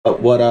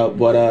What up?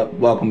 What up?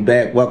 Welcome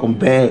back. Welcome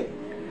back.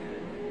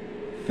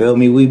 Feel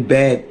me? We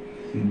back.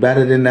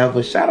 Better than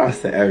ever. Shout outs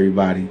to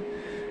everybody.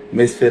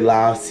 Mysfit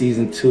Live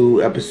Season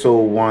 2,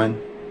 Episode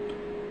 1.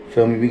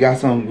 Feel me? We got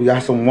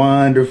some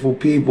wonderful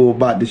people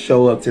about to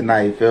show up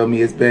tonight. Feel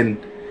me? It's been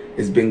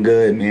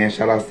good, man.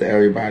 Shout outs to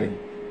everybody.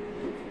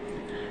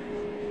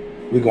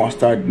 We're gonna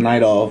start the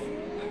night off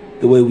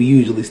the way we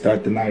usually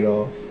start the night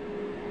off.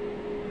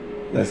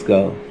 Let's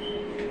go.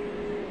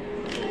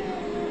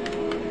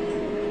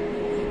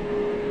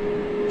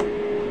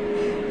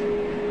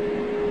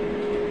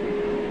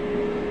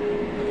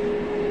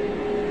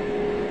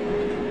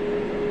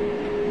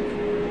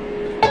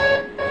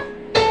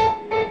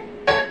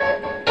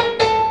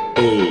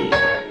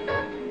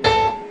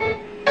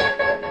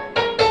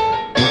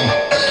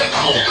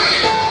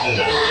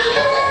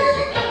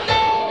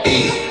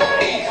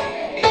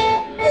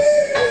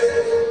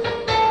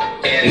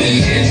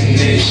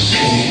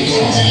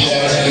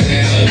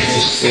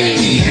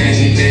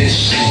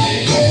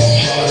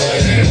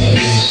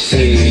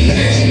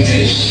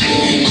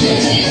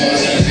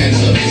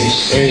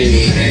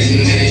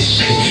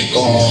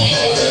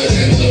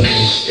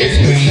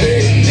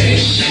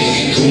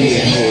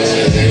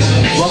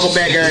 Welcome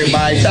back,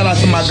 everybody. Shout out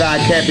to my guy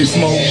Captain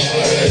Smoke.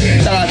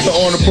 Shout out to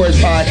On the Porch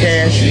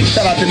Podcast.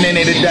 Shout out to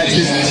Nene the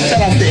Duchess.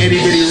 Shout out to Itty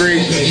Bitty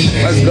Rick.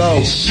 Let's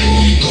go.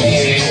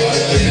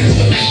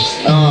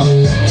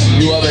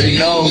 You already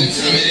know.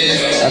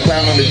 I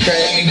clown on the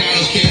track.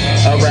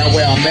 Around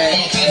where I'm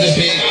at.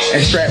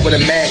 And strapped with a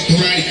Mac.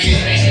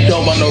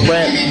 Don't want no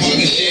rap.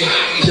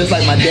 Just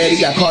like my daddy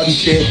got caught in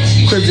shit.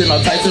 Cribs in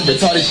all types of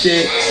retarded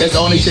shit. That's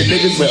only shit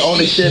niggas with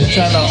ownership.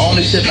 Trying to own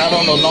the shit, not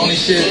on no lonely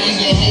shit.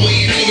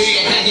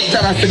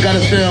 Shout out to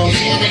Gutter Films.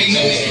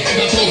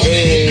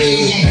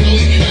 Hey.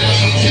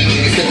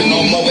 Sipping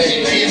on Moet.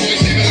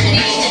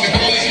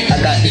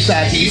 I got the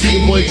shot. You see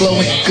your boy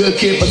glowing. Good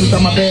kid, but it's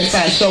on my bad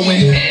side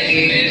showing.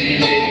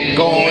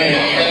 Going.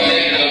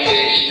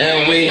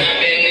 And we.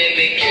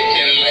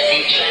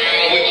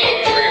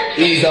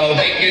 Ezo.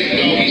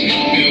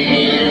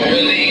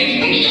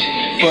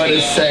 For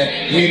the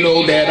set, you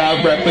know that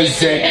I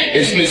represent.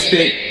 It's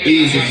Mysfit,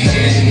 easy.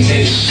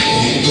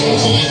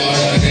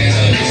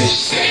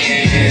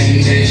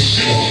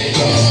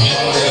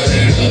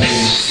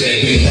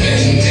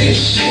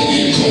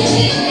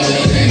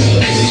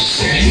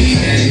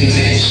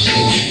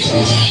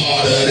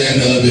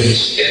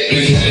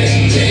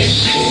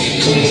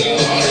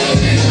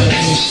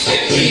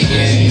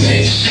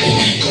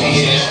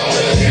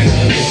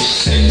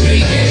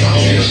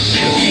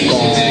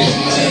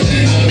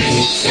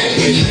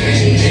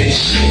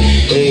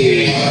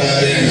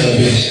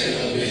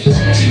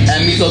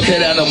 And me so tear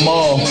down the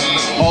mall.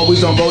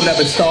 Always on road,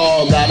 never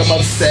stall. Got him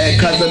upset,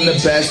 cause I'm the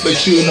best,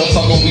 but you know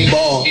fuck when we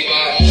ball.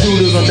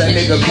 Shooters on that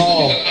nigga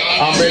call.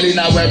 I'm really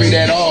not worried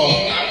at all.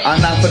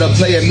 I'm not for the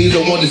player, me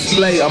the one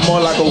display. I'm more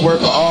like a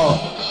work of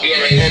art.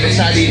 And it's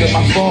not even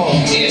my fault.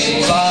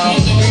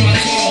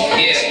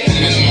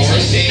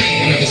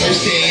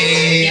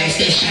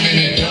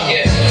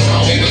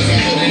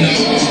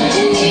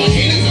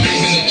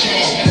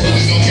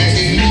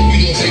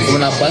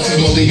 When I bust this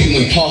movie, you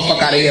can talk,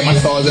 fuck out of here, my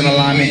stars in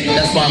alignment.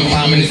 That's why I'm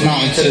climbing this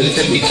mountain to the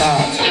tippy top.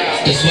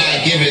 That's why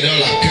I give it all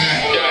I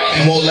got.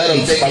 And won't let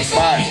them take my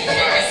spot.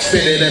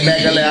 Spit it in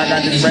back of I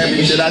got this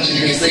rapping shit, I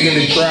should be singing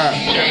the drop.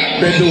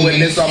 Been doing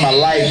this all my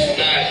life.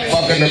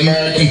 Fucking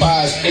American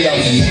pies. Hey, I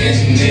was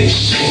in this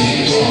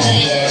shit, go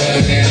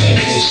harder than a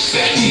bitch.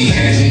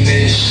 In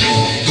this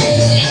shit, go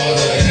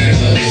harder than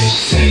a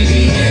bitch.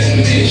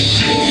 In this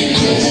shit,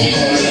 go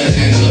harder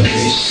than a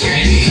bitch.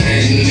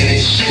 In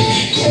this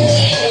shit, go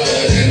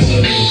harder than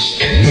a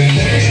bitch. In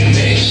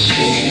this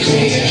shit, go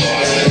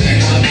harder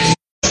than a bitch.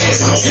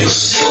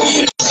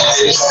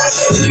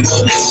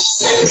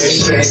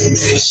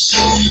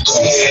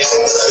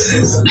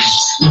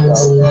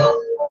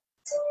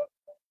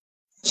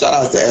 Shout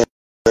out to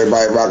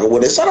everybody rocking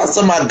with it. Shout out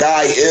to my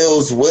guy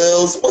Ills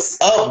Wills. What's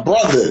up,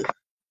 brother?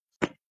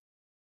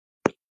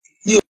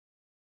 You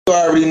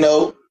already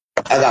know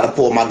I gotta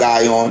pull my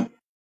guy on.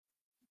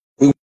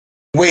 We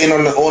waiting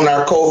on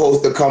our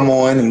co-host to come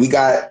on, and we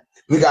got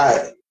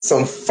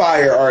some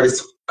fire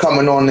artists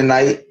coming on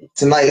tonight.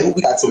 Who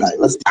we got tonight?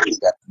 Let's do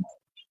that.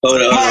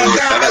 Hold on. My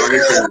guy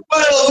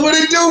Wills, what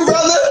it do,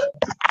 brother?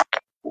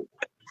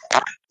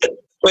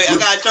 Wait, I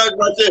gotta charge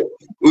my shit.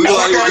 We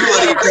want to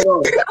get cut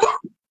on.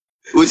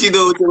 What you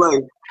doing with your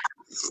life?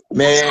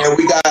 Man,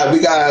 we got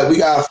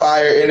a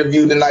fire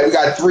interview tonight. We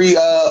got 3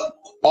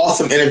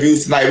 awesome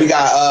interviews tonight. We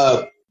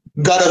got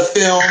Gutter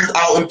Films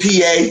out in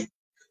PA.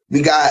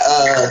 We got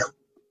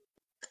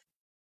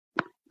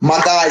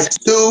my guy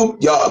Stu.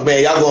 Y'all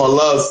gonna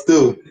love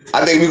Stu.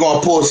 I think we're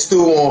gonna pull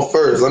Stu on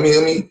first. Let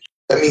me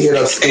hit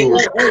up Stu.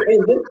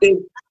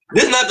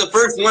 This is not the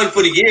first one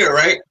for the year,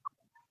 right?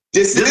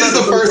 This is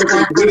the first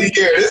one for the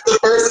year. This is the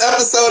first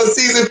episode of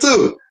season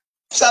 2.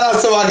 Shout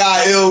out to my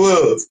guy Ill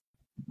Wills.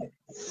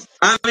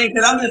 I mean,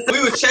 cause we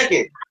was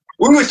checking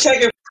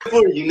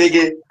for you,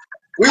 nigga.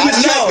 We was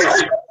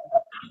checking.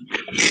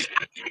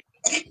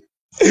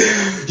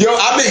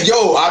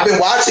 I've been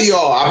watching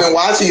y'all.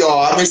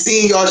 I've been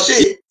seeing y'all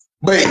shit.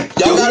 But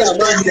y'all gotta show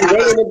me how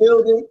in the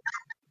building.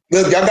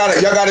 look, y'all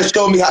gotta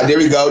show me how. There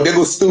we go. There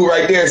goes Stu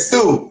right there.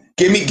 Stu,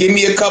 give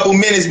me a couple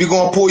minutes. We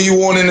gonna pull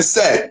you on in a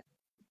sec.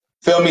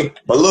 Feel me?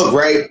 But look,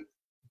 right?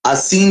 I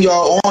seen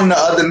y'all on the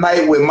other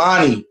night with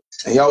Monty,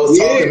 and y'all was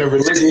talking the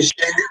religion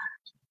shit.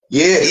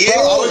 Yeah,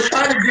 bro, I was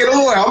trying to get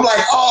on. I'm like,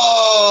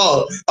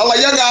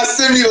 y'all gotta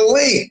send me the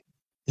link.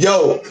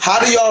 Yo, how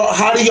do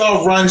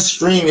y'all run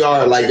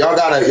StreamYard? Like y'all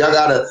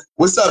gotta.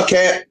 What's up,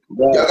 Cat?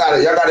 Y'all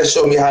gotta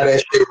show me how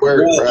that shit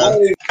works, bro. I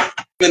don't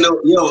even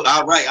know,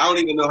 all right. I don't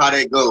even know how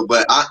that go,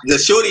 but the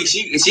shorty,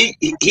 he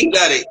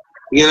got it.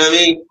 You know what I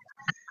mean?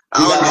 I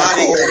don't know how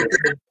they.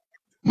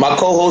 My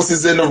co-host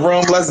is in the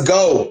room. Let's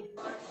go.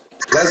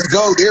 Let's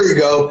go. There we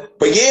go.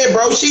 But yeah,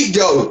 bro,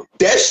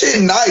 that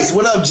shit nice.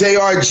 What up,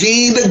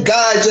 JRG? The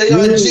guy,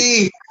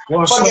 JRG.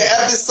 Fucking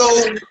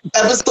episode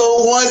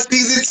 1,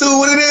 season 2.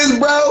 What it is,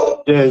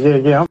 bro?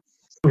 Yeah.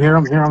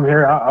 I'm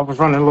here. I was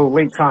running a little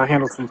late trying to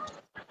handle some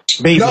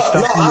baby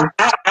stuff.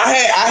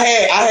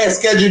 I had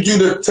scheduled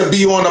you to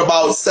be on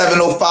about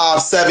 7:05,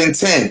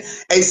 7:10.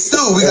 Hey,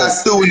 Stu, we got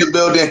Stu in the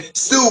building.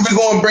 Stu, we're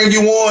gonna bring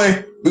you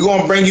on. We're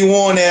gonna bring you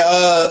on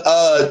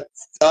at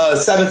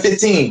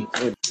 7:15.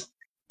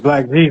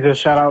 Black Jesus,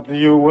 shout out to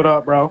you. What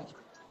up, bro?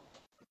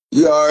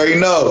 You already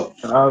know.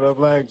 Shout out to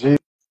Black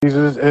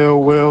Jesus,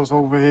 Ill Wills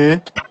over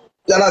here.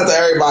 Shout out to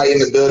everybody in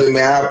the building,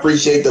 man. I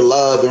appreciate the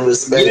love and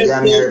respect.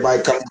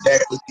 Everybody coming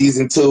back for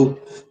season 2.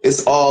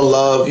 It's all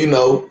love, you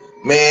know.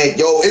 Man,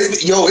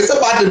 it's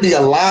about to be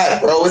a lot,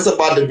 bro. It's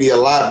about to be a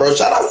lot, bro.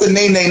 Shout out to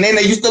Nene. Nene,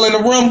 you still in the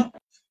room?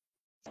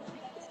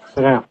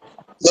 Yeah.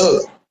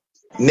 Look,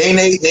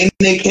 Nene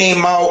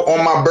came out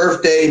on my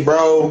birthday,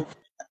 bro.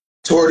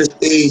 Tore the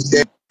stage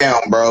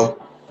down, bro.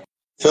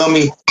 Feel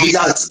me? We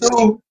got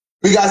Stu.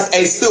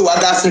 Hey Stu, I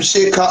got some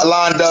shit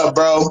lined up,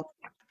 bro.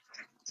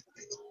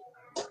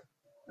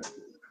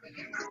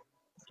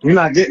 You're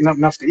not getting up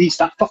enough to eat.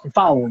 Stop fucking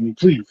following me,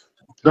 please.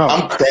 Go.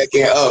 I'm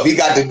cracking up. He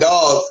got the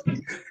dog.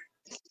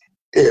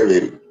 Here,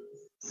 baby.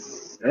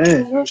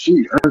 Hey, yo,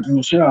 she urging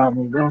the shit out of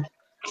me, bro.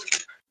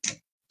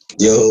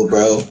 Yo,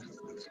 bro.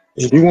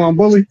 You want a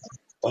bully?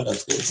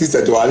 She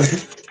said, "Do I?"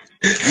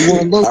 You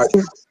want a bully?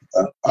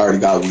 I already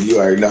got one. You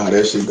already know how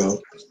that shit go.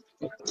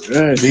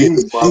 Yeah,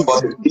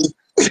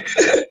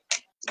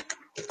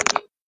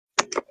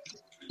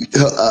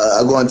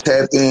 I'm going to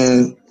tap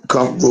in,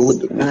 comfortable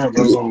with the.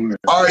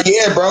 All right,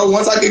 yeah, bro.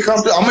 Once I get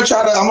comfortable, I'm gonna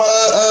try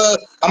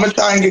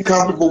and get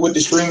comfortable with the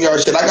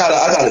StreamYard shit. I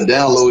gotta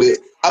download it.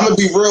 I'm gonna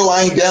be real.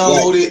 I ain't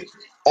downloaded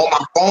on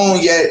my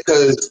phone yet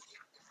because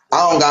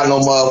I don't got no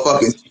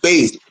motherfucking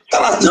space.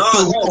 No,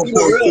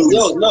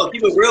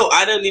 keep it real.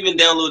 I didn't even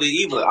download it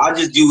either. I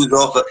just use it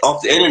off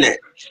the internet.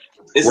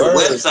 It's a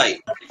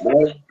website,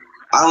 bro.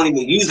 I don't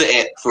even use the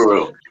app for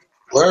real.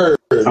 Word.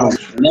 I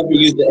never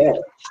use the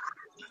app.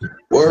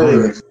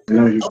 Word.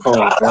 I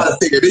gotta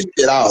figure this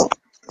shit out.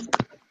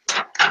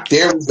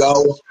 There we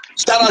go.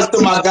 Shout out to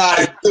my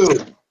guys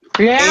too.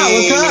 Yeah,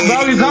 what's up,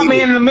 bro? You got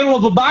me in the middle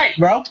of a bite,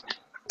 bro.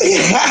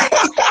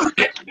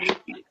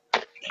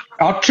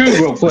 I'll chew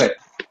real quick.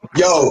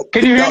 Yo,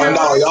 can you hear me?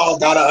 No, y'all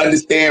gotta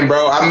understand,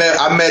 bro. I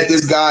met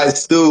this guy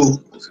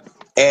Stu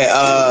at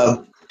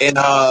in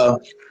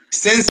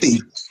Cincy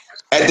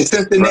at the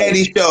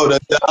Cincinnati show, the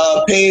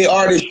paid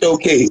artist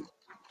showcase.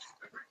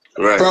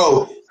 Right.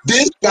 Bro,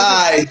 this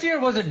guy. Was it Cincy or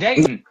was it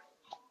Dayton?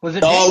 Was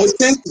it? No,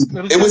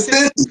 Dayton? it was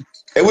Cincy.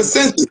 It was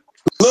Cincy.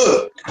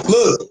 Look,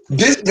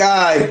 this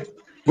guy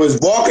was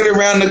walking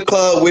around the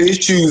club with his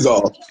shoes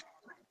off.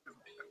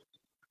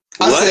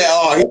 I said,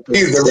 "Oh,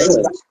 he's the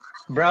real."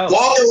 Bro,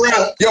 walking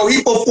around, yo,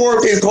 he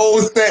performed his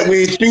whole set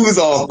with his shoes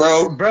off,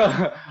 bro.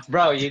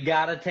 Bro, you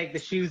gotta take the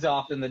shoes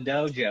off in the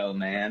dojo,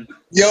 man.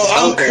 Yo,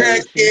 I'm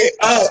cracking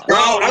up,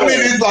 bro. I mean,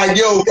 it's like,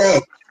 yo, bro.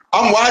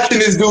 I'm watching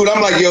this dude.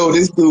 I'm like, yo,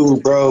 this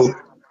dude, bro.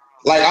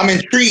 Like, I'm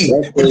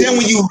intrigued. But then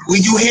when you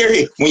hear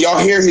it, when y'all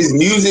hear his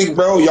music,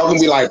 bro, y'all gonna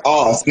be like,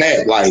 oh,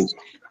 snap! Like,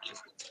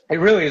 it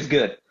really is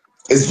good.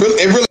 It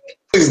really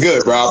is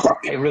good, bro.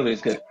 It really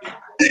is good.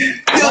 Yo,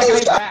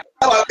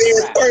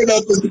 turn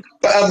up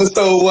for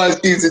episode 1,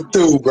 season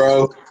 2,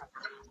 bro.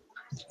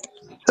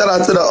 Shout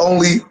out to the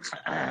only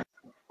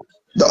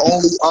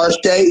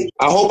Arshay.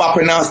 I hope I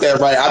pronounced that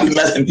right. I be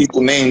messing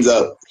people's names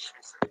up.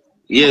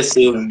 Yes,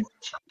 sir.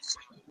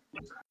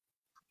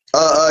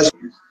 Shout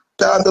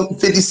out to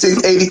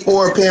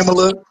 5684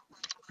 Pamela.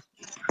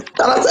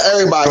 Shout out to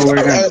everybody. Shout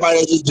out to everybody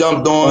that just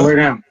jumped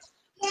on.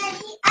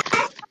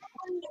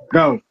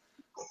 Go.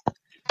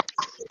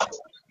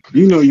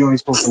 You know you ain't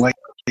supposed to lay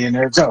in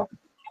there. Go.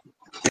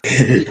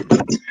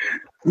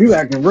 You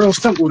acting real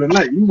simple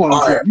tonight. You want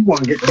to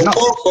get the number.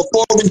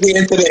 Before we get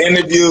into the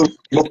interview,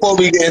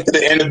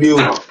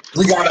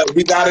 we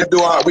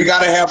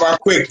gotta have our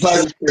quick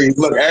pleasantries.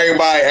 Look,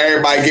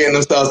 everybody getting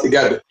themselves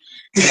together.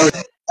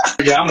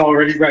 Yeah, I'm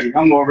already ready.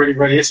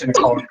 It's in the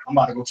car. I'm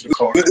about to go to the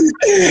car.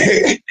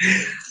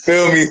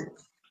 Feel me?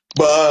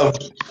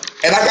 But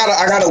and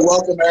I gotta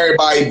welcome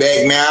everybody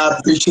back, man. I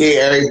appreciate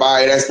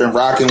everybody that's been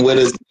rocking with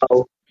us,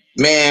 bro.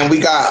 Man, we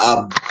got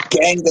a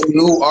gang of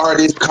new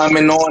artists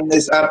coming on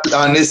this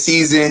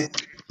season.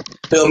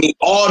 Feel me?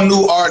 All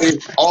new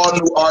artists, all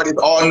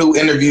new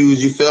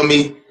interviews. You feel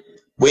me?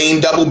 We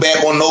ain't double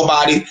back on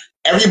nobody.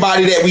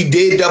 Everybody that we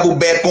did double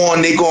back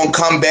on, they gonna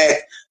come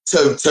back to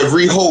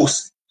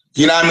rehost.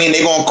 You know what I mean?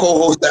 They gonna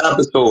co-host the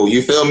episode.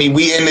 You feel me?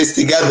 We in this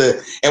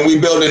together and we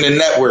building a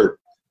network.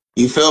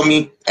 You feel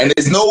me? And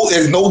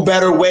there's no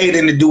better way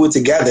than to do it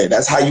together.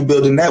 That's how you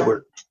build a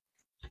network.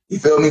 You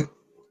feel me?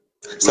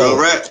 So,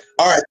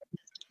 all right.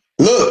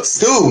 Look,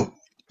 Stu.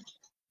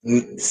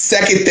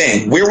 Second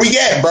thing, where we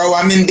at, bro?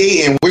 I'm in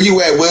Dayton. Where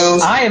you at,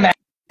 Wills? I am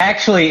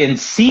actually in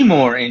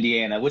Seymour,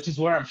 Indiana, which is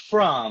where I'm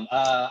from.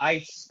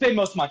 I spend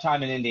most of my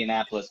time in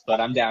Indianapolis, but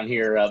I'm down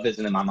here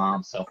visiting my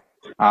mom. So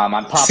I'm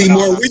popping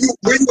Seymour, on.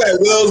 where you at,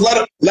 Wills?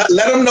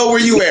 Let them know where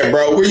you at,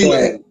 bro. Where you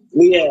at?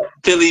 We at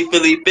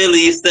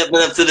Philly, stepping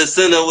up to the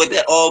center with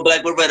that all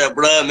black Beretta,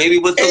 bruh. Maybe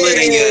with the lid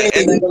in you.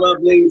 And that's what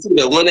I'm blaming too.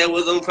 The one that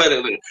was on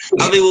Predator.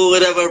 I mean, well,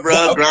 whatever,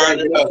 bruh.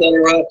 Grinding,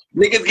 etc.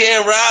 Niggas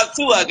getting robbed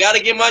too. I gotta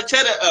get my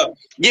cheddar up.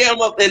 Yeah,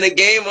 I'm up in the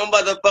game. I'm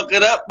about to fuck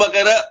it up, fuck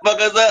us up. Fuck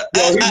us up.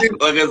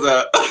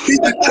 He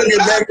just took it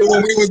back to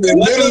when we was in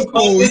middle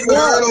school. You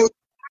heard him?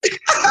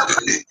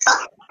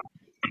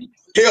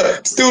 Yeah,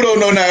 Stu don't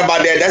know nothing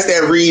about that. That's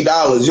that Reed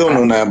Dollars. You don't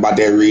know nothing about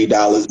that Reed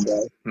Dollars,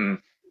 bro.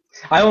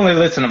 I only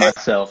listen to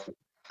myself.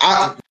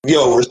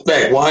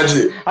 Respect,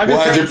 100%. I'm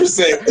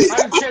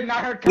kidding.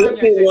 I heard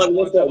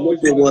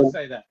Kanye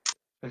say that.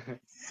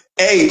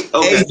 Hey,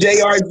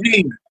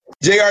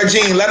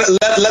 JRG, let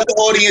the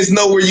audience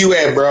know where you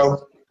at,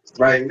 bro.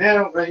 Right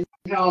now I'm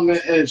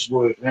in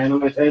Edgewood, man.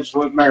 I'm in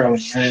Edgewood,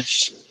 Maryland, man.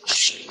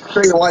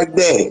 Straight like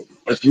that.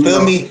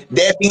 Feel me?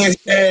 That being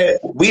said,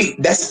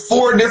 that's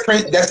four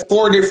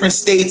different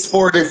states,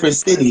 4 different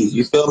cities.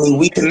 You feel me?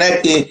 We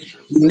connected,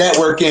 we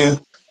networking.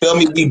 Feel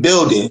me? We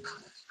building.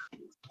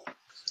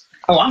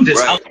 Oh, I'm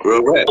just out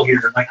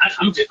here. Like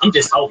I'm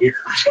just out here.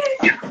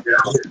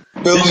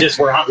 This is just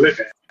where I'm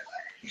living.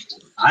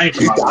 I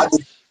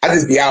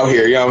just be out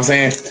here. You know what I'm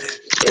saying?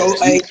 So,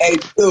 hey,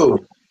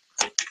 Stu.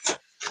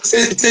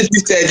 Since you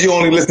said you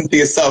only listen to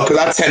yourself,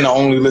 because I tend to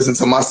only listen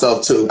to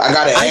myself too. I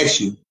gotta ask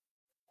you.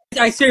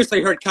 I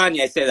seriously heard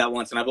Kanye say that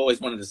once, and I've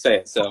always wanted to say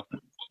it. So.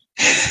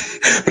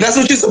 But that's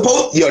what you're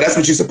supposed. That's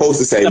what you're supposed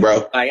to say,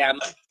 bro. I am.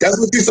 That's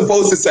what you're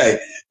supposed to say.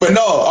 But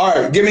no, all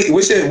right. Give me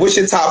what's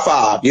your top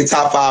 5? Your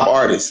top 5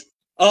 artists.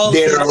 Oh,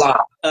 dead or alive.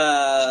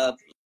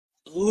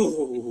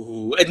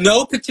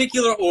 No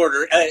particular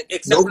order.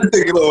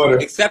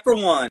 Except for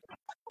one.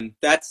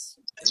 That's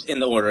in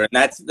the order, and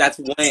that's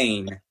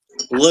Wayne.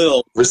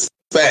 Lil.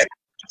 Respect.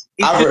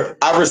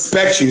 I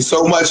respect you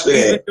so much for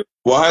that.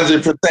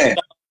 100%.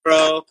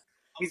 Bro,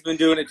 he's been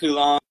doing it too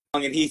long.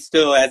 And he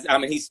still has. I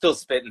mean, he's still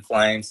spitting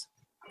flames.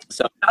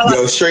 So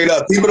straight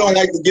up, people don't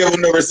like to give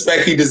him the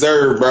respect he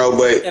deserves, bro.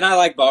 But I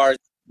like bars.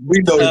 We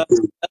know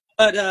but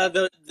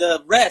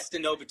the rest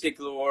in no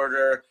particular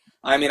order.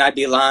 I mean, I'd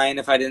be lying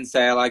if I didn't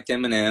say I liked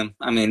Eminem.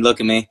 I mean,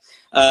 look at me.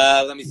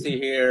 Let me see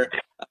here.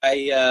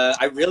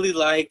 I really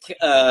like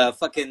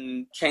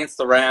fucking Chance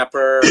the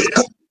Rapper.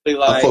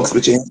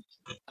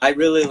 I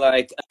really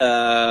like.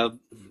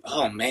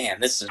 Oh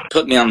man, this has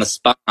put me on the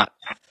spot.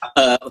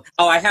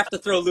 I have to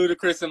throw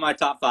Ludacris in my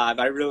top 5.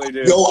 I really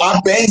do. I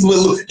bangs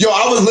with.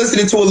 I was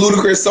listening to a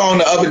Ludacris song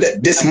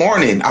this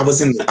morning. I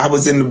was in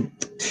the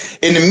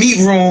meet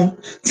room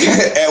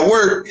at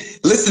work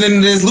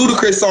listening to this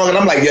Ludacris song, and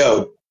I'm like,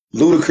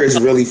 Ludacris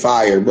really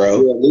fire,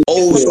 bro. Yeah,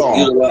 old song.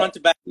 Tell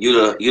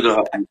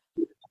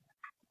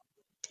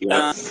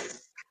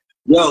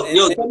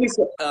me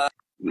something.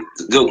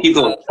 Go, keep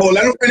going.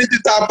 Let him finish the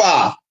top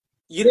 5.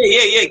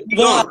 Yeah. Keep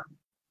going.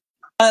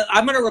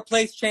 I'm gonna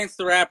replace Chance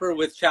the Rapper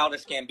with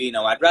Childish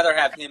Gambino. I'd rather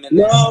have him in.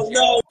 No. Look,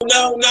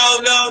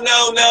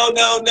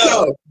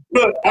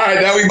 all right,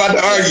 now we about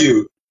to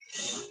argue.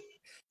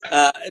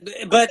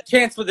 But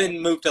Chance would then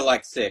move to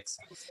like 6,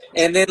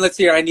 and then let's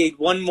see here. I need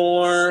one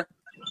more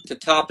to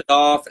top it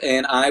off,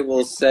 and I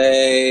will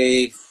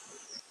say,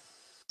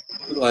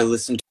 who do I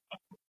listen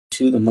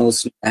to the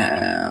most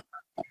now?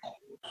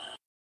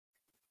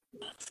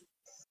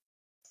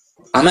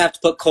 I'm gonna have to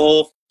put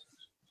Cole.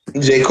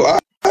 J. Cole.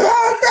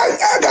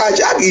 I got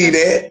you. I give you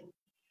that.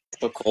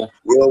 But Cole.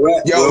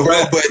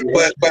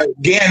 But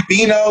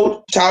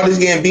Gambino, Childish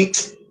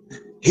Gambino,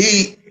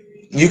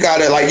 you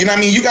gotta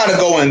you gotta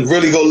go and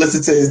really go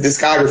listen to his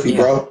discography,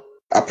 bro.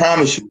 I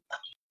promise you.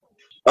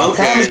 I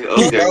promise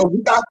you, bro.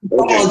 You got some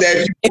songs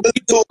that you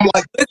listen to him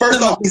like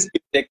first off.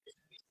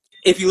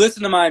 If you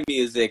listen to my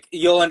music,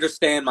 you'll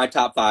understand my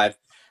top 5.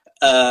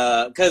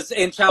 Because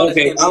in Childish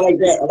Gambino, I like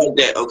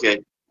that.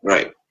 Okay,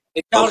 right.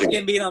 Childish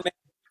Gambino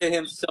made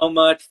him so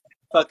much.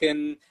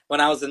 Fucking when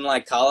I was in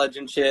like college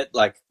and shit,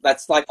 like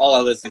that's like all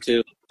I listened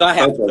to. So I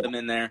have to put him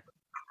in there.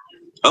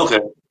 Okay.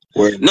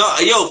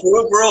 No,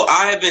 for real,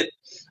 I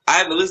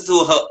haven't listened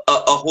to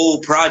a whole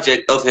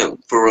project of him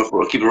for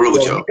real. Keep it real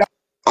with y'all.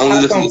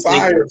 Only listen to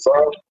fire,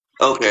 bro.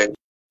 Okay.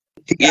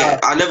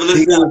 I never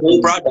listened to the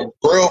whole project.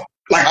 Bro,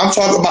 like I'm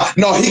talking about.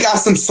 No, he got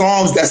some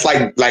songs that's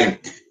like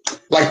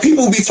like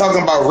people be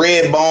talking about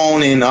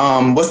Redbone and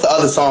what's the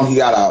other song he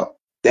got out?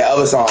 That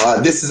other song,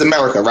 This Is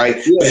America, right?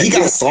 Yeah, but he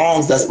got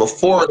songs that's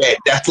before that.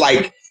 That's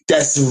like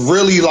that's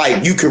really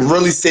like you can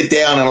really sit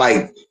down and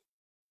like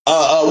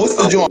what's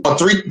the joint?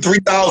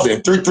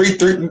 3,000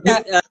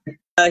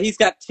 He's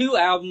got 2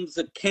 albums.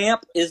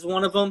 Camp is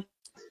one of them.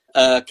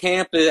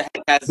 Camp is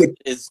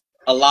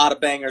a lot of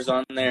bangers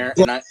on there,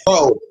 and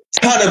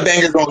ton of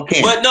bangers on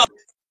Camp. But no.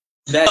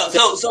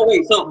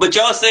 Wait, but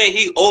y'all saying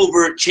he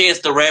over Chance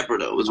the Rapper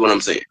though is what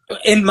I'm saying.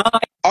 In my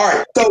all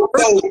right, so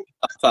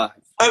 5.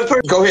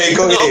 Go ahead.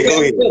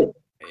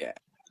 Yeah.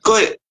 Go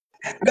ahead.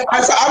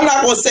 I'm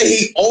not gonna say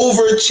he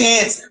over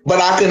Chance,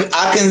 but I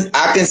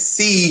can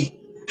see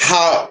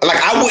how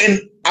like I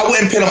wouldn't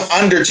put him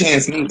under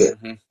Chance neither.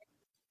 Mm-hmm.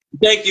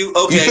 Thank you.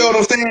 Okay. You feel what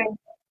I'm saying?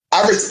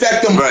 I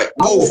respect them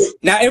both.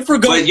 Now, if we're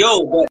going,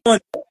 I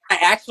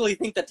actually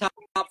think the top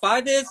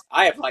 5 is,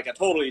 I have like a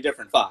totally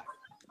different 5.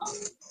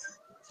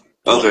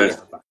 Okay.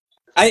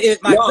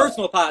 My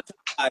personal top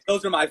 5.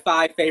 Those are my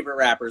 5 favorite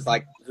rappers.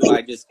 Like who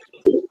I just.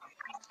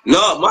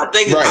 No, my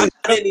thing is, I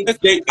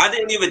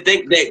didn't even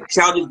think that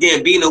Childish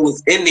Gambino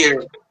was in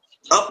there,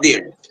 up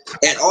there,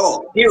 at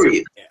all.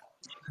 Period.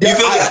 Yeah, and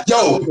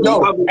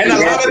a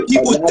lot of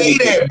people say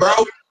that, bro.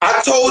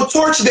 I told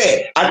Torch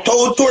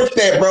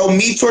that, bro.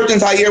 Me, Torch,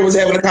 and Tyre was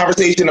having a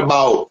conversation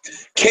about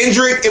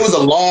Kendrick. It was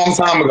a long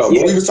time ago.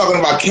 Yeah. We was talking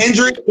about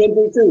Kendrick,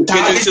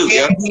 Childish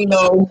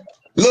Gambino.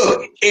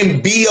 Look,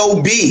 in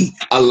B.O.B.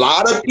 A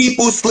lot of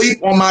people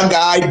sleep on my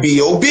guy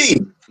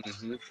B.O.B.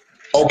 Mm-hmm.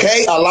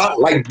 Okay, a lot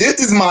like this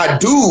is my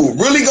dude.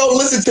 Really go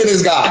listen to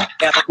this guy.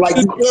 Yeah, like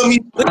you feel me?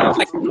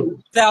 Like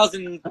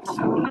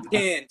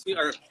 2010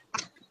 or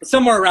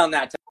somewhere around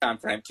that time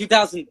frame.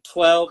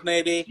 2012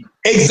 maybe.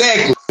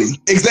 Exactly.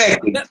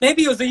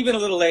 Maybe it was even a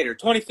little later,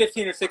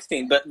 2015 or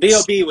 16. But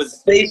B.O.B. was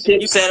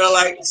Spaceship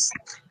Satellites.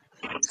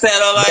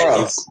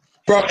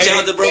 Bro, shout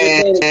out to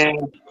Brother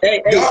Panic.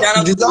 Hey, shout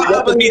out to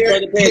Brother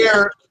Panic.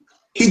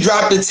 He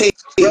dropped the tape.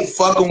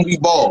 Fuck when we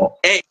ball.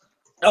 Hey,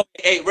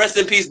 rest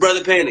in peace,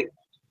 Brother Panic.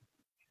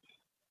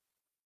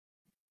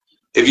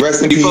 If you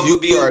rest in peace, you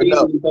already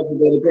know.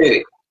 Brother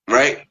Panic,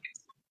 right?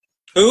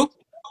 Who?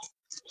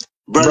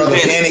 Brother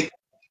Panic.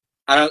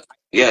 I don't.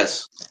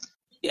 Yes.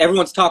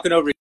 Everyone's talking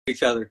over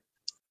each other.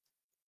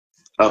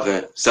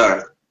 Okay,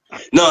 sorry.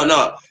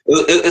 No.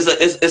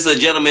 It's a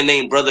gentleman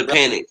named Brother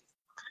Panic.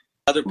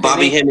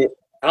 Bobby Hemmett.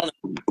 I don't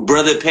know.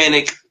 Brother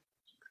Panic.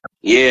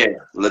 Yeah,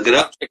 look it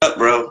up,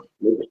 bro.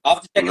 I'll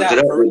have to check it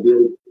out.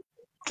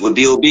 With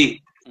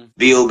B.O.B.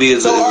 B.O.B.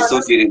 is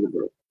associated with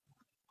it.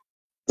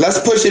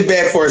 Let's push it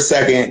back for a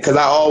second, because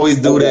I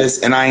always do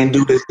this, and I ain't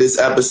do this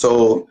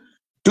episode.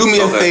 Do me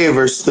a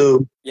favor,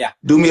 Stu. Yeah.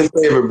 Do me a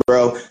favor,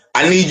 bro.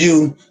 I need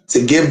you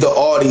to give the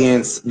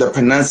audience the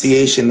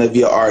pronunciation of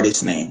your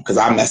artist name, because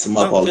I mess them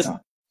up all the time.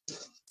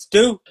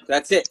 Stu.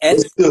 That's it.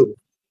 S-U.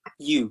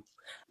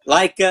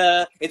 Like,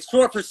 it's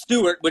short for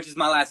Stewart, which is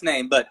my last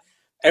name, but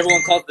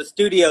everyone calls the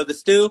studio the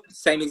Stu.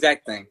 Same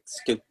exact thing.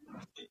 Stu.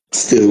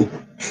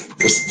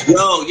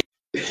 Yo,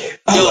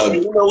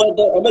 you know what,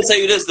 though? I'm going to tell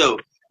you this, though.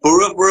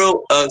 For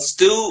real,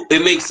 Stu,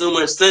 it makes so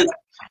much sense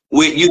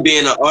with you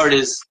being an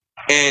artist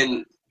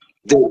and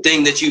the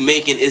thing that you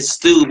making is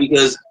stew,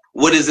 because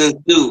what is in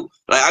stew?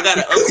 Like, I got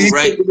an uncle,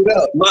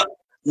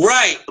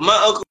 right? My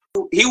uncle,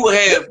 he will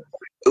have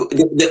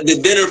the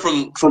dinner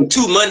from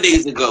 2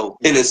 Mondays ago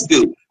in a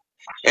stew.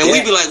 And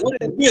we be like,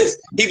 what is this?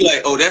 He be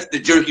like, oh, that's the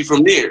jerky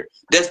from there.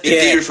 That's the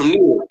deer from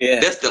there. Yeah.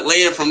 That's the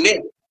lamb from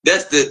there.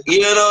 That's the,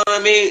 you know what I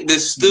mean? The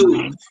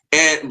stew.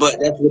 But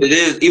that's what it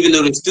is, even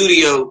though the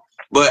studio,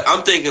 but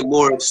I'm thinking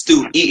more of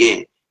stew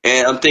eating.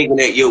 And I'm thinking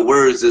that your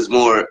words is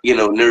more,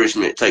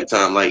 nourishment type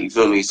time, like, you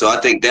feel me? So I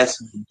think that's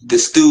the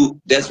stew.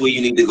 That's where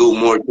you need to go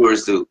more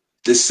towards the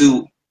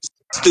stew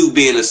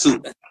being a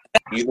soup.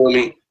 You feel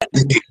me?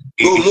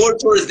 Go more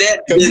towards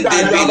that than being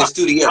the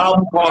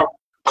studio.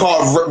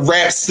 Called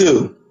rap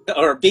stew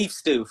or beef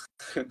stew.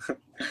 Right.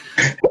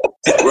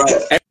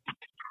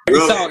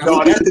 Every song.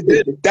 No,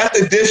 that's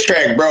a diss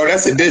track, bro.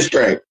 That's a diss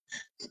track.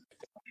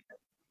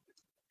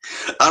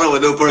 I don't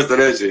want no part of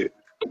that shit.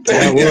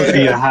 That would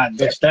be a hot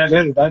diss.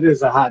 That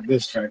is a hot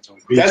diss track.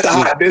 That's a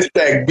hot diss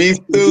track. Beef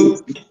stew.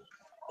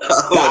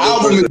 The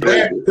album is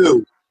rap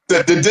stew.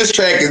 The diss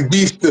track is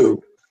beef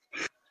stew.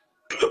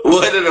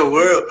 What in the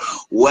world?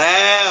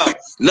 Wow.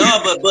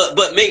 No,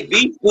 but make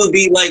beef stew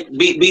be like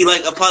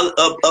a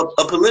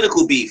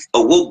political beef,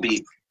 a woke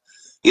beef.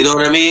 You know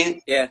what I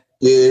mean? Yeah.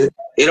 Yeah.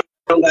 It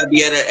don't gotta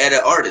be at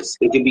an artist.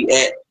 It can be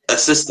at a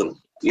system.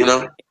 You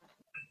know.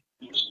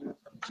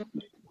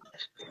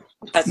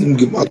 Let me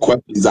get my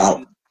questions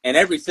out. And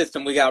every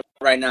system we got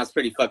right now is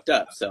pretty fucked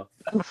up. So.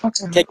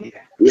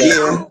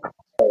 Yeah.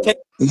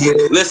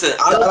 Listen,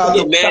 I don't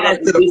get mad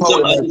at the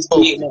system. I just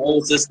create my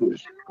own system.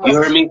 You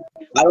heard me?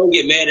 I don't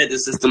get mad at the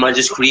system. I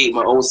just create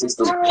my own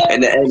system.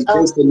 And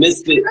the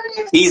Mysfit,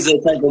 he's the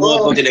type of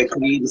motherfucker that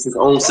creates his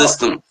own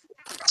system.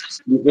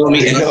 You feel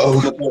me?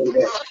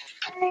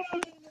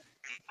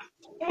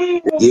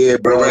 Yeah,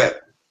 bro.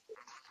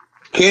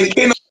 Can't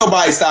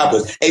nobody stop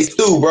us. Hey,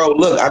 Stu, bro,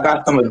 look, I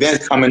got some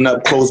events coming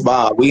up close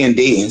by. We in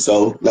Dayton,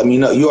 so let me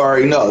know. You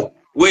already know.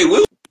 Wait,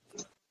 where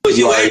was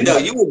you at though?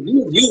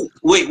 know. You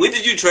wait. Where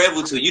did you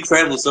travel to? You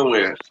traveled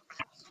somewhere.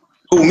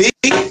 Who, me?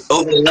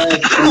 Over the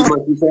last 3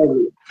 months, you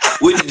traveled.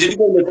 Did you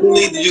go to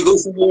Philly? Did you go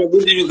somewhere?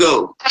 Where did you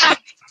go?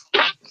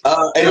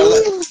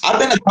 I've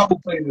been a couple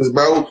places,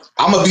 bro.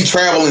 I'm gonna be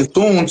traveling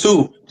soon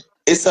too.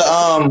 It's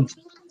a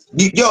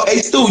yo, hey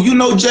Stu, you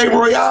know Jay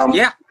Royale?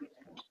 Yeah.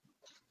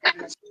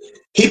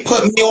 He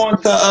put me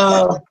on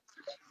to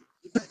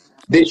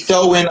this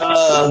show in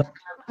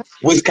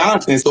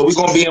Wisconsin. So we're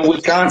gonna be in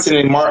Wisconsin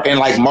in March.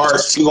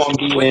 We're gonna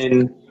be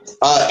in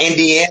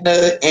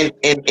Indiana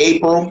in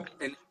April.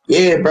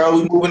 Yeah,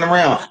 bro, we moving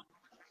around.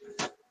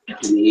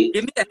 Give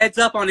me a heads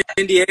up on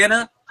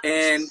Indiana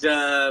and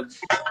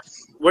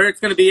where it's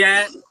going to be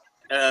at.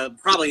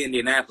 Probably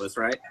Indianapolis,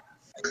 right?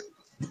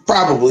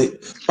 Probably.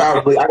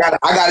 I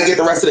gotta get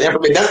the rest of the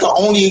information. That's the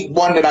only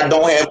one that I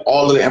don't have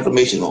all of the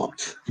information on.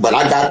 But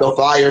I got the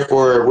flyer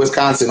for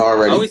Wisconsin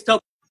already. I always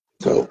tell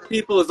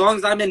people, as long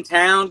as I'm in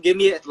town, give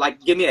me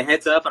a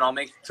heads up, and I'll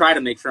try to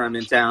make sure I'm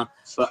in town.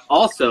 But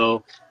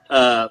also,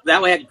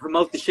 that way I can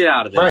promote the shit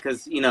out of it,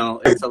 because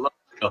it's a local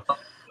show.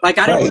 Like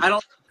I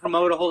don't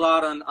promote a whole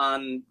lot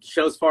on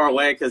shows far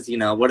away, because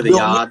what are the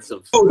odds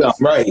of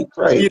right.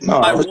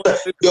 No.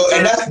 Yo,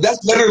 and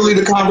that's literally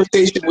the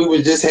conversation we were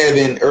just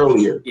having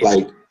earlier. Yeah.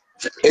 Like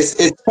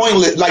it's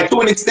pointless. Like to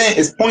an extent,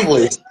 it's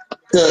pointless.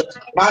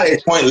 Not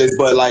as pointless,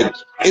 but like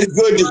it's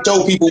good to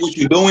show people what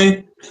you're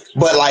doing.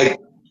 But like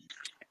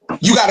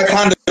you got to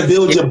kind of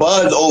build your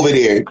buzz over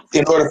there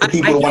in order for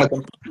people to want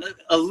to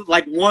come.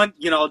 Like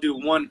I'll do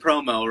one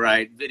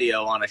promo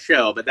video on a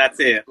show, but that's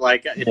it.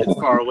 Like if it's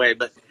far away,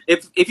 but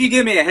if you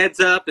give me a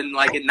heads up and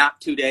like in not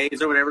 2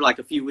 days or whatever, like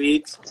a few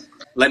weeks,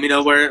 let me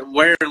know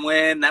where and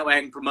when. That way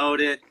I can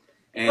promote it,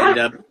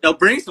 and they'll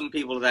bring some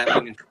people to that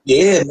thing.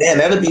 Yeah, man,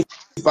 that'll be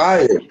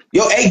fire.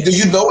 Yo, hey, do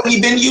you know any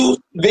venue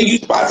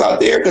spots out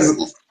there?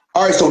 Because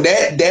all right, so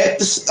that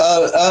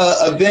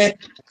event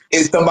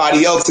is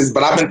somebody else's,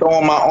 but I've been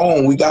throwing my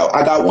own. I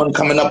got one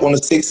coming up on the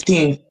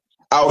 16th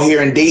out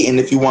here in Dayton.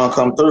 If you want to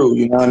come through,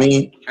 you know what I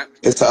mean.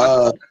 It's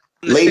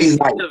ladies'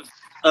 night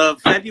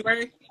of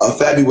February.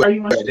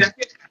 February.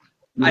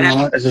 I'd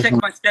have to check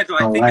my schedule.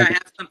 I think I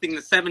have something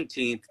the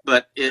 17th,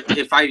 but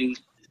if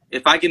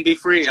I can be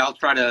free, I'll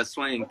try to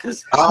swing.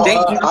 Cause I'll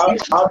DM you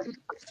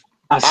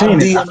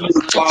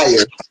the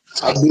flyer.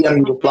 I'll DM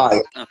you the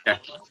flyer. Okay.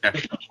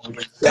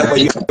 That way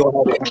you can go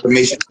have the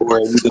information for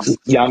it. You can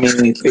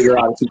just, figure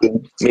out if you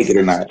can make it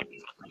or not.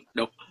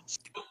 Nope.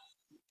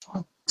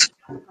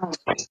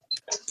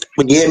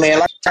 But yeah, man,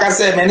 like I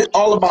said, man, it's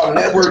all about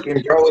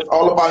networking, bro. It's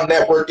all about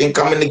networking,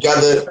 coming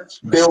together,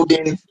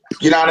 building.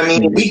 You know what I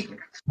mean?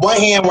 One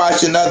hand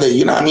wash another.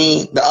 You know what I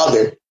mean? The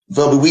other.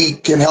 But we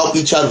can help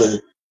each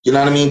other. You know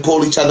what I mean?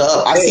 Pull each other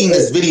up. I seen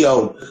this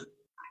video.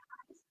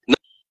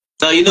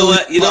 No, you know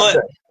what?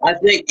 I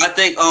think if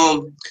it's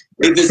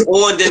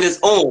on, then it's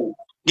on.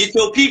 Get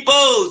your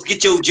peoples,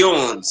 get your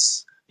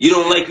Johns. You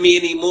don't like me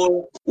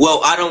anymore?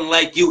 Well, I don't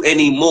like you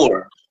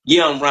anymore.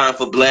 Yeah, I'm riding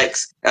for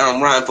blacks and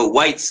I'm riding for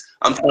whites.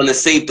 I'm trying to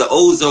save the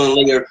ozone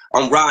layer.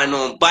 I'm riding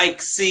on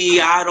bikes. See,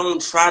 I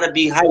don't try to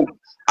be hype.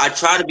 I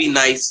try to be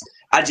nice.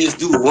 I just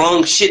do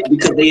wrong shit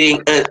because they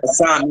ain't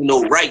assign me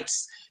no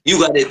rights. You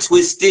got it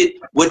twisted.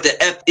 What the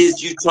F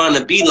is you trying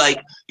to be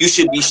like? You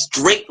should be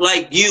straight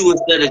like you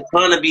instead of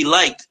trying to be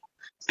liked.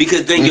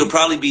 Because then you'll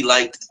probably be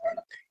liked.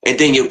 And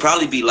then you'll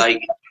probably be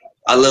like,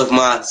 I love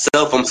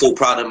myself. I'm so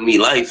proud of me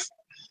life.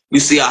 You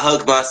see, I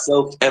hug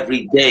myself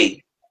every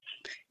day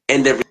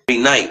and every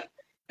night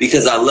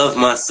because I love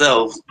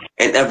myself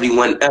and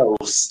everyone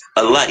else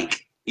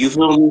alike. You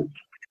feel me?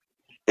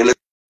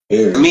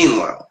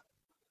 Meanwhile.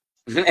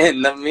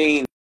 In the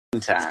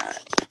meantime.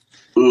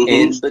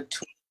 In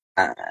between.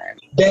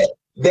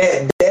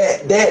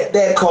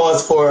 That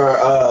calls for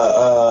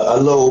a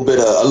little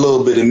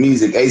bit of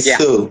music. Hey,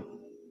 Stu,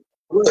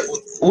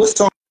 what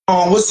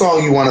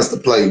song you want us to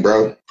play,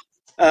 bro?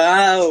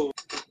 Oh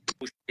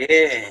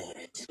shit!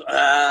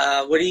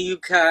 What do you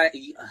got?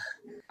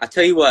 I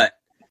tell you what.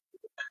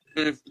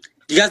 Do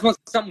you guys want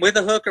something with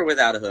a hook or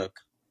without a hook?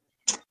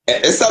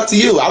 It's up to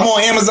you. I'm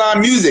on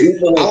Amazon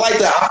Music. I like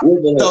that.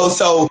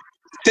 So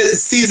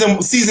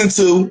season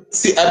 2,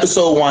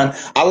 episode 1.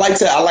 I like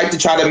to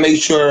try to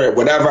make sure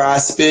whatever I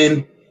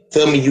spend,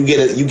 feel me, you get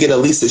at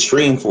least a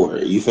stream for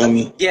it. You feel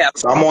me? Yeah.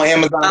 So I'm on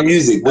Amazon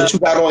Music. What you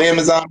got on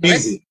Amazon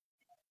Music?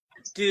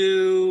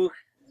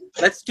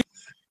 Let's do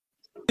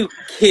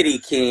Kitty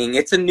King.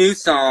 It's a new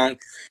song.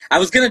 I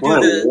was gonna do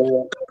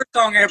the first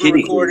song I ever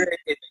recorded.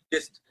 It's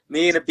just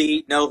me and a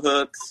beat, no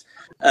hooks.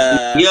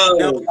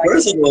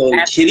 First of all,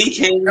 Kitty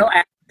King. No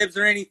actives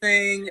or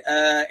anything,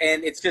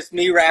 and it's just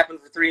me rapping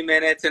for 3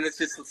 minutes, and it's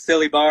just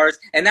silly bars,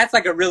 and that's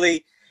like a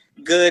really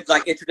good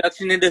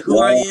introduction into who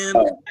I am.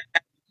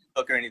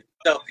 Hook or anything.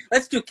 So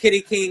let's do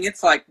Kitty King.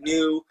 It's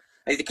new.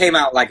 It came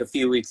out a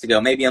few weeks ago,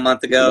 maybe a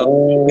month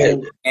ago,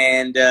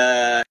 and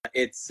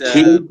it's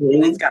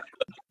got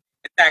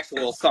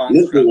actual song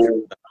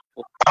structure.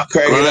 I'm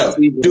cracking up.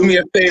 Do me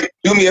a favor.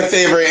 Do me a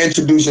favor and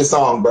introduce your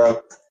song,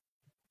 bro.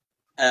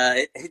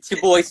 It's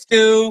your boy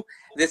Stu.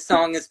 This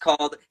song is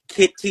called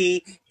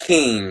Kitty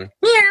King.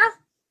 Yeah.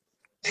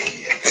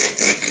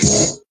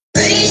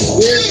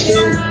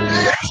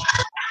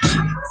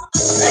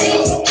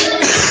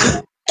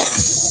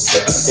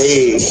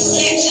 Hey.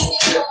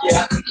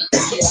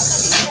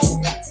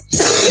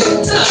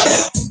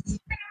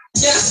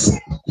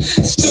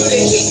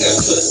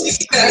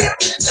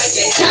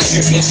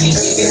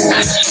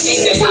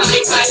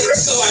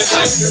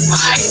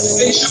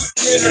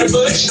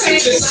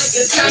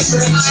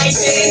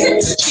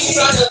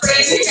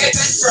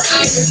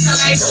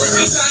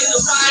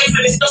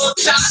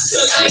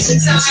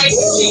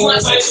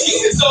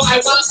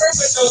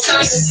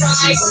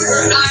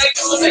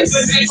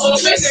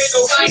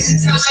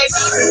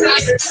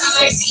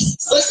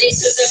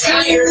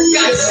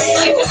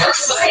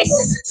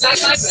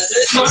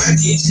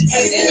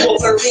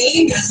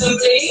 Wolverine got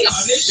something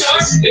on his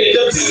shark. The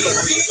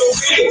beat so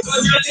big, but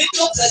your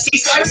little pussy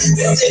shark.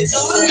 It's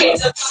all in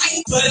the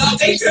fight, but I'll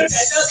make sure that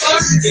the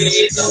shark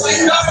is. So I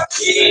start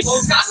it.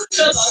 Won't stop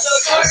till all the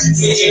shark is.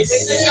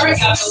 With the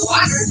shark out the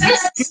water,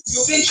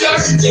 you've been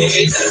shark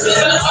is. That's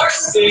the heart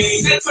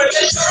thing. That's where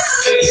the shark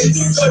is.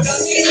 So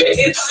nothing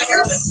is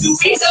fire, but you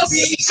be the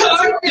big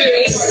shark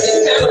is.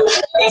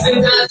 Even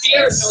not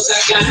here, knows I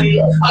got it.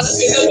 All the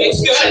big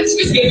bitch guns,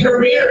 we get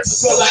career.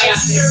 Roll I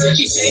out there,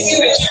 keep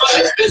shaking it.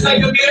 It's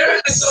like a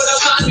mirror, and so the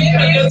hot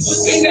mirror. The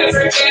pussy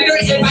never enter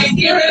in my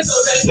ear, and so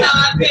that's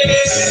not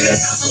it.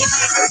 So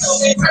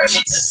we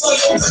perfect, so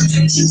you're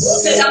perfect.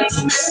 That I'm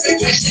the master,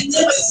 catching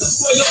the wisdom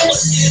for your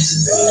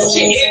listeners.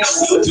 She ain't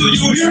on you, do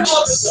you hear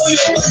all the so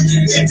you're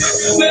perfect?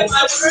 With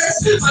my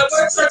words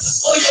are the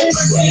so you're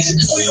perfect.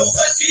 So you're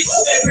perfect,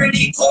 never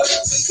need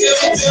force to kill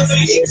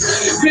Billy.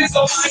 With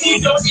so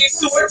money, don't need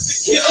swords to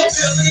kill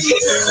Billy.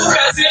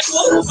 Cause it's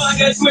cool, I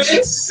got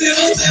twins, still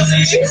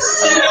Billy.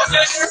 So you'll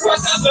never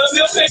cross out the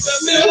mill, make the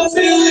mill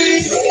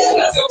Billy.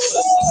 Let's go.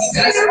 So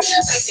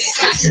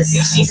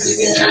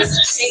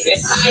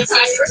I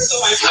find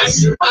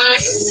your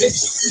mind.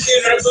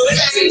 In her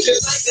bush,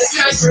 just like the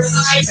sniper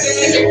side.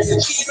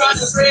 She's on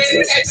the bridge,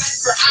 and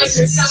that's for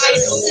either side.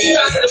 She's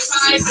on the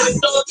side,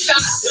 with no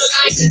shot till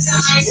I can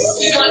die.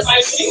 She wants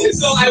my feet,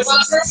 so I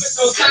walk her with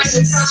no time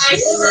to time.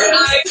 Her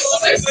eye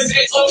open,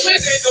 there's no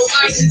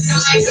wine to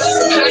die.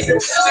 Higher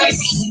side,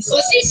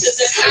 pussy to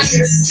the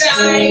higher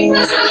side.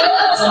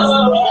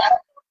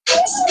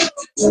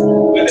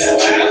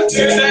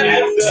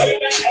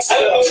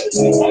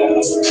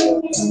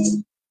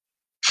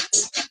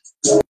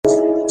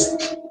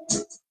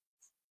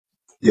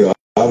 Yo,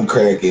 I'm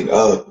cracking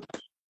up.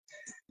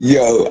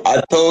 Yo,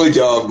 I told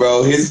y'all,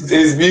 bro. His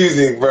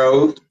music,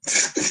 bro.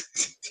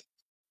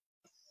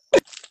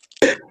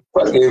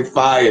 Fucking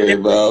fire,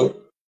 bro.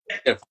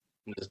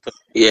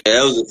 Yeah,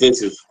 that was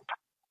offensive.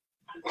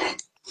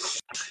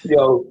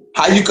 Yo,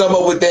 how you come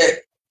up with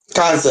that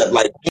concept?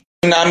 Like,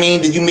 you know what I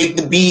mean? Did you make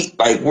the beat?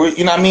 Like,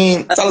 you know what I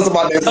mean? Tell us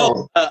about that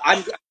song.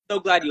 I'm so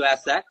glad you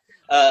asked that.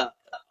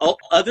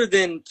 Other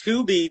than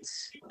 2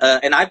 beats,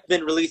 and I've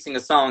been releasing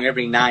a song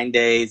every 9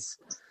 days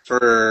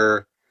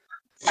for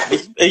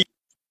a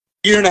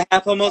year and a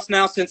half almost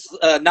now, since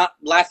not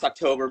last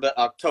October, but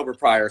October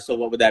prior. So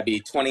what would that be?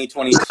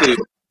 2022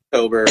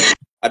 October.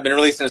 I've been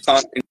releasing a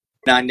song in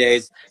 9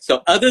 days.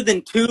 So other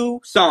than 2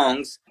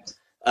 songs,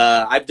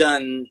 I've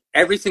done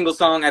every single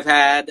song I've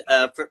had,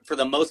 for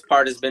the most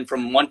part, has been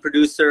from one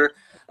producer,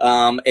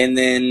 and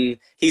then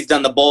he's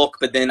done the bulk,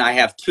 but then I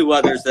have 2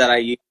 others that I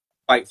use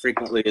quite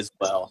frequently as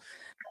well.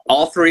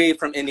 All 3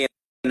 from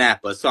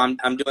Indianapolis, so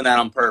I'm doing that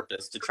on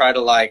purpose to try to,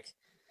 like,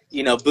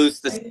 you know,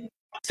 boost the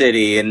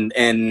city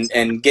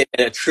and get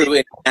a true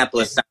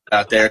Indianapolis sound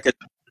out there, because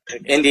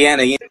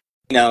Indiana, you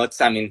know, it's,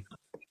 I mean,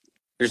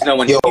 there's no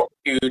one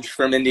huge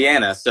from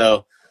Indiana,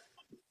 so.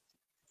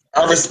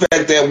 I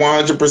respect that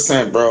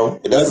 100%, bro.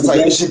 That's the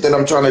type of shit that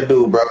I'm trying to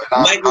do, bro.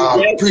 And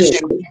I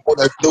appreciate the people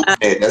that's doing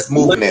that, that's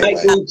moving that way.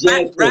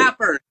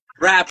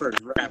 Rappers.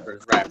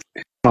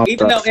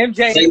 Even though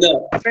MJ, hey,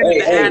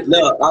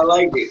 no, I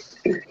like it.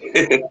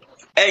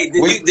 Hey,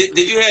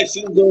 did you have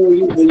shoes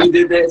on when you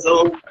did that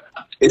song?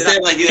 It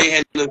sounded like you ain't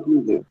had no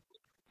shoes on.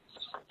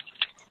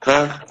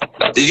 Huh?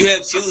 Did you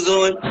have shoes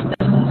on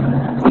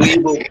when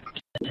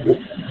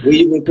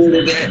you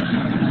recorded that?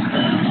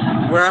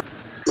 Where I'm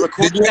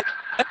recording that?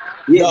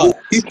 Yeah,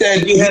 he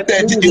said you had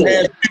shoes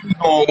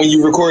on when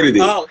you recorded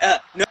it. Oh,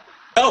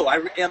 no, I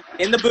am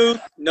in the booth,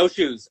 no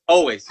shoes,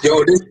 always.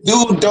 Yo, this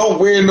dude don't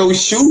wear no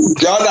shoes.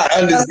 Y'all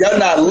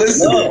not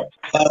listening.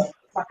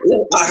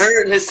 I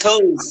heard his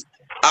toes.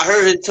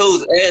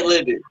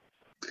 ad-libbing.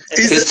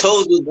 His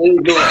toes was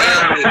doing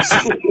ad-libs.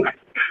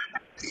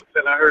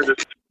 And I heard his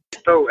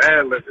toe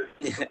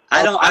ad-libbing.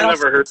 I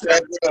never heard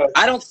that.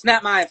 I don't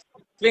snap my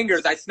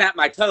fingers. I snap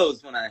my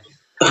toes when I.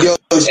 Yo,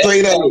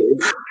 straight up.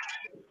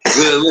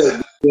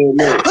 Good. Hey,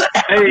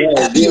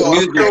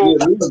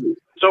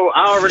 so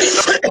I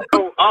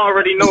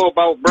already know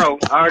about bro.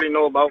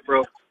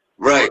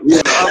 Right.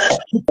 Y'all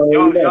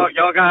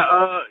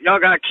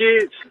got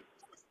kids?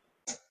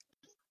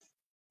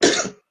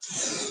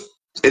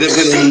 It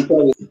depends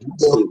on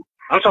who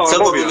I'm talking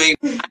some about of them ain't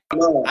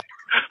mine.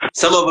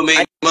 Some of them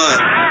ain't mine.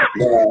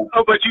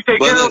 Oh, but you take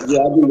care of them? Yeah,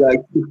 I do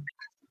like.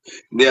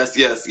 Yes, sir.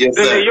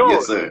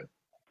 Yes, sir.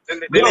 Then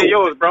they're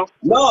yours, bro.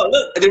 No,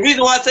 look, the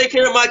reason why I take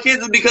care of my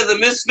kids is because of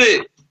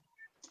Mysfit.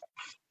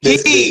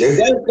 That's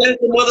the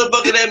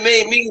motherfucker that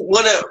made me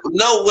wanna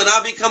know when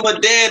I become a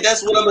dad,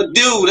 that's what I'm gonna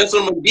do. That's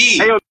what I'm gonna be.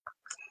 Hey, yo,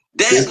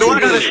 that's do I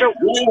got to show,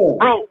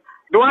 bro?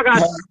 Do I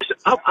got?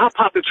 I'll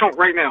pop the trunk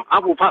right now. I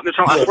will pop the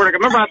trunk. I swear to God.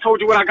 Remember I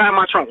told you what I got in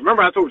my trunk.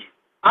 Remember I told you.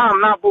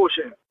 I'm not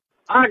bullshitting.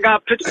 I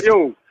got pictures.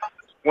 Yo,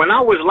 when I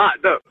was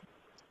locked up,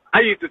 I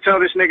used to tell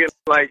this nigga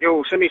like,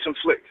 yo, send me some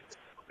flicks.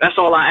 That's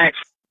all I ask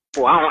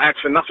for. I don't ask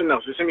for nothing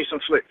else. Just send me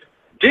some flicks.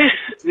 This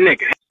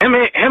nigga, him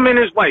and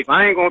his wife.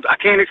 I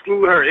can't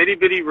exclude her. Itty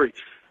bitty Ree.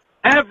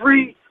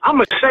 Every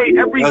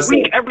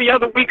week, every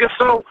other week or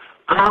so,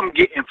 I'm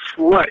getting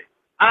flooded.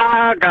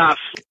 I got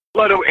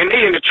flooded, and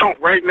they in the trunk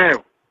right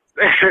now.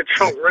 They in the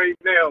trunk right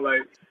now,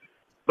 like.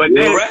 But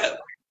then,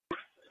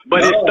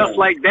 it's stuff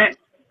like that.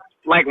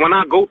 Like when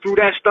I go through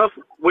that stuff,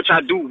 which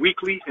I do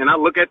weekly, and I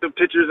look at the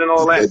pictures and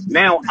all that.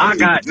 Now I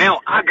got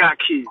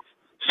kids,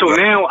 so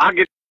now I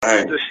get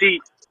to see.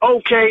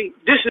 Okay,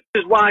 this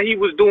is why he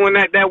was doing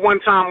that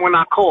one time when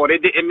I called.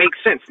 It didn't make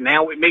sense.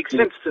 Now it makes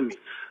sense to me.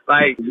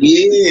 Like,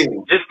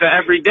 just the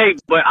everyday.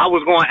 But I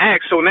was going to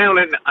ask. So now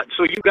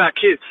so you got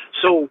kids.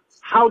 So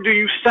how do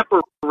you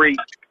separate?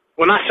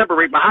 Well, not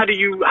separate, but how do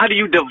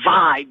you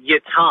divide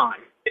your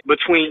time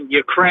between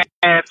your craft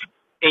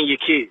and your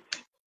kids?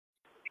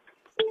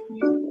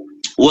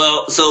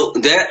 Well, so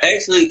that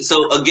actually,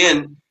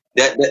 again,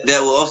 that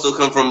will also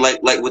come from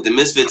like with the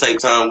Mysfit type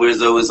time, where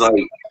though it's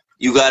like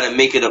you got to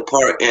make it a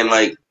part, and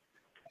like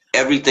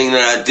everything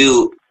that I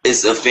do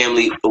is a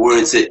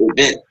family-oriented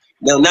event.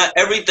 Now, not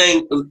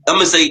everything. I'm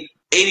gonna say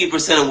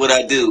 80% of what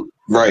I do.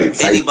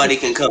 Right. Anybody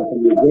can come,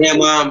 from your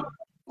grandma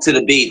to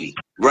the baby.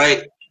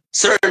 Right.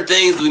 Certain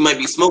things we might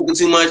be smoking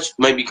too much,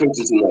 might be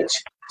cursing too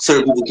much.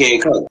 Certain people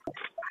can't come.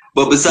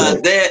 But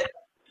besides that,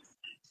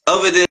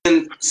 other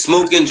than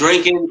smoking,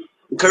 drinking,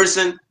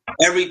 cursing,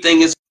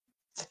 everything is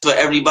for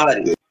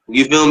everybody.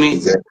 You feel me?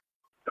 Exactly.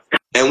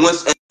 And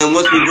once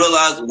we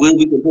realize where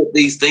we can put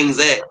these things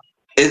at,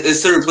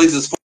 it's certain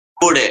places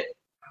for that.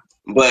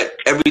 But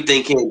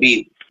everything can't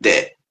be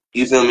that.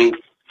 You feel me?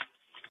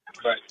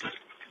 Right.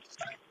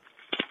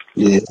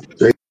 Yeah.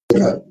 Straight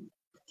up.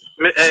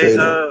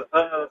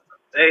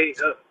 Hey,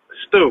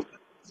 Stu.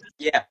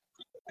 Yeah.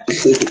 Do you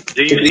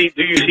see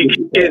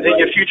kids in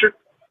your future?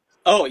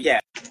 Oh yeah.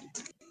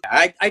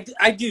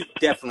 I do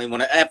definitely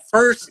want to. At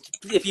first,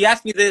 if you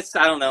ask me this,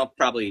 I don't know,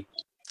 probably.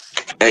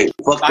 Hey,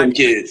 fuck them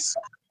kids.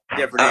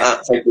 Different.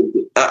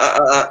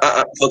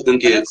 Fuck them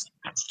kids.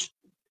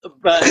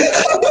 But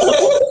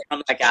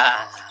I'm like,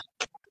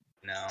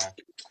 no.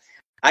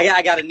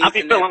 I got a niece. I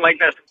be feeling like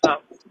that.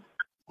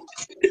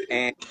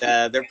 And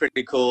they're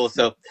pretty cool.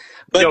 So,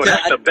 but yo,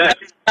 that's the best.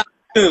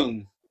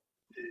 Soon.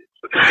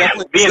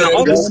 Being the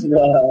oldest.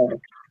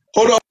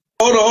 Hold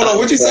on.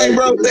 What you say,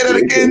 bro? Say that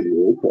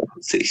again.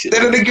 Say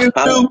that again,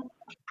 too.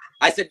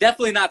 I said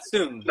definitely not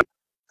soon.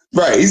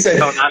 Right, he said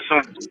no, not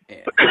soon.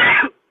 Yeah.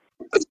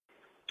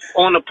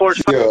 On the Porch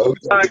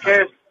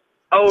Podcast.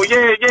 Oh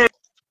yeah.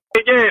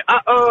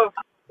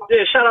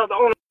 Yeah, shout out to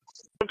On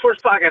the Porch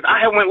Podcast. I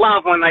had went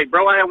live one night,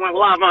 bro.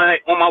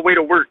 On my way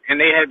to work, and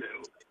they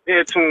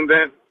had tuned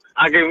in.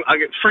 I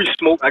get free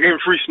smoke. I gave him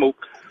free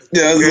smoke.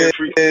 Yeah,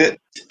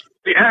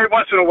 See, every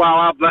once in a while,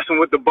 I'll bless them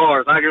with the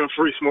bars. I give them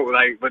free smoke,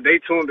 but they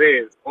tuned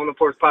in. On the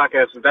Porch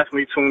Podcast, so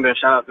definitely tuned in.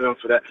 Shout out to them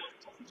for that.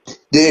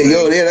 Yeah,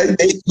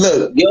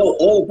 look. Yo,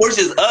 On the Porch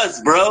is us,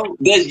 bro.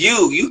 That's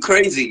you. You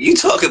crazy. You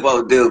talk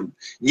about them.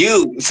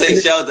 You say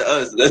shout out to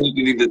us. That's what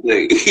you need to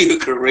say. You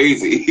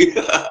crazy.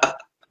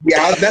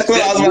 Yeah, that's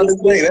what I was about to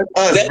say. That's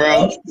us,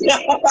 bro.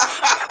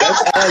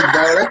 That's us,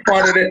 bro.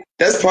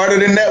 That's part of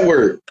the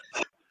network.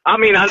 I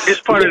mean, it's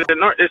part of the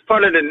network. It's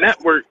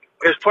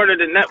part of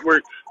the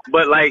network.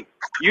 But like,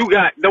 you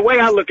got the way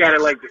I look at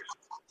it like this: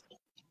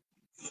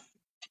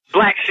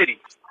 Black City,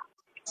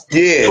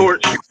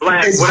 Torch,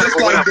 Black, it's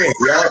whatever.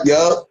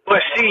 Yup.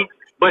 But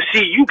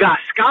see, you got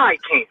Sky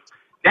Camp.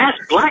 That's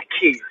Black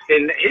kids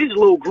and his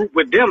little group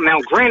with them.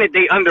 Now, granted,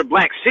 they under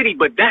Black City,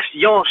 but that's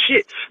y'all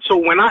shit. So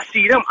when I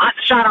see them, I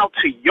shout out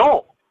to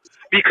y'all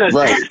because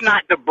that's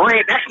not the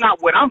brand. That's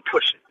not what I'm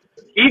pushing.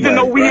 Even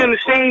though we in the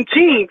same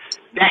team,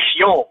 that's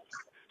y'all.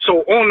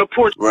 So On the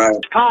Porch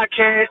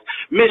Podcast,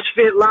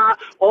 Mysfit Live,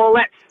 all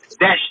that,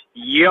 that's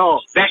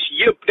y'all. That's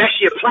your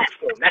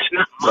platform. That's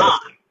not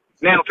mine.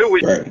 Now, if it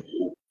was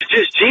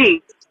just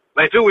Gene,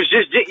 like if it was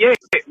just Gene,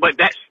 but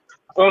that's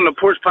On the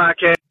Porch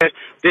Podcast.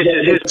 This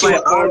is his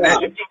platform.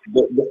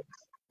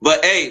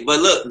 But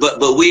look,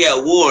 but we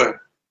at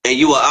war, and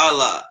you are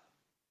ally.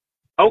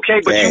 Okay,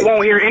 but you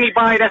won't hear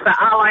anybody that's an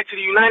ally to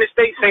the United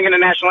States singing the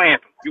national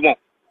anthem. You won't.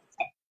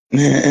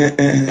 Because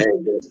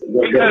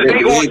they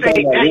gonna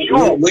say that's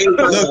your.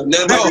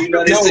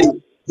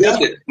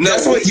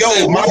 That's what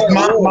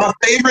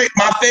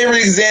my favorite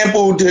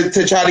example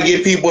to try to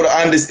get people to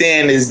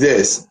understand is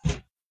this.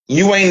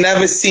 you ain't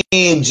never seen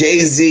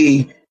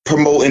Jay-Z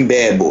promoting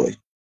Bad Boy.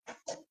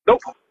 Nope.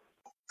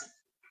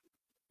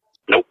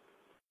 Nope.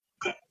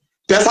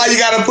 That's how you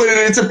got to put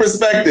it into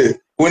perspective.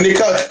 When they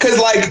come, because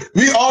like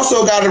we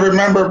also got to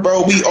remember,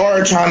 bro, we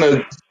are trying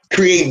to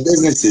create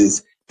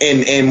businesses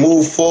and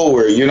move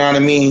forward. You know what I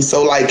mean?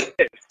 So like,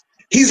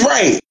 he's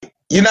right.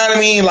 You know what I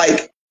mean?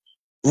 Like,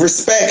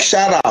 respect,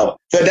 shout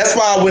out. So that's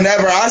why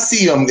whenever I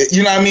see him,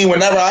 you know what I mean?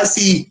 Whenever I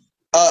see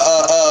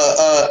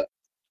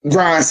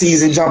grind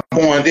season jump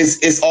on,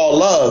 it's all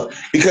love,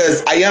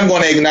 because I am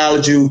going to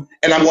acknowledge you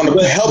and I'm going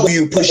to help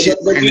you push it.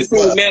 But you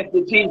seen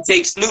Master P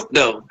take Snoop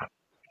though.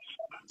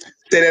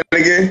 Say that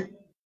again.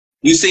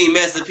 You seen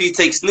Master P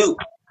take Snoop.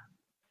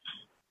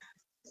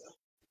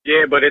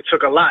 Yeah, but it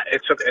took a lot.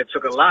 It took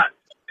a lot.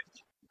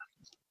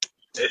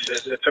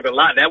 It took a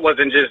lot. That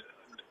wasn't just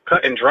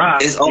cut and dry.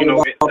 It's all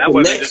about that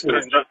wasn't just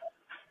cut and dry.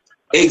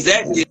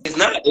 Exactly. It's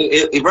not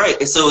right.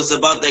 And so it's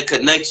about that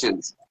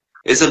connections.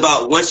 It's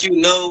about once you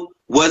know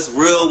what's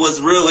real.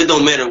 It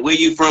don't matter where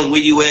you from, where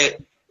you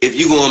at. If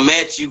you gonna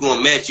match, you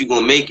gonna match. You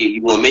gonna make it.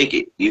 You gonna make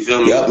it. You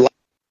feel me? Yep.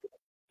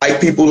 Like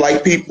people.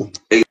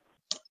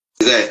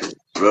 Exactly.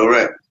 Real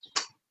right.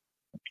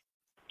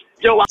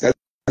 Yo, Let's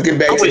get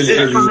back to the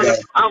interview.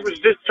 I was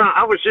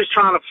just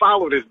trying to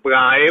follow this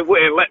guy. It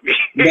wouldn't let me.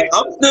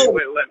 I'm still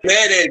mad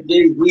that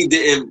we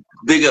didn't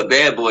big up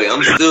Bad Boy.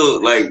 I'm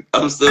still.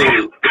 Let's think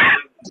about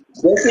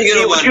it. I'm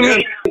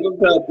trying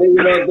to think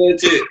about that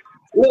shit.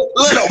 Look,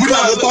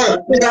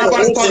 we're not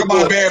about to talk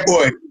about Bad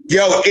Boy.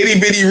 Yo, itty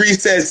bitty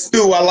recess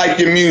Stu, I like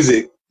your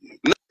music.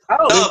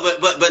 No,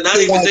 but not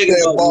even thinking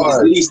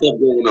about these stuff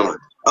going on.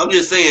 I'm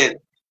just saying,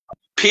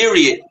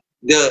 period.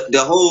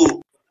 The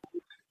whole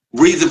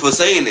reason for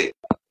saying it,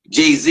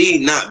 Jay-Z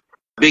not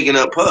bigging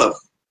up Puff.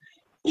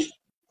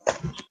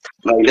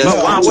 Like that's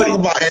I'm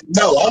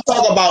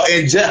talking about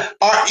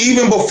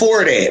even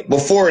before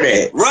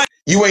that. Right.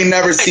 You ain't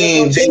never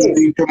seen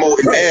Jay-Z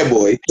promoting Bad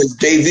Boy, because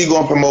Jay-Z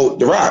gonna promote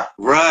The Rock.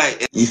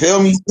 Right. You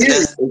feel me?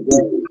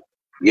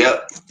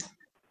 Yep.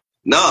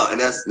 No, and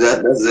that's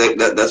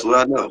what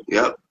I know.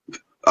 Yep.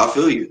 I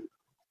feel you.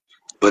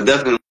 But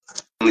definitely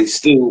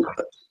still,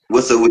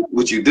 what's up with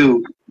what you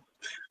do?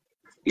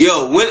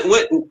 Yo,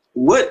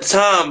 what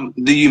time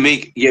do you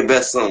make your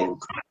best song?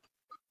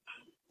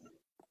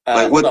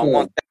 Like what?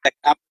 One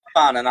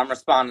second. I'm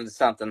responding to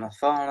something.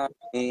 Follow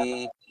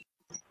me.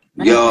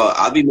 Yo,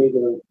 I be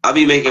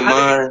making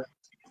mine.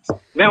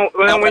 Now,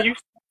 when you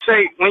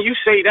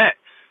say that,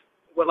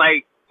 well,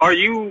 like, are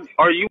you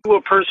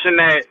a person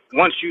that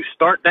once you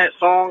start that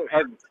song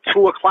at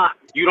 2:00,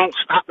 you don't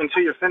stop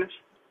until you're finished?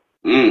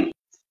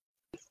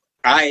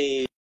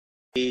 I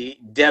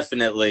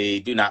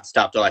definitely do not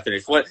stop till I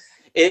finish. What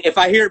if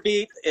I hear a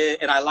beat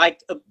and I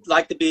like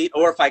the beat,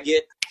 or if I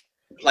get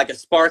like a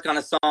spark on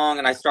a song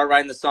and I start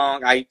writing the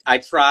song, I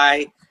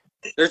try.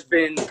 There's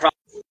been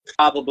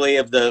probably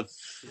of the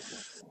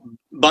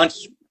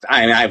bunch.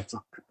 I have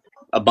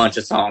a bunch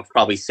of songs,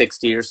 probably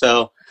 60 or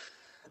so.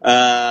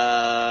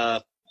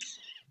 I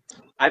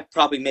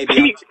probably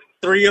maybe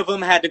 3 of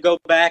them had to go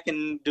back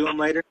and do them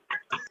later.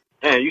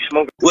 Yeah, you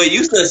smoking? Wait,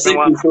 you said 60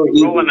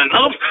 rolling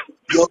another?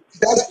 Yo,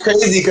 that's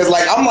crazy, because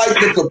like I'm like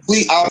the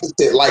complete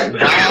opposite. Like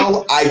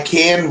now I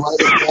can write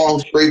a song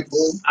straight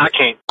through. I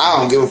can't. I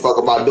don't give a fuck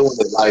about doing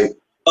it. Like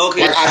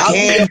I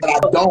can, but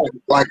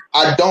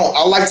I don't.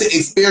 I like to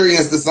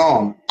experience the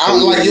song.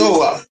 I'm like,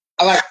 and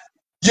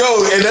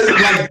that's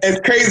like, it's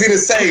crazy to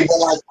say, but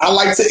like I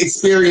like to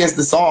experience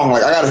the song.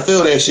 Like I gotta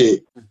feel that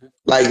shit.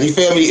 Like, you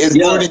feel me? It's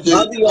more than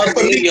just like,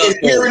 for me, it's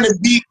hearing the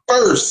beat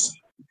first.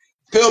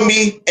 Feel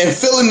me? And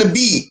feeling the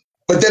beat,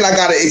 but then I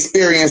gotta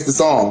experience the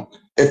song.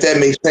 If that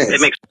makes sense. It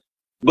makes.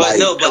 But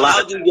like,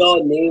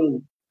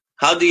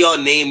 how do y'all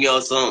name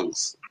your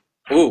songs?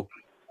 Ooh.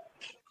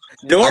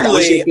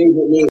 Normally,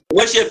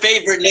 what's your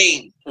favorite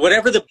name?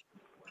 Whatever the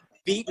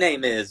beat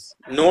name is.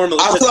 Normally,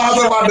 I was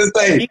about to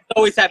say. Beats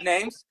always have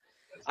names.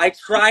 I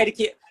try to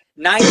keep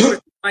 90%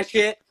 of my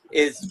shit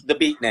is the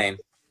beat name.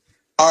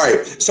 All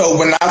right. So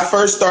when I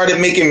first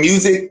started making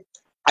music,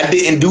 I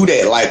didn't do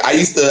that. Like I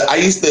used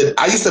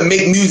to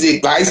make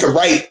music. Like, I used to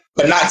write,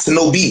 but not to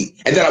no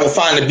beat, and then I would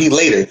find the beat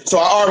later. So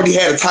I already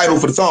had a title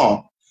for the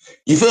song.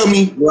 You feel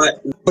me? Right.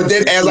 But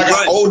then as I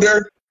got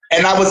older,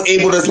 and I was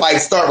able to like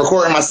start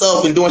recording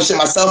myself and doing shit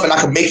myself, and I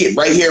could make it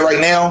right here, right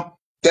now.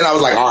 Then I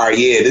was like, all right,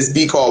 yeah, this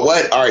beat called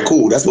what? All right,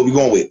 cool. That's what we're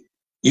going with.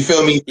 You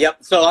feel me?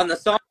 Yep. So on the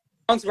songs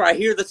where I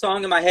hear the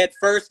song in my head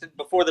first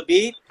before the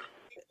beat,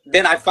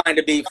 then I find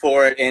a beat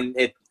for it, and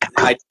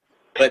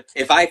But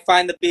if I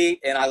find the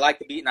beat and I like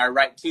the beat and I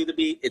write to the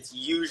beat, it's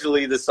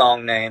usually the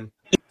song name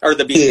or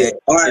the beat name.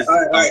 All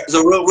right.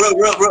 So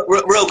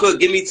real quick,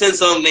 give me 10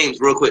 song names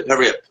real quick.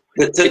 Hurry up.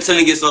 10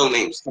 song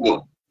names. Come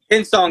on.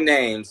 10 song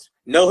names.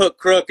 No Hook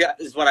Crook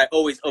is what I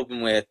always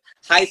open with.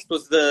 Heist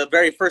was the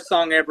very first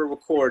song I ever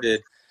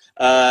recorded.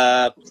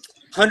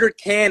 100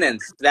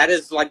 Cannons. That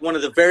is like one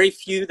of the very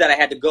few that I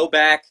had to go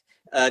back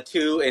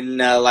to and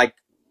like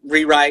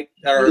rewrite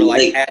or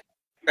like add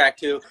track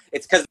to.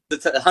 It's because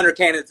it's 100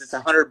 Cannons. It's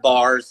 100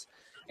 bars,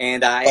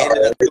 and I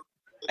ended up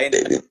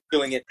ended up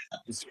doing it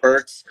in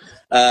spurts.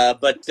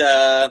 But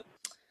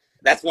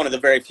that's one of the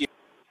very few.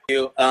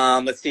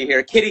 Let's see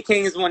here. Kitty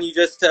King is one you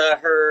just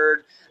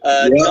heard.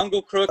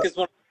 Jungle Crook is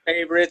one of my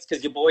favorites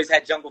because your boy's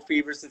had jungle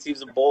fever since he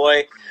was a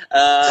boy.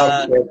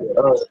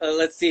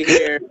 Let's see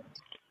here.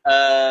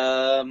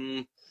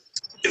 Come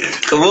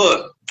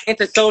on.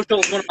 Antisocial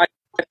is one of my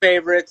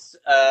favorites.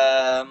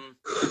 Night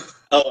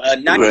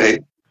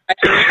Right.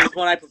 Rider is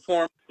one I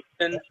performed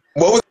in.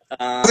 What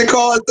was it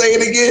called? Say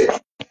it again.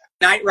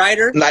 Night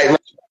Rider. Night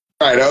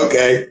Rider.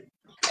 Okay.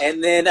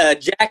 And then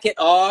Jacket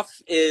Off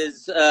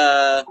is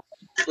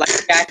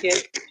like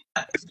Jacket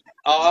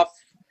Off.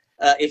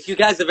 If you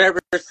guys have ever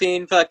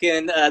seen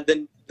fucking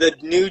the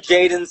new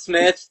Jaden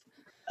Smith,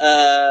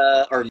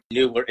 or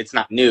newer, it's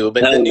not new,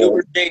 but the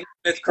newer Jaden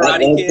Smith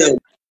Karate Kid.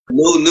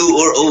 No new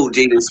or old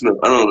Jaden Smith.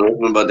 I don't know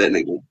nothing about that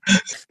nigga.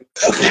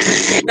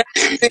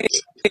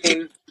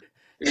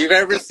 If you've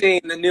ever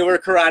seen the newer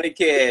Karate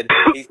Kid,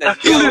 he says,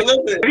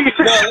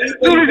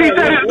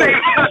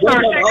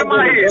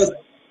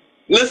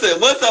 Listen,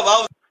 one time I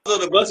was on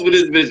the bus with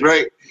this bitch,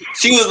 right?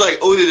 She was like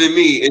older than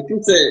me, and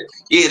she said,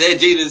 "Yeah, that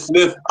Jaden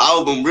Smith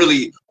album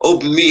really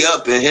opened me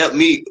up and helped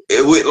me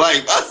with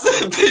life." I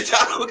said, "Bitch,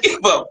 I don't give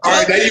a fuck." All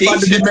right, now you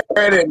about to be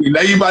mad at me.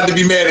 Now you about to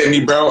be mad at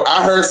me, bro.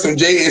 I heard some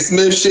Jaden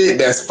Smith shit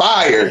that's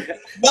fire.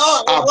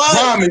 No,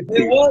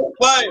 it was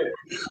fire.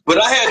 But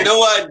I had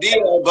no idea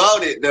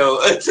about it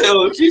though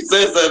until she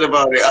said something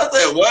about it. I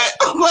said, "What?"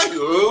 I'm like,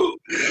 "Who?"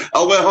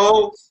 I went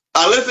home.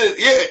 I listened.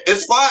 Yeah,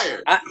 it's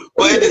fire.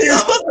 But it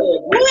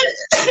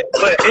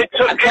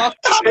took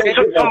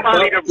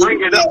somebody to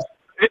bring it up.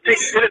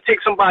 It'd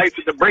take somebody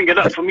to bring it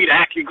up for me to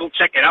actually go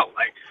check it out.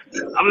 Like,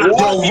 I'm not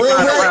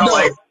running around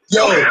like.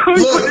 Yo,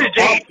 look,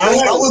 I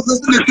was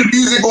listening to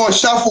music on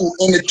shuffle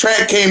and the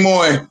track came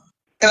on,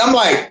 and I'm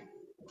like,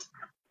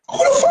 who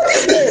the fuck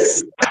is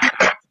this?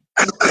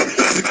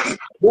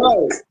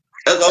 Bro,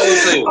 that's the whole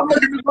thing.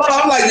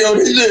 I'm like, yo,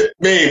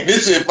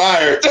 this shit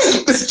fire.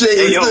 This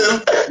hey, yo,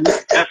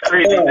 that's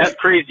crazy. That's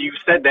crazy you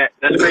said that.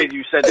 That's crazy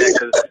you said that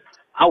because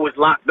I was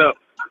locked up.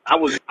 I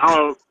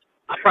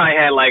probably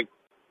had like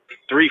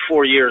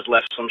 3-4 years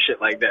left, some shit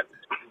like that.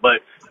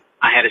 But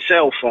I had a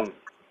cell phone,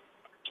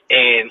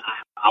 and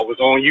I was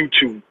on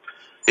YouTube,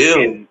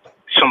 and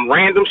some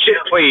random shit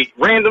played,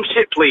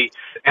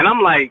 and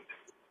I'm like,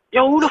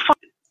 yo, who the fuck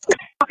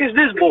is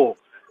this bull?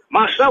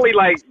 My celly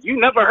like, you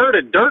never heard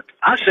of Dirk?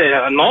 I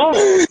said, no,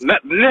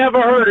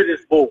 never heard of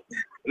this bull.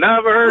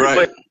 Never heard of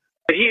it.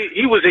 But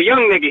he was a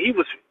young nigga. He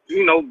was,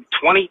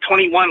 20,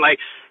 21. Like,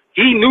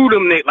 he knew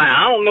them niggas. Like,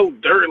 I don't know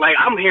Dirk. Like,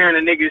 I'm hearing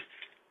the niggas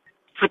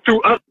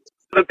through other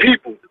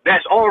people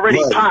that's already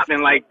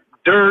popping, like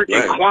Dirk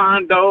and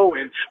Quando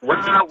and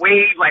Rod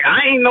Wave. Like,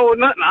 I ain't know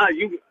nothing. I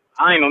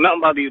ain't know nothing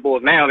about these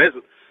boys now.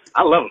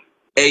 I love them.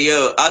 Hey,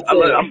 yo,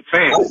 I'm a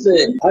fan.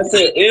 I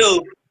said,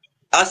 ill.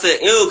 I said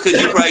ill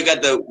because you probably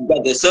got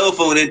the cell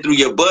phone in through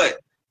your butt.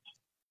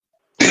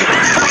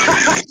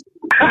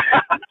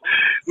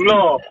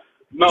 No,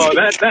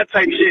 that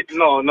type shit.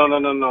 No.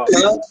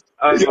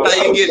 How you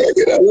get it?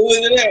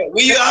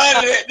 Where you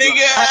hiding at,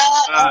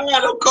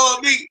 nigga? Don't call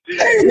me.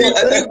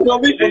 Don't call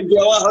me from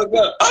jail. I hung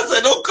up. I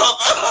said, don't call.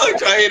 I'm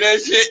trying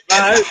that shit.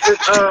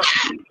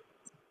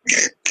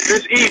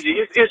 It's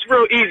easy. It's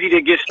real easy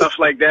to get stuff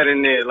like that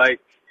in there.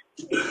 Like,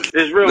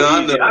 it's real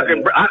easy. I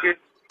can.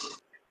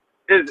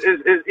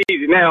 It's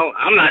easy. Now,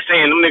 I'm not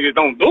saying them niggas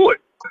don't do it.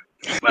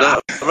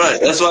 Right.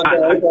 That's why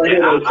I'm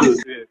cool.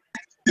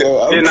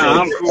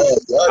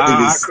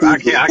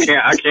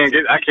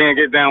 I can't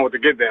get down with the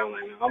get down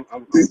right now.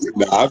 I'm cool.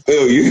 Nah, I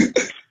feel you.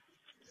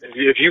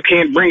 If you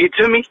can't bring it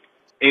to me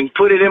and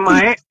put it in my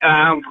hand,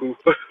 I'm cool.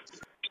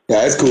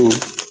 Yeah, that's cool.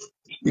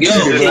 Yo,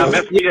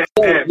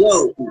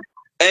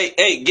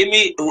 hey, give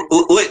me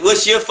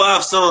what's your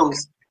 5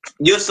 songs?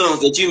 Your songs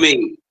that you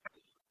made.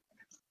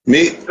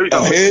 Me?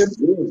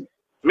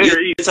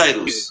 Your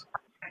titles.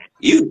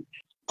 You.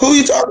 Who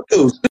you talking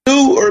to?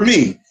 Stu or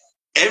me?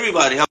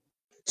 Everybody.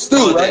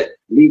 Stu, right?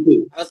 Me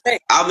too.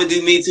 I'm gonna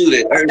do me too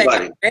then.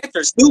 Everybody.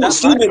 Stu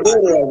been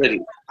doing it already.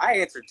 I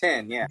answered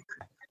 10. Yeah.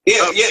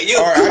 Yeah.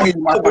 All right, I give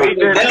you my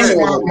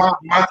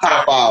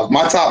top 5.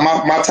 My top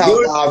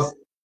 5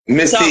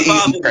 Mysfit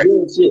Easy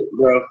tracks. Shit,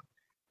 bro.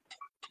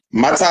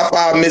 My top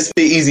 5 Mysfit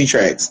Easy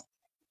tracks.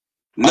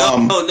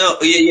 No.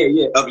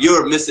 Yeah.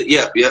 You're Mysfit.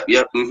 Yep.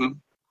 Mm-hmm.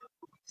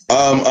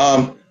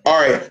 All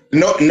right.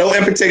 No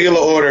in particular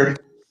order,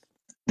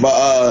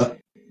 but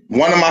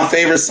one of my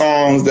favorite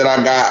songs that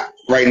I got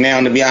right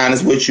now, to be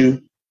honest with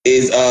you,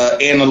 is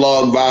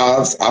Analog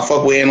Vibes. I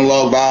fuck with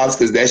Analog Vibes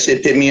because that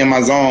shit put me in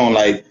my zone.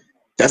 Like,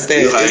 that's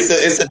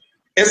that.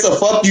 It's a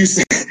fuck you.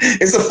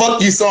 It's a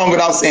fuck you song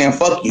without saying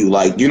fuck you.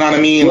 Like, you know what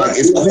I mean? Like,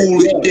 it's cool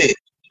as shit.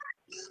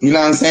 You know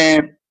what I'm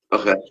saying?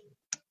 Okay.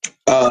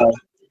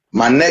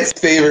 My next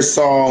favorite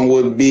song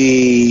would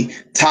be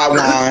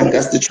Taiwan.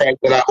 That's the track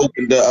that I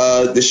opened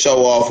the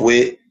show off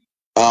with.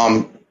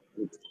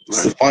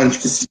 It's a fun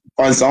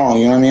song.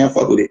 You know what I mean? I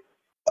fuck with it.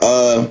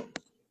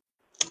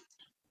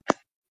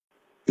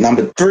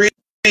 Number 3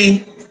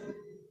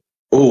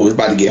 Ooh, it's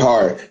about to get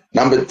hard.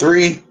 Number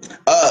 3,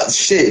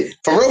 shit.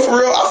 For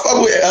real, I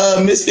fuck with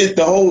Mysfit,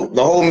 the whole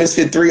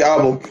Mysfit 3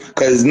 album.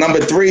 Cause number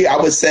 3, I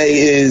would say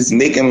is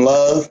Making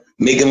Love.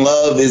 Making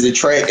Love is a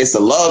track. It's a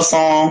love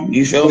song.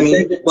 You feel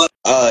me? But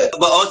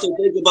also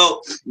think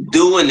about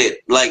doing it,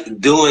 like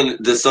doing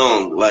the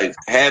song, like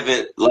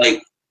having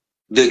like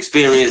the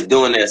experience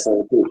doing that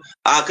song too.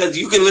 Cause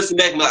you can listen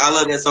back and be like, I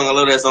love that song, I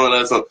love that song, I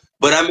love that song.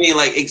 But I mean,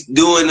 like it's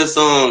doing the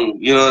song.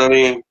 You know what I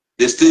mean?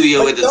 The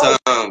studio at the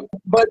time.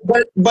 But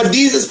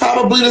these is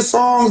probably the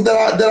songs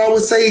that I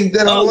would say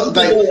that I love.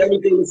 Like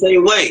everything the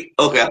same way.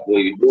 Okay, I feel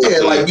you. Yeah,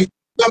 like you.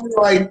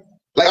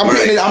 Like I'm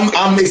right.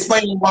 I'm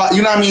explaining why.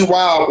 You know what I mean?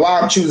 Why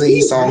I'm choosing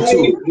each song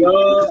too.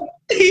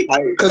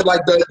 Because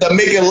like the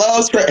Making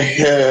Love track,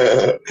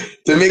 the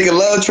Making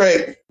Love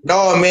track.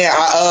 No man,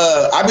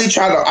 I be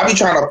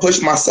trying to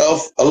push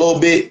myself a little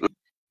bit.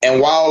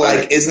 And while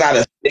like it's not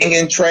a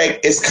singing track,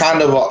 it's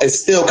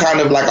still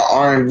kind of like an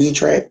R&B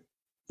track.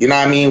 You know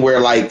what I mean? Where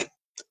like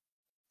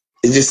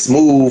it's just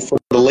smooth for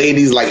the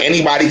ladies. Like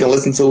anybody can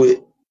listen to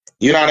it.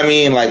 You know what I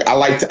mean? Like I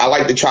like to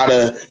try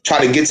to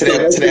get to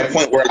that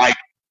point where like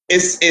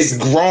it's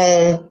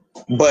grown,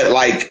 but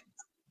like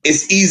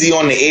it's easy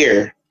on the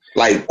air.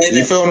 Like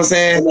you feel what I'm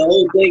saying? And the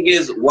whole thing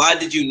is, why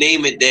did you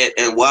name it that?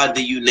 And why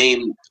do you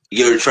name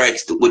your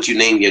tracks what you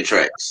name your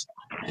tracks?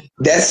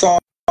 That song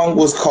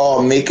was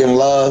called Making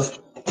Love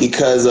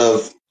because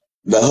of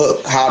the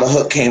hook, how the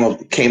hook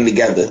came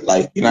together.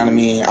 Like, you know what I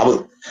mean? I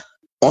was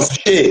on some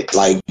shit,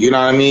 like, you know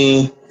what I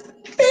mean?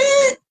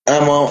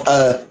 I'm on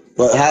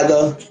but how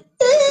go?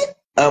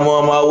 I'm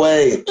on my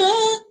way.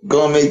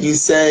 Gonna make you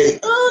say,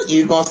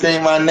 you gonna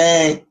scream my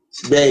name,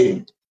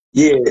 baby.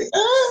 Yeah.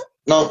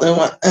 No,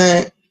 yo,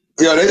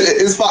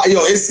 it's fine.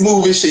 Yo, it's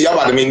smooth as shit. Y'all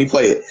about to make me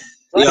play it.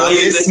 Yo,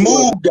 it's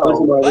smooth,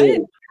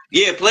 though.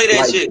 Yeah, play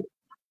that shit.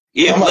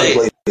 Yeah, play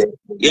it.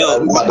 Yo, I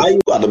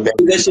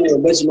that shit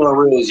in Benjamin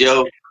Rules,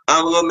 yo.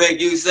 I'm gonna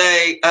make you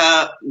say,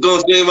 gonna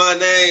scream my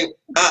name,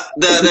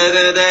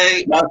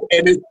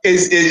 And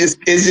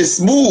it's just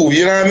smooth,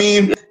 you know what I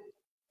mean?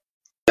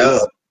 Yeah.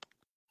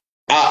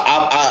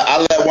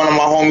 I let one of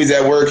my homies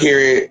at work hear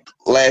it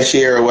last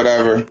year or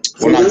whatever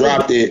when I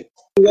dropped it.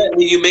 When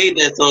you made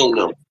that song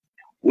though,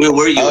 where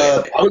were you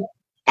at?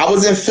 I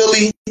was in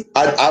Philly.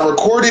 I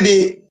recorded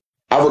it.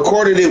 I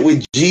recorded it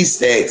with G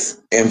Stacks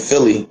in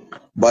Philly.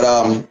 But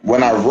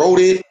when I wrote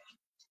it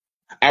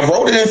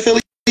in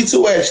Philly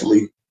too.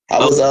 Actually, I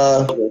was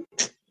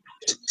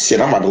shit.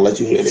 I'm about to let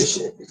you hear this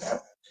shit.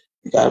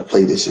 You gotta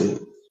play this shit.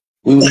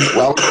 We was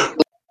at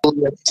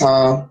the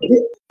time.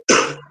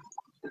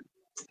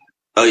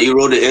 Oh, you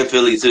wrote it in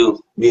Philly too?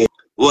 Yeah.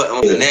 What,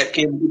 on the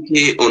napkin,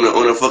 kid?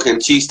 On a fucking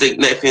cheesesteak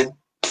napkin?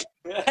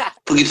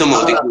 What you talking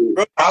about?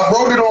 I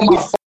wrote it on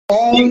my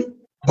phone,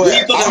 but where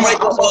you fucking write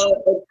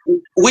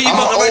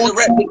the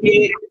rap,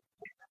 kid?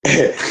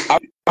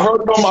 I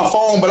heard it on my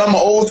phone, but I'm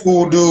an old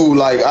school dude.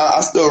 Like I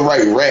still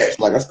write raps.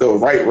 Like I still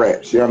write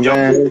raps. You know what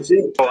I'm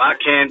saying? Oh, I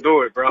can't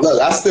do it, bro.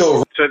 Look, I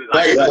still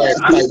write raps.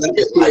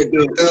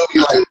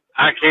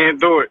 I can't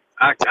do it.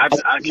 I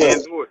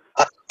can't do it.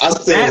 I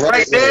still that write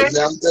right there, raps. You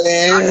know what I'm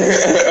saying?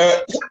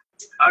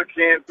 I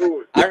can't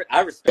do it.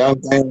 I respect.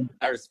 You know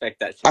I respect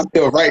that shit. I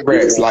still write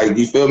raps. Like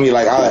you feel me?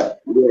 Like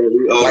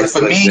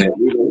for me,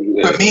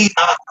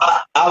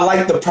 I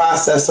like the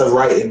process of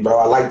writing, bro.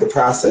 I like the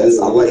process.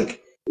 I like.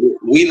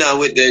 We not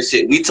with that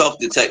shit. We talk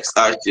to text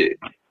our shit.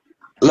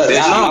 Look,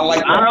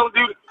 I don't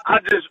do. I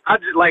just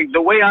like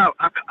the way I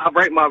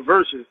write my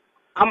verses.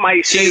 I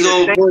might say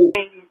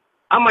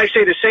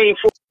the same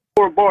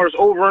four bars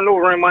over and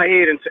over in my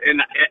head, and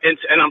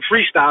I'm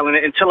freestyling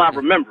it until I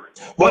remember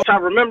it. Once I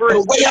remember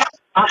it,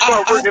 I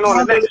start working on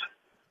the next.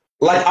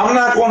 Like I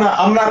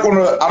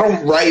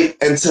don't write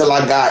until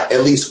I got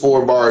at least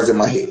 4 bars in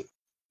my head.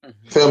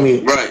 Feel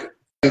me? Right.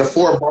 And the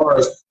four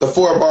bars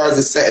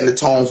is setting the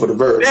tone for the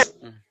verse.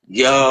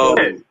 Yo.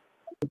 Like,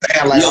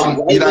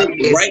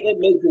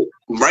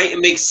 writing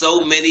makes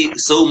so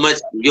much.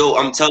 Yo,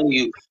 I'm telling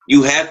you,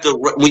 you have to,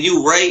 when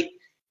you write,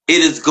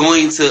 it is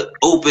going to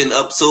open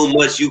up so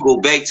much. You go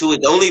back to it.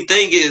 The only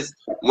thing is,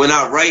 when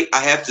I write, I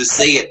have to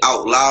say it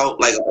out loud,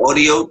 like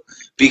audio,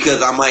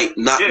 because I might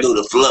not know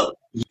the flow.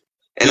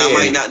 And I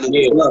might not know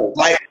the flow.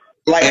 Like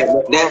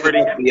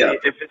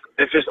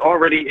if it's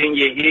already in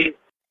your head,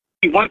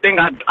 one thing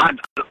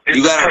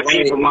you gotta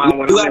write it.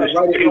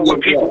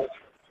 With people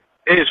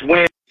is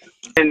when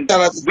and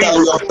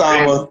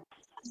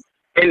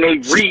they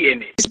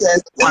reading it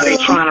while they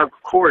trying to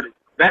record it.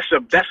 That's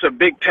a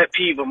big pet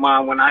peeve of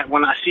mine when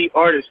I see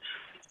artists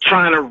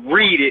trying to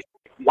read it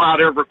while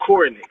they're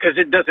recording it, because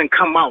it doesn't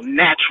come out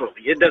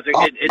naturally. It doesn't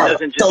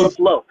just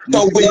flow.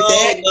 So with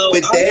that,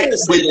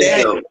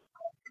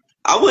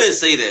 I wouldn't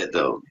say that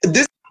though.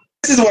 This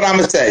is what I'm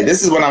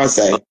gonna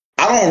say.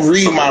 I don't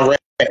read my rap.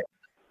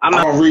 I'm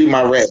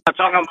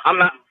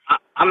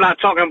not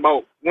talking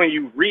about when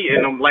you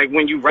reading them, like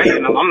when you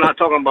writing them. I'm not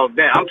talking about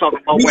that. I'm talking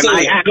about when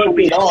I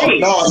actually see.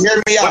 No,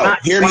 hear me out.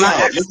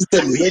 Listen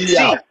to me.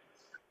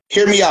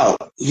 Hear me out.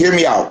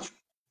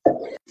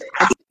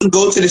 I can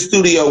go to the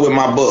studio with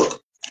my book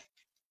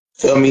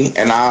Feel me?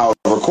 And I'll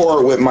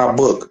record with my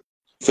book.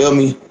 Feel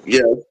me?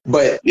 Yeah.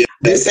 But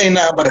this ain't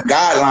nothing but a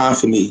guideline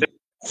for me.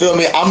 Feel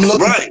me? I'm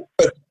looking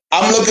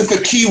for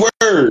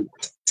keywords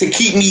to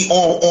keep me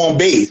on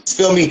base.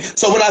 Feel me?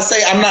 So when I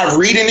say I'm not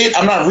reading it,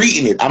 I'm not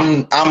reading it.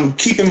 I'm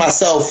keeping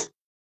myself.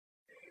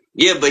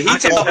 Yeah, but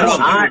he's talking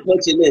about people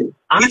punching in.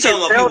 He's talking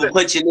about people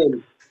punching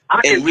in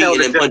and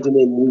reading and punching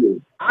in and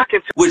reading.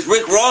 Which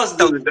Rick Ross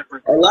do.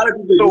 A lot of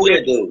people do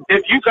that though.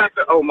 If you got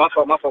the my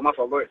fault.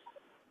 Go ahead.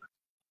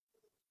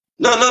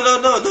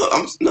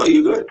 No,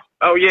 you good.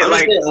 Oh yeah,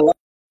 like a lot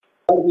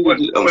of people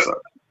do. I'm sorry.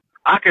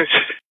 I can.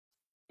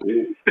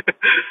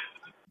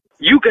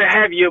 You can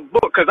have your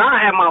book because I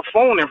have my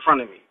phone in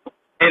front of me,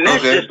 and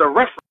that's just a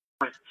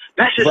reference.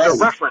 That's just a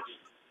reference.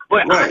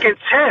 But I can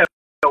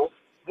tell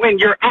when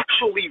you're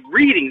actually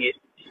reading it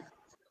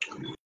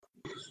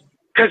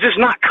because it's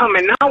not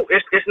coming out.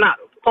 It's not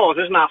pause.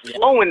 It's not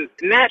flowing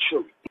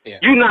naturally. Yeah.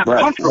 You're not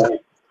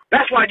comfortable.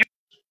 That's why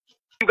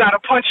you got to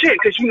punch in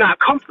because you're not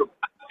comfortable.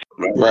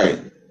 Right.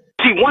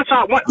 See,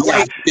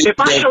 if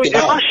I show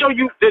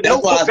you the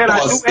notebook that I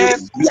do have,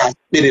 you gotta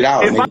spit it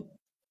out. If I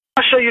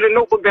show you the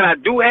notebook that I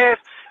do have,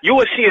 you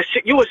will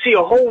see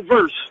a whole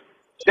verse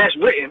that's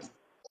written,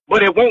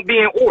 but it won't be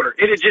in order.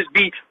 It'll just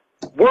be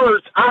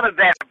words out of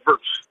that verse,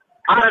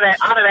 out of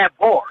that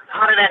bar,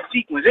 out of that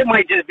sequence. It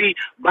might just be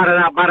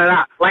ba-da-da,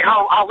 ba-da-da. Like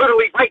I'll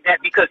literally write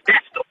that because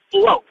that's the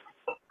flow.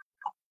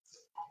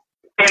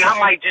 And I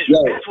might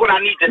that's what I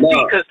need to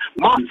see because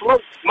my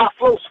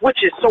flow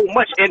switches so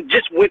much, and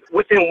just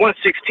within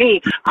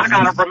 116, I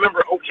gotta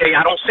remember. Okay,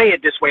 I don't say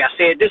it this way. I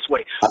say it this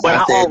way, but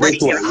I already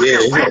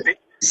rap it.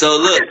 So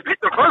look, I spit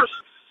the verse,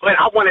 but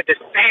I wanted to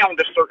sound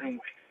a certain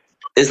way.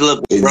 It's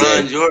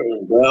LeBron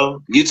Jordan,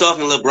 bro. You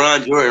talking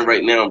LeBron Jordan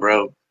right now,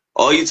 bro?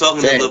 All you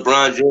talking to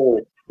LeBron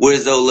Jordan,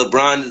 whereas though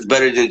LeBron is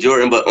better than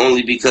Jordan, but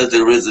only because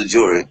there is a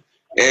Jordan.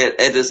 And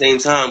at the same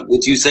time,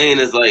 what you saying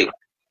is like,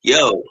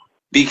 yo.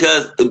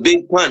 Because the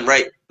Big Pun,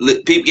 right?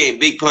 Peep game,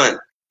 Big Pun.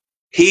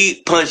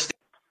 He punched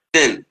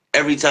in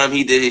every time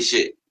he did his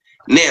shit.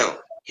 Now,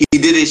 he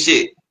did his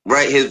shit,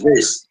 right? His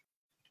verse.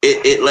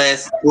 It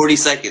lasts 40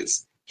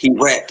 seconds. He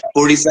rapped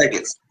 40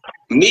 seconds.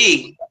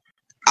 Me,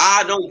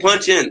 I don't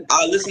punch in.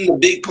 I listen to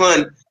Big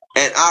Pun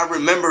and I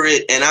remember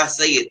it and I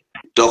say it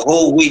the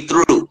whole way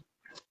through.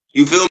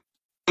 You feel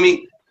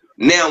me?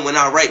 Now, when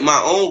I write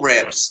my own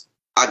raps,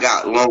 I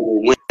got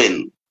longer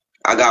win.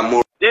 I got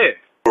more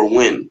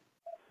win.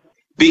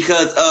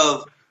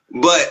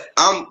 But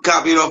I'm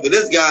copying off of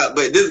this guy,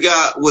 but this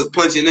guy was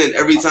punching in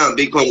every time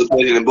Big Pun was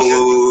punching in.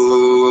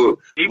 Boom.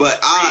 He was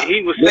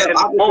setting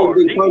the bar.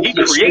 He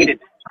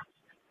created it.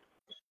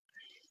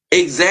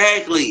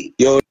 Exactly.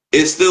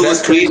 It still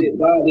was created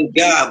by this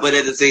guy, but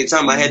at the same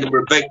time, I had to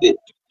perfect it.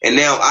 And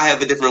now I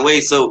have a different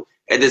way. So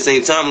at the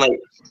same time,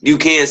 like, you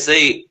can't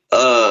say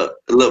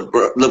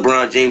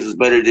LeBron James is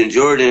better than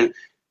Jordan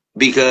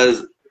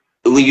because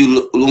when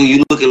you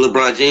look at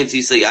LeBron James,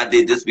 he say, I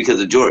did this because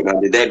of Jordan.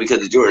 I did that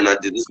because of Jordan. I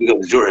did this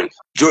because of Jordan.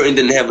 Jordan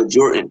didn't have a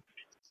Jordan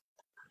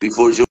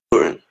before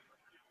Jordan.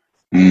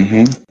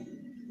 Mm-hmm.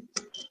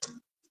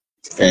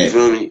 You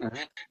feel me?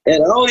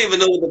 And I don't even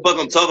know what the fuck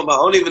I'm talking about.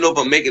 I don't even know if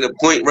I'm making a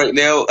point right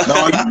now.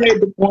 No, you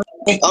made the point.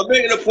 I'm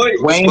making a point.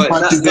 Wayne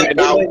punches it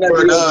out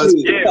for us.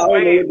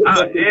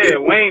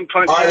 Wayne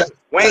punching.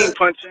 Wayne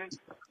punching.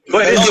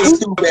 But it's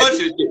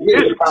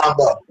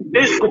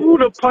cool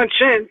to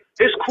punch in.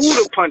 It's cool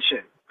to punch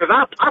in because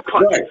I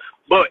punch,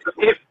 but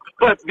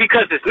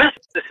because it's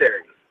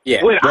necessary.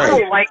 Yeah. What I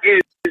don't like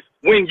is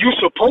when you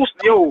supposed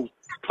to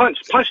punch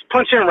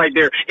in right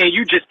there, and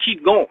you just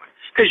keep going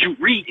because you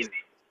reading it.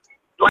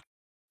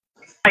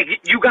 Like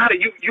you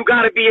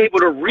gotta be able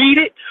to read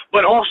it,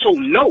 but also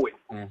know it.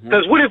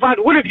 Because what if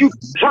you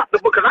drop the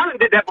book? Because I done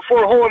did that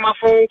before, holding my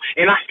phone,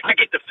 and I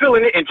get to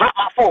feeling it and drop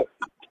my phone.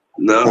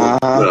 No.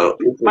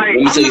 Like,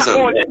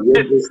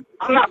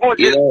 I'm not going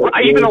to just,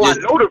 even though I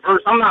know the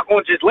verse, I'm not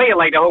going to just lay it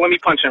like that. Oh, let me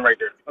punch in right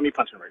there.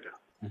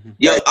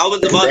 Yo, I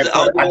was about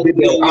to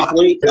be on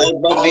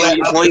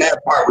your point.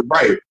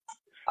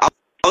 I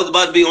was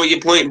about to be on your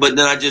point, but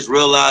then I just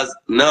realized,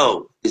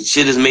 no,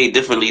 shit is made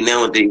differently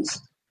nowadays,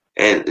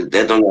 and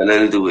that don't got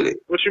nothing to do with it.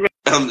 What you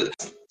mean?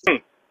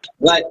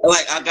 Like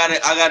I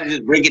gotta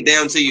just break it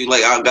down to you.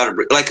 Like I gotta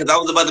because I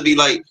was about to be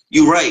like,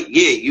 you right,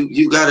 yeah,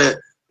 you gotta,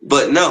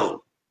 but no.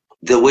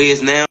 The way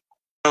it's now,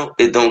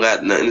 it don't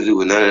got nothing to do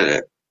with none of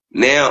that.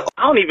 Now,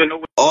 I don't even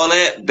know all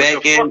that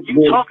back end.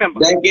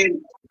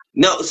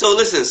 No, so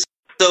listen.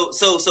 So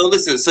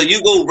listen. So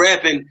you go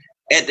rapping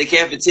at the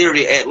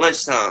cafeteria at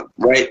lunchtime,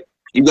 right?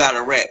 You got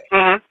to rap,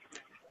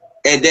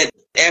 and then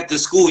after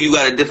school you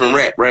got a different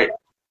rap, right?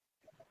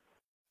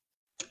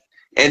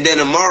 And then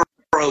tomorrow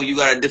you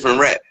got a different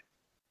rap.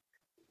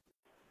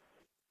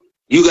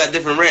 You got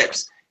different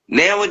raps.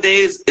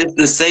 Nowadays it's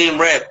the same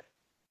rap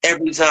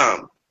every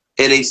time.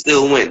 And they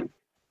still win,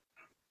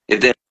 if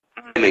that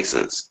makes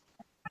sense.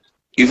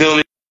 You feel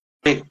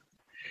me?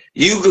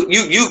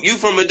 You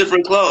from a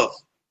different cloth,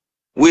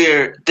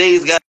 where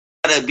things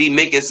gotta be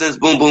making sense.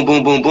 Boom, boom,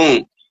 boom, boom,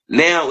 boom.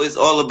 Now it's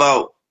all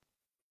about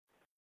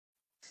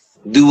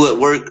do what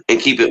work and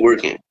keep it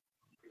working.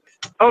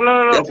 Oh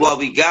no. That's why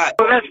we got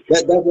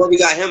that's why we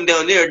got him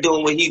down there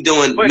doing what he's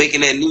doing,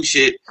 making that new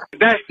shit.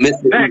 That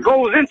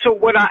goes into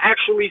what I'm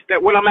actually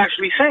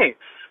saying,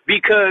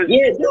 because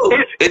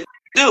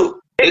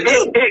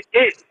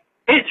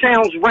it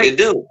sounds right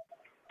to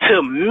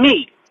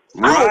me.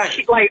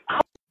 Right.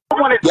 I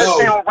want it to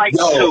sound right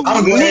to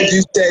I'm glad me.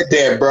 you said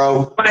that,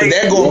 bro. Like,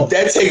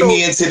 that take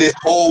me into this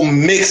whole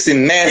mix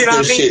and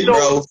master shit,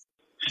 bro.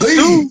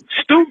 Please.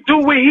 Stu do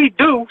what he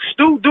do.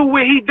 Stu do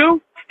what he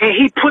do, and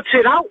he puts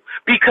it out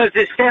because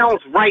it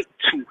sounds right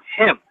to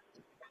him.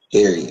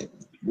 Period.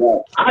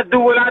 I do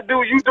what I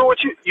do. You do what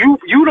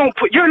you don't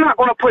put. You're not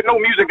gonna put no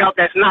music out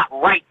that's not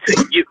right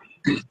to you.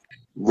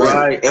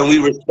 Right. And we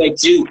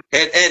respect you,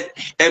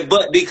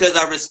 but because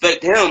I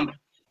respect him,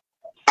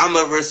 I'm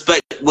gonna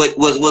respect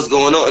what's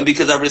going on, and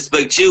because I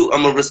respect you,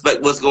 I'm gonna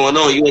respect what's going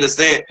on. You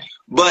understand?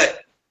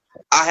 But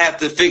I have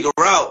to figure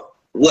out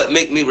what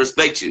make me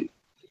respect you.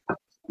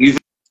 You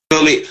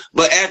feel me?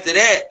 But after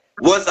that,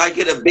 once I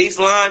get a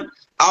baseline,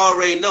 I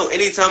already know.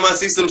 Anytime I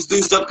see some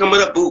Stu stuff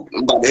coming up, boop,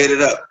 I'm about to hit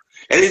it up.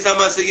 Anytime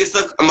I see your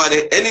stuff, I'm about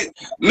to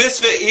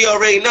Mysfit, he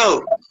already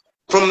know.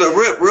 From the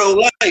rip, real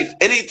life.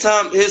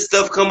 Anytime his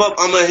stuff come up,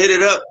 I'm gonna hit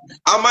it up.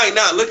 I might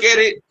not look at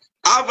it.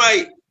 I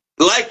might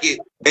like it,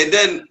 and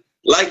then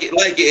like it,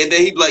 and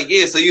then he'd be like,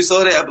 yeah, so you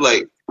saw that? I'd be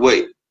like,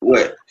 wait,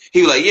 what?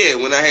 He was like, yeah,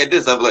 when I had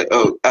this, I'd be like,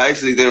 oh, I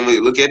actually didn't really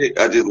look at it.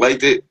 I just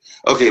liked it.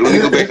 Okay, let me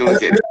go back and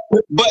look at it.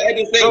 But at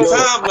the same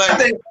time,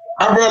 like,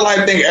 I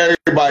really think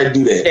everybody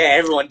do that. Yeah,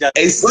 everyone does.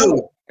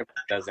 Everyone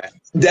does that.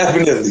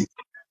 Definitely.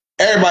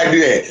 Everybody do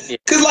that.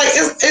 Cause like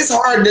it's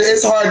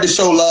hard to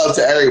show love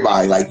to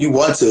everybody. Like you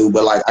want to,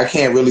 but like I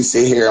can't really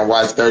sit here and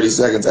watch 30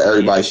 seconds of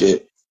everybody's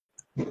shit.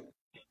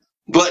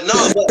 But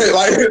no, but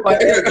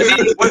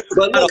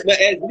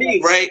as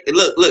me, right?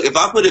 Look, if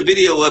I put a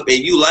video up and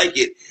you like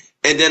it,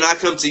 and then I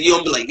come to you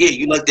and be like, yeah,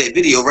 you like that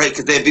video, right?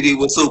 Because that video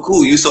was so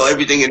cool. You saw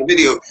everything in the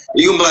video. And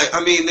you can be like,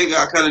 I mean, nigga,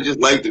 I kind of just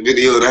liked the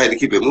video and I had to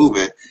keep it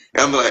moving.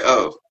 And I'm like,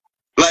 oh.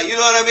 Like, you know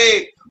what I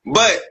mean?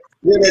 But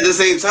then at the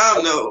same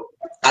time, though,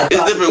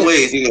 it's different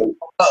ways, you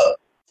know.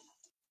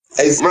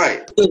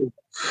 Right.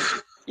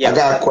 Yeah.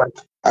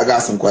 I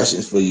got some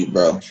questions for you,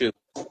 bro. Shoot.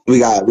 We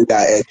got to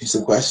ask you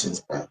some questions,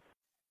 bro.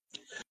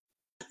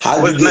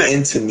 How'd you get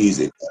into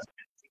music?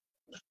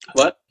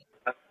 What?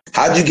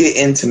 How'd you get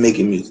into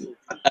making music?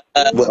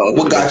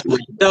 What got you?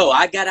 So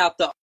I got out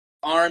the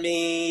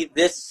Army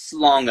this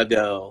long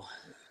ago.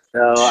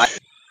 So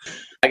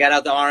I got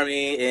out the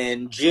Army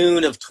in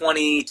June of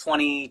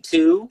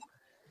 2022,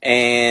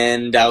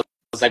 and I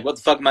was like, what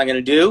the fuck am I going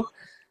to do?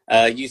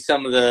 Use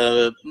some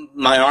of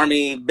my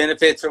Army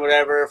benefits or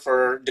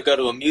whatever to go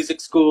to a music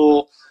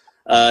school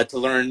to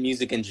learn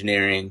music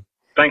engineering.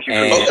 Thank you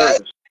for your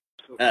service.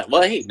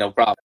 Well, hey, no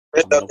problem.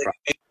 No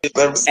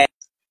problem.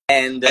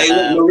 And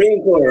hey,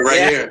 Marine Corps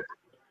right here.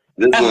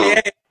 This one.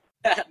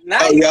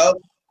 Nice. Oh, yo.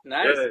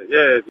 Nice.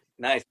 Yeah.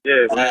 Nice.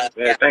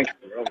 Yeah, thank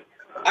you, bro.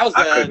 I was.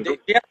 Did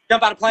you ever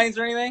jump out of planes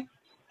or anything?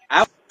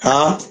 I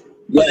was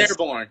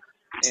airborne.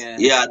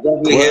 Yeah, I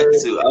definitely had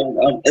to.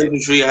 I'm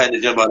infantry. I had to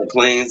jump out of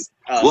planes.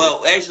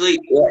 Well, actually,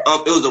 it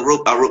was a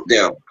rope. I roped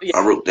down. Yeah.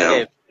 I roped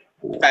down.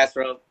 Yeah. Fast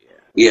rope.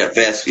 Yeah,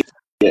 fast.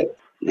 Yeah.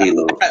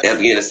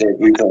 Afghanistan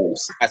 3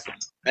 times.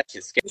 That's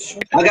just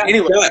scary. I got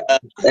anyway,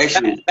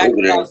 actually, back to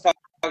what I was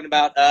talking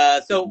about.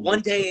 So one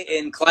day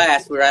in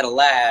class, we were at a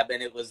lab,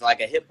 and it was like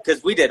a hip,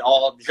 because we did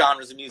all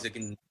genres of music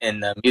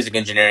in music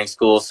engineering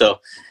school. So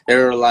they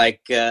were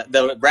like,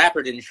 the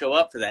rapper didn't show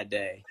up for that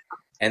day,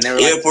 and they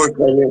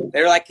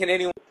were like, can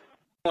anyone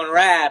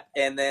rap?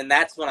 And then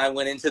that's when I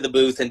went into the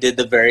booth and did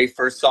the very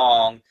first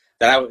song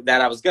that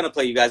I was gonna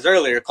play you guys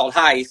earlier, called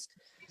Heist.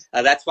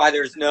 That's why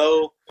there's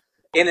no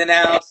in and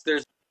outs,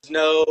 there's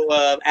no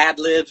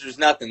ad-libs, there's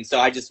nothing. So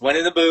I just went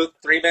in the booth.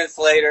 3 minutes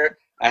later,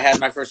 I had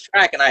my first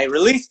track, and I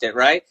released it,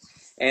 right?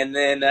 And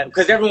then,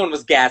 because everyone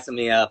was gassing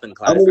me up in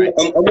class, right?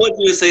 I want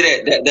you to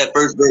say that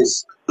first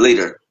verse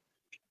later.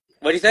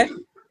 What'd you say?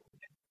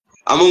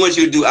 I'm going to want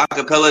you to do a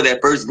cappella that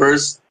first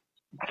verse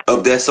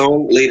of that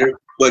song later,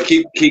 but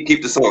keep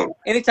the song.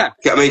 Anytime.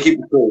 I mean, keep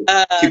the song.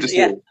 Keep the song.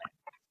 Yeah.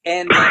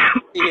 And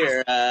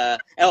here,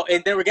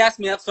 and they were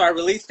gassing me up, so I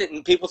released it,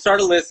 and people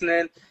started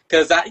listening.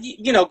 Because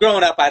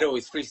growing up, I'd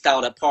always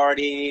freestyled at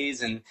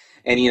parties, and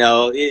we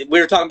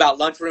were talking about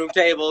lunchroom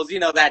tables,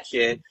 that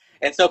shit.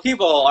 And so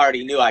people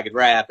already knew I could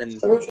rap, and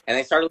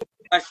they started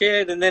listening to my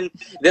shit. And then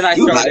I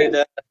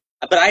started,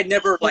 but I'd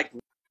never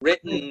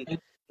written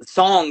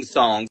songs.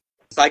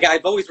 Like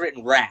I've always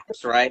written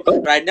raps, right?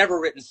 But I'd never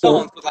written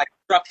songs with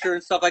structure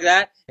and stuff like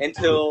that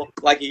until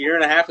a year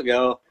and a half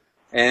ago,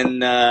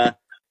 and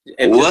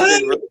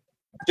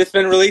just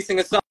been releasing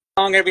a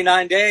song every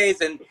 9 days,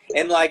 and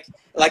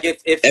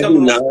if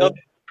someone was,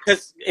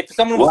 because if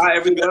someone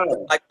was to go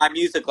to my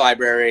music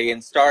library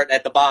and start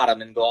at the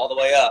bottom and go all the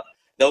way up,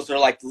 those are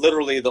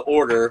literally the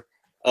order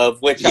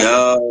of which.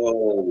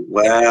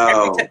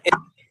 Wow!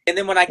 And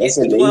then when I get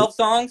to 12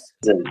 songs,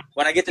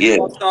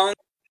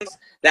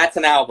 that's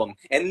an album,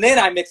 and then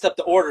I mix up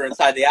the order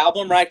inside the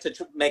album, right,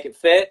 to make it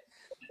fit.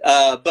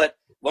 But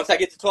once I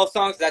get to 12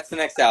 songs, that's the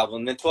next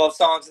album. Then 12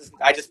 songs,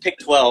 I just pick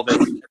 12.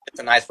 It's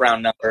a nice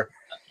round number.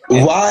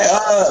 And,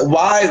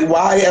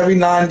 why every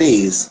 9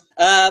 days?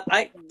 I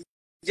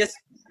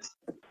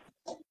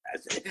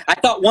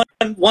thought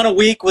one a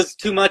week was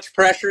too much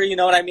pressure. You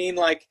know what I mean?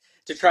 Like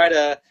to try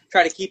to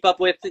keep up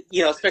with,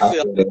 you know, especially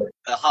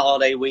a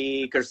holiday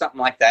week or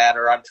something like that,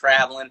 or I'm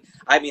traveling.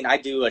 I mean, I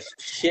do a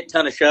shit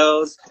ton of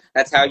shows.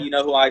 That's how you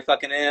know who I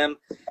fucking am.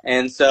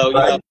 And so, you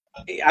know,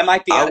 I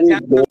might be out of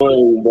town.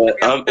 Boring,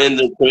 but I'm in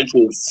the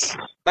trenches.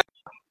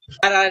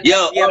 So let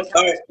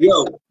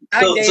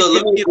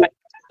me.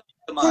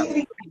 A month, you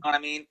know what I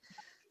mean?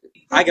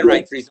 I can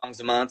write 3 songs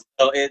a month,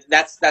 so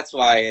that's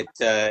why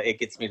it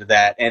gets me to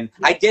that. And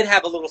I did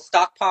have a little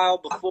stockpile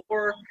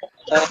before.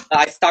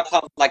 I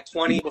stockpiled like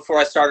 20 before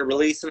I started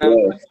releasing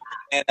them,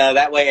 and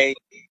that way,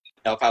 you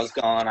know, if I was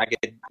gone, I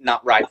could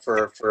not write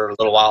for a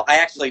little while. I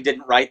actually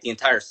didn't write the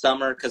entire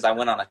summer because I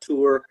went on a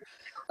tour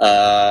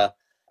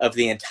of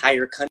the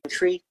entire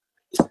country.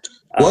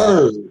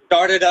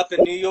 Started up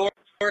in New York,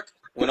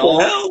 went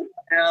all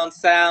down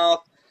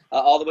south.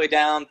 All the way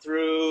down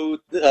through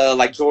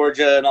like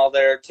Georgia and all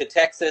there to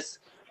Texas,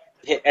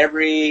 hit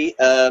every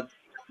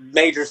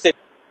major city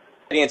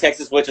in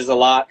Texas, which is a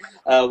lot.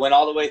 Went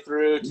all the way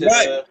through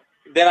to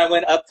then I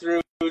went up through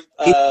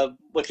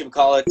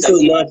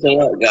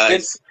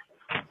guys.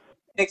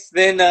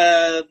 Then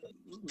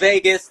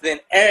Vegas, then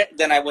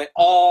I went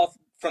all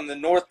from the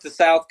north to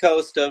south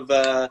coast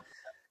of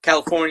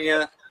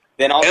California.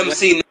 Then all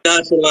MC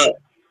Nonchalant.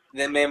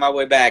 Then made my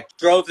way back.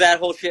 Drove that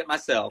whole shit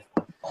myself.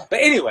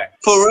 But anyway,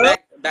 for real,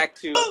 back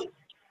to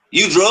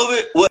you drove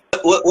it.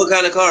 What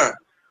kind of car?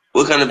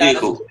 What kind of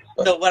vehicle?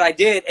 So what I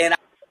did, and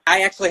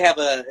I actually have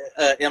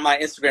in my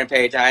Instagram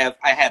page, I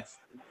have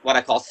what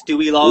I call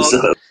Stewie logs,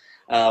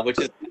 which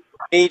is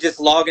me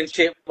just logging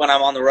shit when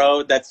I'm on the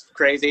road. That's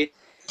crazy.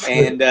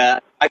 And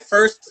my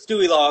first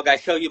Stewie log, I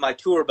show you my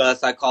tour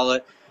bus, I call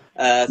it.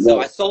 So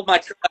I sold my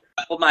truck,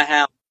 I sold my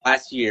house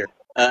last year.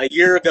 A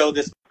year ago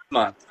this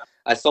month,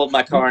 I sold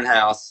my car and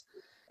house.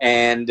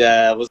 And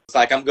was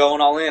like, I'm going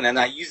all in, and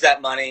I used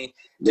that money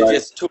to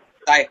just tour.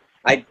 I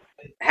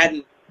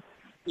hadn't,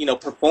 you know,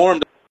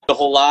 performed a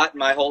whole lot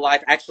my whole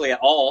life, actually at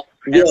all.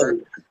 Ever.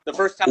 The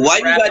first time. Why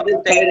you got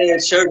this tight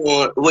ass shirt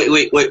on?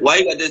 Wait. Why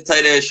you got this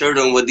tight ass shirt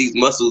on with these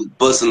muscles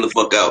busting the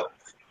fuck out?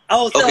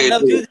 Oh, so okay, no,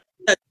 dude,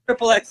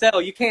 triple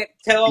XL. You can't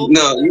tell.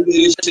 No, you do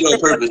this shit on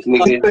purpose,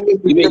 nigga.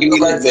 You making me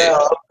look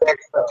bad.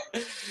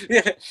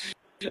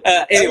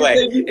 Anyway,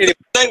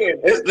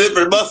 it's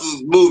different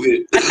muscles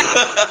moving.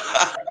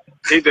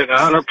 He did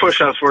 100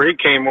 push-ups where he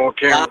came on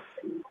camera.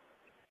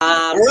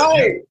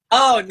 Right.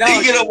 Oh no!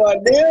 He get on my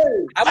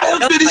nerves. I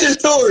will finish his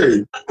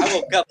story. I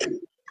woke up. Okay.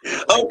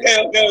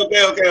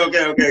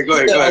 Go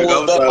ahead.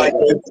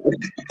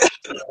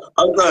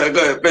 I'm sorry. Go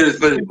ahead. Finish.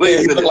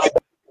 Please finish. Like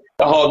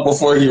a hog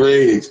before he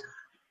raged.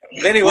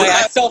 Anyway,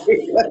 I self.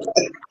 He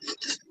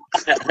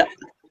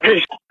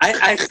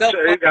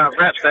got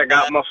reps that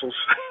got muscles.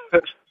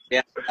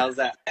 Yeah, how's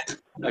that?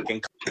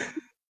 Fucking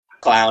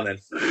clowning.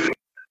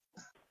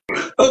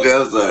 Okay,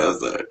 I'm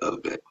sorry.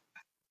 Okay.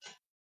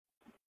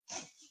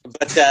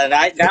 But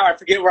now I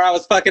forget where I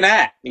was fucking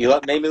at. You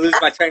made me lose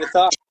my train of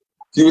thought.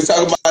 You was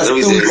talking about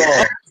Stewie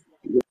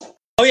logs.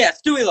 Oh yeah,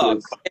 Stewie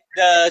logs.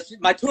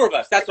 My tour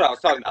bus. That's what I was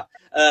talking about.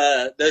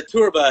 The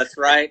tour bus,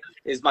 right,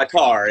 is my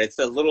car. It's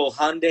a little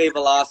Hyundai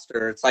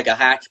Veloster. It's like a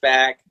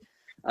hatchback,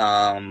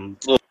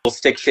 little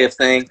stick shift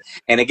thing,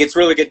 and it gets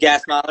really good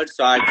gas mileage.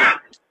 So I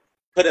just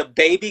put a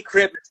baby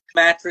crib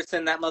mattress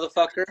in that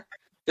motherfucker,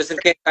 just in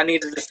case I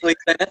needed to sleep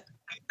in it,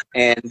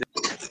 and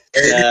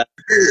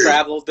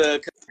traveled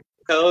the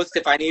coast.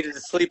 If I needed to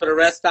sleep at a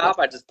rest stop,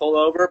 I just pull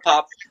over,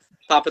 pop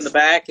in the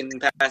back, and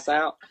pass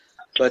out.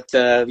 But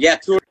yeah,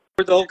 toured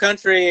the whole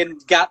country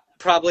and got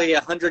probably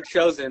 100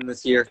 shows in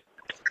this year.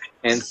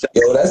 And so,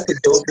 yo, that's the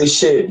dopest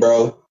shit,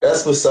 bro.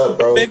 That's what's up,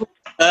 bro.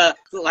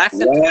 Last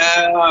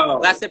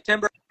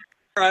September,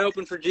 I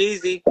opened for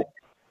Jeezy.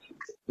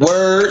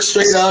 Word,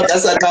 straight up.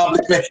 That's a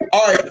compliment.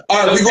 All right.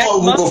 We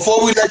going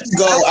before we let you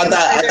go. I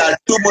got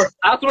 2 more.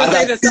 I was going to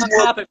say this on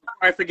topic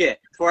before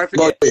I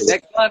forget.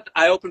 Next month,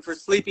 I open for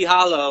Sleepy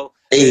Hollow,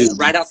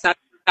 right outside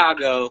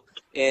Chicago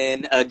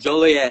in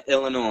Joliet,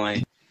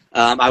 Illinois.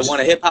 I won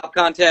a hip hop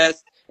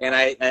contest,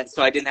 and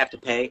so I didn't have to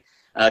pay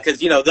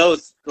because you know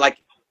those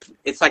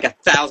it's like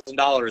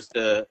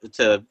 $1,000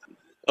 to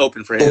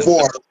open for him.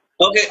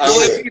 Okay.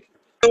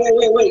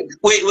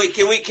 Wait.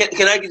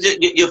 Can I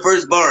get your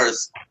first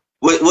bars?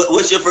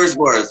 What's your first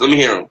bars? Let me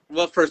hear them.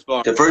 What first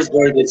bar? The first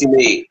bars that you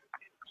made.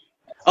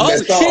 Oh,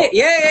 shit.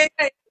 Yeah.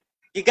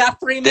 You got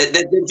 3 minutes.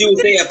 That you would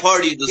say at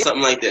parties or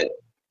something like that.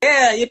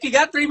 Yeah, if you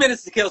got 3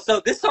 minutes to kill.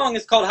 So this song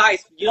is called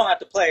Heist. You don't have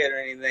to play it or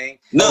anything.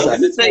 No,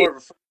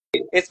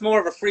 it's more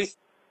of a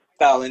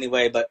freestyle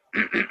anyway, but...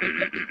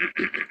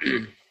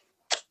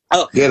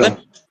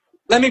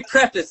 Let me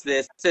preface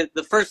this.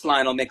 The first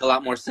line will make a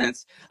lot more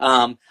sense.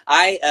 I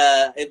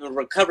am a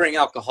recovering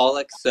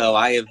alcoholic, so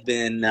I have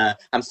been.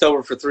 I'm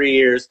sober for 3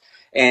 years,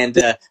 and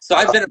so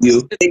I've been.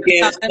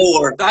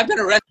 I've been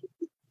arrested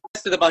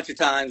arrested a bunch of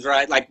times,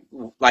 right? Like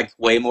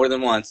way more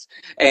than once.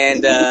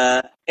 And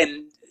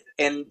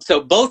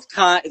so both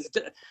times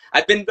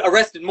I've been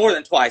arrested more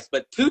than twice,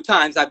 but 2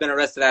 times I've been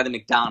arrested at a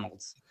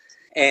McDonald's.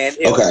 And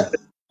it was the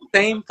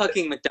same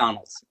fucking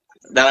McDonald's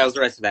that I was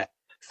arrested at.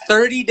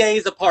 30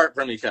 days apart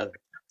from each other.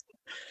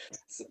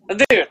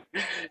 Dude.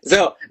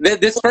 So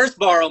this first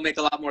bar will make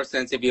a lot more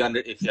sense if you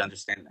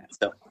understand that.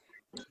 So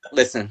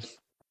listen.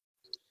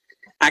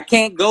 I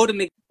can't go to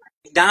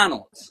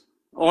McDonald's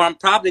or I'm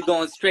probably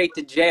going straight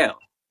to jail.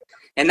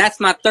 And that's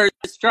my 3rd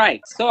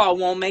strike, so I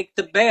won't make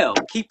the bail.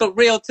 Keep it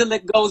real till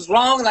it goes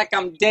wrong like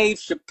I'm Dave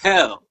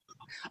Chappelle.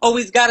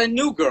 Always got a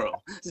new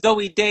girl,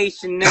 Zoe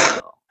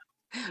Deschanel.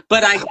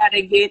 But I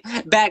gotta get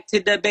back to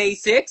the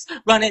basics,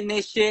 running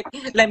this shit.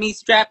 Let me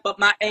strap up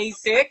my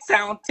A6, I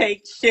don't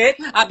take shit.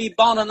 I be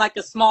balling like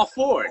a small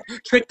forward.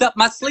 Trick up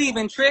my sleeve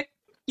and trick.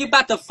 You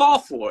about to fall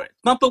for it.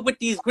 Bump it with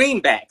these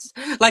greenbacks,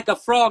 like a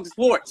frog's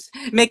warts.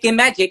 Making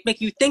magic, make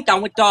you think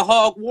I'm with the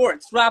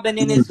Hogwarts. Robbing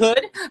in his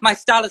hood, my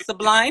style is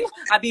sublime.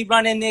 I be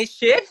running this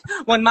shit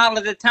 1 mile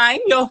at a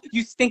time. Yo,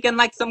 you stinking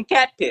like some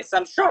cat piss.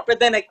 I'm sharper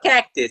than a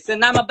cactus,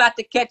 and I'm about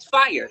to catch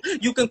fire.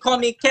 You can call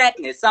me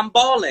Katniss. I'm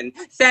ballin',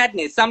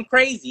 sadness, I'm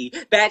crazy,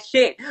 bad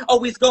shit.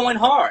 Always going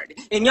hard,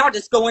 and y'all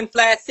just going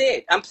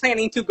flaccid. I'm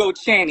planning to go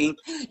Channing.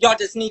 Y'all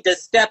just need to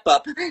step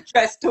up,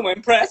 dress to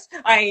impress.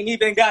 I ain't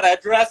even gotta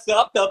dress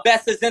up. The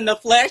best is in the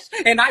flesh,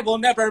 and I will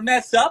never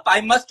mess up. I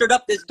mustered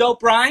up this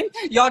dope rhyme.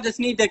 Y'all just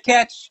need to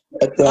catch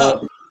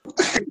up.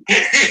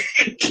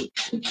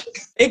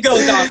 It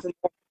goes on for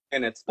 4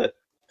 minutes, but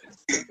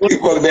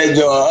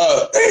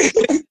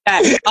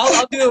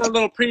I'll do a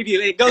little preview.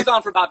 It goes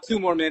on for about 2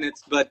 more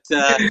minutes, but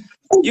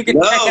you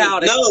can check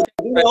out.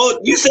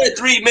 You said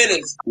 3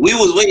 minutes. We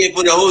was waiting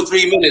for the whole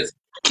 3 minutes.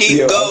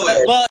 Keep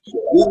going. Well,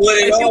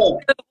 if you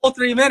want the whole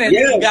 3 minutes,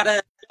 you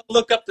gotta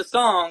look up the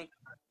song.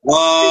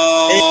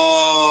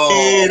 Whoa!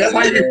 Hey, that's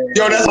how you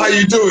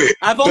do it.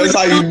 That's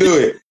how you do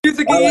it.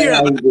 Music a year.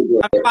 I'm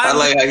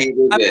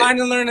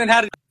finally learning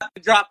how to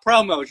drop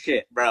promo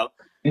shit, bro.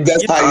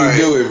 That's how you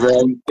do it,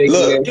 bro.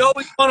 Look, you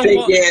always want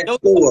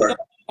to.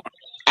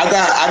 I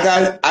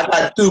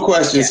got 2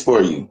 questions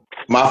for you.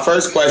 My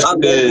first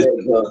question is,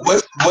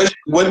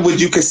 what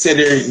would you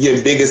consider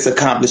your biggest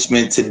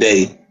accomplishment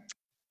today?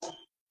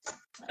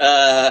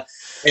 And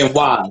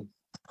why?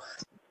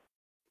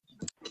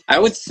 I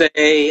would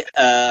say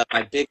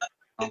my biggest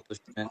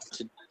accomplishment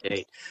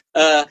today.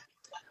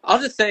 I'll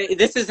just say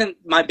this isn't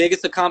my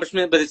biggest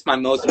accomplishment, but it's my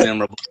most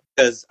memorable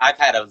because I've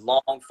had a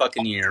long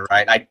fucking year,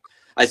 right?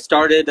 I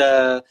started,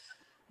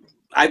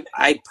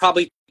 I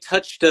probably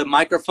touched a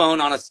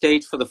microphone on a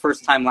stage for the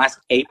first time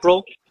last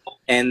April,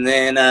 and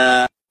then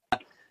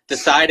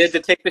decided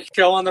to take the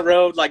show on the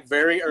road like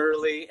very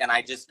early, and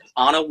I just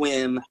on a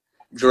whim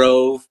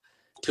drove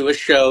to a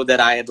show that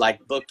I had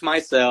like booked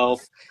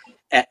myself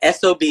at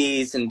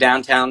SOB's in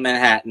downtown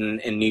Manhattan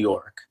in New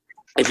York.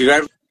 If you've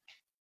ever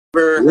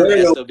heard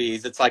of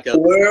SOB's, it's like yo,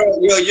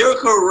 you're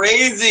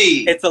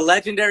crazy. It's a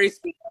legendary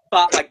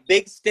spot, like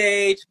big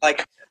stage,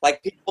 like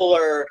people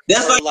are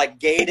like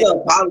gated.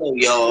 Apollo,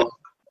 y'all.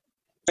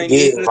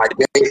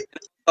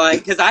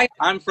 Like, cause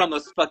I'm from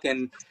a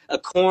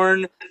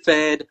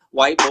corn-fed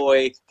white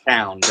boy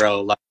town,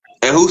 bro. Like,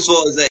 and whose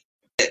fault is that?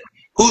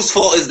 Whose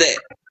fault is that?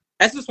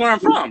 That's just where I'm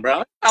from,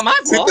 bro. It's not my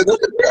fault.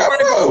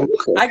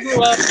 I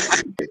grew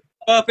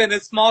up in a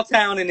small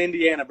town in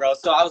Indiana, bro.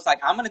 So I was like,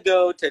 I'm gonna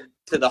go to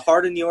the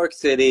heart of New York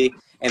City,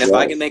 and if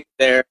I can make it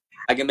there,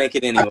 I can make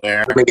it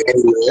anywhere.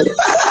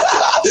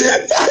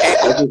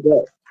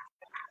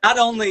 Not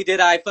only did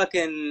I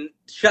fucking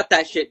shut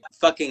that shit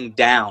fucking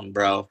down,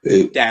 bro,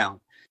 down.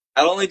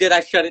 Not only did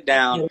I shut it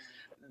down,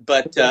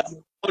 but the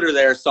promoter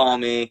there saw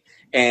me,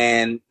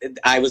 and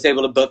I was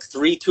able to book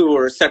 3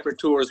 separate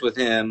tours with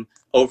him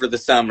over the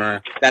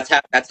summer. That's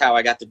how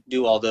I got to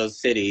do all those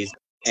cities.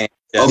 And,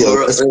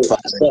 bro.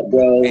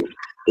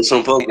 It's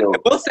some fun, I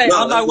will say,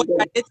 on my way,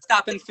 I did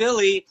stop in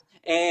Philly,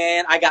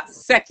 and I got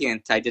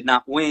second. I did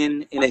not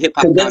win in a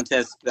hip-hop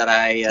contest that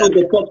I... What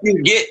the fuck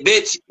you get,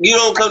 bitch? You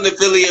don't come to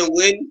Philly and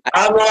win.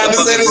 I'm about to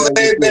say the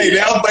same thing. They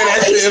don't play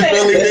that shit in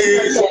Philly,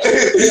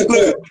 nigga.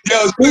 Look,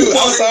 yo, Stu,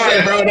 I'm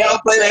sorry, bro. They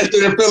don't play that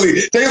shit in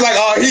Philly. They like,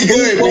 oh, he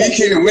good, but he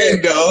can't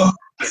win, though.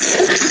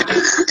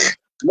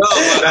 No,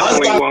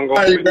 I'm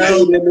sorry,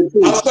 bro.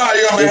 I'm sorry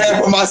on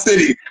behalf of my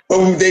city,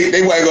 but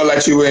they weren't gonna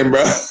let you win,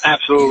 bro.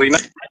 Absolutely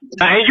not.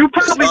 And you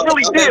probably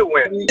really did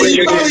win.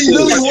 You probably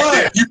really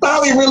won. You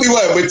probably really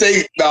won, but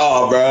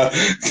bro.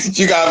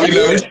 You gotta be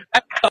nervous.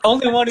 I'm the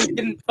only one who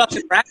didn't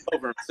fucking rap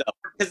over himself,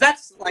 because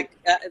that's like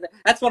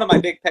that's one of my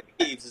big pet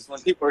peeves is when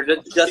people are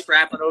just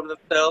rapping over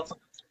themselves,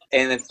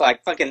 and it's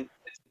like fucking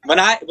when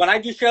I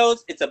do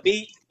shows, it's a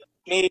beat,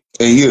 me,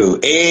 and you,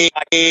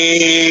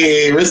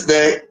 hey,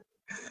 respect.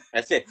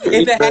 That's it.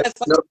 If it has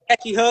a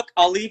catchy hook,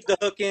 I'll leave the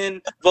hook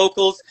in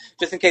vocals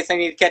just in case I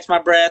need to catch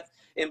my breath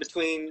in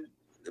between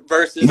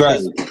verses.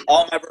 Right.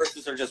 All my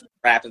verses are just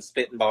rap and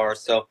spitting bars.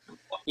 So,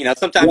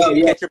 sometimes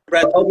you catch your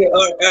breath. Okay,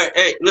 all right.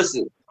 Hey,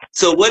 listen.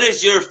 So what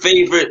is your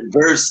favorite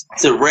verse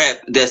to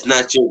rap that's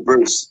not your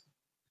verse?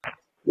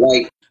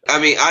 Like, I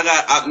mean,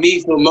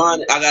 me for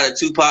mine. I got a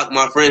Tupac.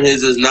 My friend,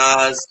 his is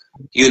Nas.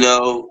 You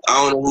know,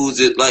 I don't know who's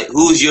it. Like,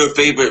 who's your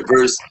favorite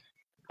verse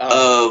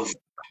of?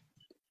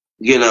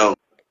 You know,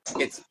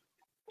 it's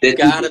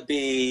gotta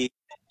be.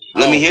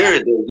 Let me hear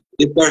it. Though.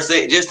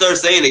 Just start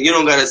saying it. You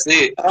don't gotta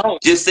say it.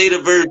 Just say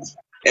the verse,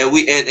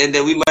 and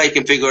then we might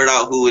can figure it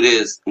out who it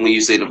is when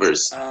you say the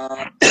verse.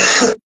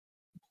 That's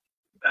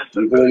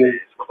a good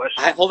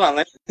question. Hold on.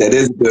 That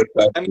is a good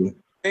question. Let me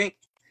think.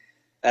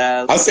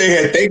 I'm sitting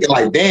here thinking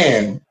like,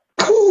 damn.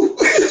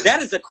 That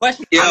is a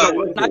question. Yeah.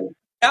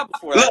 Out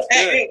before. Look,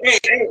 hey.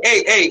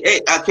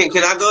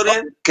 Can I go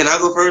then? Can I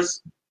go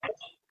first?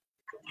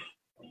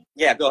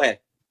 Yeah, go ahead.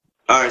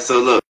 All right. So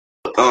look,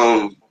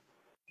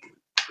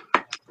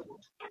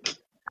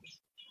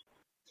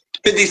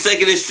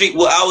 52nd Street,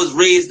 where I was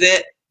raised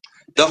at.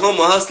 The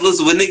homo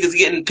hustlers with niggas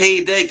getting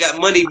paid that got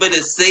money,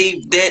 better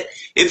save that.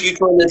 If you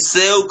trying to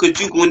sell, cause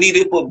you gonna need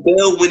it for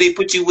bail when they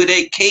put you with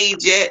that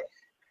cage at.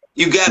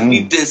 You got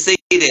people that say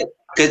that.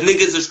 Cause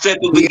niggas are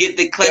strapping but get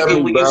the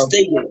clapping when you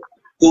stay there.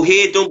 Go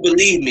ahead, don't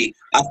believe me.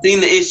 I seen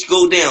the ish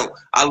go down.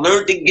 I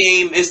learned the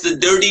game. It's the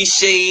dirty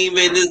shame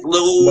and it's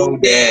low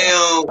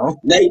down.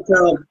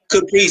 Nighttime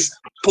Caprice,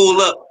 pull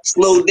up,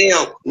 slow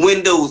down.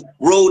 Windows,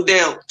 roll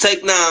down.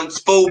 Take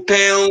 9s, 4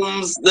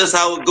 pounds. That's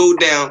how it go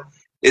down.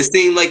 It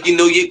seemed like you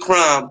know your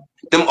crime.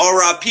 Them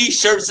RIP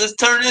shirts is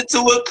turned into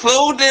a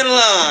clothing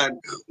line.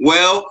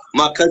 Well,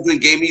 my cousin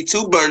gave me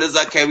 2 burners.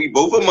 I carry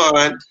both of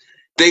mine.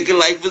 Thinking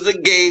life is a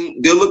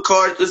game. Dealer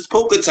cards is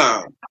poker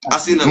time. I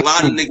seen a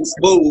lot of niggas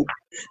move.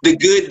 The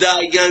good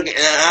die young, and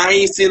I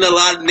ain't seen a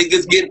lot of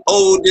niggas get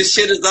old. This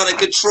shit is out of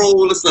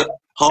control. It's a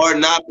hard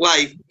knock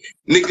life.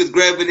 Niggas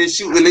grabbing and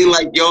shooting, they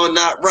like y'all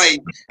not right.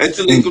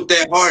 Until they put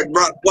that hard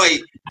rock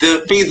white.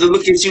 The fiends are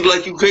looking at you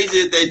like you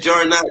crazy if that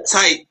jar not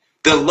tight.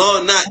 The law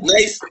not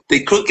nice,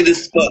 they crooked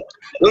as fuck.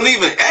 Don't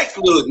even act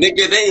little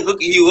nigga, they ain't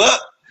hooking you up.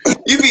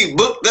 You be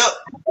booked up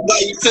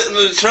while you sitting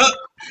in the truck.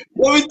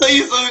 Let me tell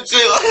you something,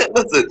 chill.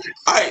 Listen,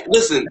 alright,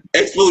 listen,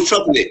 Expo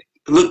trucking it.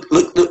 Look,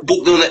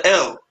 booked on the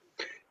L.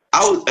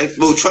 I was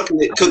Expo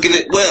trucking it, cooking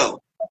it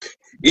well.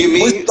 You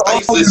mean?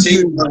 What song is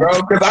this,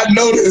 bro? Because I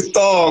know this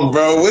song,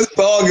 bro. What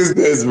song is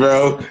this,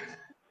 bro?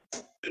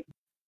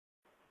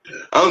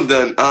 I'm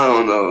done. I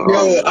don't know.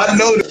 Yo, I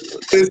know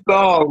this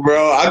song,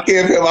 bro. I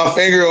can't put my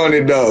finger on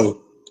it,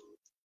 though.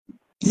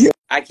 Yo.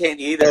 I can't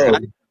either.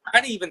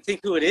 I don't even think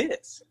who it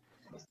is.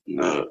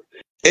 No.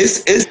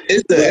 It's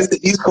the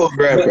East Coast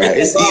rap, right?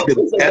 That's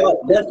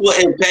what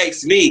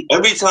impacts me.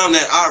 Every time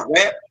that I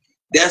rap,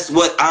 that's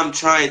what I'm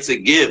trying to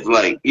give.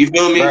 Like, you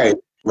feel me?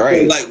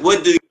 Right. Like,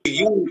 what are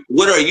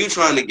you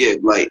trying to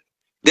give? Like,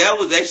 that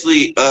was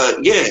actually,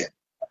 yeah.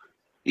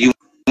 You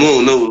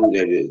won't know who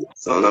that is,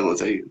 so I'm not gonna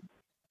tell you.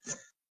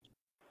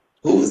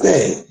 Who was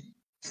that?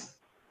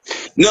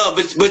 No,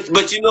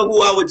 but you know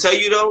who I would tell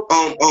you though?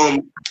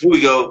 Here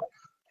we go.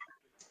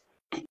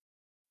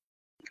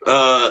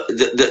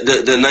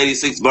 The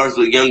 96 bars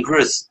with Young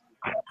Chris.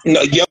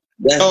 No,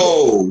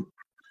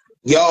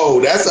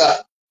 that's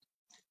a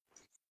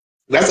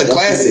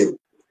classic.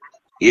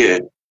 Yeah.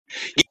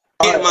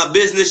 Getting my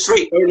business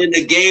straight, earning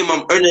the game.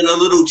 I'm earning a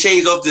little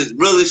change off this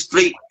real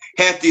estate.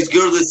 Half these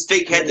girls is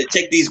fake. Had to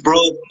check these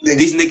bros.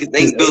 These niggas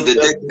ain't built a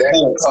deck.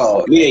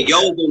 Yeah,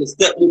 y'all was on the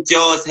step with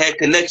y'all. Had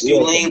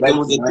connection lanes. There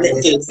was a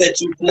threat to set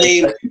you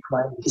flame.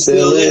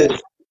 Still is.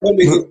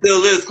 Homie,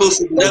 still is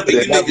closer than ever.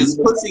 You niggas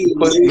pussy.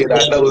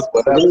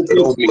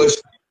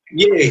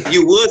 Yeah,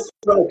 you was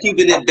trying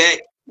keeping it back.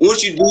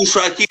 Once you do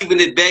try keeping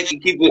it back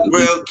and keep it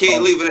real,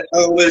 can't leave it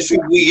where the street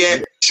we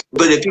at.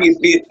 But if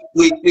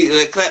we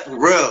clap for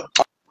real.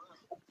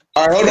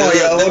 All right,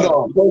 hold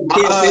on.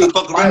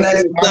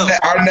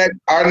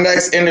 Our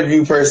next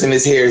interview person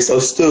is here. So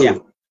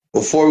Stu,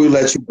 before we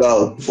let you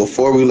go,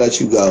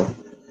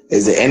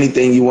 is there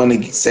anything you want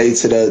to say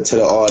to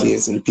the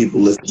audience and the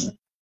people listening?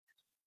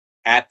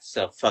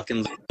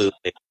 Absolutely.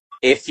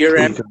 If you're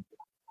ever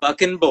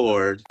fucking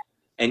bored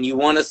and you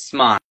want to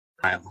smile,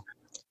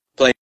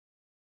 play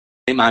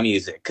my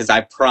music, because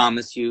I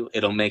promise you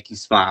it'll make you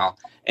smile.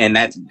 And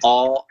that's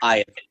all I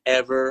have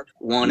ever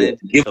wanted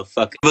to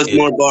fucking do. Give us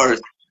more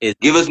bars.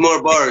 Give us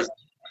more bars.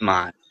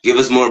 Smile. Give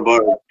us more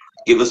bars.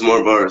 Give us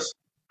more bars.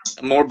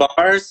 More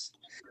bars?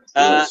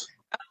 Yes.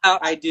 How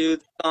about I do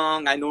the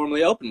song I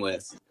normally open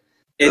with?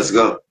 Let's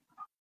go.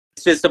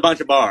 It's just a bunch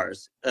of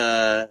bars.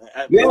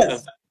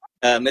 Yes.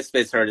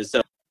 Mysfit's heard it,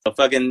 so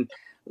fucking.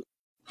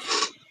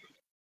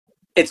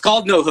 It's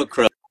called No Hook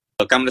Crook.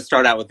 I'm going to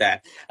start out with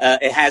that.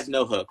 It has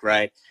no hook,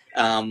 right?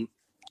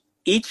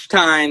 Each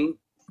time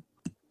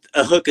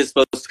a hook is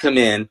supposed to come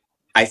in,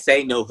 I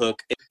say no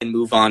hook and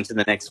move on to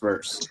the next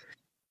verse.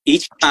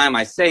 Each time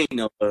I say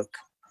no hook,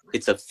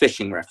 it's a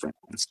fishing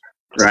reference,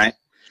 right?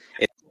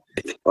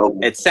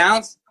 It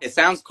sounds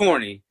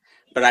corny,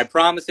 but I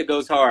promise it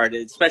goes hard,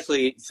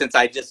 especially since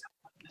I just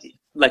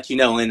let you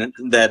know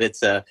that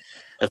it's a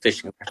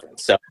fishing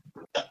reference. So,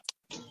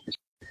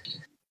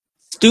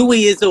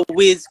 Stewie is a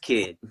whiz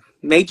kid,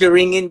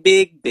 majoring in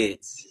big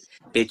bits.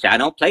 Bitch, I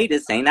don't play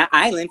this, ain't an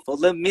island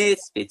full of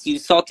misfits. You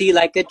salty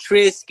like a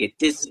Triscuit,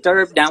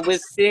 disturbed down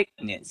with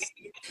sickness.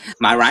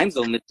 My rhymes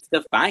will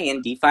mystify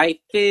and defy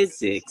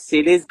physics.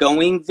 It is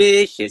going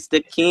vicious,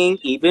 the king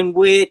even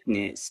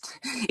witnessed.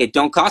 It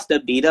don't cost to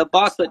beat a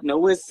boss, but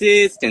no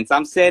assistance.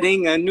 I'm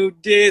setting a new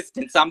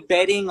distance, I'm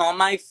betting on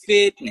my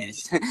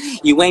fitness.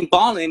 You ain't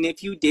ballin'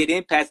 if you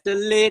didn't pass the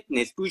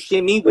litness.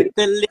 Pushing me with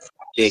the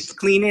lipstick,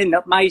 cleaning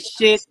up my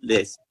shit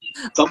list.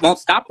 But won't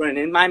stop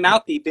running my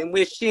mouth even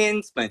with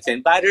shin splints.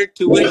 Invite her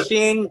to a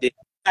shindig,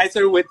 eyes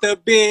her with a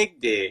big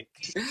dick.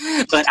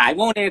 But I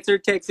won't answer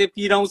texts if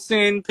you don't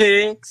send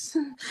pics.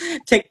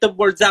 Take the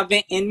words I've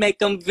and make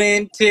them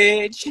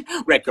vintage.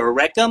 Wreck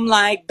 'em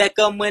like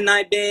Beckham when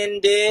I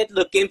bend it.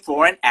 Looking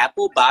for an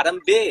apple bottom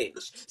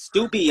bitch.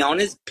 Stoopy on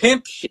his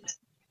pimp shit.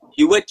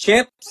 You a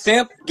chimp,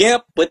 simp,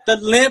 gimp with the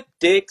limp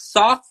dick,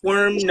 soft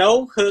worm,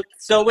 no hook,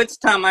 so it's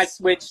time I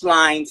switch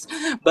lines.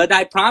 But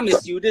I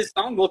promise you this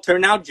song will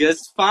turn out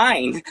just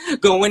fine.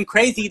 Going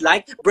crazy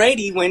like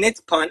Brady when it's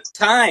punt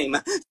time.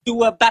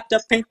 Stu about to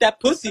pink that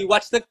pussy,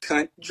 watch the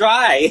cunt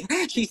dry.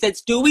 She said,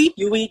 Stewie,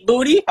 you eat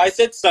booty? I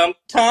said,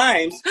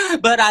 sometimes.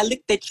 But I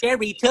lick the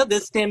cherry till the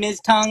stem is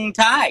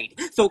tongue-tied.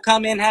 So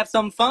come and have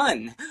some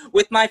fun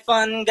with my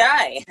fun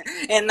guy.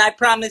 And I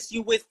promise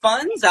you with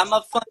funds, I'm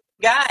a fun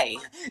guy.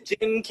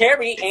 Jim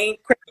Carrey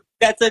ain't crazy,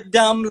 that's a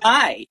dumb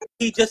lie.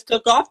 He just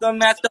took off the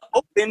mask to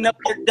open up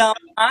your dumb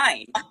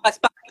mind. My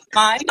spot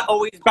mind,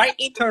 always bright,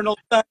 eternal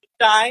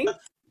sunshine.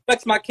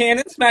 Flex my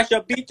cannon, smash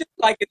up beaches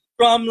like it's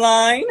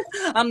drumline.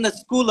 I'm the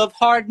school of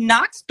hard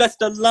knocks,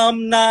 best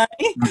alumni.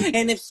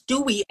 And if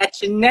Stewie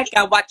at your neck,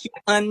 I watch you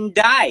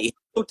undie.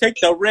 So take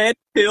the red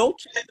pill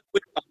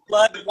with my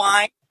blood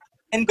wine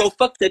and go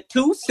fuck the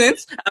 2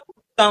 cents out of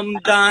some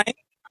dime.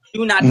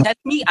 Do not test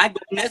me, I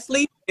go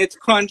Nestle, it's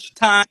crunch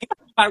time.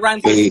 My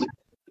rhymes are sweet,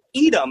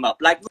 eat 'em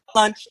up like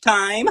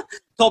lunchtime.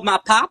 Told my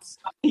pops,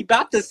 he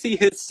about to see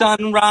his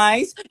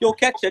sunrise. You'll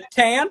catch a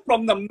tan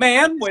from the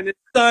man when the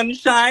sun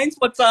shines.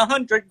 What's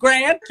 100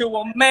 grand to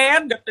a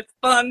man if it's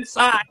fun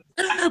size?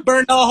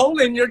 Burn a hole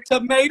in your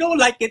tomato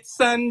like it's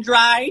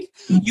sun-dried.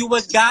 You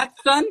a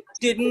godson?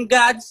 Didn't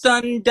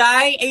Godson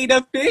die? Ate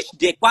a fish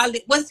dick while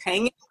it was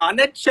hanging on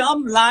a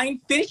chum line.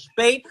 Fish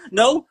bait,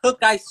 no hook,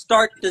 I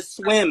start to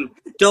swim.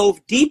 Dove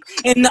deep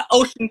in the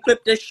ocean,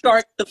 flipped a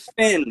shark the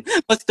fin.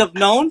 Must have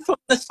known from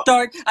the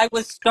start I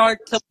would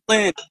start to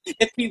blend.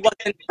 If he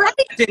wasn't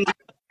frightened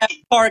at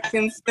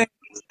Parkinson,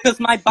 cause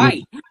my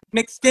bite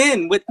mixed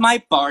in with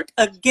my bark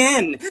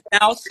again.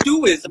 Now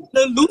Stu is on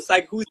the loose,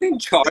 like who's in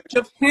charge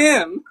of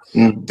him?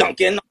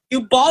 Dunking on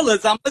you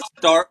ballers, I'ma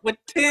start with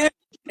Tim.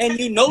 And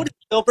you know the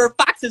silver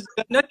fox is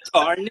gonna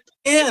tarnish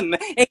him.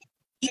 And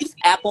he's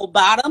apple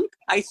bottom,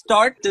 I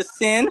start to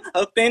sin.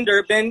 A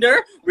fender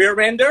bender, rear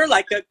ender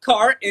like a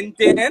car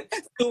indent.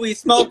 Stewie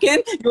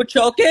smoking, you're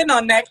choking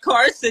on that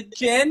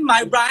carcinogen.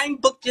 My rhyme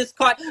book just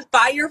caught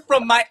fire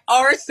from my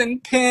arson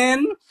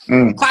pen.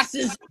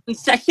 Classes in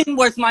session,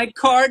 where's my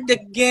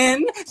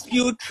cardigan?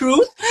 Spew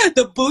truth,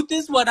 the booth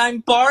is what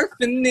I'm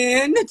barfing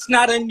in. It's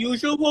not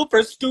unusual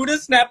for Stu to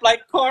snap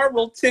like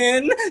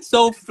Carlton.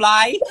 So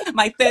fly,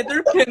 my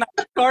feather pin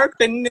I'm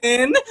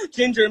sharpening.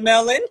 Ginger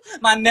melon,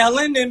 my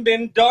melanin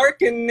been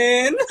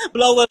darkening.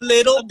 Blow a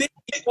little bit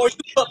before you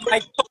put my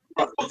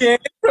car in.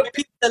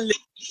 Repeat the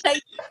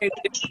limitation.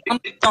 I'm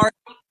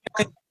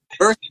starting.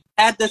 Verse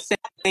had the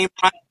same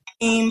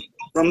rhyme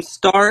from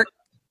start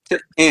to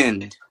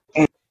end.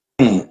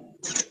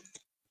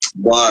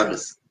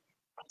 Bars.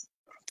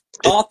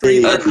 All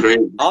three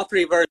verses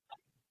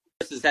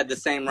had the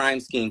same rhyme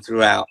scheme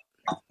throughout.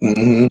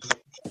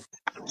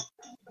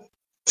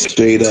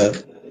 Straight up.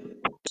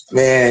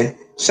 Man,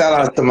 shout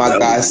out to my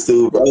guy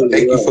Stu, bro.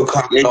 Thank you for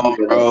coming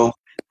on, bro.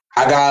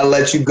 I gotta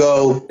let you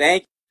go.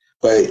 Thank you.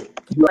 But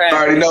you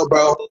already know,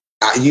 bro.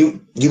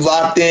 You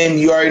locked in.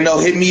 You already know.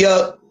 Hit me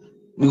up.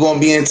 We're gonna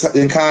be in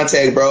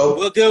contact, bro.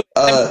 We'll do.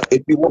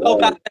 If you want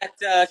about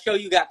that show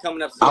you got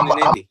coming up soon in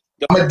Indy.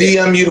 I'm gonna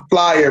DM you the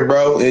flyer,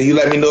 bro, and you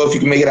let me know if you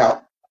can make it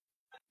out.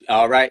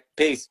 All right.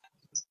 Peace.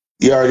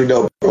 You already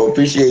know, bro.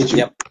 Appreciate you.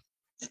 Yep.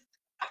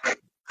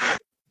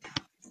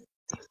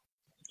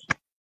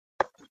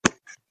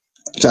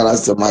 Shout out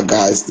to my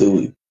guys,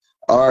 Stewie.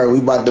 All right, we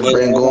about to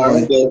bring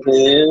on. We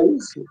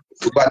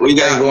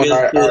got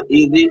Mr.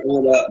 Easy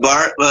on the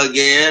Bart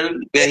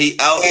again. He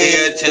out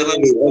there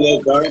chilling on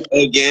the Bart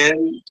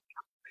again.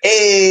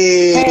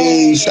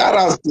 Hey, shout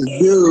out to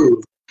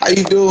you. How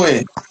you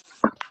doing?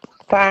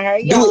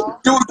 Fine, do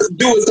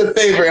us a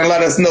favor and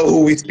let us know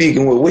who we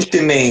speaking with. What's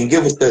your name?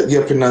 Give us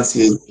your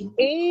pronunciation.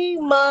 E.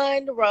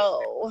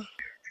 Monroe.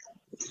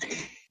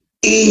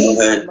 E.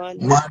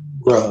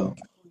 Monroe.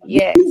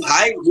 Yes. You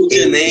hype with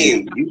your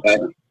name. You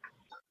hype.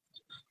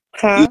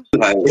 Huh?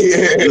 You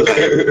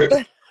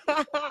hype.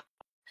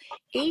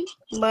 E.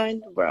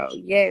 Monroe.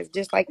 Yes,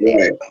 just like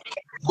that.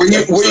 Where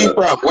you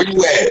from? Where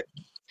you at?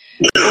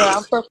 Well,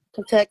 I'm from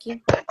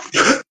Kentucky.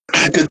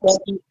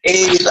 Kentucky.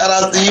 Hey, shout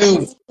out to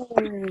you.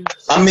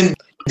 I'm in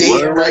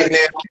Dayton right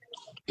now.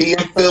 He in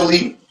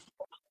Philly.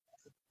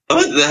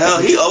 What the hell?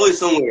 He always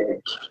somewhere.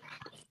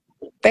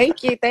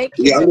 Thank you.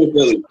 Yeah, I'm in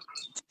Philly.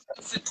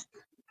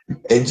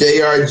 And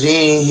J.R.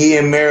 Jean, he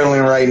in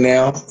Maryland right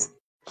now.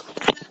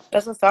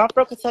 That's what's up. I'm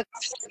from Kentucky,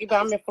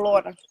 but I'm in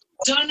Florida.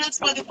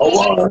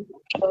 Oh,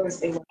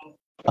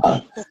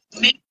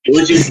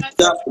 Would you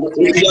stop?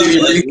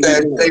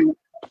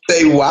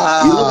 Say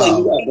wow. You look like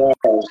you got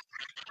bars.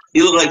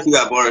 You look like you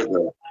got bars,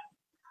 though.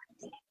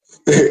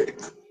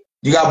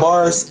 You got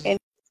bars? And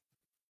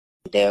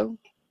do.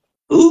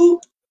 Ooh.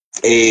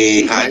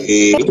 Hey.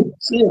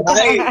 She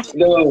hype.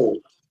 No.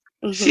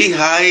 She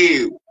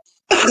hype.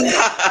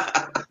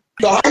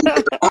 So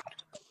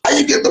how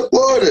you get to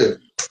Florida?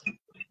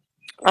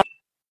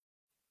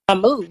 I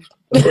moved.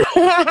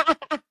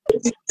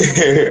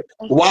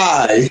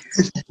 Why?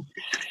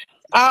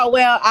 Oh,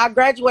 well, I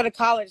graduated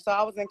college, so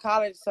I was in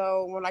college.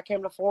 So when I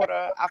came to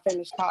Florida, I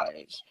finished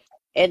college.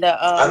 And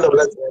I know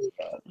that's right.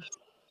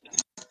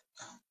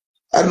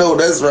 I know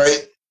that's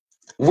right.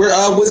 Where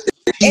was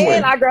and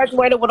went? I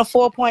graduated with a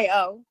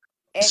 4.0.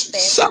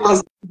 Shout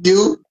out to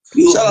you.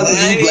 Shout out to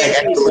you, Black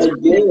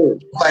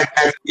excellence. Black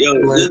excellence. Yo,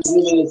 this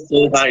woman is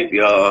so hype,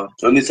 y'all.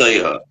 Let me tell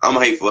y'all, I'm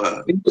hype for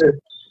her.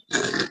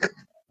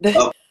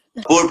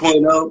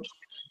 4.0.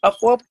 A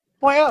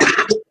 4.0.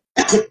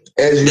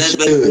 As you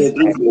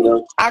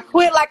should. I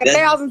quit like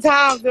 1,000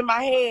 times in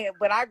my head,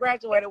 but I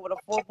graduated with a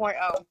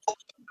 4.0.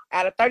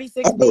 Out of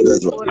 36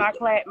 people in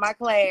my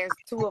class,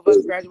 2 of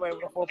us graduated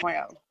with a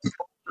 4.0.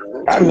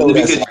 I know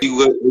that's because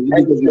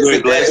you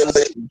wear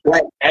glasses.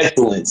 Black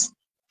excellence.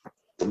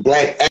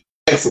 Black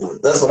excellence.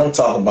 That's what I'm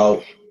talking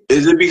about.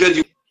 Is it because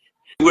you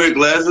wear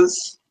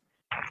glasses?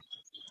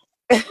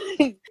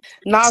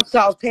 No, so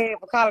I was paying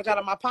for college out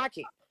of my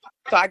pocket.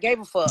 So I gave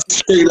a fuck.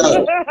 Straight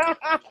up.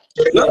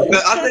 No,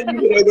 I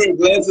think you wear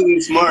glasses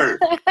and smart.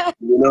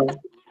 You know?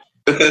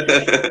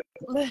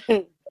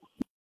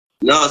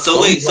 No, so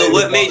wait, so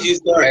what made you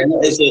start?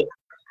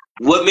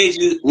 What made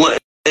you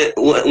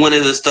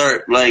wanted to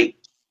start like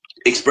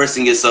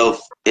expressing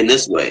yourself in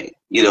this way?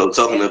 You know,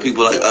 talking to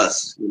people like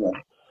us. You know.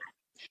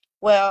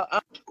 Well,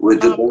 I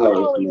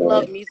always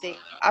loved music.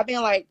 I've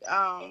been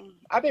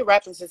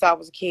rapping since I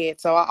was a kid,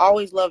 so I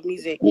always loved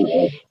music.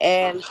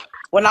 And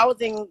when I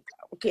was in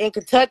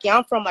Kentucky,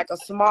 I'm from like a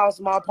small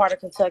part of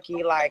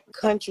Kentucky, like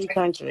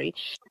country.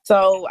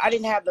 So I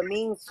didn't have the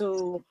means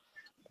to,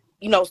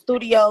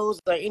 studios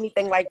or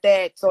anything like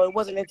that. So it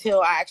wasn't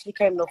until I actually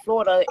came to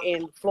Florida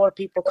and Florida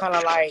people kind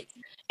of like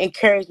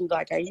encouraged me,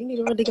 like, hey, you need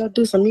to really go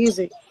do some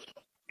music.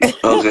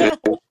 Okay.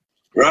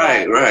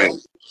 Right.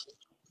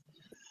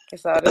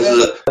 So I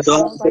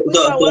was like,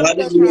 how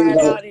did you try it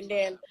out? And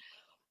then,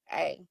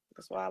 hey,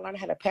 that's why I learned I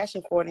had a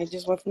passion for it and it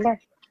just went from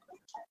there.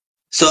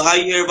 So how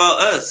you hear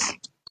about us?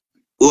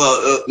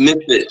 Well,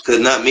 Mysfit, because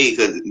not me,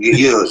 because,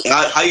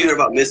 how you hear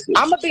about Mysfit?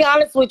 I'm going to be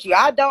honest with you.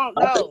 I don't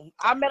know.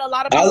 I met a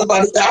lot of people in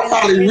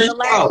the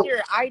last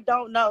year. I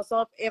don't know.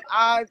 So if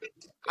I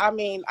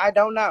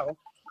don't know.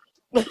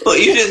 But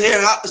you just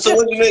hear, so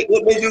what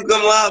made you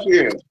come live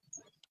here?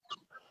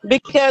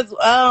 Because,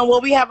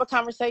 we have a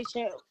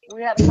conversation.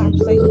 We had a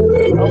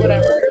conversation or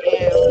whatever.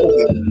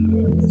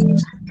 And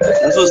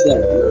that's what's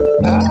that.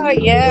 Oh,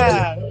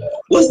 yeah.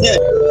 What's that?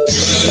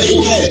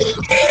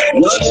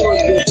 What's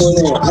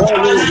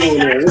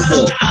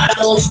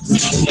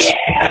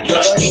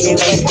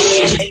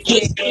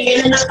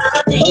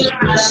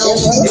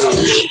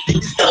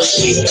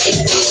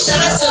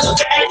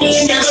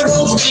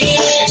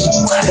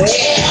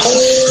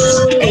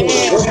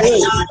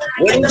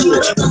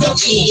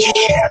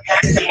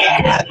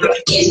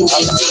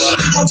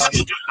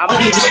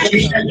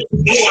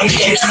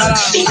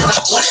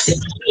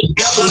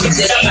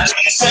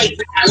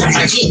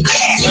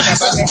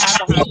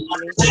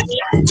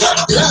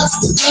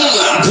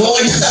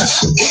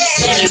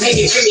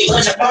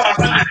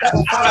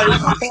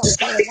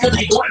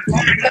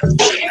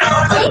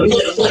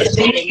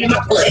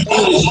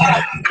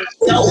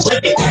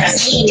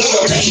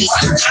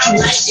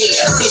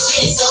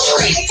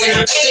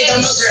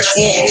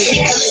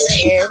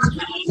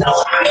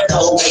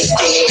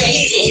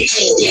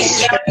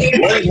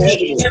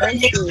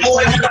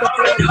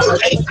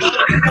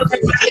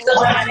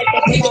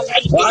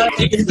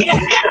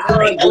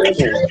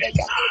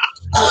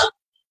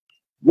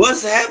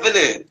What's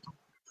happening?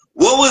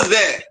 What was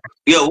that?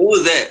 Yo, what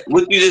was that?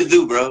 What you just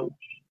do, bro?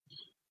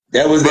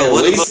 That was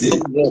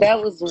wasted.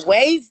 That was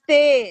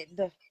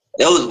wasted.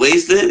 That was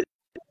wasted?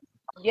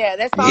 Yeah,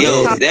 that song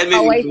is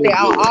wasted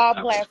on all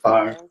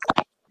platforms.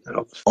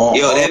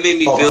 Yo, that made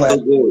me feel so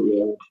good,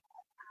 yo.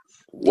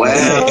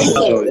 Wow.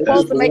 It's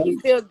supposed to make you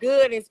feel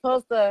good. It's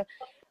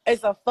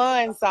a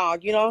fun song,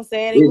 you know what I'm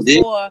saying? It was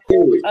for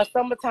a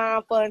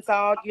summertime fun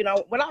song.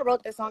 When I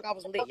wrote that song, I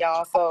was lit,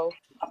 y'all. So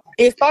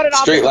it started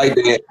off straight like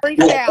that.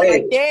 Freestyle,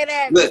 like dead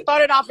ass. It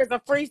started off as a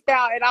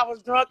freestyle, and I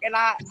was drunk, and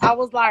I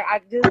was like,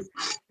 I just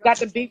got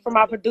the beat from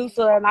my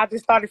producer, and I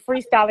just started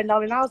freestyling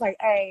on it. And I was like,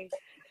 hey,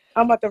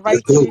 I'm about to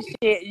write to this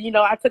shit.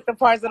 I took the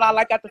parts that I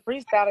like out the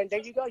freestyle, and there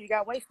you go. You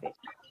got wasted.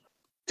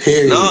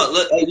 No,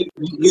 look,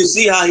 you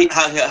see how he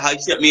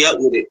shut me up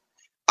with it.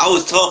 I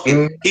was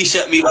talking. He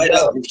shut me right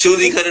up. As soon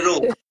as he cut it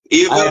on.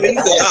 You feel me?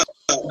 So,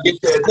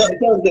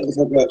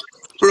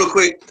 real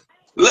quick.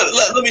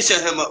 Let me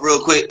shut him up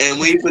real quick. And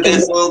when you put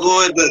that song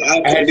going,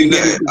 I had to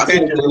get his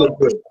attention real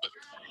quick.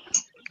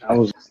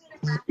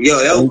 Yo,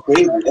 that was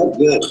crazy. That's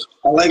good.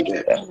 I like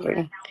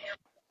that.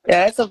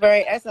 Yeah, that's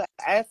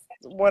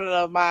one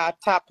of my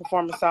top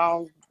performing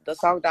songs. The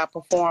song that I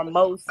perform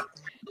most.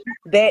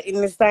 That and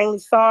Insanely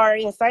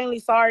Sorry. Insanely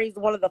Sorry is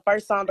one of the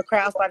first songs the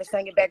crowd started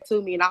singing back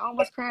to me, and I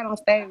almost cried on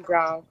stage,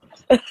 y'all.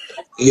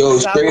 Yo,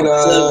 straight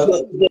up.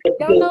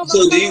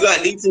 So do you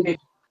got nieces?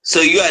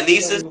 So you got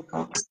nieces?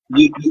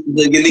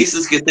 Your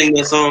nieces can sing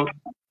that song?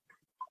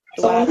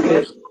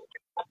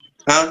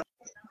 Huh?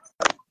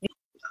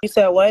 You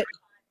said what?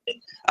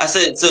 I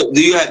said, so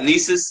do you have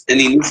nieces?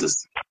 Any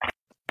nieces?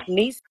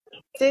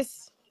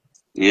 Nieces?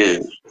 Yeah.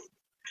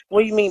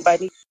 What do you mean by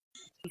nieces?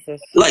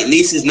 Like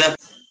nieces,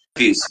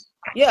 nephews.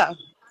 Yeah.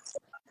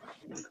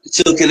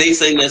 So can they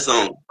sing that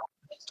song?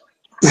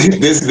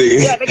 This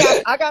nigga. Yeah,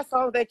 I got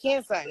songs they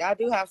can sing. I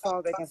do have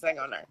songs they can sing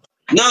on there.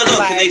 No,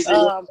 like, can they sing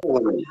that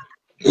one?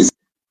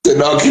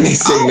 No, can they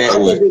sing that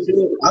one?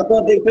 I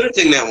thought they could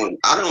sing that one.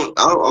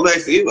 I'm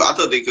asking you. I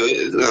thought they could.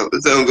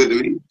 It sounds good to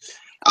me.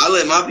 I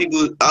let my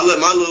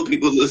little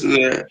people listen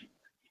to that.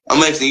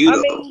 I'm asking you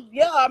though.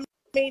 I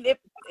mean,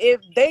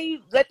 if they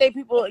let their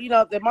people,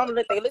 if their mama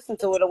let they listen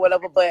to it or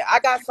whatever, but I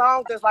got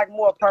songs that's like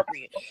more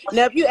appropriate.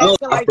 Now, if you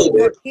asking like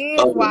for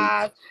kids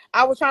wise,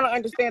 I was trying to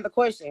understand the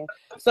question.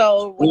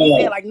 So when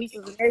you said like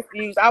nieces and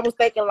nephews, I was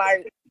thinking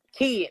like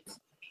kids.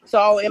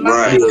 So in my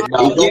mind,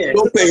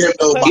 don't pay him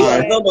no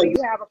mind.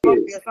 You have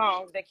appropriate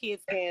songs that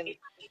kids can.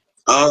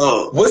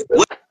 Oh, wait,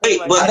 what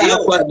I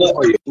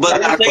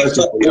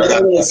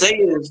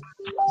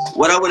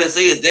want to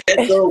say is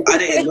that song. I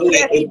didn't know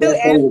that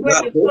song was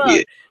not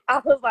appropriate.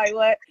 I was like,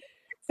 what?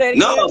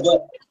 No,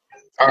 but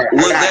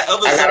was that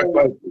other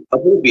song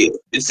appropriate?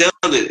 It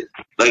sounded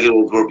like it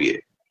was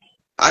appropriate.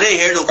 I didn't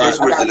hear no curse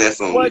words in that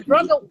song. Well,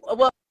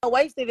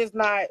 Wasted is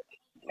not.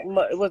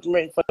 It wasn't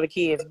written for the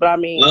kids, but I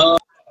mean.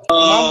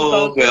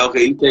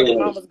 Okay. You think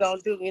mama's gonna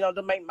do,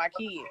 to make my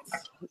kids.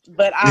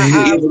 But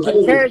I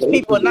encourage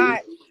people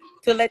not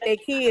to let their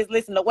kids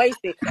listen to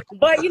Wasted.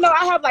 But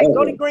I have like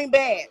Go to Green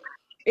Bad.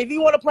 If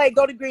you want to play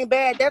Go to Green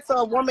Bad, that's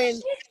a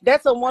woman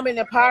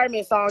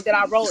empowerment song that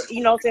I wrote.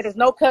 Said there's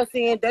no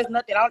cussing, there's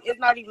nothing. It's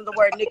not even the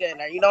word nigga in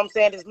there. You know what I'm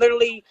saying? It's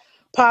literally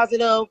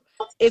positive.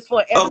 It's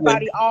for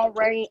everybody,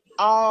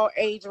 all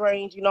age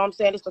range. You know what I'm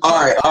saying? It's for all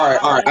right.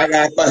 I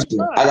got a question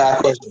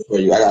for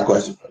you.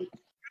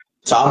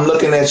 So I'm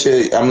looking at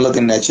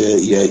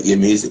your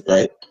music,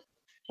 right?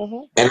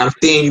 Mm-hmm. And I'm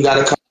seeing you got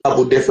a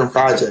couple different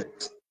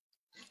projects.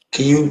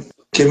 Can you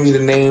give me the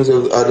names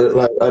of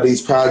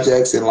these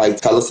projects and like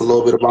tell us a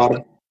little bit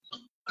about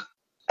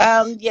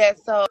them? Yeah.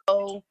 So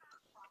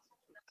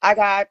I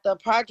got the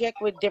project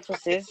with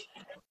Differences,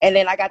 and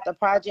then I got the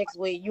projects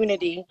with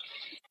Unity,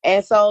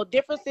 and so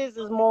Differences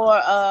is more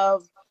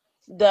of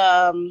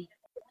the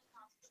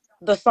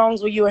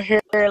songs where you hear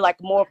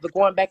like more of the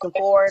going back and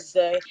forth,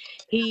 the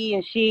he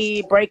and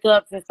she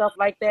breakups and stuff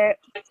like that.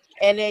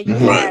 And then you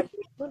have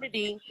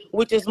Unity,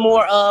 which is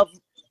more of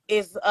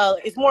it's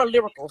more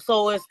lyrical.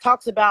 So it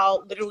talks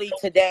about literally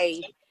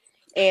today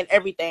and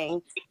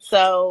everything.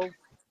 So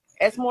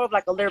it's more of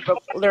like a lyrical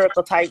type,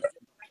 lyrical type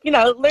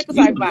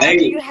vibe. And then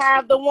you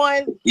have the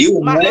one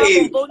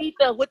album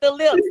Bonita with the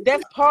lips.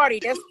 That's party,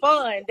 that's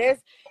fun,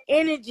 that's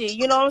energy,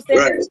 you know what I'm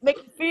saying? Just make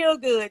you feel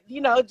good,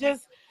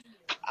 just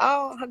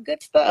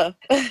good stuff.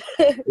 Hey.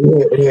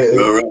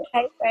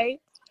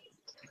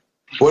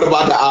 What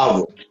about the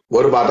album?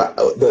 What about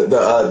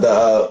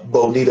the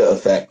Bonita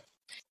Effect?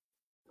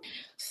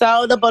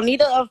 So the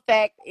Bonita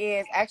Effect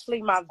is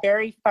actually my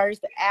very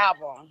first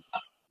album.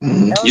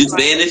 You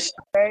Spanish?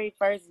 Very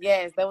first,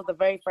 yes, that was the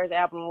very first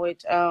album.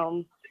 Which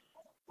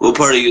what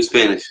part of you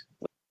Spanish?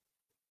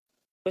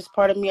 Which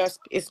part of me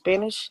is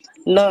Spanish?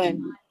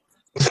 None.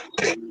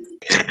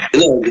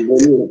 No,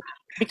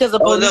 because of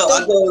Bonita.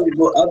 I thought it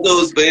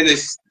was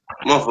Spanish.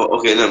 My fault.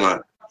 Okay, never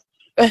mind.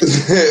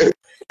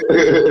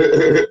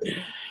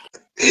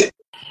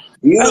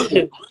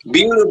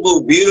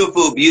 Beautiful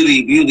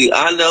beauty.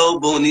 I know,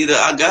 Bonita.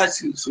 I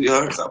got you,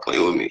 sweetheart. Stop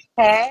playing with me.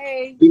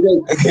 Hey.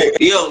 Yo,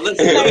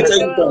 listen. Let me tell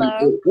you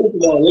something. First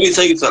of all, let me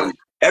tell you something.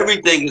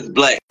 Everything is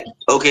black.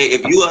 Okay,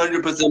 if you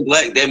 100%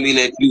 black, that means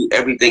that you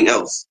everything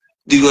else.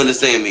 Do you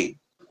understand me?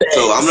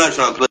 So I'm not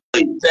trying to play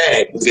you.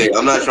 Okay,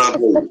 I'm not trying to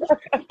play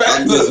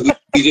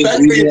you.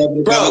 Especially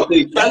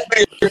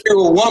if you're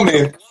a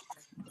woman.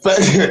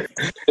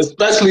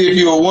 Especially if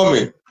you're a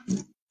woman.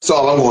 That's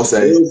all I'm gonna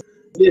say.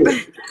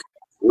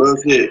 Real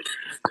shit.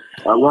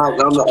 I'm not.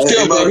 He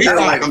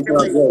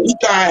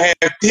trying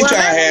to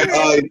have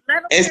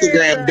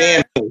Instagram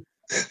Dan.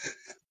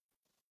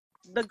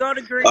 The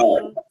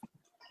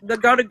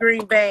Go to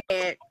Green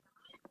Bad,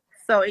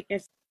 so it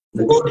can.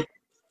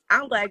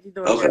 I'm glad you're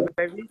doing good,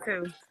 baby. Me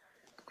too.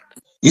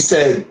 You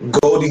said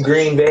Goldie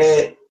Green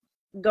Bad.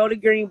 Go to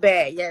Green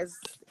Bad, yes.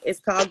 It's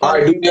called All Go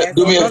to right, Green Bag.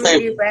 do So me a Go to favor.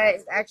 Green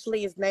Bag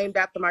is named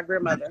after my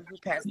grandmother who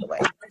passed away.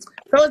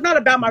 So it's not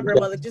about my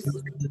grandmother, just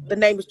the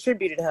name is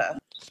tributed to her.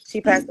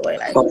 She passed away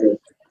last year.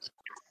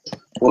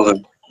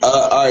 Okay.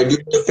 All right, do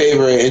me a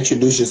favor and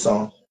introduce your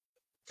song.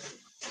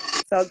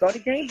 So Go to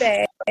Green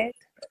Bag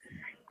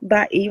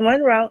by E.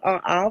 Monroe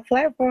on all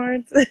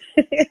platforms.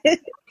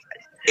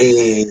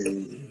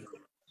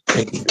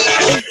 Thank you.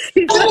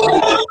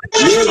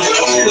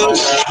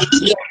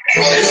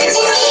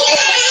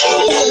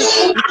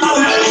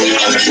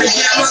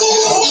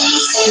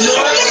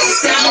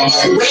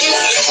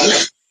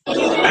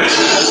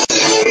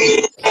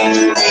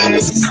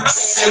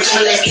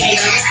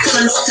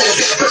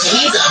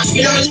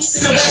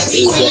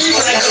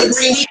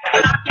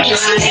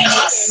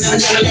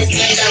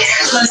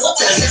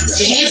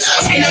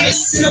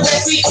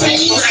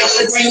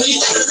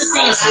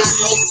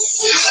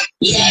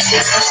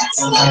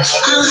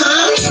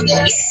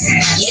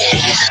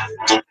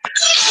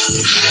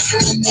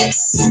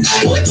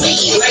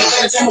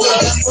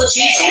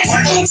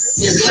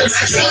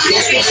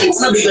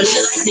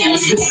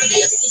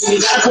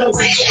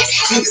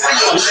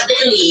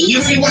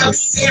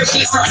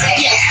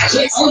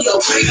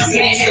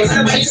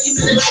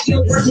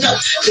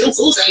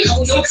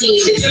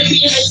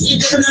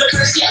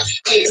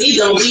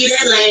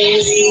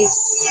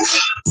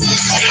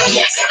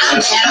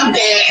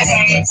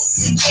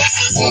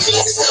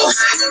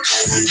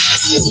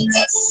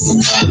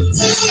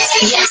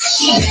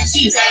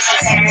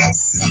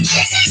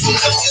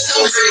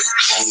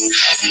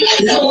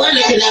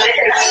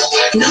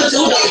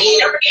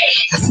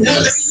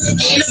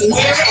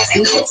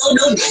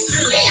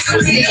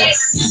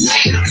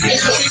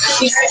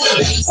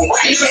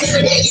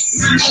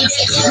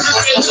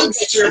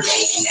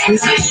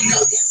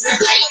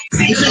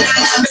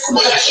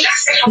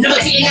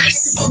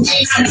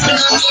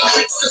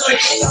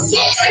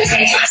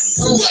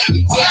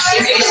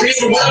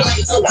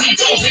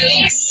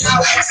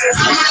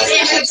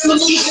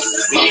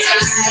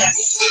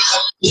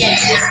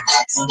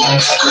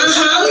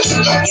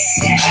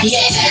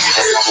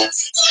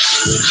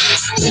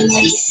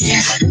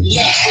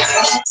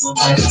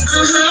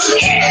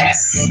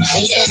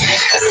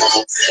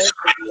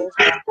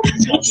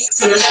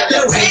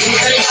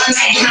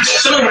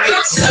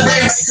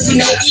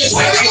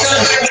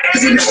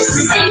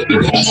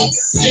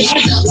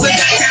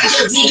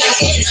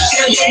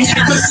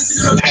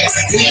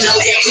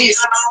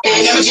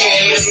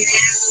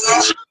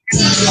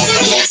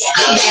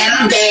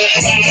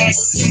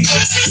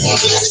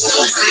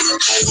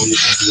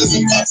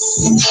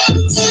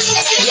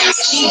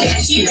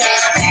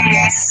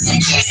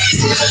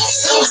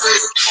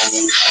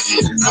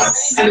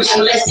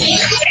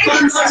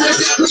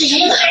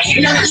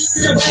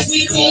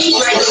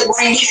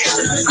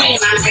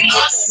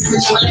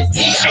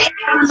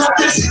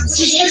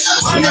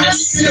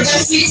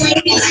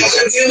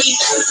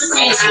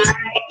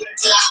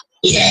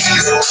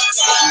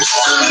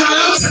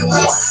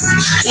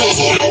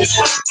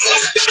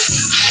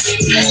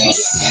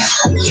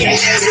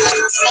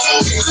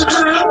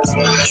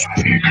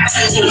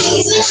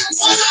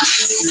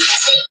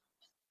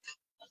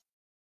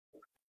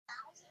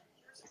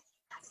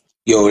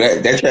 Yo,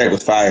 that track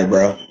was fire,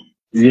 bro.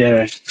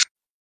 Yeah,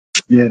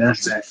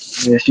 that's that.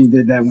 Yeah, she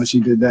did that when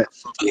she did that.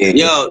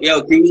 Yeah.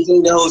 Yo, can you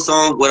sing the whole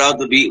song without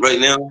the beat right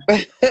now?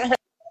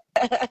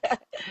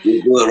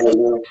 You do it right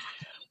now.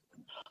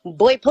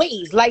 Boy,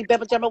 please, like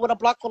Bama Jamma with a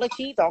block full of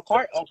cheese on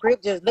cart, on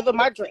crib, just living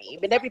my dream.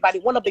 And everybody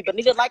want to be, but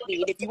need it like me.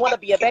 And if you want to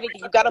be a better,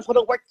 you got to put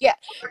in work, yeah.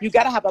 You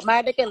got to have a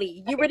mind that can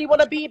lead. You really want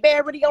to be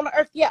bad, really on the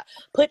earth, yeah.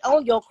 Put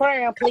on your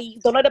crown,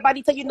 please. Don't let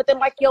nobody tell you nothing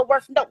like your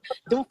worth, no.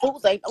 Them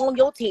fools ain't on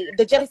your team.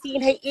 The jealousy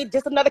and hate is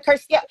just another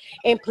curse, yeah.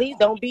 And please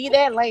don't be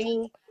that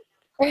lame.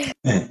 No,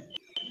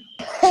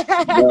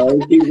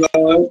 keep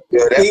going.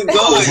 Keep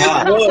going.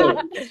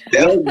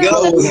 Let's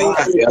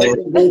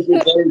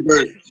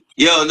go.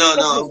 Yo, no,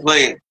 I'm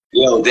playing.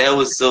 Yo, that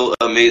was so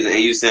amazing.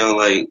 And you sound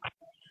like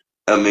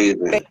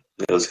amazing.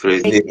 That was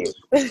crazy.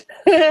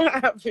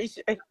 I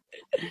appreciate it.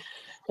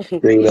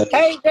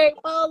 Hey, Jay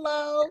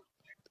Polo.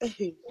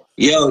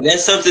 Yo,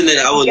 that's something that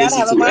I would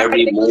listen to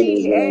every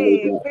morning.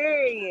 Hey,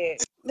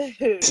 period.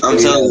 I'm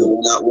telling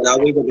you, when I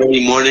wake up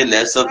every morning,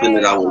 that's something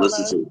that I would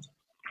listen to.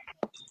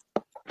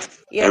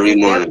 Yeah, every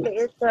morning.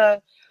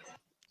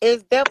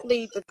 It's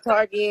definitely the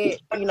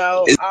target, you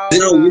know. Is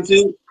it on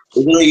YouTube?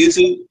 Is it on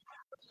YouTube?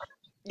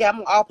 Yeah, I'm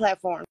on all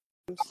platforms.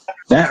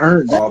 That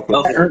earned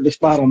the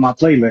spot on my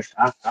playlist.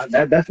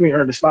 That definitely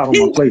earned the spot on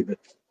my playlist.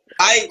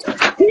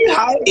 It's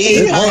hard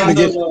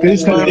to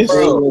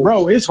get,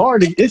 bro. It's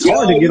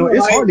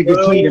hard to get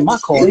played in my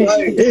car.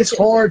 It is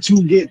hard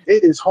to get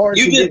played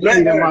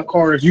in my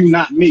car if you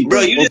not me, bro.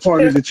 Or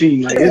part of the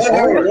team. Like it's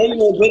hard.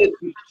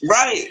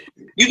 Right.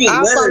 You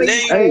just let her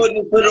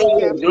name put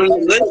on your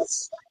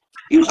list.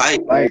 You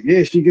hype, like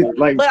yeah, she gets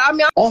like. But I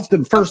mean, off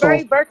the first I'm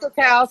very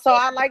versatile, so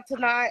I like to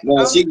not.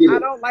 I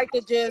don't like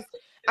to just.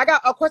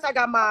 Of course, I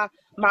got my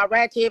my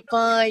ratchet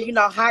fun,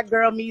 hot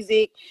girl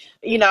music,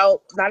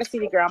 not a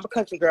city girl, I'm a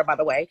country girl, by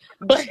the way.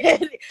 But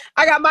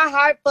I got my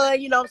hot fun,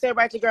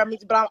 ratchet girl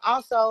music, but I'm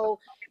also,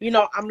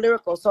 I'm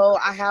lyrical. So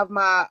I have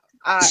my,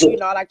 I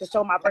like to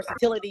show my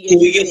versatility. Can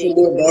we get some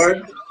more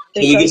bars?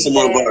 Can we get some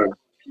more bars?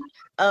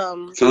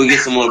 Can we get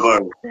some more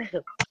bars?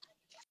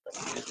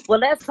 Well,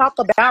 let's talk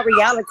about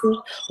reality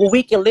where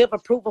we can live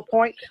and prove a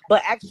point,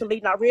 but actually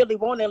not really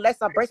want it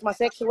unless I embrace my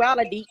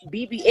sexuality.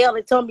 BBL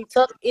and tummy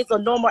tuck is a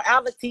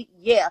normality,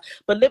 yeah.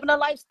 But living a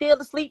life still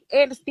asleep,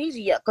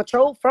 anesthesia,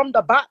 control from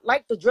the bot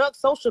like the drug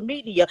social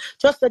media.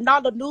 Trusting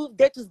all the news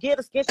that just get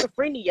a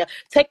schizophrenia.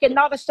 Taking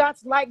all the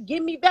shots like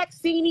give me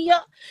vaccine,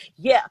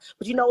 yeah.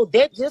 But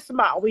they're just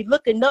small. We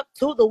looking up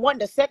to the one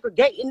that's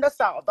segregating us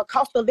all. The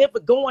cost of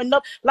living going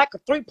up like a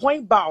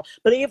 3-point ball.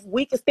 But if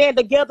we can stand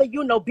together,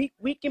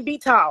 we can be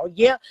tall.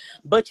 Yeah,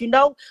 but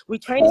we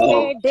train to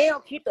stand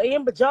down, keep the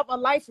image of a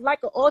life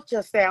like an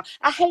ultrasound.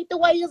 I hate the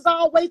way it's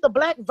always the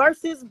black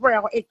versus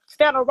brown.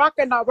 Instead of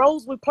rocking our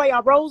roles, we play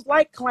our roles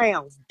like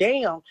clowns.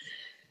 Damn.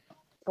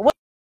 What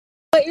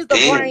is the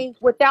brain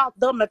without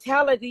the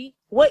mentality?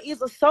 What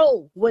is a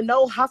soul with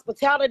no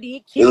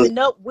hospitality? Keeping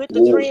up with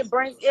the trend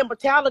brings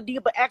immortality,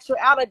 but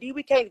actuality,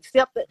 we can't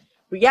accept the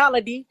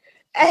reality.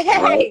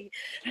 Hey.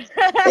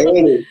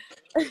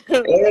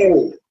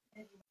 Hey.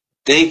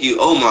 Thank you.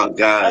 Oh my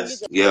gosh,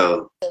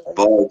 yo,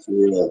 balls,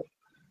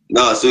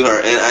 no,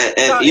 sweetheart, and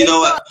So you know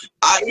what?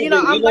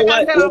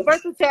 I said, I'm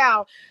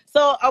versatile.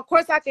 So of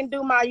course I can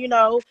do my,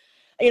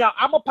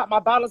 I'm gonna pop my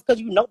bottles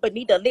because but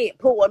need a lid.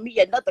 Pour me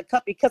another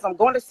cup because I'm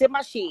going to sip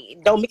my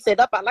shit. Don't mix it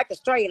up. I like a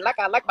strain, like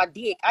I like my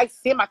dick. I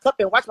sip my cup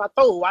and watch my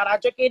throw while I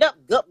drink it up.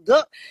 Gup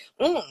gup.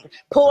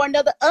 Pour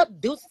another up.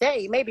 Do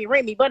say maybe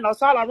Remy, but no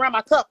salt around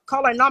my cup.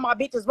 Calling all my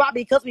bitches why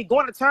because we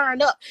going to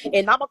turn up.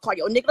 And I'ma call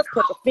your niggas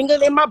put a finger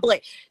in my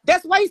butt.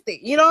 That's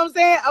wasted. You know what I'm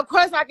saying? Of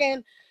course I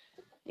can.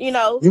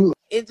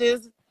 It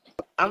just.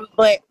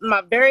 But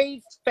my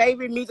very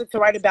favorite music to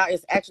write about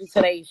is actually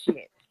today's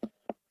shit.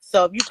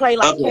 So if you play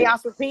like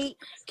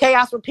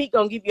Chaos Repeat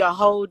gonna give you a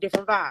whole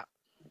different vibe.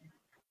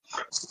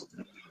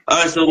 All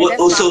right, so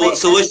what's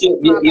your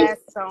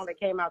last song that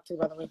came out too,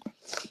 by the way.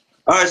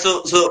 All right,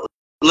 so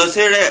let's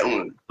hear that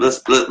one.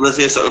 Let's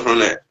hear something from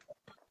that.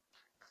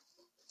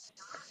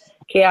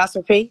 Chaos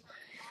Repeat.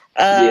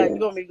 You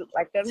want me to look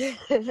like that?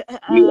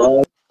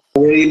 You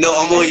already know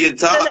I'm on your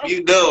top.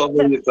 You know I'm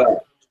on your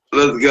top.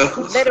 Let's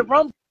go. Let it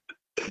rumble.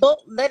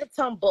 Let it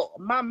tumble.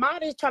 My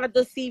mind is trying to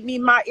deceive me.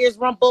 My ears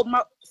rumble.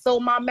 So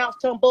my mouth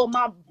tumble.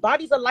 My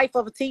body's a life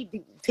of a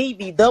TV.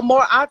 The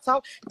more I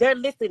talk, they're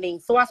listening.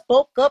 So I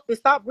spoke up and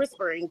stopped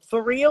whispering.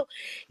 For real?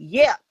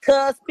 Yeah,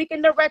 cause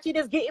speaking the ratchet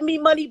is getting me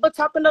money, but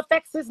talking the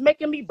facts is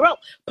making me broke.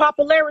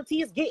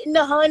 Popularity is getting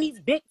the honeys.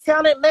 Big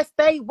talent, let's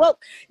stay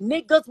woke.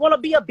 Niggas wanna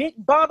be a big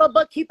baller,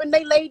 but keeping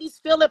they ladies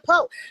feeling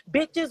po.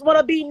 Bitches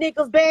wanna be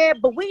niggas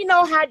bad, but we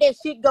know how that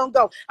shit gon'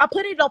 go. I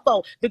put it on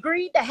 4. The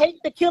greed, the hate,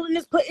 the killing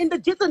is putting the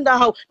jits in the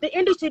hoe. The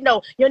industry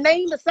know your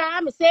name is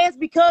Simon says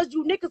because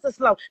you niggas are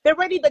slow. They're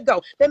ready to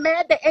go. They're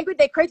mad, they're angry,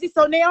 they're crazy,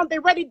 so now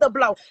they're ready to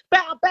blow.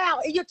 Bow,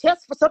 bow, in your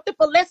chest for something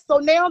for less, so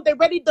now they're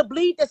ready to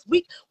bleed this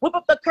week. Whip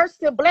up the curse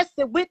and bless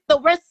it with the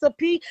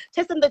recipe.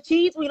 Testing the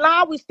cheese, we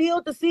lie, we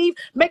still deceive.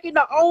 Making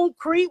our own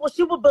creed, what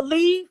you would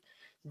believe.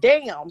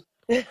 Damn.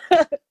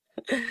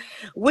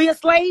 We a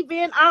slave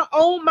in our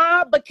own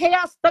mind, but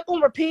chaos stuck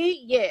on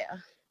repeat, yeah.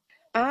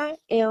 I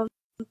am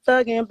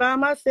thugging by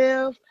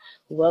myself.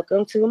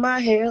 Welcome to my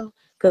hell.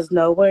 Cause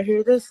no one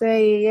here to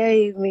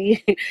save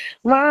me.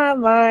 My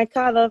mind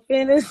caught up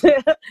in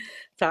itself.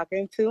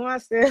 Talking to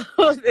myself.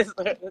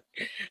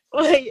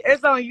 Wait,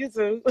 it's on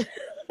YouTube.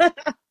 I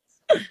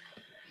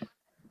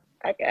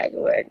gotta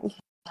go back.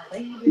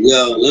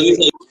 Yo, let me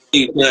tell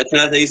you. Can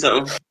I tell you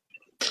something?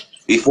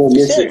 Before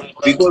Mysfit.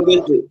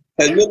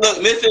 Cause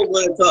Mysfit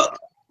want to talk.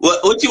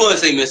 What you want to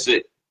say,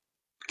 Mysfit?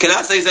 Can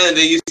I say something?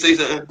 Then you say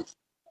something?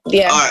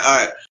 Yeah. All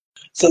right.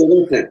 So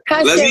listen.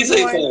 Let me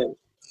say something.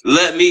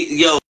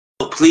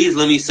 Please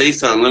let me say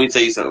something. Let me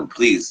tell you something,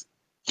 please.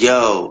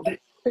 Yo.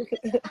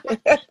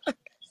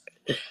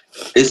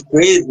 It's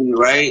crazy,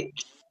 right?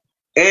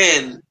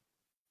 And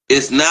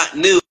it's not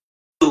new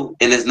and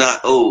it's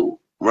not old,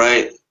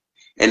 right?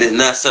 And it's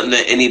not something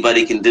that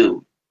anybody can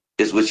do.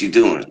 It's what you're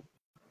doing.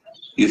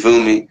 You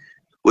feel me?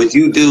 What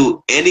you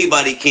do,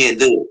 anybody can't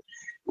do it.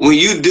 When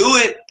you do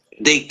it,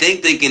 they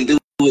think they can do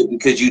it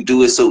because you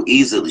do it so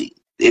easily,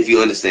 if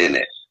you understand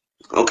that.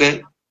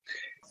 Okay?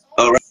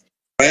 All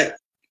right?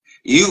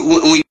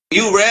 When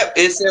you rap,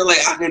 it sounds like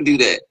I can do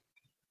that.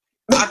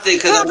 I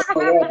think because I'm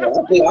a rapper,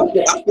 I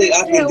think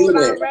I can do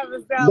that.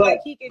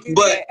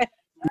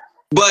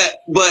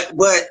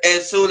 But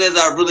as soon as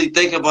I really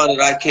think about it,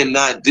 I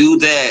cannot do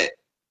that.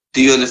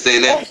 Do you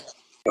understand that?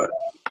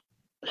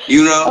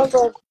 You know,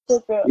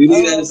 you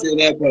need to understand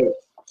that part.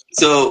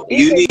 So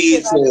you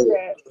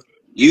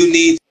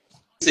need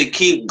to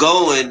keep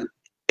going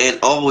and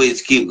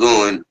always keep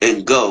going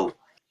and go,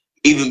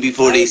 even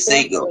before they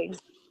say go.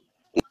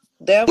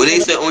 When they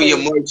say on your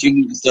march, you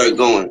need to start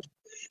going.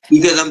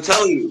 Because I'm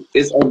telling you,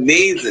 it's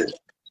amazing.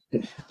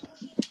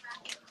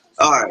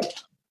 All right.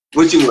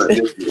 What you want?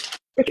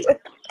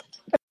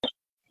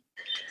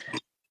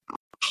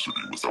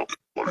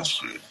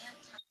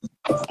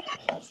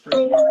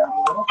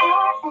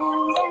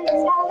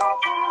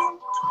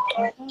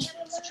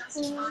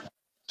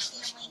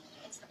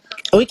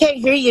 We can't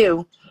hear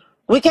you.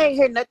 We can't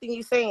hear nothing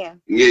you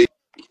saying. Yeah,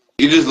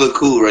 you just look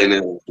cool right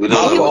now. We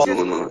don't know what's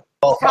going on.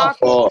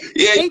 Talking.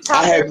 Yeah,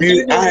 I had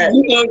muted.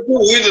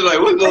 We just like,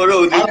 what's going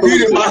on? I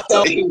muted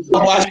myself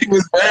while she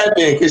was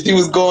rapping because she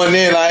was going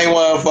in. I ain't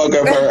want to fuck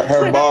up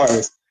her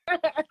bars.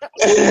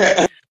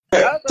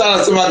 Shout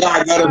out to my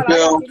guy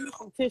Gutterfield.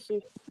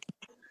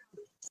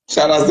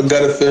 Shout out to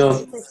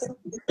Gutterfield.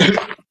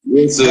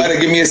 Gutter,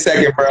 give me a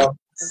second, bro.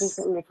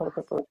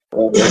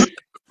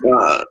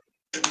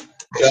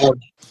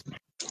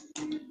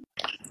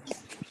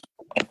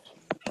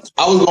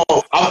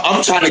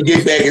 I'm trying to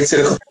get back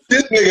into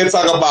this nigga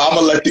talking about. I'm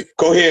gonna let you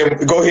go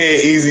ahead,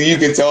 easy. You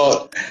can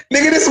talk,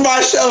 nigga. This is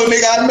my show,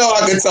 nigga. I know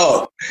I can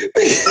talk.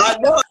 I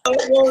know.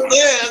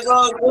 That's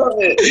all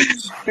good.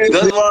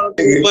 That's why I'm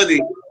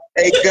funny.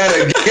 Hey,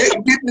 Gutter, get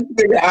this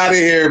nigga out of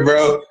here,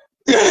 bro.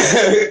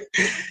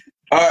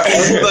 All right,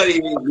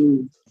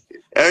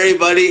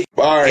 everybody.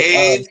 All right,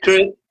 hey,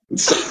 Chris.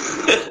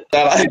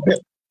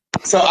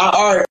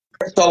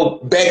 So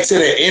back to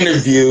the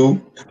interview.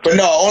 But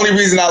no, only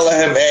reason I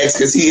let him ask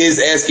because he is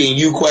asking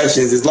you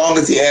questions. As long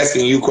as he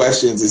asking you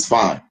questions, it's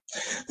fine.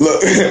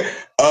 Look,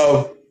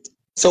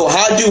 so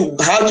how'd you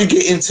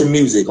get into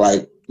music?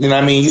 Like, you know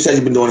what I mean? You said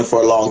you've been doing it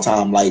for a long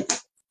time. Like,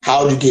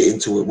 how'd you get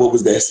into it? What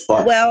was that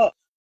spark? Well,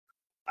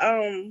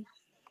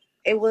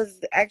 it was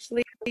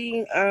actually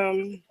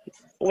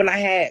when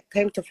I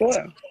came to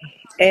Florida,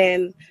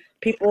 and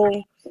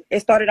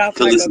it started off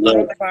like a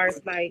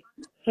coronavirus night.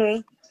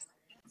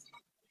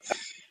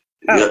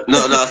 No,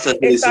 I said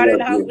it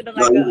started off with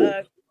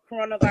a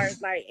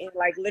coronavirus night, and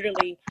like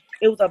literally,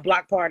 it was a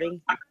block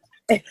party.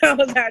 And I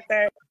was out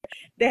there.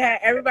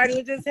 Everybody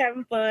was just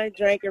having fun,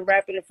 drinking,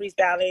 rapping, and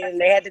freestyling, and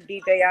they had the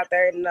DJ out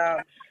there, and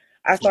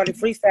I started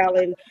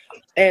freestyling,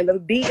 and the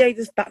DJ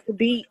just stopped the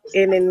beat,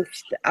 and then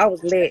I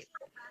was lit,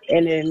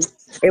 and then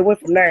it went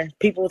from there.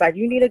 People was like,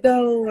 "You need to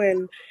go,"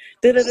 and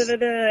and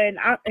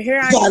here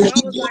I am. I was like,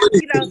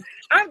 you know,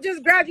 I'm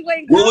just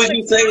graduating college. What was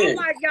you saying? I'm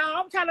like, y'all,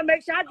 I'm trying to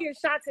make sure I get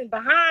shots in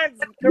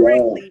behinds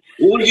correctly.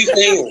 What was you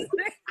saying?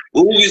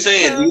 What was you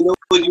saying? Do you know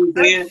what you were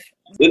saying?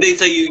 What they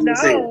say you were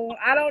saying? No,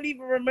 I don't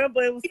even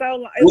remember. It was so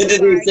long. What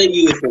did they say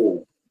you were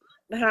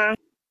saying?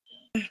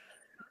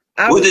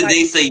 What did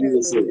they say you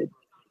were saying?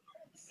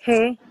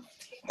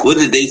 What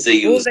did they say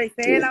you were saying? What was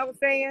they saying I was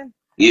saying?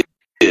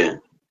 Yeah.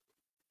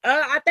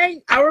 I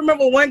think I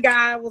remember one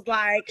guy was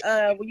like,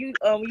 when you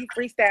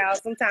freestyle,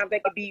 sometimes they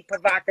could be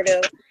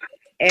provocative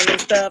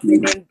and stuff.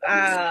 And then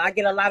I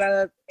get a lot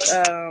of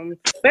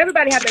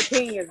everybody have their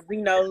opinions,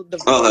 you know.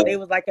 They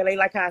was like, they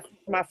like how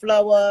my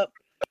flow up.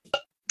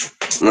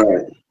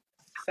 Right.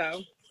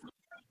 So.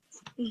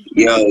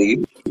 Yo,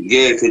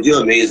 because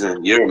you're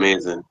amazing. You're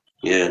amazing.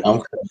 Yeah.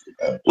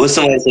 What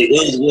somebody said?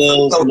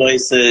 Somebody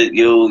said,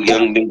 "Yo,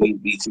 young baby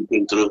beats you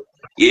came through."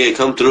 Yeah,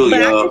 come through, but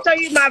y'all. I can show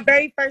you my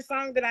very first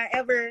song that I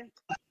ever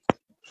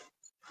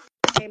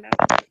came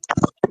out.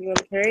 You want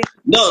to hear it?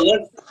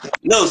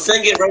 No,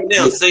 sing it right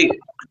now. Sing it,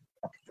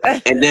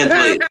 and then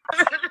play it.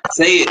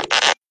 Say it.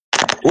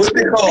 What's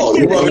it called?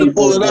 You want me to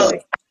pull it up?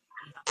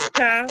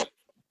 Huh?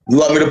 You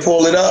want me to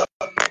pull it up?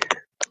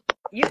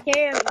 You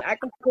can. I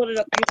can pull it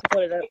up. You can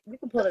pull it up. You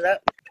can pull it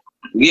up.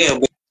 Yeah,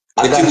 but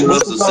I got you.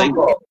 What's the sing?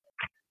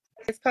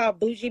 It's called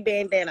Bougie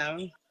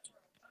Bandana.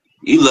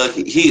 You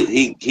lucky.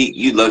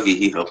 You lucky.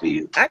 He helping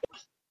you.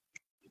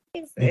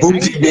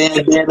 Bougie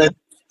Bandana.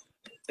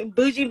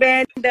 Bougie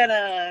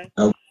Bandana.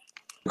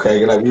 Okay,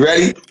 you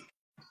ready?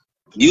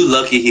 You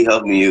lucky he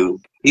helping you.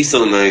 He's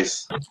so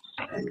nice.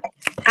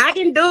 I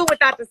can do it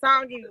without the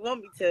song if you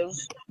want me to.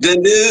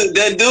 Then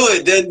do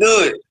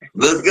it.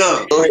 Let's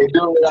go. Go ahead,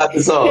 do it without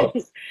the song.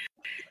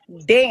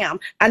 Damn,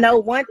 I know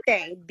one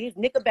thing. This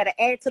nigga better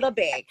add to the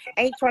bag.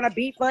 Ain't trying to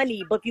be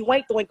funny, but if you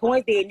ain't throwing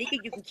coins there, nigga,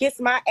 you can kiss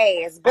my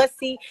ass. But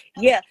see,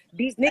 yeah,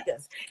 these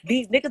niggas,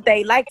 they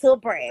like to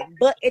brag.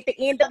 But at the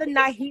end of the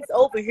night, he's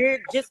over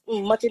here just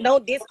munching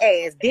on this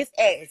ass.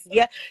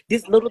 Yeah,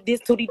 this little,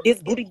 this tootie,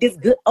 this booty, this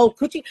good old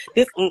coochie,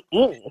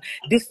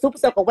 this super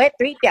sucker wet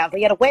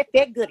 3,000. Yeah, the wet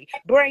fat goodie.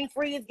 Brain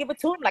freeze, give it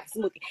to him like a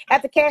smoothie.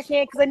 Have to cash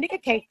in because a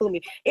nigga can't fool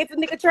me. If a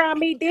nigga try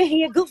me, then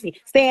he a goofy.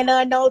 Stand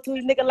unknown to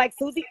a nigga like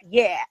Susie,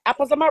 yeah.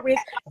 Apples on my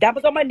wrist,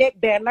 diamonds on my neck,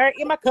 bandana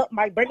in my cup,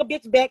 might bring a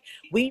bitch back.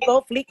 We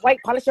both fleek,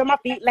 white polish on my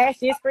feet,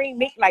 lashes scream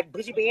mink like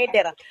Bougie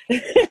Bandana.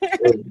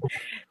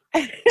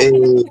 Hey,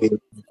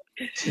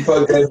 she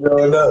fucked that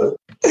girl up.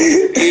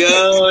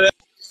 Yo,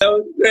 that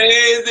was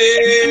crazy.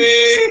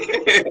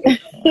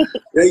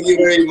 Thank you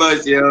very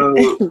much, yo.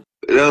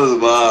 That was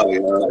wild,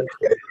 yo.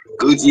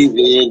 Gucci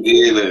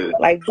Bandana.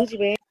 Like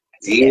Bougie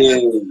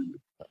Bandana.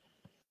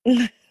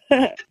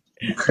 Yeah.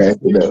 Crack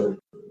it up.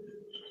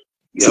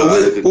 So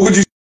what would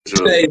you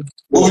say?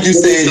 What would you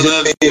say is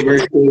your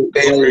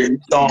favorite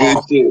song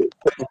to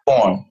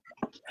perform?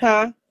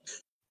 Huh?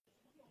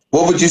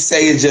 What would you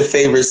say is your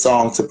favorite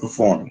song to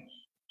perform?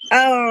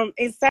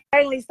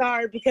 Insanely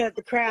sorry because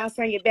the crowd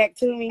sang it back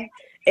to me,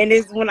 and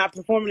this is when I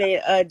performed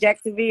in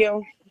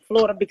Jacksonville,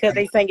 Florida, because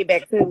they sang it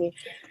back to me.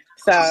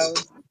 So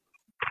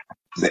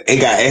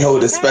it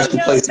hold a special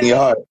place in your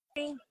heart.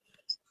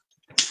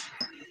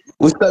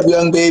 What's up,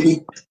 young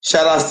baby?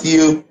 Shout outs to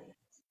you.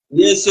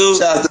 Yes, so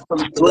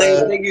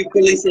thank you,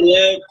 Philly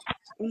Celeb.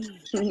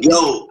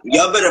 Yo,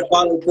 y'all better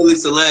follow Philly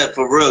Celeb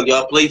for real.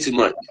 Y'all play too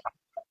much.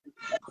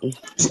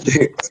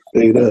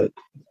 Straight up.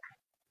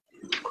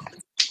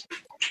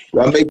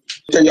 Y'all make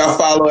sure y'all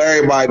follow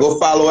everybody. Go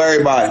follow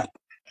everybody.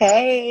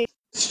 Hey.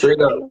 Straight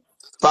up.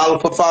 Follow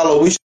for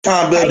follow. We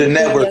trying to build a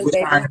network.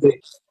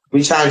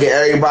 We trying to get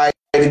everybody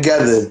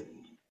together.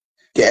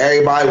 Get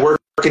everybody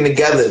working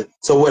together.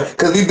 So what?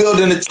 Because we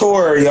building a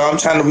tour, y'all.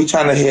 We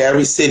trying to hit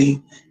every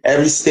city,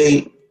 every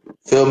state.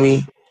 Feel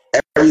me?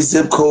 Every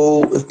zip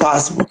code if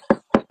possible.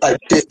 Like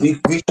this, we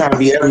trying to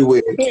be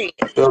everywhere.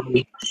 Feel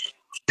me?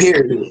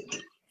 Period.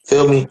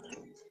 Feel me?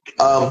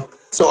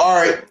 So all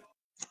right.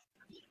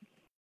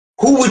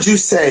 Who would you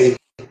say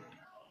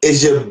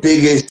is your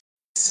biggest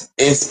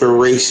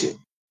inspiration?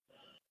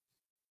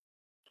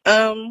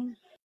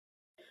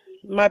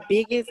 My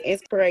biggest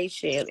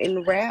inspiration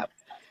in rap,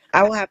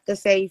 I will have to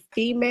say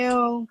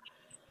female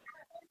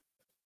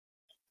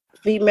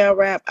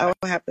rap. I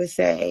will have to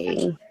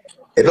say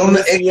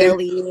Missy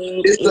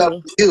Elliott. It's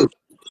up to you.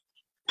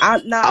 I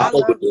love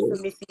me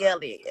some Missy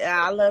Elliott.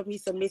 I love me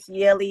some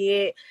Missy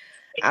Elliott.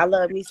 I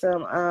love me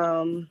some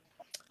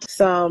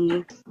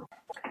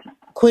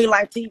Queen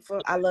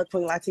Latifah. I love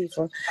Queen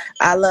Latifah.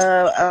 I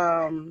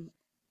love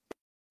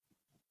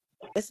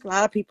it's a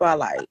lot of people I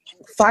like.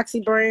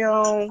 Foxy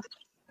Brown,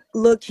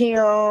 Lil'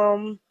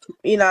 Kim,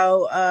 you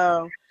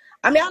know,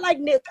 I mean, I like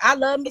Nick. I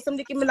love me some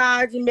Nicki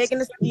Minaj and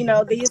Megan, you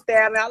know, Thee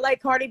Stallion. I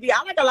like Cardi B.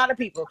 I like a lot of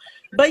people.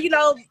 But, you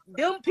know,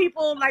 them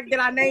people like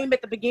that I named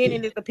at the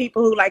beginning is the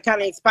people who like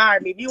kind of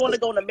inspired me. If you want to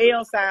go on the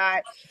male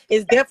side,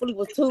 it definitely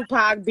was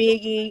Tupac,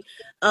 Biggie,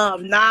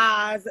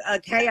 Nas,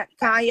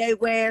 Kanye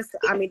West.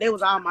 I mean, they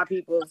was all my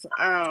peoples.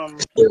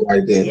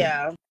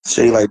 Yeah.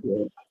 Straight like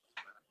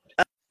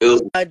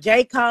that.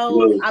 J.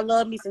 Cole. I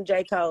love me some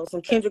J. Cole.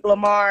 Some Kendrick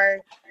Lamar.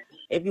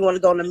 If you want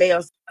to go on the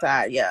male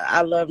side, yeah,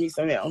 I love me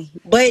some them.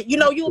 But, you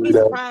know, you'll be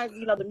surprised,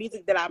 you know, the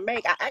music that I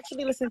make. I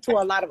actually listen to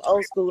a lot of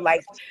old school,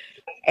 like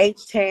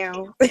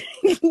H-Town,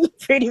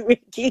 Pretty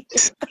Ricky.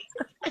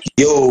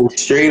 Yo,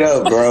 straight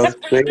up, bro.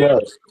 Straight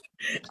up.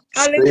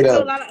 I listen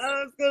to a lot of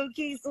old school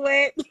Keith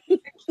Sweat.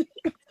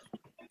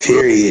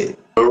 Period.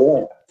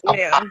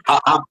 Yeah.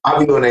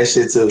 I'll be on that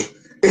shit, too.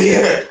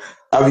 Yeah,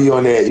 I'll be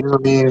on that. You know what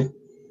I mean?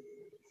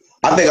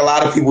 I think a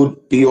lot of people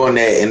be on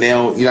that, and they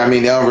don't, you know what I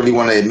mean? They don't really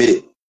want to admit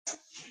it.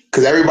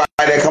 Because everybody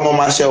that come on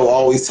my show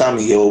always tell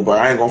me, yo, bro,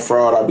 I ain't gonna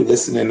fraud. I'll be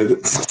listening to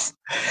this.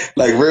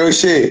 Like, real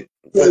shit.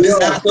 So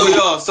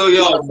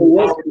y'all,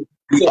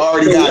 we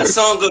already got it.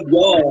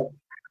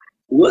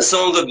 What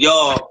song of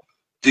y'all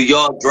do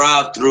y'all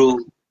drive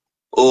through,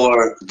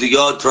 or do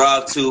y'all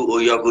drive to,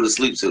 or y'all go to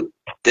sleep to?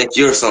 That's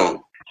your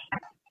song.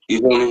 You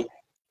feel me?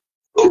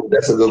 Oh,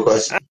 that's a good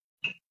question.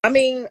 I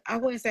mean, I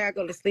wouldn't say I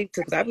go to sleep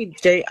to, because I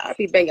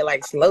be banging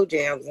like slow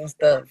jams and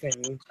stuff.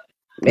 And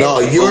no,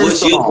 your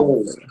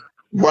song.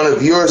 One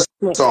of your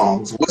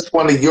songs. What's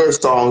one of your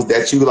songs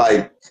that you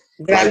like?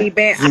 I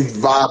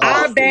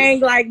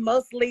bang like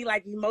mostly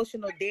like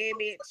emotional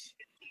damage.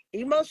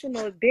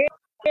 Emotional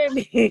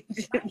damage.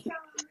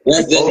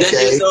 That's your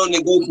song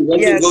to go to.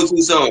 That's your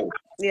go-to song.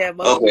 Yeah.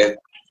 Okay.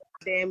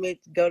 Damage.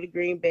 Go to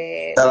Green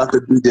Bag. Shout out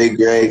to DJ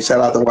Greg. Shout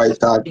out to White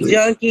Chocolate.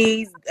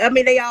 Junkies. I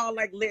mean, they all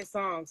like lit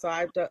songs. So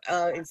I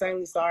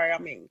Insanely Sorry. I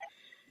mean,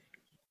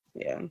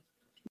 yeah.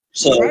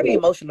 So probably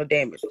emotional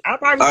damage. I'll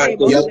probably say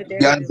emotional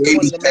damage is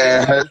one of the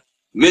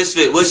main.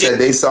 Mysfit, what's your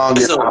they song?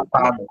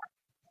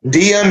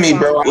 DM me,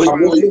 bro.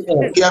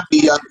 DM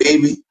me, young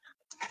baby.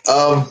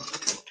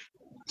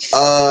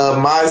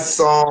 My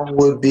song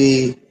would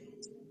be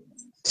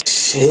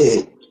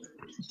shit.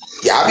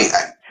 Yeah,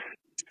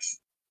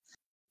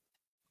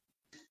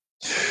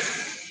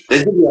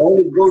 This is your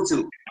only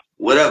go-to.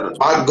 Whatever.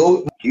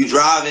 You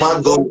driving.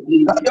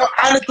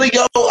 Honestly,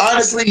 yo,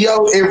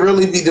 it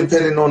really be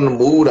depending on the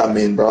mood I'm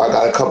in, bro. I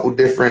got a couple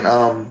different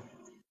No.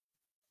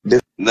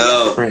 The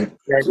number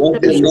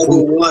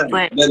one.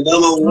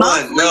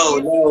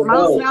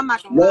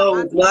 No,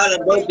 it's not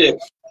a bunch of.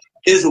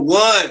 It's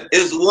one.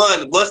 It's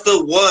one. What's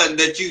the one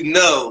that you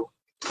know?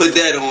 Put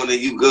that on and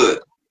you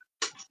good.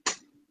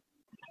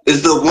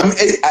 It's the one.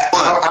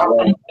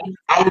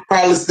 I would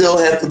probably still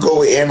have to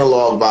go with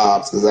Analog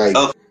Vibes, because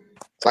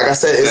like I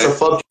said, it's a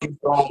fuck you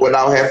song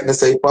without having to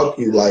say fuck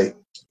you. Like,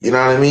 you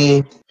know what I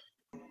mean?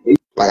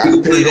 Like, I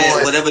can put it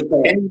on. Whatever.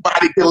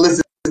 Anybody can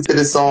listen to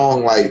this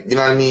song, like, you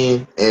know what I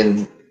mean? And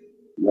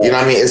you know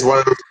what I mean? It's one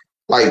of the,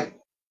 like,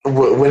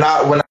 when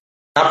I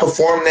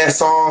perform that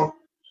song,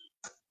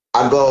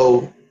 I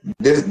go,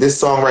 this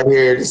song right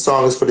here, this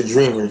song is for the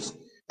dreamers.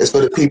 It's for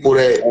the people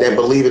that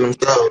believe in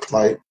themselves.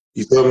 Like,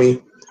 you feel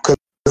me?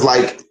 Because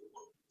like,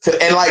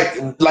 and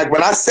like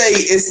when I say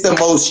it's the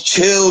most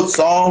chilled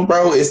song,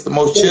 bro, it's the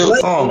most chilled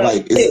song.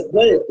 Like, it's,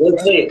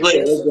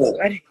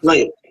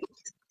 play it.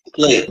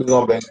 Play it. We're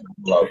gonna bang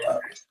love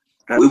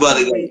vibes. We about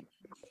to go.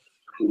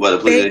 We about to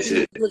play that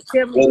shit. Look,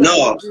 tell me But I no,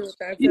 look good.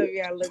 I tell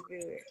you I look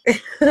good.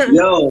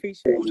 yo,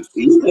 Appreciate it.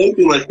 you play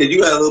too much because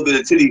you got a little bit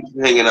of titty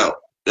hanging out.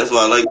 That's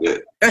why I like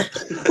that.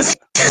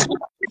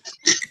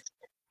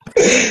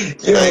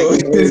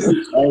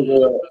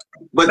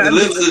 But the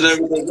lips and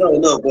everything,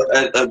 no,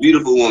 but a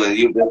beautiful woman,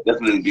 you're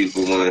definitely a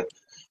beautiful woman.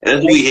 And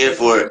that's what we here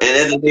for. And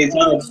at the same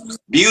time,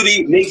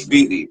 beauty makes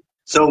beauty.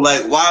 So,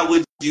 like, why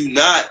would you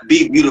not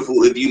be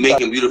beautiful if you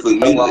making beautiful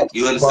music?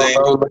 You understand?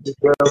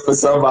 For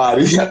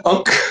somebody.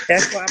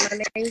 That's why my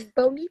name is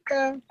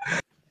Bonita.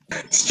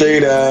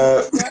 Straight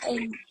up.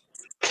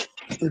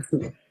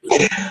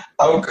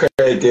 I'm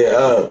cracking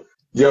up.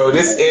 Yo,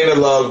 this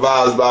Analog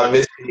Vibes by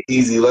Mr.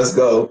 Easy. Let's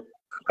go.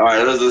 All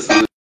right, let's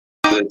listen to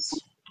this.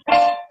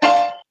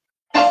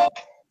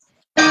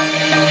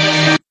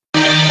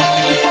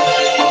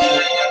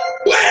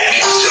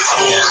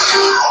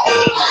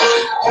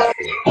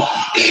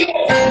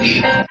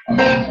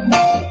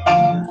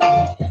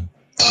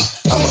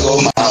 I'ma go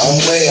my own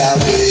way, I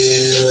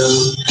will.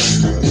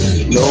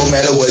 No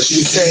matter what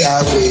you say,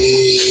 I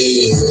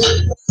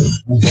will.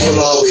 People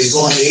always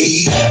gonna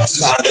hate,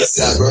 trying to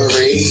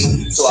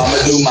separate. So I'ma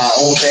do my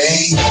own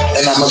thing,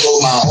 and I'ma go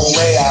my own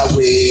way, I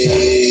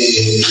will.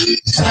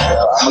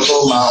 I'ma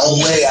go my own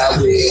way, I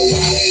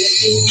will.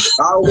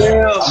 I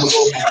will. I'ma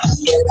go my own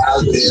way, I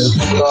will.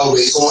 People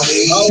always gonna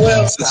hate,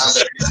 trying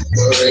to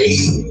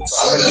separate. So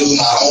I'ma do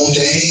my own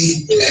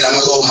thing, and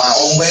I'ma go my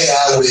own way,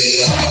 I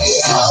will.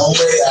 My own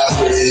way,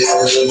 I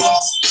will.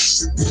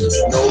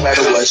 No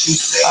matter what you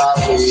say, I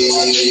will.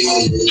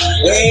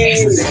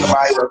 Ain't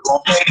nobody else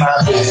gonna pay my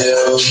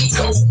bills.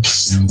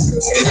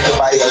 Ain't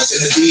nobody else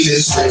gonna be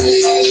this way.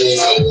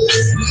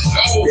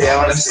 They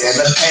understand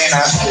the pain I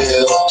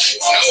feel.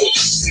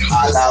 I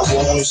got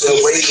wounds that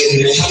wait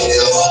in the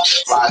hill.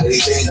 Why they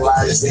think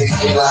lies, they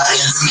think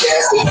lies,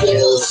 yes it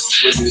will.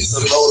 It's a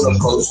roller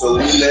coaster,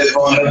 we live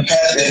on the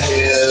path of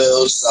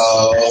hill. So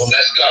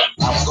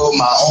I'm go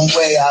my own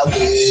way, I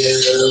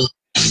will.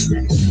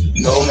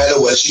 No matter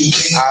what you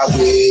think, I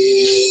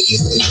will.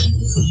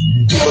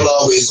 People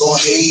always gonna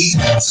hate,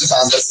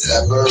 sometimes I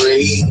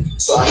separate.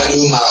 So I'ma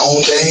do my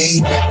own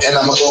thing, and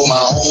I'ma go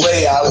my own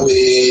way, I will.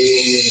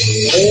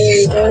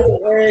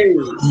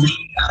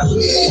 I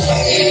will.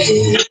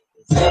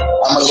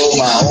 I'ma go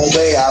my own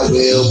way, I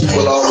will.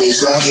 People always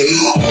gonna hate,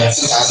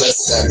 sometimes I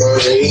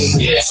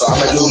separate. So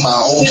I'ma do my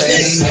own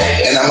thing,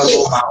 and I'ma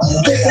go my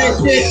own way, I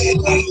will.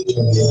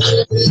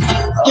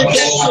 I'ma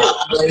go my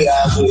own way, I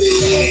will.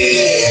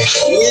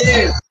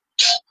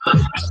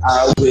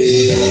 I will.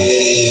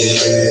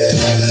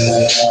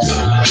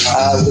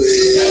 I will.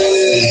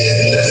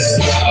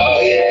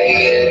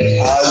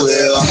 I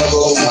will. I'ma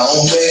go my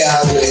own way, I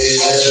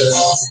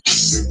will.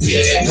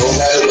 No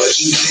matter what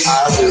you think, I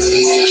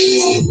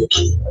will.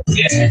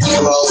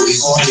 People always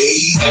gonna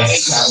hate,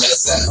 trying to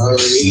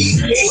separate.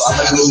 So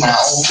I'ma do my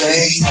own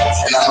thing,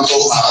 and I'ma go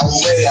my own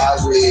way, I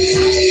will.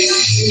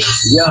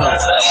 I'ma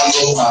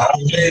go my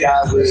own way, I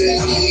will.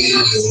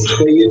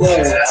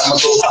 I'ma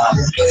go my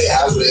own way,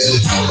 I will.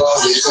 People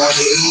always gonna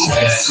hate,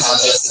 trying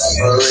to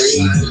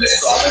separate.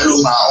 So I'ma do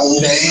my own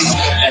thing,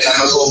 and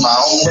I'ma go my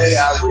own way, I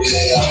will.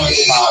 I'ma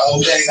do my own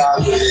thing, I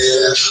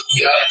will.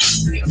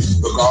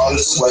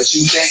 Regardless of what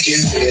you think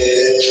is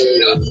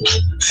real.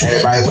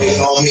 Everybody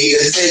waiting on me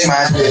to take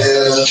my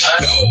pill.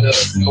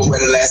 But when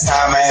the last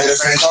time I had a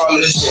friend call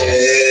it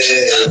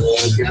shit.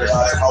 Give it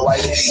all to my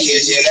wife and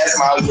kids, yeah, that's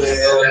my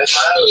will.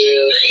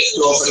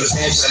 Go for the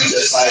pension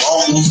just like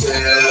home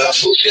will.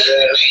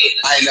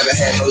 I ain't never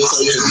had no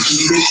choice to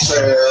keep it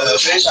trail.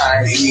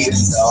 Trying to eat it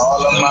so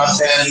all of my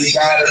family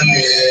got a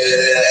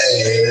meal.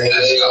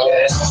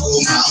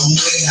 My own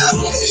way, I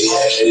will.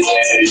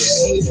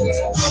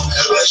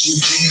 What you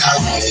think I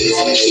will.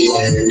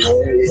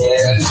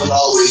 People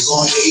always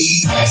gonna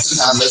hate,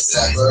 sometimes I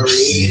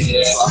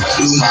separate. So I'ma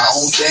do my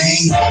own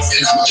thing,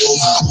 and I'ma go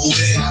my own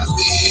way, I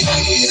will.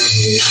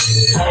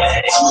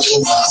 I'ma go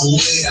my own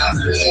way, I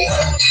will.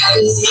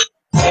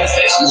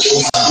 I'ma go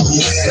my own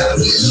way, I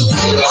will.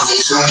 People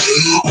always gonna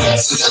hate,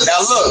 sometimes now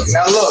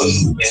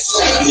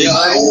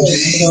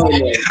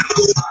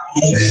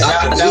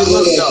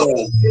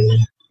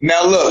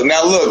look.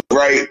 Now look,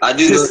 right?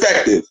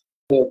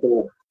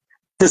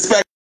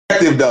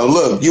 Perspective though.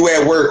 Look, you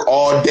at work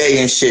all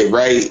day and shit,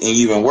 right? And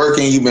you've been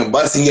working, you've been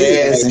busting your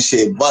ass and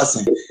shit,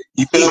 busting.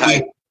 You feel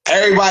me?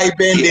 Everybody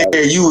been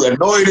there. You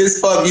annoyed as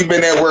fuck. You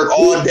been at work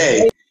all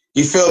day.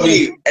 You feel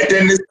me? And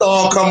then this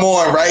song come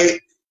on,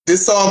 right?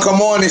 This song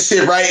come on and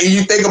shit, right? And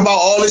you think about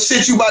all the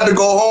shit you about to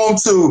go home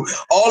to,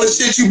 all the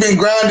shit you been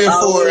grinding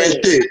for and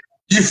shit.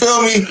 You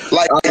feel me?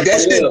 Like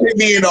that shit put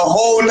me in a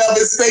whole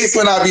nother space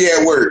when I be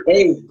at work.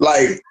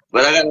 Like,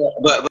 but I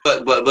got,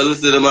 but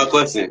listen to my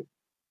question.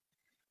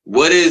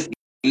 What is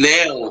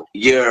now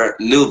your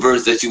new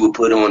verse that you would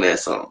put on that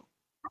song?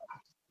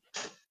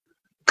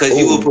 Because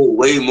you will put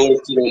way more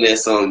shit on that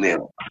song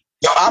now.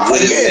 Yo, I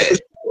put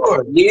it.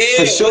 Yeah,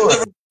 for sure.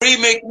 What's the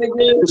remix,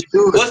 nigga?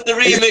 What's the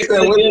remix,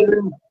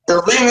 nigga? The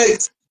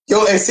remix,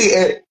 yo, and see,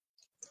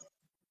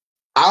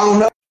 I don't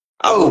know.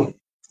 Oh,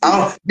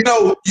 you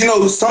know,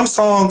 some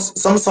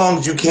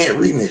songs you can't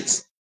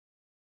remix.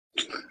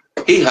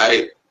 He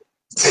hype.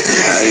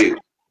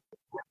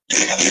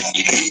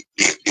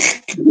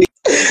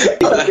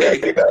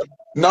 Okay.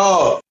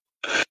 No,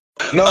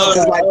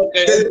 because like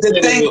the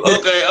thing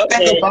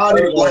about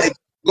it,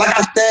 like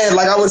I said,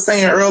 like I was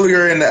saying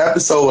earlier in the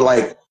episode,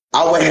 like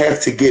I would have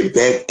to get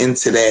back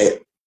into that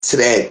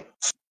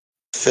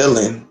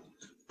feeling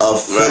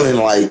of feeling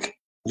like,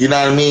 you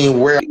know what I mean,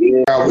 where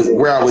I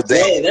was at.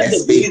 Yeah,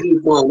 that's a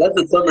easy song.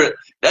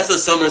 That's a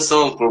summer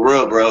song for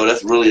real, bro.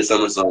 That's really a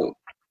summer song.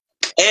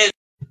 And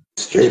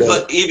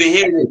but even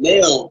hearing it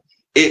now,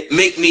 it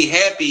make me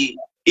happy.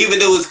 Even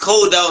though it's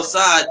cold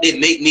outside, it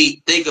make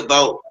me think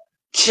about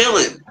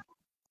chilling.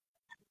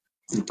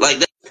 Like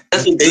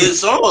that's a good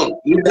song.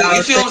 You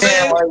see what I'm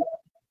saying?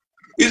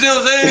 You see what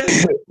I'm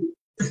saying?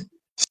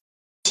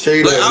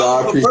 Straight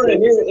up, I prefer to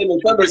hear it in the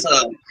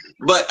summertime,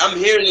 but I'm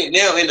hearing it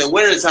now in the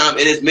wintertime,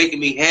 and it's making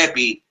me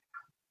happy.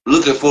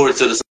 Looking forward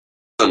to the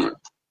summer.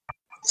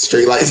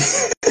 Straight like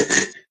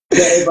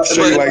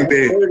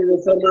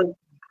that.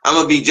 I'm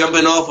gonna be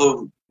jumping off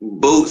of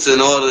boats and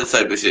all that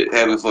type of shit,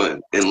 having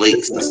fun in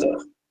lakes and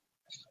stuff.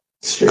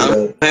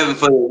 I'm having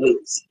fun in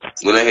lakes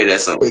when I hear that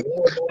song.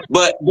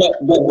 But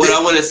what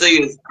I want to say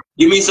is,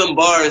 give me some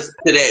bars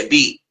to that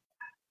beat.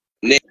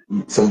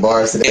 Some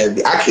bars to that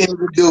beat. I can't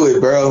even do it,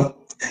 bro,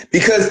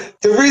 because I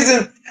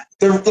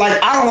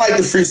don't like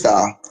the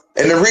freestyle,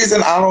 and the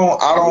reason I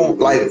don't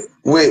like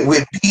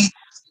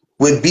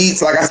with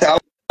beats, like I said, I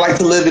like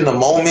to live in the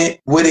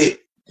moment with it.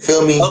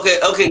 Feel me?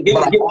 Okay. Give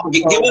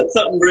us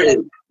something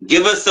written.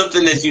 Give us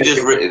something that you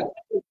just written.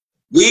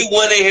 We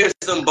want to hear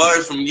some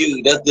bars from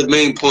you. That's the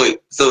main point.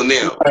 So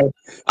now,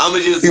 I'm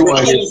gonna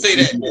say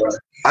that.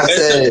 I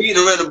said, beating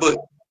around the bush.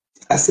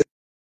 I said,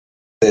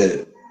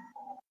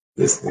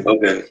 listen.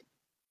 Okay.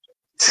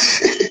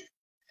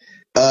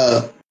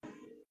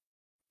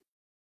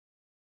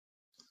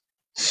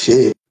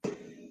 Shit.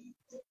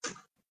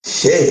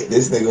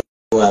 This nigga,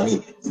 I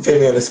mean, you put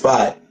me on the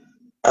spot.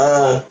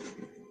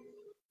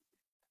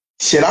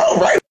 Shit, I don't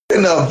write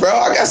enough, bro.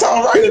 I guess I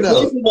don't write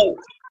enough.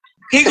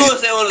 He gonna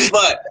say on the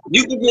spot.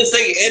 You can just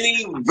say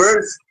any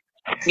verse.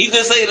 You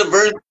can say the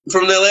verse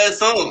from the last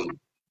song.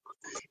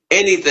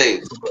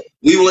 Anything.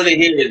 We want to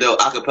hear it though,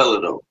 acapella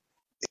though.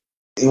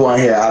 You want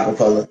to hear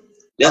acapella?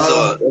 That's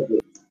all.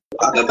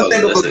 Think of a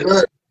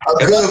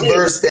good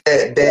verse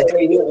that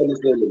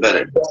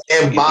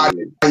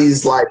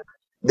embodies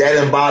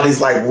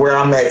like where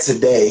I'm at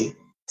today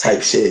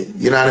type shit.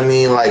 You know what I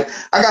mean? Like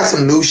I got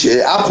some new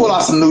shit. I'll pull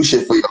out some new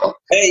shit for y'all.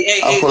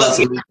 Hey, look,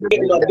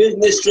 getting my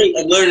business straight.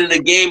 I'm learning the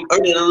game,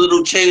 earning a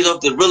little change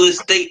off the real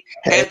estate.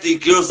 Half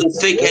these girls are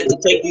fake, had to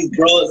take these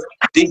bras.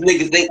 These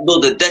niggas ain't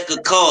build a deck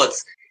of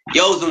cards.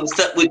 Y'all's on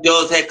step with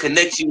y'all's had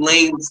connection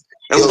lanes.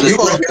 You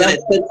gonna get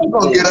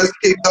us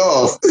kicked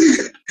off.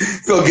 You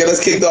gonna get us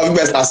kicked off. You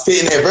better start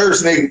spitting that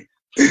verse, nigga.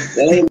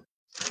 That ain't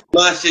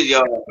my shit,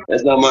 y'all.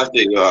 That's not my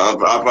shit,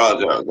 y'all. I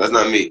apologize. That's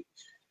not me.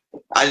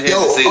 I just had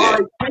to say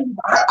that.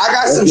 I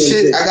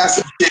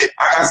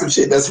got some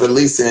shit that's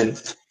releasing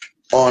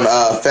on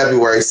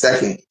February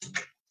 2nd.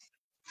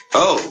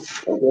 Oh,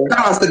 okay.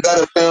 Shout out to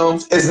Gutter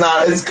Films.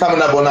 It's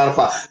coming up on 9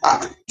 o'clock.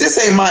 This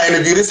ain't my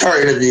interview. This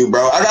her interview,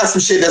 bro. I got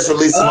some shit that's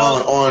releasing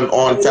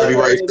on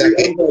February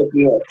 2nd.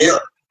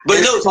 But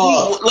look,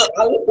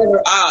 I looked at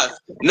her eyes.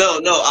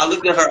 No, I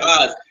looked at her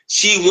eyes.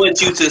 She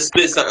wants you to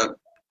spit something.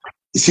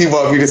 She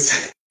want me to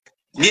say.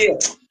 Yeah.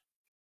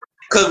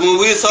 Because when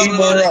we were talking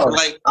about it,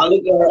 like, I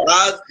looked at her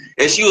eyes,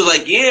 and she was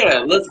like,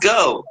 yeah, let's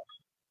go.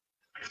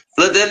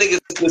 Let that nigga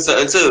spit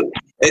something, too.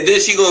 And then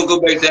she gonna go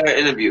back to her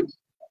interview.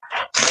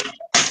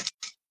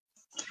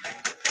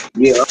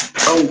 Yeah,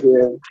 I don't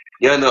care.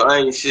 Y'all know I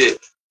ain't shit.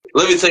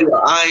 Let me tell you,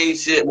 I ain't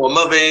shit. My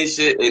mother ain't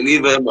shit, and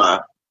neither am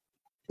I.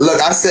 Look,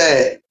 I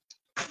said,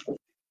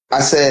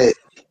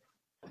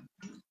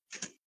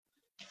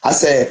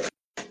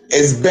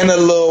 it's been a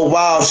little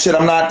while. Shit,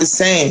 I'm not the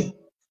same.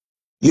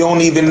 You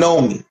don't even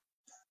know me.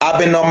 I've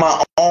been on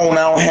my own.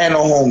 I don't have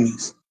no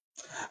homies.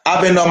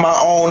 I've been on my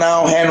own.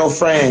 I don't have no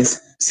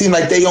friends. Seem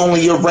like they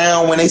only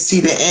around when they see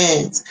the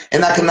ends.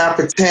 And I cannot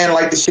pretend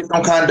like the shit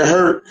don't kind of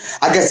hurt.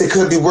 I guess it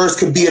could be worse,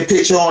 could be a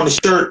picture on the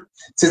shirt.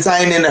 Since I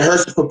ain't in the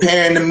hearse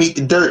preparing to meet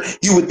the dirt,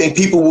 you would think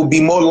people would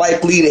be more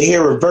likely to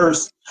hear a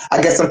verse. I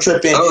guess I'm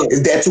tripping.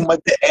 Is that too much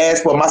to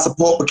ask? But my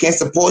support but can't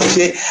support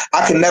shit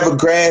I can never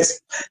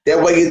grasp.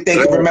 That way you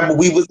think. Remember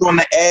we was on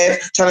the ad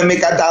trying to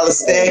make our dollar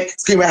stack,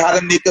 screaming how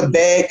to make a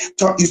bag.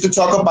 Used to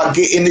talk about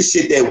getting the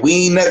shit that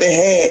we ain't never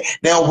had.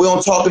 Now we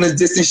don't talking this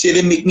distant shit.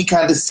 It make me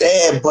kind of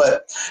sad,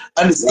 but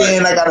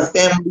understand I got a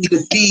family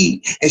to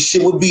feed, and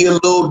shit would be a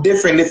little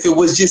different if it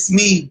was just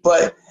me.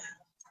 But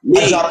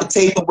I drop a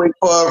tape and wait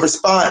for a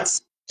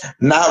response.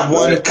 Not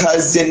one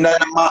cousin,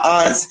 none of my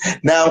aunts.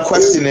 Now I'm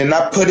questioning.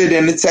 I put it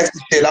in the text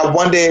shit. I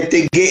wonder if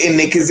they getting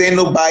it, cause ain't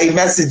nobody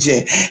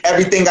messaging.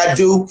 Everything I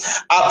do,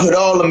 I put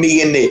all of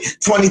me in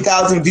it.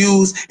 20,000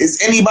 views. Is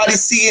anybody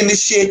seeing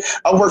this shit?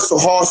 I work so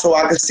hard so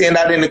I can stand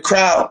out in the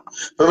crowd.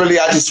 But really,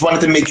 I just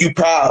wanted to make you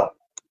proud.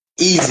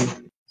 Easy.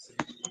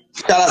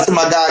 Shout out to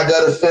my guy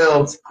Gutter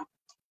Films.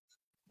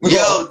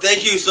 Yo,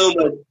 thank you so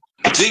much.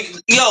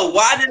 Yo,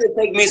 why did it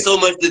take me so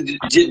much to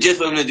just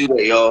for him to do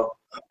that, y'all?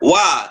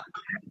 Why?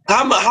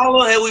 How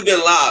long have we been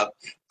live?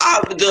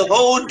 The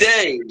whole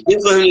day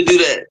just for him to do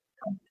that.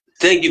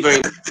 Thank you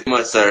very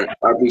much, sir.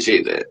 I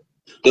appreciate that.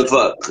 The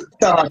fuck.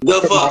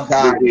 The fuck.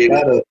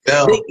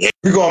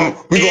 We're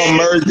gonna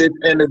merge this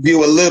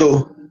interview a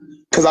little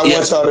because I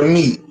want y'all to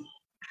meet.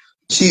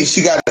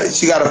 She got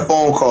a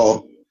phone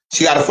call.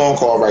 She got a phone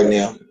call right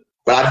now.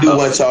 But I do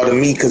want y'all to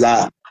meet because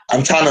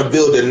I'm trying to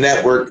build a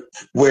network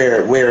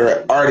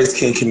where artists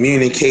can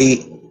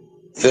communicate,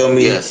 feel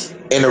me? Yes.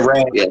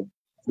 Interact. Yes.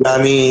 You know what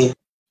I mean?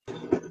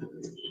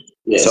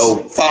 Yes.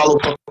 So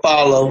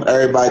follow.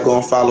 Everybody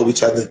gonna follow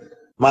each other.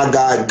 My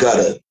guy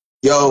Gutter.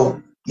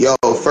 Yo,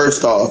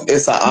 first off,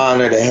 it's an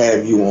honor to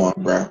have you on,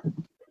 bro.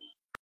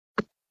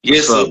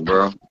 Yes, What's up,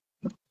 bro?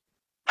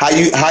 How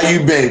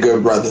you been,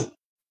 good brother?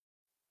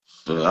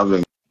 I've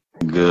been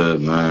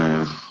good,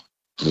 man.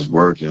 Just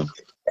working.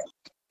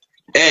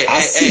 Hey,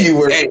 I see you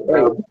working,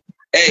 bro.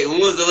 Hey, when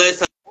was the last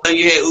time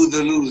you had Oodles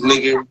and Noodles,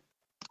 nigga?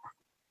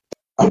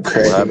 I'm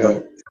cracking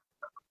up.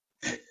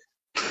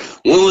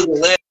 When was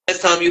the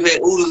last time you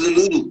had Oodles and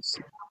Noodles?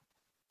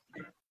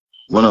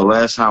 When the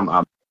last time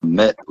I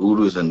met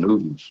Oodles and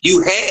Noodles?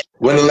 You had.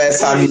 When the last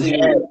time you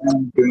had Oodles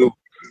and Noodles?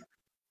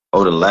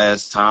 Oh, the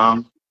last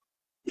time?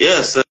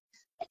 Yes, sir.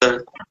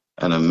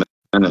 In a minute.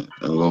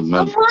 A little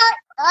minute.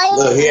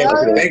 Look, he had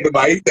to think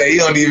about it. He said he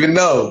don't even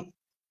know.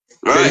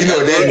 Right. You know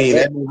what that means.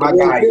 That means my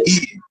guy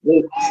eating.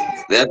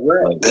 That's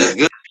right. That's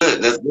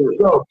good. That's good.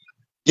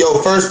 Yo,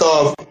 first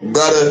off,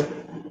 Gutter,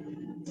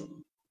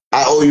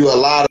 I owe you a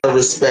lot of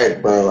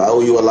respect, bro. I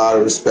owe you a lot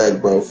of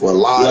respect, bro, for a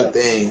lot of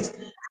things.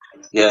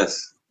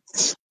 Yes.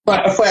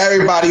 For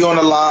everybody on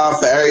the live,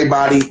 for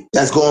everybody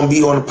that's going to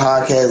be on the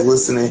podcast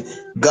listening,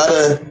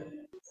 Gutter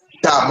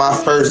shot my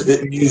first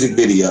music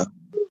video.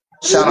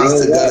 Shout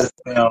out to Gutter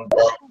Film,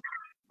 bro.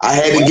 I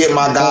had to get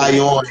my guy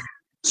on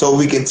so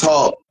we can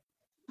talk.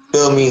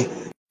 Feel me?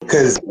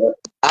 Because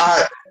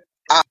I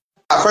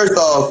first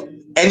off,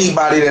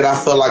 anybody that I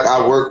feel like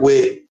I work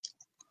with,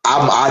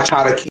 I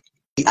try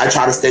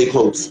to stay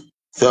close.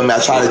 Feel me? I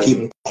try to keep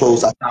them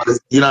close. I try to,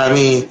 you know what I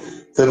mean?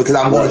 Feel me? Because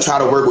I'm going to try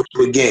to work with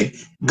you again.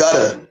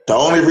 Gutter, the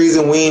only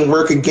reason we ain't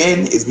work again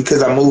is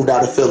because I moved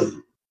out of Philly.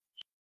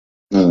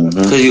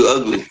 Because you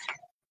ugly.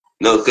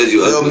 No, because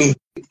you ugly. Me?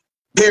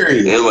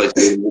 Period. Everybody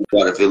says you moved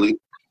out of Philly.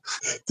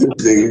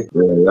 Period.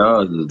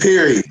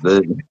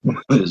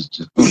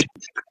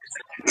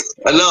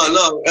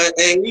 No,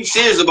 and he's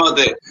serious about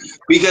that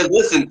because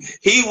listen,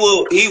 he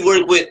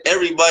work with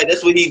everybody.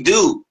 That's what he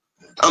do.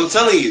 I'm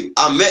telling you,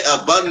 I met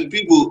a bunch of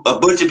people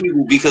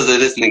because of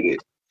this nigga,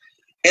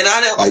 and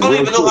I don't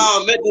even know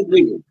how I met this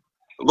nigga,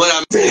 but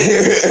I met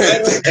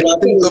him, and I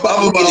think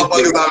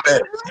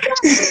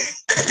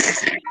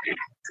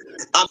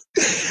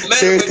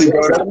seriously,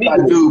 bro, that's what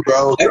I do,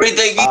 bro.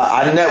 Everything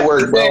I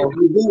network, bro.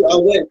 I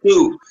went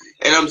too,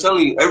 and I'm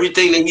telling you,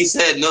 everything that he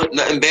said,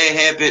 nothing bad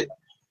happened.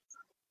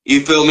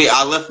 You feel me?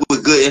 I left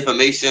with good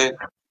information,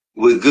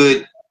 with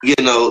good,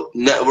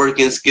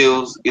 networking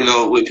skills,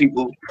 with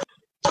people.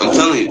 I'm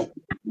telling you,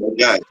 my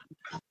guy.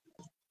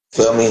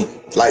 Feel me?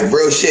 Like,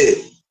 bro,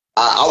 shit.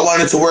 I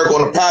wanted to work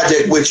on a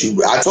project with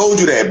you. I told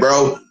you that,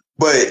 bro.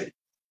 But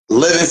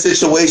living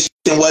situation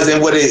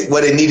wasn't what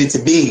it needed to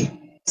be.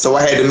 So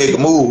I had to make a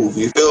move.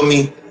 You feel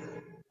me?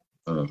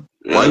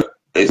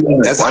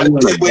 That's how the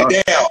shit went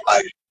down.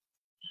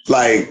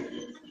 Like,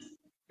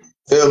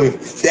 feel me?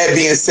 That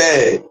being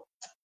said,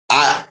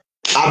 I've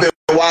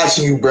been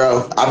watching you,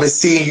 bro. I've been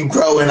seeing you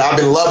grow, and I've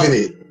been loving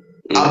it.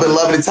 I've been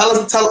loving it. Tell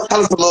us a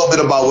little bit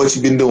about what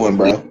you've been doing,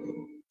 bro.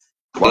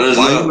 Why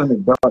you in the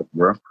dark,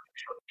 bro?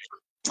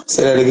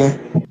 Say that again.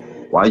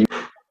 Why you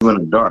in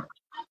the dark?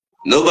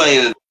 Nobody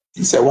in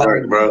You said why,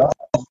 bro?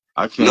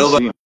 I can't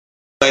see him.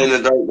 Nobody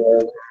in the dark,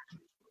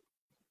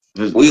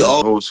 bro. We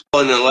all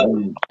in the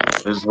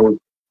light. His whole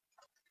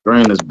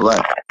screen is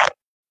black.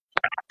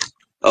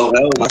 Oh,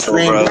 hell, my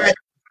screen bro. Black.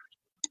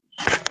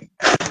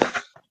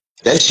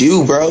 That's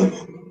you, bro.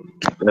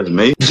 That's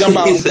me. Jump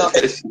out and jump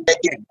back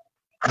in.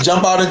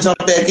 Jump out and jump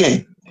back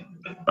in.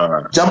 All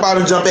right. Jump out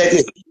and jump back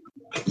in.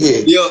 Yeah.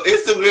 Yo,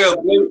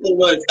 Instagram plays so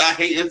much. I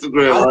hate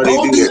Instagram. I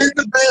told you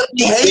Instagram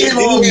be hating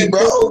on me,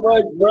 bro. So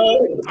much, bro.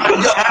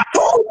 I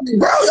told you,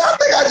 bro. Y'all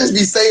think I just be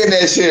saying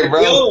that shit,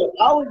 bro? Yo,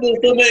 I was in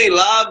so many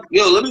lives.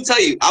 Yo, let me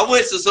tell you, I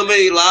went to so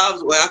many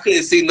lives where I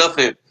couldn't see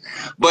nothing,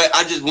 but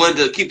I just wanted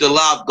to keep the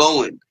live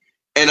going,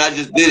 and I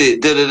just did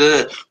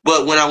it.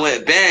 But when I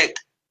went back,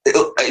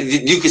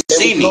 you could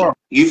see me. Normal.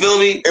 You feel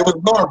me? It was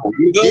normal.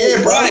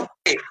 Yeah, bro.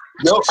 right.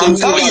 Yo, I'm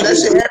telling you, that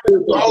shit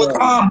happens all the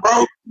time,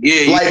 bro.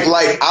 Yeah.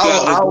 Like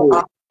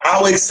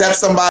I'll accept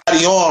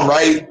somebody on,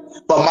 right?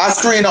 But my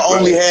screen will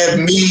only have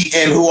me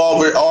and who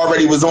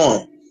already was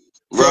on.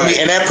 Right.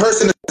 And that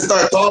person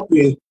start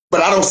talking,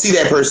 but I don't see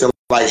that person.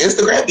 Like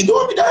Instagram be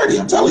doing me dirty.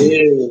 I'm telling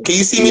you. Can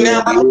you see me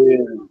now,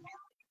 bro?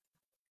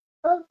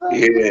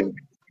 Yeah.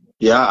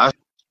 Yeah, I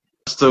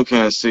still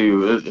can't see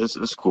you.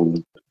 It's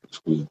cool.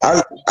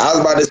 I was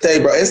about to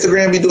say, bro,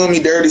 Instagram be doing me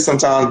dirty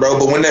sometimes, bro.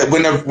 But when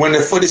the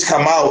footage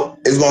come out,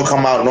 it's gonna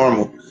come out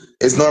normal.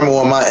 It's normal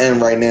on my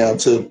end right now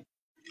too.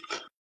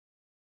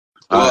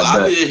 Well,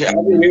 I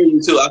can hear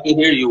you too. I can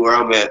hear you where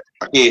I'm at.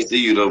 I can't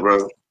see you though,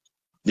 bro.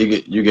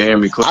 You can hear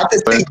me clear? I can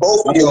see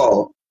both of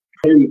y'all.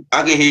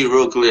 I can hear you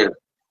real clear.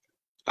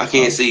 I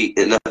can't see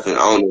nothing. I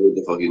don't know what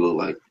the fuck you look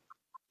like.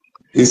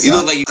 You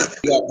look like you got a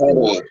hat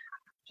on.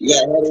 You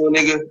got a hat on,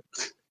 nigga?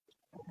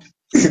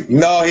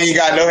 No, he ain't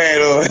got no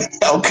hat on.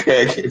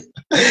 Okay.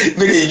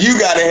 Nigga, you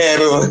got a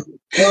hat on.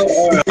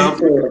 All right,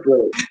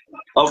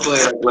 I'm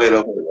playing.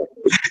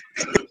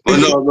 But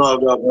no,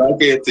 bro. I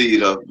can't see you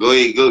though. Go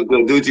ahead, go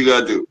do what you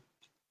gotta do.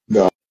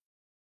 No,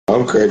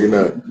 I'm cracking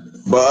up.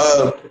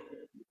 But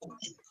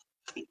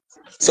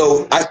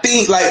so I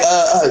think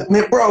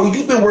man, bro,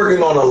 you've been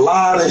working on a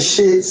lot of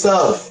shit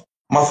stuff.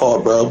 My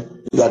fault, bro.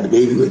 You got the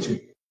baby with you.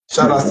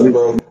 Shout out to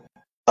bro.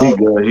 He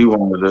good.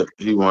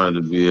 He wanted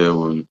to be here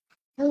with me.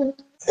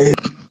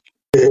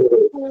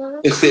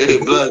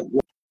 Blood,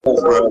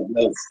 bro.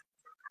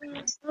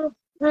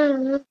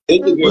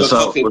 What's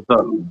up?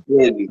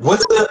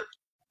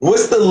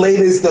 What's the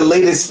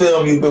latest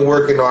film you've been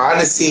working on? I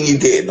done seen you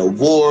getting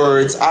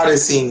awards. I done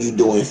seen you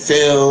doing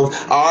film.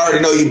 I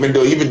already know you've been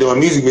doing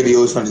music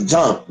videos from the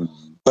jump.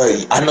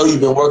 But I know you've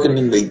been working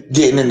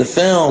getting in the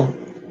film.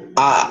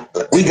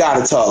 We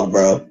gotta talk,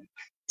 bro.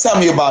 Tell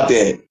me about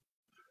that.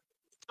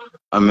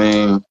 I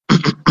mean,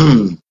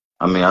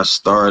 I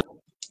started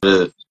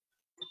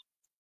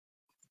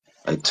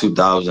like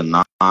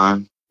 2009.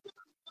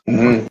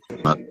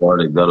 Mm-hmm. I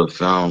started Gutter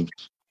Films.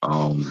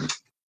 I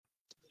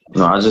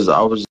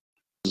was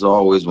just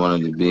always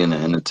wanted to be in the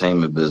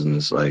entertainment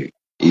business, like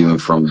even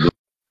from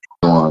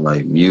doing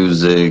like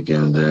music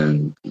and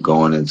then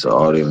going into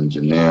audio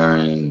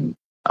engineering.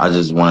 I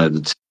just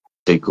wanted to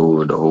take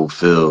over the whole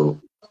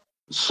field.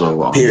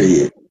 So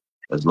period.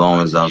 As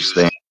long as I'm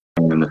staying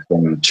in the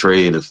same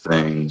trade of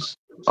things,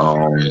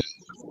 I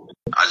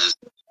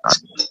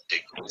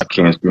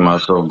can't see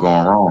myself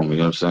going wrong. You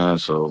know what I'm saying?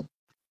 So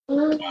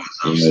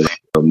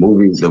the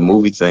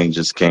movie thing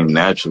just came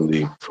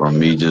naturally from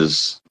me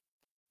just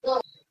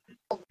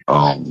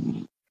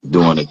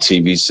doing a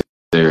TV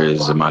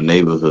series in my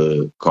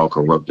neighborhood called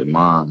Corrupted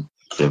Mind.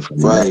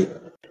 Right.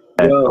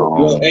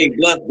 Hey,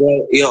 Bluff,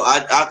 bro.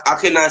 I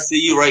cannot see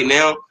you right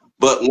now,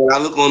 but when I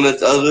look on my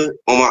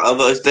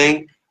other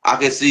thing, I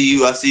can see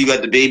you. I see you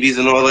got the babies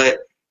and all that.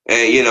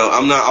 And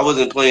I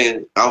wasn't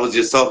playing. I was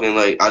just talking.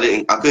 Like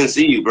I couldn't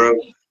see you, bro.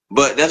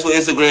 But that's what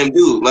Instagram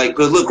do. Like,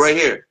 cause look right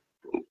here,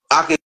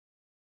 I can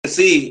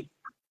see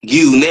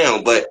you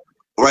now, but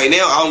right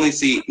now I only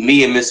see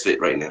me and Mysfit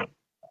right now,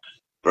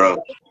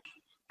 bro.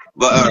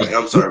 But all right,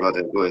 I'm sorry about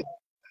that. Go ahead.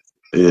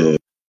 Yeah,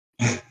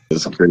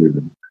 it's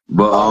crazy.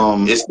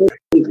 But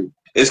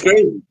it's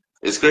crazy.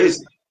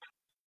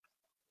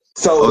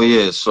 So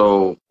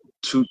so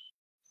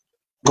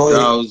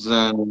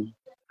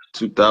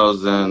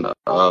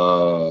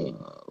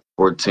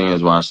 2014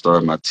 is when I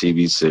started my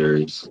TV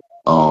series.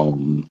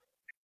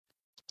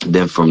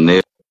 Then from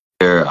there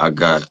I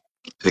got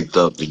picked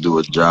up to do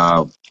a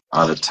job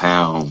out of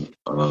town,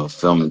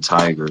 filming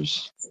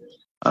tigers.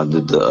 I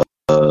did the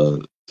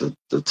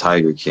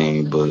Tiger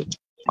King, but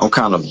I'm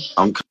kind of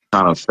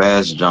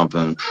fast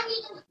jumping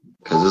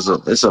because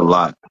it's a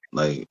lot.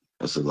 Like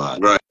it's a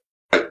lot. Right.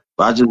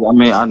 But I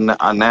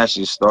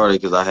naturally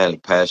started because I had a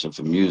passion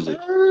for music,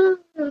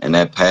 and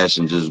that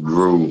passion just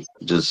grew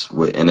just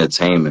with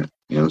entertainment.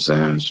 You know what I'm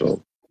saying?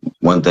 So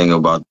one thing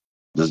about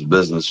this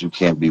business, you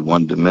can't be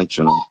one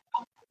dimensional.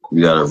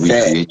 You gotta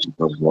recreate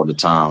yourself all the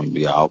time.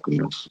 Be an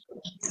alchemist.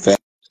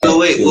 So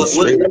wait, what's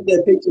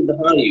that picture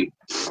behind you?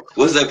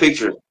 What's that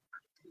picture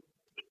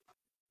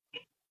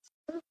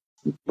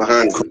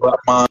behind you?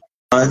 Corrupt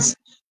Minds.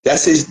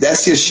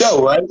 That's your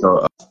show, right?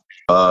 So,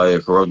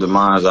 Corrupted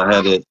Minds. I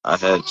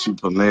had 2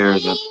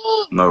 premieres.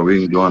 No,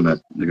 we ain't doing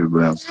that. You can go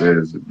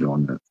downstairs and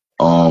doing that.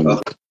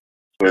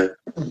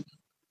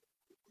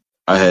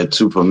 I had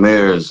 2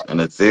 premieres in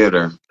the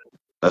theater.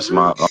 That's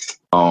my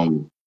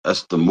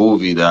that's the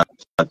movie that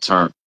I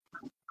turned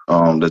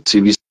the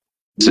TV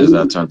series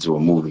I turned to a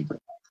movie.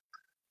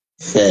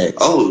 Facts.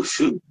 Oh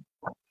shoot.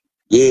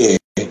 Yeah.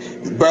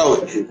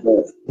 Bro,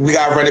 we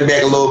gotta run it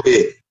back a little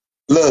bit.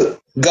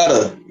 Look,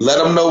 Gutter, let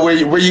them know where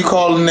you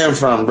calling them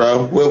from,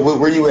 bro.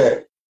 Where you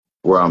at?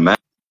 Where I'm at?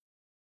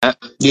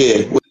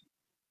 Yeah. What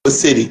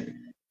city?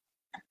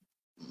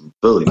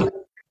 Philly.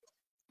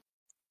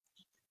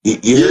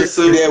 You heard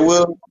that,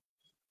 Will?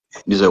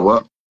 You said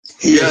what?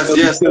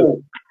 Yes, sir.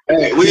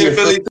 Hey, we in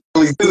Philly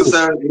too,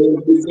 sir. We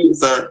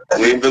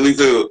in Philly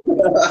too.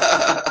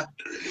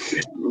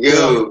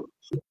 Yo.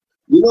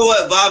 You know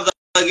what vibes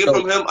I get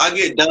from him? I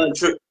get Don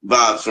Trip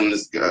vibes from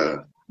this guy.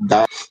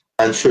 Don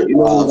Trip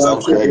vibes.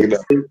 I'm cracking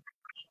up.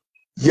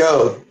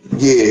 Yo,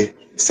 yeah.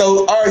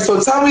 So, all right.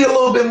 So, tell me a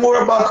little bit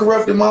more about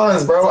Corrupted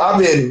Minds, bro. I've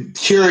been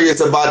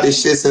curious about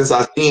this shit since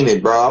I seen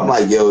it, bro. I'm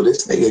like, yo,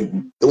 this nigga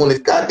doing this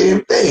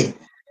goddamn thing.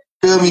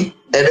 Feel me?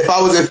 And if I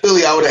was in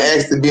Philly, I would have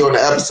asked to be on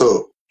the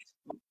episode.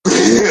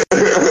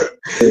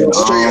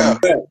 Straight up.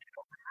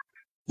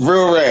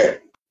 Real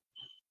rap.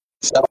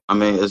 I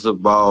mean, it's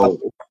about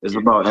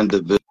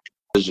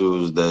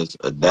individuals that's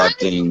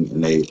adapting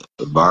in their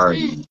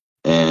environment,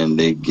 and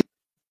they get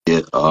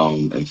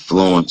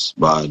influenced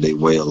by their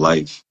way of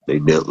life, their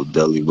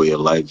daily way of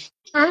life.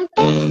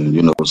 And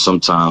you know,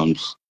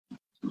 sometimes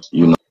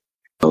you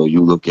know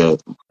you look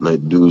at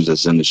like dudes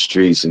that's in the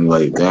streets and you're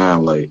like,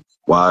 damn, like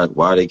why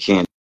they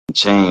can't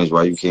change,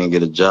 why you can't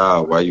get a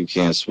job, why you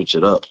can't switch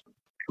it up.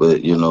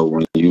 But you know,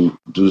 when you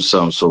do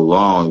something so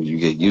long, you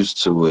get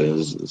used to it.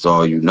 It's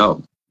all you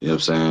know. You know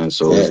what I'm saying?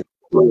 So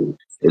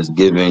it's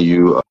giving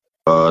you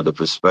the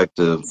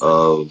perspective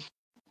of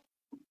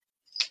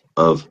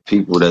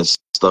people that's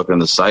stuck in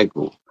the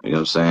cycle. You know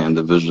what I'm saying?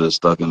 Individuals that's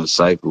stuck in the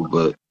cycle,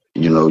 but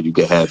you know, you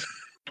can have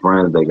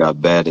friends that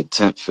got bad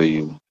intent for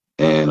you,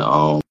 and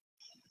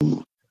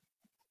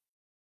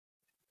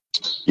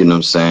you know what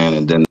I'm saying,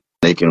 and then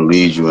they can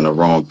lead you in the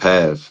wrong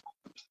path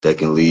that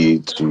can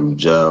lead to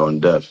jail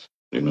and death.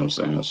 You know what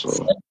I'm saying?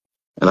 So,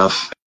 and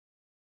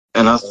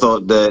I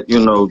thought that,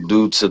 you know,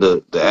 due to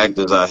the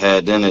actors I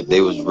had in it,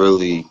 they was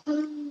really,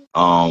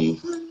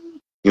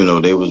 you know,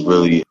 they was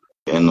really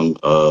in them,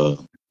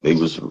 they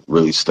was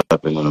really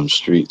stepping in them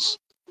streets.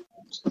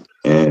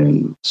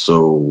 And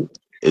so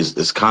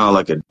it's kind of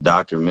like a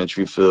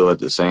documentary feel at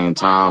the same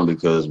time,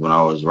 because when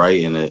I was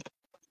writing it,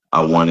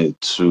 I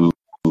wanted to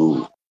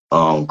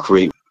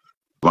create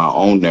my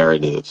own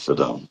narrative for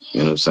them. You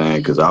know what I'm saying?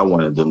 Because I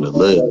wanted them to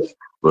live.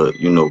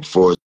 But, you know,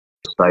 for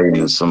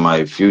in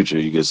somebody's future,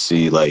 you can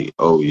see like,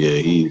 oh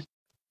yeah, he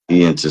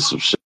into some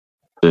shit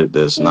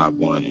that's not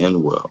going to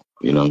end well.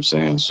 You know what I'm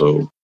saying?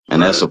 So,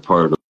 and that's a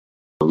part of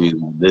the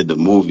reason I did the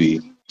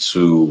movie,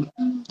 to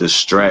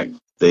distract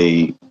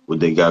what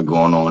they got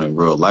going on in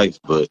real life.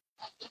 But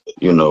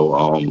it's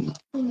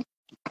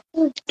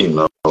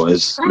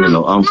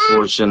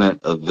unfortunate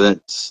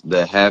events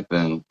that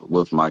happen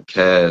with my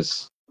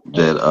cast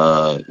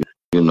that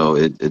you know,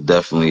 it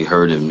definitely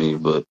hurted me.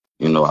 But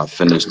you know, I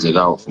finished it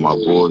out for my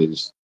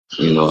boys,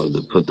 you know,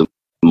 to put them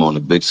on the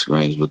big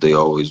screens, what they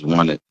always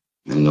wanted.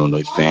 You know,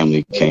 their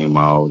family came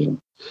out,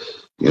 and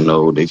you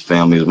know, their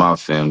family is my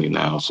family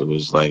now. So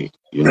it's like,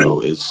 you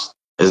know, it's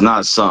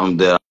not something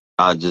that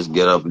I just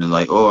get up and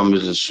like, oh, I'm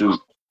gonna just shoot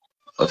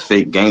a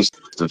fake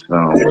gangster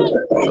film,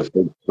 a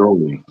fake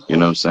story. You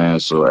know what I'm saying?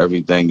 So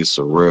everything is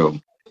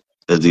surreal.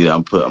 It's either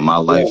I'm putting my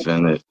life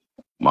in it,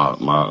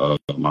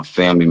 my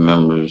family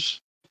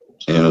members.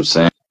 You know what I'm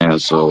saying?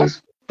 So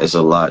it's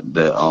a lot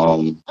that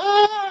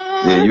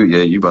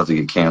you about to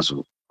get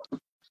canceled.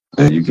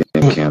 Yeah, you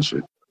getting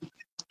canceled.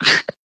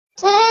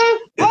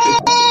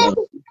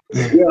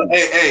 Yo,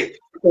 hey.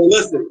 So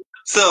listen.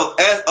 So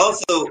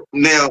also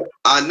now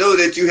I know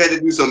that you had to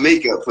do some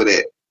makeup for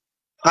that.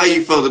 How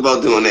you felt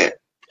about doing that?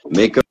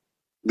 Makeup?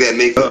 That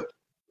makeup.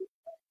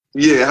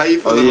 Yeah, how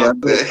you feel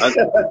about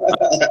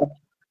that?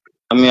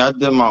 I mean, I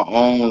did my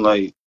own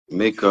like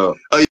makeup.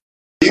 Oh, you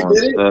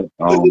did it?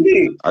 What you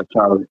mean? I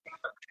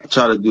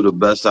try to do the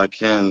best I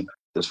can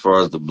as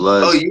far as the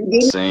blood. Oh, you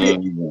did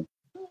scene.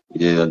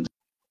 Yeah, I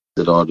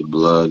did all the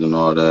blood and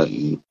all that.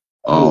 And,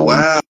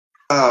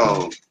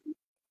 wow,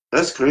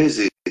 that's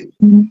crazy.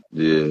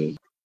 Yeah.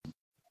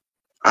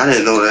 I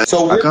didn't know that.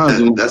 So I kind of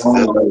do. That's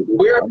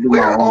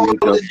where all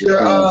is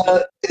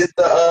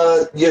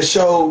your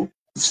show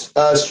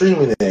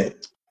streaming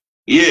at?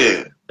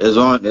 Yeah, it's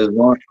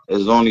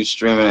only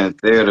streaming in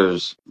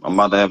theaters. I'm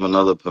about to have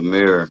another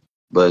premiere,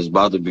 but it's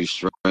about to be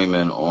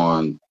streaming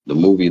on the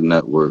movie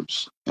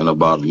networks in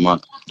about a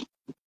month.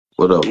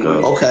 What up,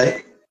 guys?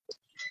 Okay.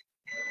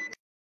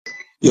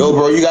 Yo,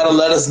 bro, you gotta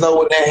let us know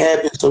when that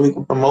happens so we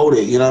can promote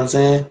it. You know what I'm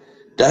saying?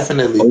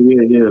 Definitely. Oh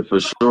yeah, for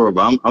sure.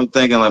 But I'm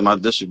thinking like my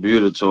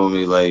distributor told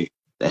me like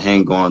the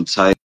hang on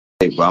tight.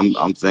 But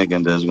I'm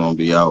thinking that's gonna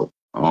be out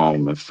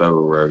in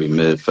February,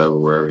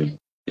 mid-February.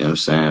 You know what I'm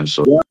saying?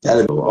 So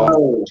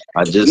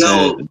I just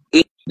had a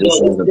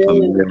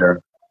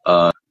premiere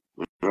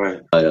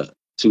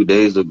 2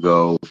 days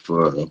ago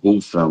for a Who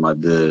film. I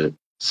did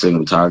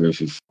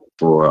cinematography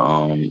for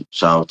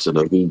shout out to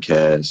the Who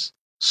cast,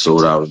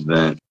 sold out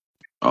event.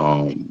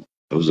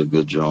 It was a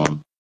good job.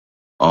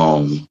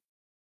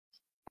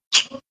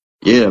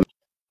 Yeah,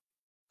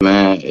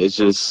 man, it's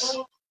just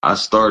I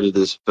started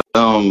this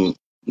film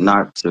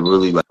not to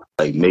really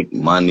like make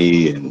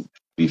money and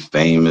be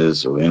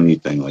famous or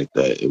anything like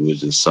that. It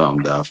was just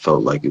something that I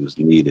felt like it was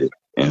needed,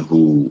 and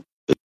who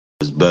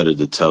is better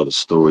to tell the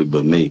story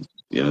but me.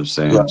 You know what I'm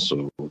saying? Right.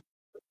 So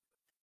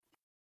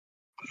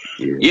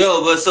yeah.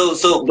 Yo, but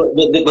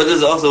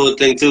there's also a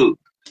thing too.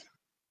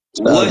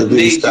 What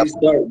made you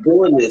start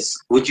doing this?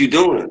 What you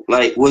doing?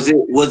 Like, was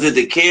it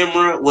the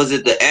camera? Was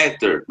it the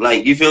actor?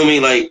 Like, you feel me?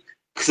 Like,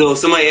 so if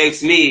somebody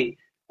asks me,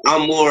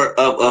 I'm more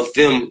of a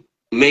film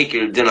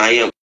maker than I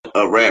am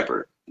a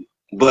rapper.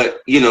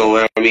 But you know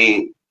what I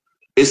mean?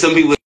 It's some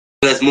people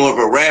that's more of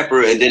a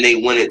rapper, and then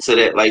they went into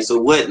that. Like, so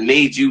what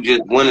made you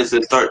just wanted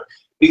to start?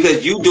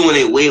 Because you doing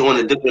it way on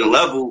a different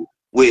level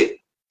with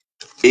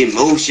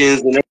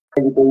emotions and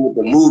everything with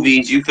the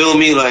movies. You feel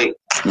me? Like.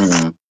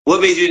 Mm-hmm. What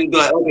made you be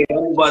like, okay,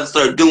 I'm about to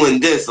start doing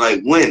this?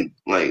 Like when?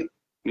 Like,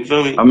 you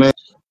feel me? I mean,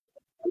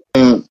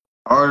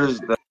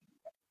 artists that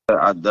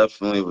I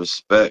definitely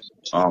respect,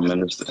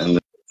 in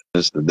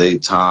this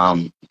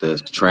daytime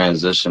that's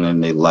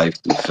transitioning their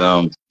life through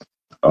film.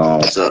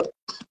 What's up?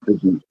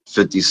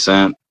 50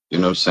 Cent, you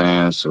know what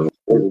I'm saying? So,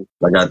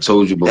 like I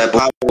told you That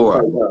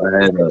before,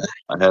 pop.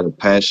 I had a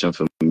passion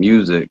for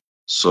music.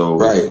 So,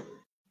 Right.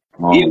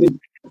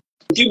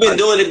 You've been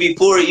doing it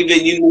before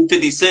even you knew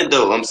 50 Cent,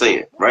 though, I'm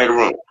saying. Right or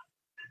wrong?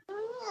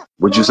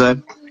 What you say?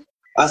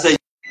 I said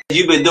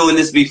you've been doing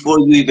this before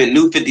you even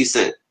knew 50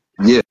 Cent.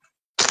 Yeah.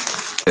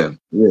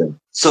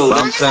 So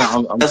I'm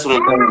saying, that's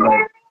what I'm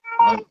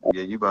saying.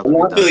 Yeah, you about to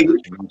get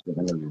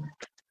that.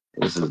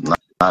 This is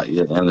not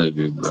your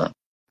interview, bro.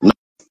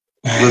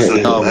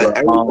 Listen, No,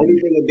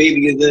 anything a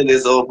baby is in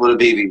is all for the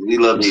babies. We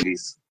love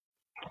babies.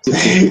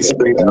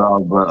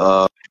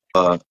 no,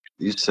 but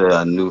you said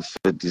I knew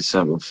 50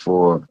 Cent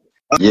before.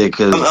 Yeah,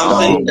 because I'm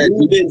saying that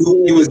you've been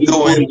doing it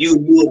before you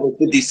knew about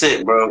 50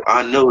 Cent, bro.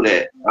 I know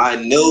that. I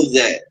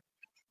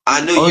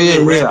know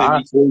you've been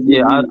rapping before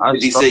you knew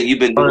 50 Cent. You've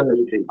been doing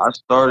everything. I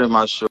started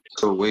my show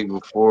way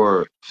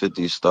before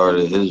 50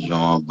 started his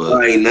genre,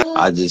 but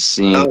I just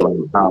seen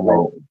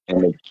how in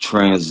the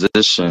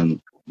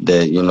transition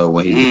that, you know,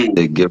 when he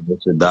did Give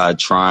Us a Die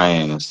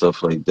Trying and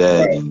stuff like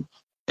that,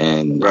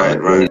 and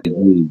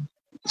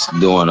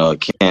doing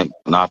Can't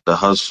Not the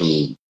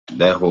Hustle,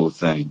 that whole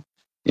thing.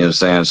 You know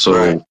what I'm saying?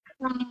 So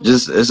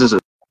it's just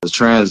a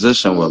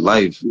transition with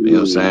life, you know what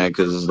I'm saying?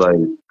 Because it's like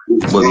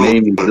what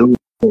made me do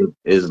it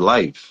is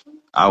life.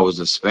 I was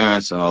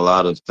experiencing a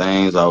lot of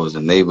things. I was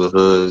in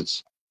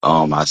neighborhoods.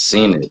 I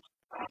seen it.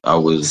 I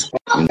was,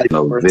 there. You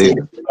know what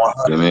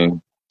I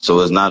mean? So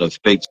it's not a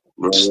fake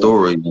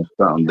story. It's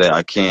something that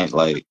I can't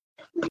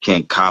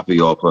copy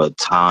off an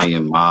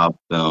Italian mob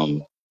film. You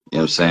know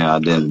what I'm saying? I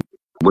didn't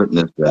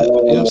witness that. You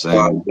know what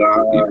I'm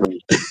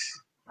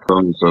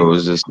saying? So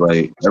it's just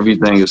like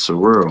everything is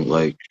surreal.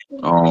 Like,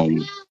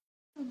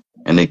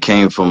 and it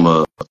came from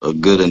a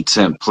good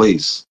intent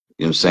place.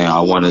 You know what I'm saying? I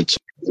wanted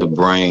to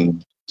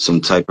bring some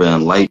type of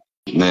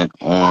enlightenment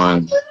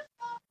on.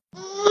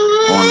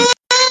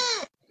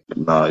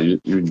 Nah,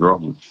 you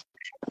drawing.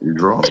 You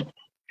drawing.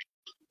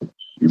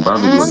 You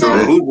probably go to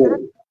bed.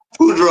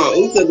 Who draw?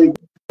 Who said they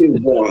kids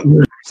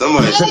drawing?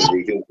 Somebody said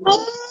they kids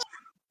drawing.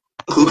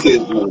 Who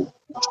kids drawing?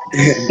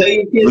 Tell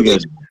your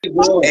kids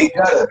drawing. Hey,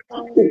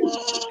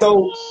 so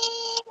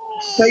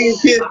tell your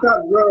kids stop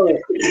drawing.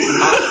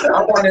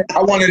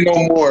 I want to know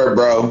more,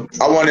 bro.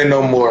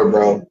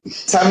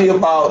 Tell me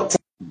about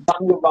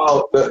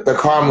the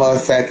karma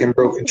effect and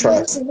broken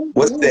trust.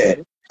 What's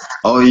that?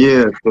 Oh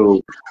yeah,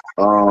 so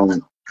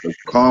the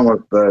karma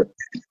effect.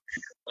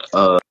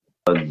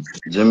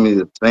 Jimmy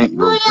the Saint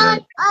wrote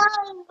that.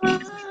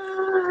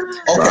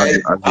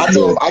 Okay, I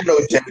know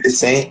Jimmy the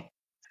Saint.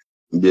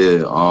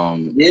 Yeah.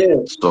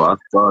 So I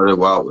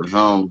started out with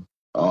him.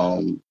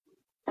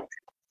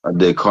 I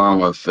did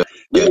karma effect.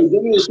 Yo,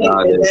 Jimmy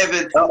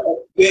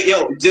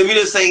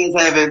the Saint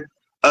is having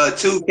a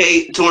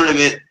 2K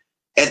tournament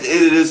at the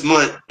end of this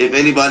month. If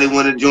anybody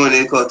want to join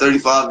in, called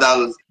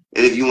 $35.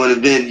 And if you want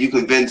to vend, you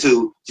can vend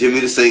too.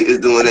 Jimmy the Saint is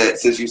doing that.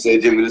 Since you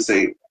said Jimmy the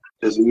Saint,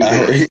 that's what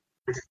we're doing.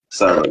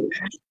 Sorry.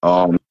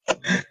 Go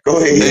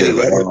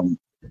ahead.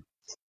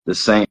 The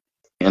Saint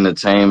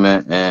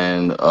Entertainment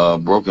and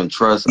Broken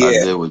Trust. I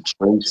did with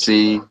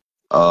Tracy.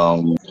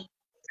 I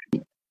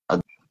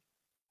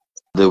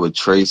did with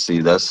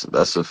Tracy.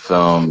 That's a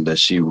film that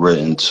she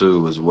written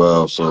too as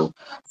well. So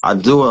I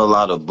do a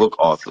lot of book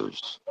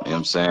authors. You know what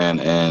I'm saying?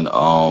 And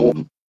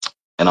I'm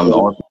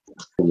also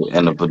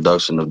in the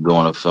production of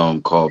doing a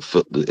film called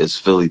It's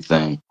Philly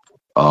Thing.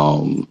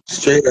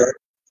 Straight up.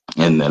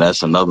 And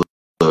that's another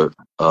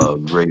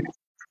great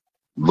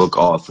book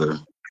author.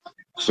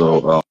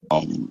 So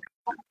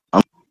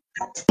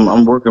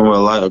I'm working with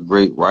a lot of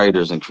great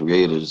writers and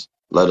creators,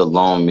 let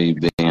alone me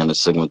being a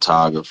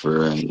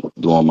cinematographer and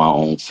doing my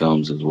own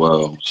films as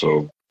well.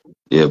 So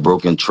yeah,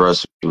 Broken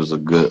Trust was a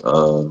good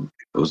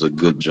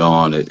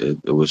John.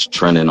 It was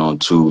trending on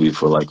Tubi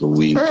for like a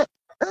week.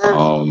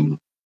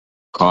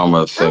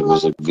 Karma Effect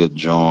was a good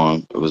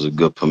John. It was a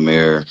good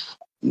premiere.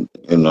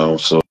 You know,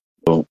 so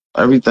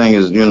everything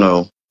is, you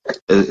know,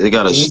 it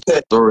got a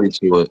story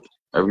to it.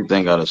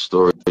 Everything got a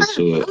story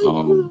to it.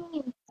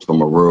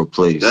 From a real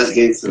place.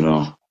 You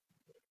know.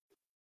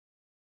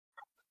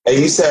 And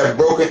you said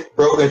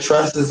Broken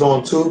Trust is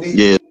on Tubi?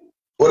 Yeah.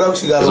 What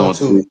else you got on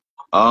Tubi?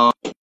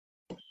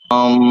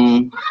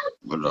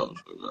 What else?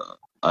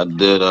 I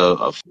did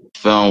a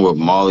film with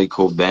Molly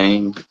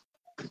Cobain.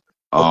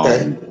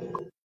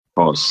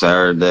 Called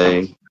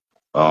Saturday.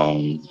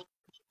 I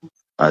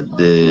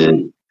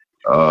did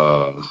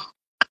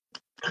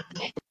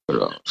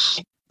what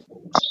else?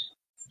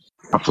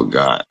 I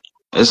forgot.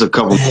 It's a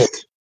couple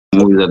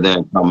movies that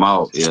didn't come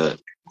out yet.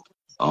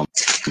 In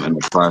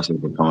the process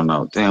of coming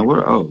out. Damn,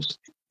 what else?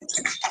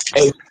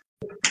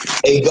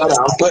 Hey, Gutter,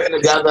 I'm putting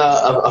together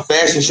a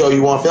fashion show.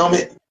 You want to film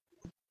it?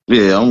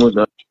 Yeah, I'm with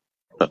that.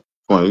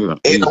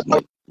 Ain't no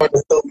one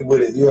to film me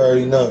with it. You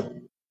already know.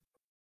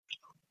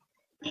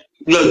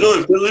 You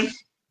in Philly?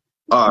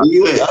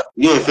 You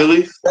in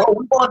Philly? No,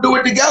 we want to do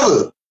it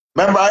together.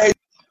 Remember I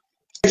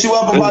hit you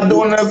up about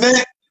doing an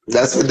event?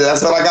 That's what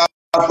I got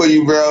for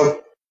you, bro.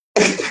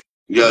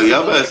 Yo,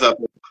 y'all better stop.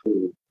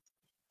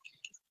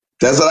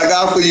 That's what I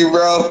got for you,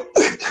 bro.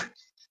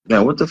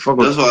 Man, what the fuck?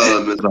 That's why I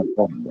love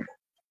Mr.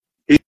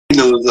 He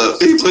knows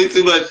up. He plays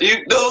too much.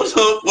 You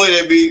don't point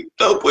at me.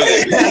 Don't point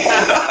at me.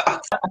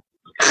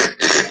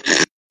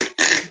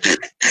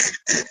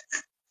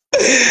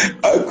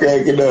 I'm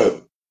cracking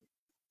up.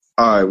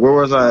 All right, where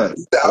was I at?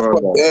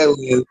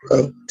 Aliens,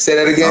 bro. Say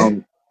that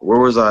again. Where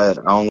was I at?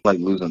 I don't like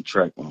losing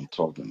track when I'm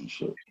talking and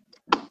shit.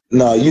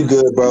 No, you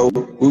good, bro.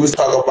 We was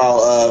talking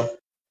about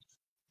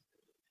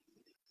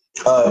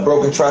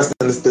Broken Trust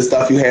and the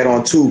stuff you had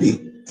on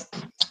Tubi.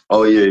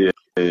 Oh yeah.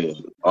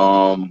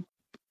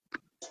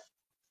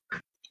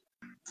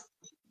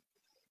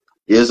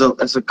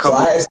 It's a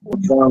couple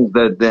films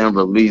that didn't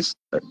release,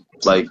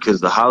 like,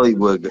 because the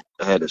Hollywood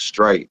had a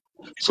strike,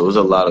 so there's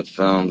a lot of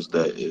films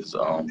that is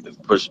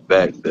pushed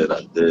back that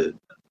I did,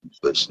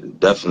 which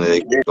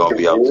definitely gonna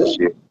be out this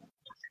year.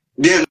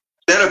 Damn,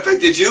 that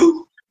affected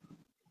you?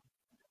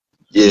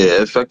 Yeah,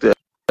 it affected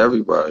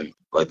everybody,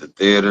 like the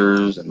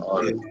theaters and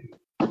all that.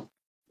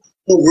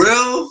 For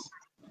real?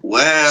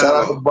 Wow. Shout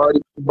out to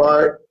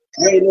Bart.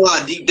 I didn't know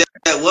how deep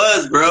that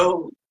was,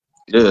 bro.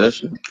 Yeah, that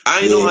shit.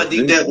 I didn't know how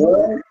deep that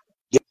was.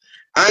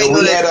 I didn't know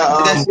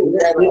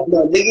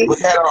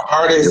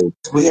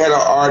we had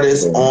an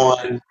artist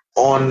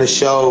on the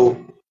show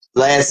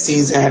last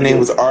season. Her name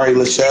was Ari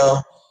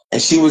Lachelle, and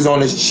she was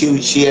on the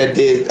she had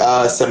did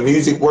some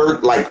music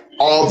work, like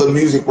all the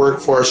music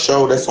work for a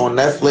show that's on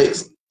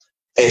Netflix,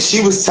 and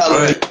she was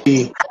telling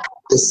me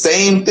the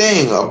same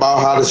thing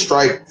about how the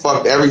strike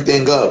fucked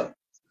everything up,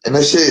 and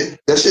that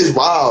shit's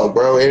wild,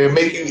 bro, and it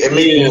make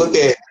you look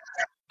at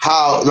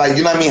how, like,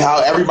 you know what I mean, how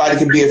everybody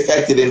can be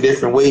affected in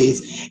different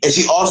ways. And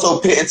she also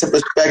put into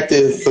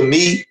perspective, for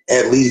me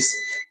at least,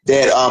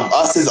 that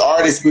us as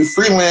artists, we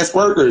freelance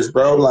workers,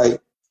 bro. Like,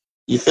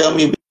 you feel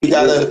me? We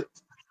gotta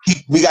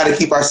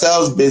keep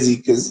ourselves busy,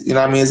 because, you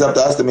know what I mean, it's up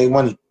to us to make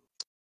money.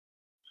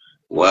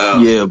 Wow.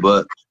 Yeah,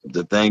 but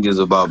the thing is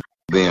about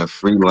being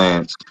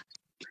freelance,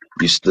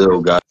 you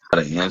still got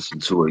to answer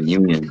to a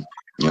union.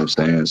 You know what I'm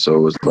saying?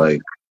 So it's like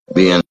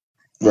being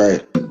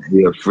a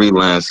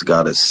freelance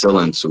got a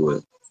ceiling to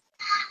it.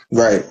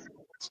 Right.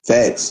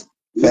 Facts.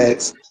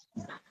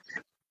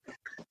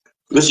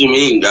 What you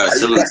mean, got a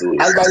ceiling to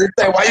it? I was about to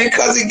say, why your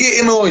cousin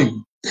getting on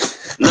you?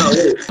 No,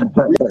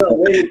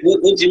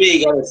 what you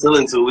mean, got a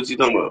ceiling to it? What you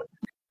talking about?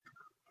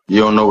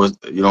 You don't know what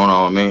I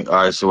mean? All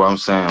right, so what I'm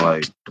saying,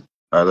 like,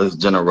 all right, let's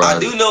generalize. I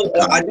do know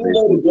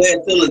the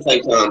glass ceiling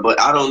type time,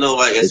 but I don't know,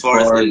 like, as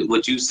far as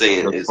what you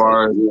saying. As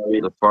far as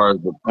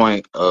the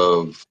point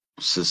of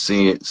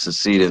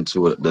succeeding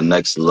to the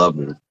next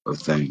level of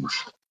things.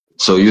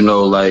 So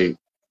hold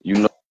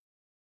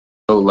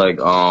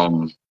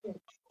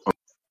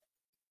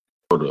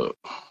up.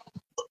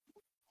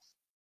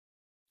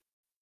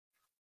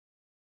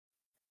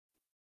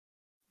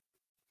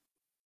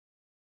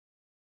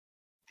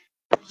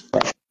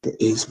 The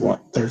Ace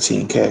want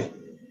 $13K.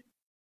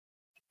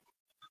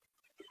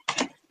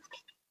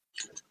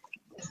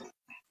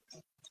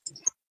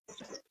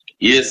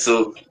 Yeah,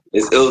 so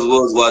it's Ill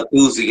Will's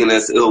Watusi, and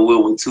that's Ill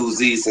Will with two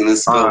Z's, and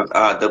it's spelled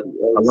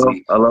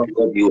IWLZ. Hello?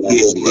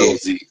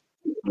 WLZ.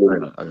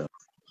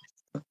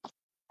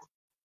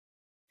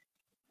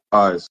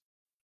 All right.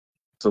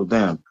 So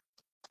damn.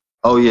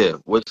 Oh yeah,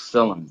 what's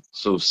selling?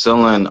 So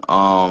selling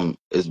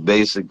is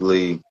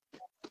basically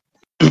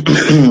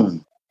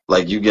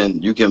like you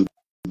can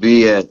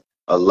be at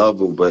a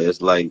level, but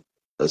it's like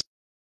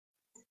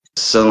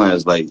selling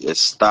is like it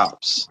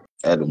stops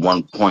at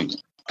one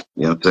point.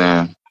 You know what I'm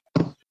saying?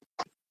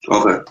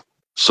 Okay.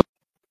 So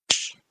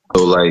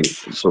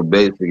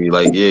basically,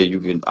 like, yeah,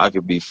 I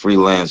could be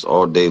freelance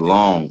all day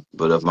long,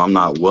 but if I'm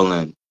not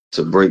willing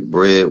to break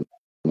bread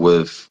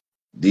with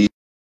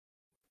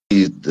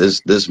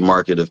this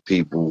market of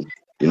people,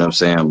 you know what I'm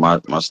saying,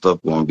 my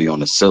stuff gonna be on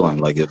the ceiling.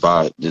 Like, if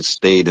I just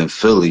stayed in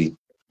Philly,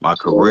 my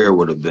career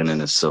would have been in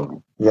the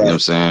ceiling. You know what I'm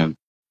saying?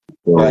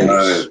 So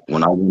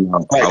when I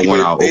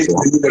went out,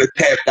 basically, you would have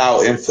tapped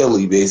out in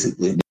Philly,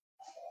 basically.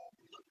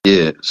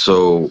 Yeah.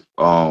 So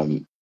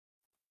I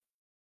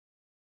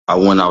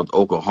went out to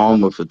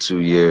Oklahoma for 2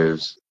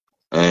 years,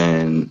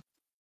 and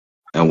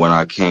when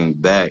I came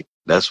back,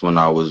 that's when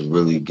I was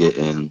really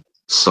getting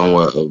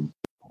somewhat of,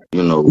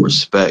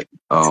 respect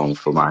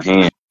for my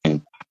hand.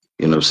 You know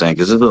what I'm saying?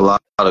 Because there's a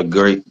lot of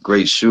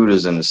great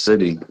shooters in the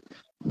city,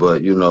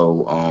 but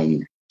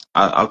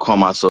I call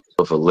myself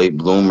a late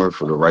bloomer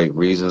for the right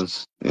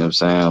reasons. You know what I'm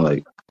saying?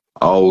 Like,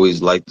 I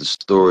always liked the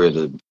story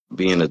of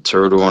being a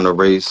turtle in a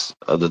race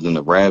other than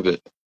a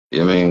rabbit. You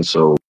know what I mean?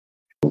 So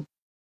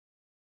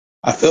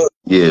I feel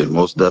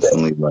most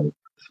definitely. Like,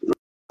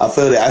 I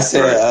feel that. I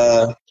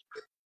said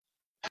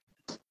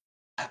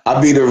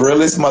I be the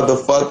realest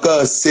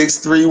motherfucker,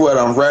 6'3", what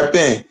I'm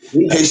repping.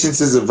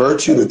 Patience is a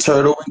virtue, the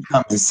turtle ain't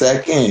coming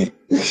second.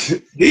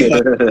 Hey,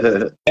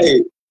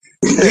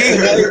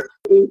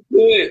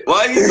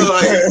 why you so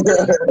like?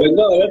 But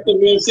no, that's the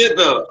real shit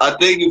though. I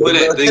thank you for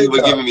that. Thank you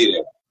for giving me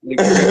that.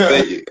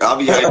 Thank you. I'll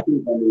be hyped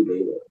too,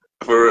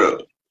 for real.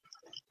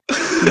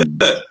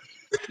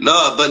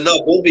 No, but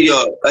no, both of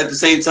y'all at the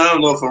same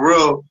time though, for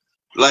real.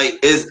 Like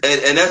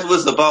and that's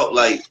what's about.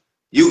 Like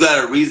you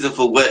got a reason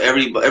for what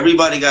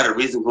everybody got a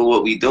reason for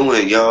what we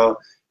doing, y'all.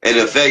 And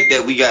the fact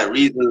that we got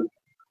reason,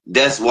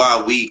 that's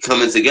why we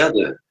coming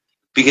together.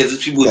 Because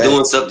there's people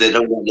doing stuff that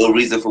don't have no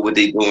reason for what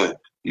they doing.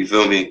 You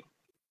feel me?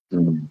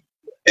 Mm-hmm.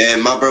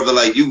 And my brother,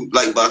 like you,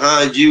 like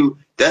behind you,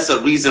 that's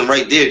a reason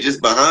right there,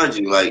 just behind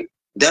you. Like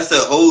that's a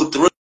whole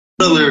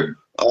thriller,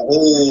 a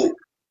whole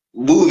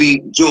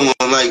movie joint,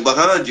 like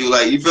behind you.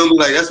 Like you feel me?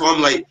 Like that's why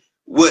I'm like,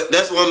 what?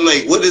 That's why I'm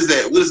like, what is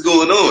that? What is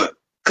going on?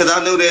 Because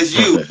I know that's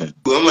you.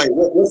 I'm like,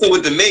 what's up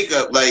with the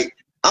makeup? Like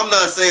I'm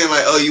not saying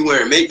like, oh, you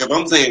wearing makeup.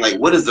 I'm saying like,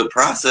 what is the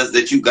process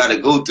that you got to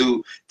go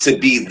through to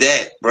be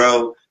that,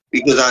 bro?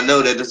 Because I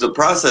know that there's a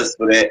process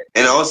for that,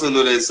 and I also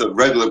know that it's a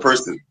regular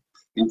person.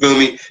 You feel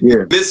me?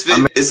 Yeah.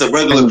 Mysfit is a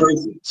regular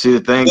person. See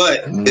the thing,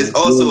 but it's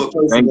also a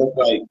person that's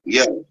like,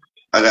 yo,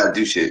 I gotta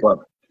do shit.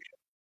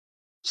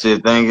 See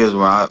the thing is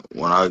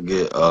when I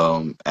get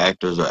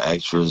actors or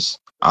actresses,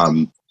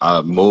 I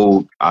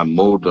mold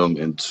them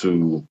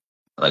into,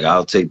 like,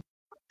 I'll take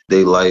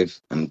their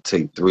life and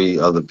take 3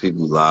 other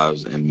people's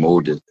lives and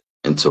mold it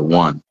into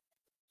one.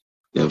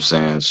 You know what I'm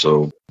saying?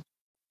 So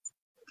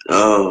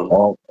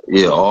all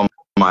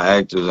my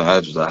actors and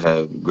actresses I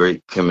have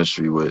great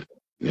chemistry with.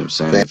 You know what I'm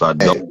saying? If I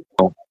don't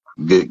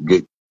get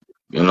if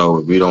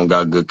we don't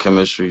got good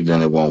chemistry,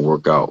 then it won't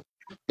work out.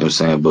 You know what I'm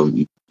saying? But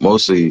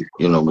mostly,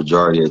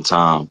 majority of the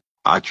time,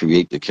 I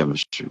create the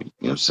chemistry. You know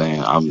what I'm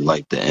saying? I'm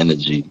like the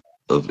energy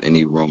of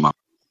any room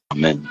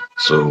I'm in.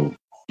 So,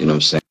 you know what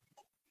I'm saying?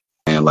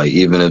 And like,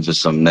 even if it's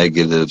some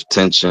negative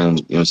tension,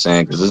 you know what I'm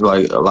saying? Because there's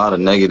like a lot of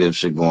negative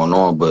shit going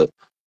on, but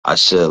I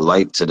shed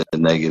light to the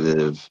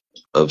negative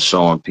of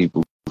showing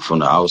people from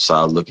the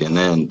outside looking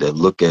in that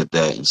look at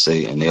that and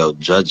say, and they'll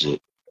judge it,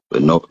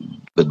 but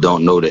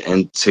don't know the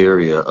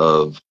interior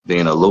of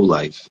being a low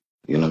life.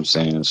 You know what I'm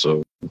saying?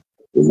 So,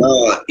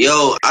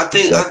 yo, I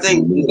think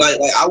like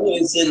I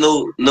wouldn't send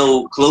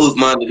no closed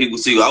minded people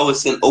to you. I would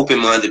send open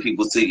minded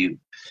people to you.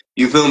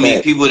 You feel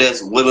me? People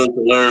that's willing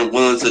to learn,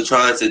 willing to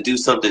try to do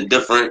something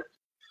different,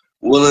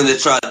 willing to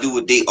try to do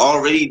what they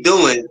already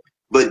doing,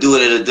 but do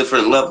it at a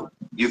different level.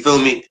 You feel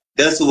me?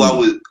 That's who I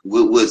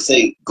would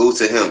say go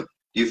to him.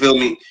 You feel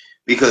me?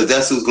 Because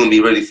that's who's gonna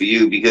be ready for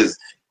you. Because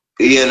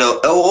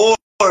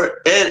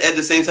and at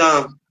the same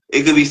time,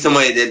 it could be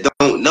somebody that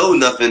don't know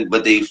nothing,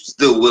 but they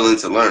still willing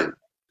to learn.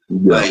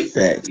 Like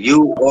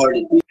you are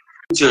the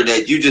teacher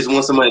that you just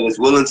want somebody that's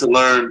willing to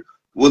learn,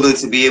 willing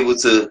to be able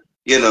to,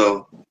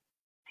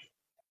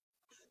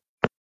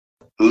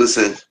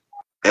 listen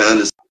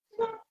and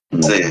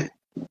understand.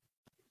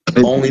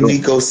 Only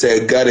Nico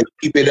said, gotta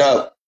keep it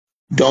up.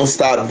 Don't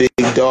stop, big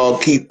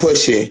dog. Keep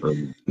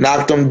pushing.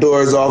 Knock them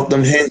doors off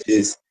them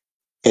hinges.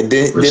 And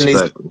then they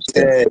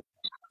said,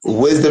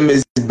 wisdom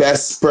is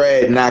best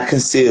spread, not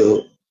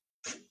concealed.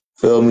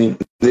 Feel me?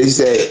 They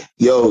said,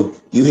 yo,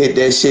 you hit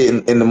that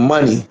shit in the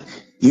money.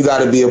 You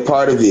got to be a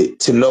part of it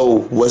to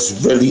know what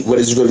it's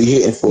really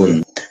hitting for.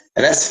 And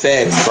that's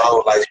facts,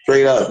 bro. Like,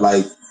 straight up.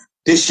 Like,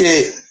 this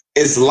shit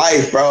is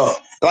life, bro.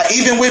 Like,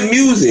 even with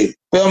music.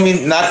 Feel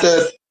me? Not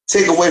to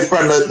take away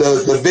from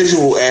the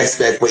visual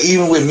aspect, but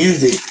even with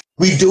music,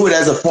 we do it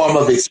as a form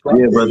of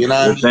expression. Yeah, but you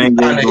know what I mean?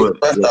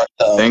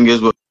 The thing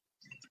is with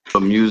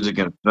music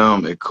and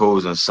film, it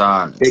goes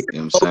inside. You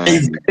know what I'm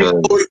saying? Because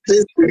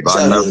if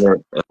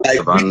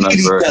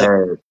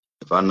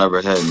I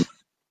never had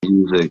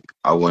music,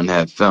 I wouldn't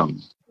have film. You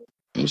know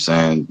what I'm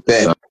saying?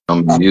 Film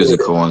and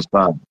music coincide. You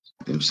know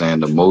what I'm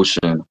saying? The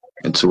motion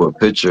into a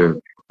picture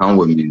come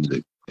with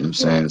music. You know what I'm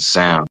saying?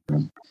 Sound.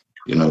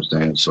 You know what I'm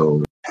saying?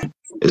 So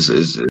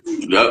it's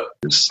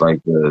like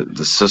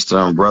the sister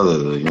and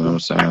brother, you know what I'm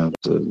saying?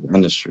 The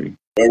industry.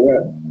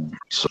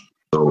 So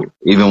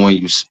even when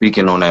you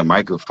speaking on that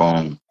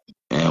microphone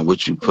and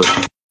what you put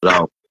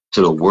out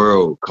to the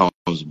world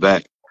comes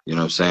back, you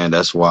know what I'm saying?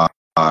 That's why,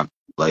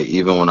 like,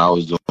 even when I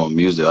was doing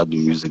music, I do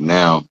music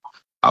now,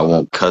 I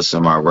won't cuss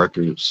in my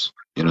records,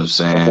 you know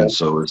what I'm saying?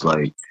 So it's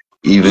like,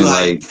 even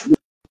if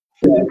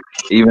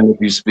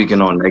you're speaking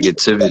on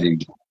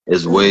negativity,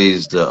 there's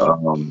ways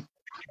to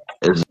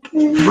there's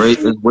ways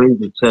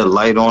to shed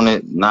light on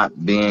it,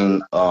 not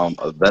being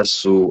a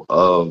vessel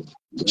of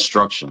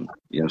destruction.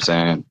 You know what I'm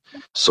saying?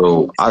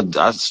 So I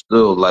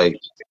still like,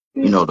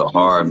 the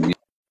hard music,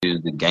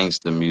 the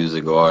gangster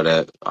music, all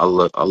that. I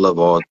love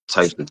all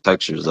types of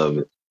textures of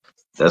it.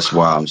 That's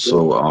why I'm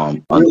so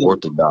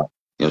unorthodox.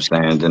 You know what I'm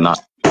saying? Then I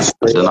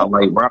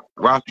like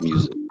rock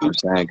music. You know what I'm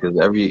saying? Because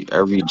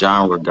every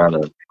genre got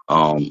a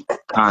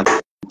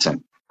content.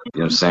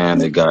 You know what I'm saying?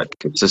 They got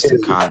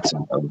consistent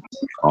content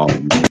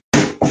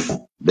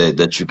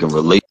that you can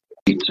relate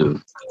to. You know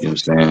what I'm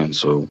saying?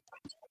 So,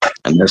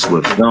 and that's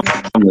what film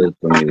is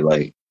for me.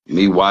 Like,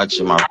 me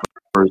watching my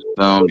first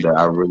film that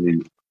I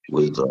really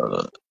was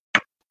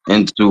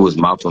into was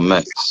Malcolm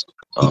X,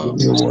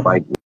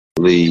 Spike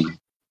Lee,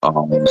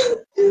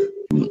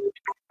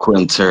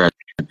 Quentin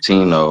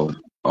Tarantino.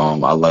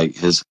 I like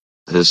his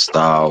his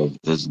style,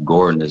 his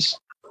goreness.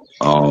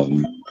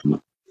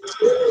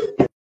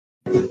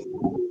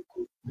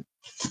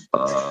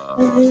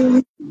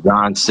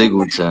 John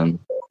Singleton,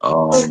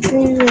 with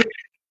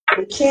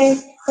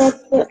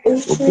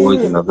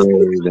Boys in the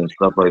Hood and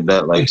stuff like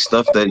that, like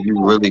stuff that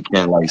you really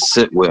can like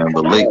sit with and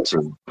relate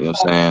to. You know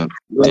what I'm saying?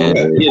 And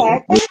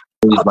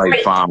it's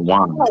like fine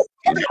wine. You know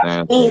what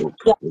I'm saying?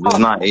 So it's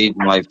not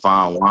aging like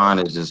fine wine.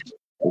 It's just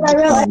you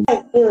can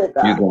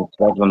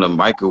stuff in the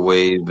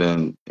microwave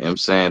and, you know what I'm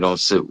saying, don't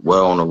sit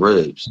well on the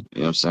ribs. You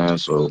know what I'm saying?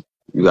 So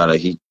you gotta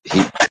heat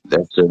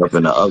that shit up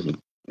in the oven.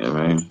 You know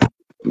what I mean?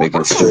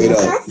 Making straight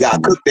up. You gotta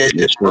cook that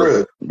shit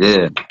for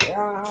yeah.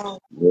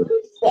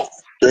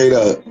 Straight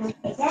up.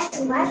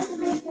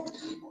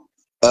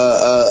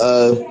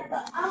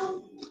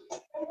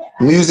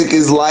 Music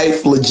is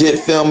life. Legit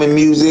filming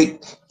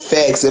music.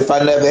 Facts. If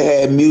I never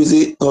had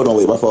music, hold on,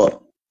 wait, my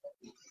fault.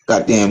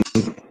 Goddamn,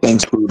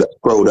 things screwed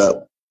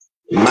up.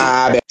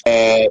 My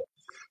bad.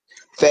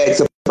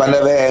 Facts. If I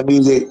never had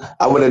music,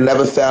 I would have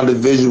never found a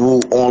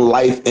visual on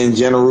life in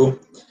general.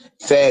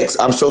 Facts.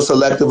 I'm so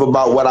selective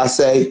about what I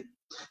say.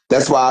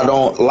 That's why I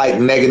don't like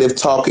negative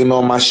talking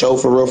on my show,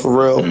 for real, for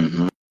real.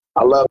 Mm-hmm.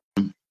 I love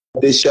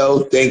this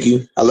show. Thank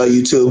you. I love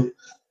you too.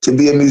 To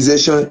be a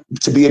musician,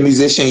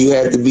 you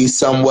have to be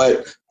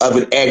somewhat of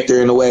an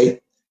actor in a way.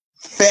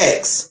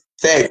 Facts.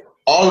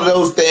 All of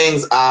those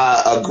things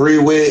I agree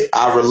with,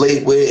 I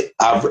relate with,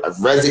 I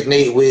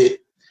resonate with.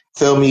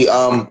 Feel me?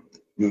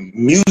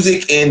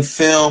 Music and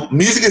film.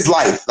 Music is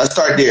life. Let's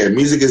start there.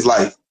 Music is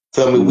life.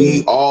 Feel me?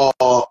 We all.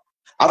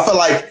 I feel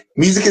like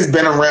music has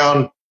been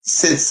around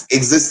since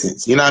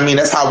existence. You know what I mean?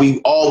 That's how we've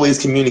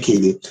always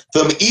communicated.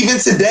 Feel me? Even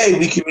today,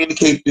 we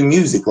communicate through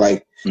music.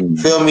 Like,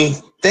 feel me?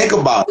 Think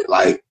about it.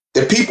 Like,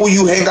 the people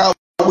you hang out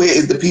with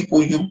is the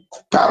people you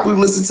probably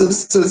listen to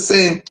the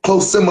same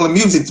close, similar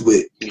music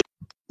with.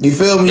 You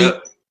feel me?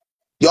 Yep.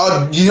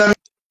 Y'all, you know what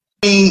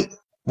I mean?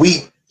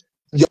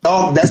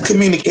 Y'all, that's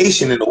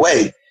communication in a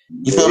way.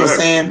 You feel what I'm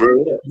saying?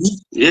 Bro.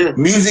 Yeah.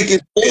 Music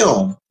is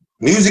film.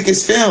 Music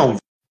is film.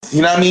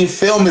 You know what I mean?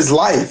 Film is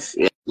life.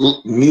 Yeah.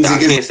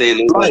 Music is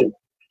life.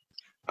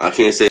 I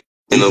can't say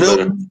no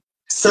better.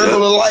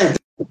 Circle of life.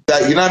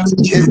 You know what I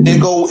mean?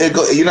 It go.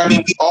 You know what I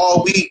mean?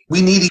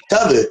 We need each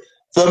other.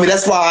 Feel me?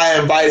 That's why I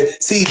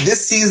invited. See,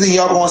 this season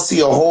y'all gonna see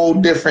a whole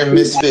different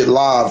Mysfit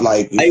live.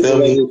 Like, you feel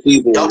me?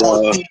 Y'all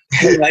gonna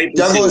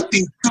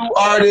see 2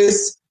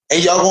 artists,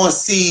 and y'all gonna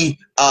see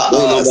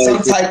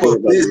some type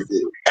of business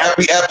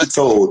every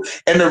episode.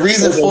 And the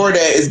reason for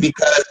that is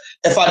because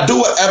if I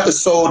do an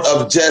episode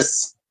of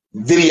just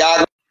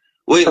videographers,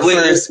 wait,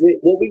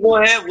 what we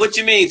gonna have? What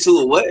you mean,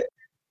 to what?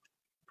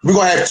 We're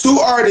gonna have 2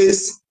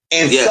 artists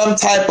and some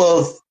type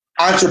of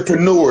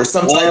entrepreneur,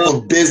 some type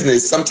of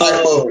business, some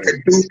type of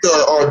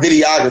producer or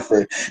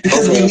videographer,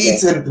 because we need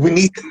to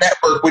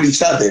network with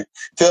each other.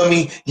 Feel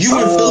me? You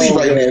in Philly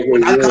right now.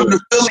 When I come to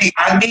Philly,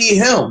 I need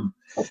him.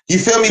 You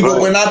feel me? But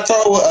when I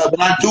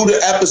do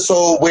the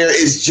episode where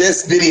it's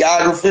just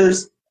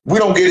videographers, we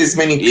don't get as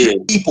many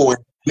people.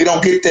 We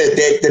don't get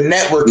the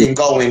networking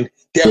going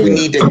that we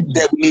need to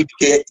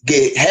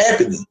get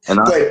happening.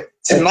 But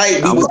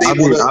tonight we was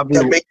able to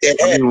make that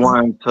happen. I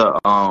wanted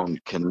to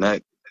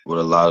connect with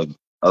a lot of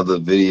other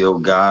video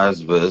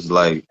guys, but it's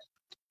like,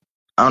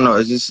 I don't know,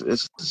 it's just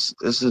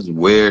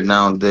weird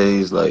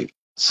nowadays. Like,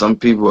 some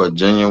people are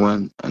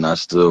genuine and I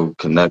still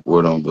connect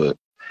with them, but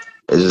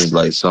it's just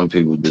like some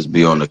people just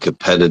be on a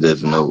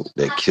competitive note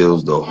that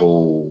kills the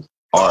whole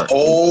art. The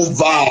whole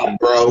vibe,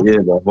 bro.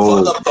 Yeah, the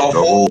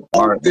whole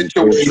art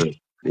situation.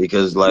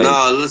 Because like,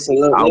 listen,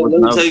 let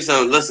me tell you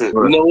something. Listen,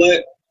 you know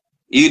what?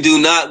 You do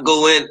not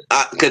go in,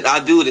 because I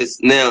do this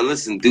now.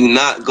 Listen, do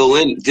not go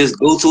in. Just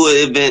go to an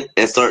event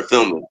and start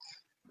filming,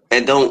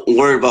 and don't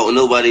worry about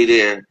nobody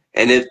there.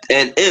 And if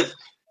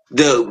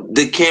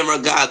the camera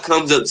guy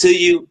comes up to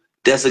you,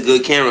 that's a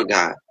good camera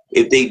guy.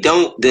 If they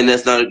don't, then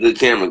that's not a good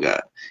camera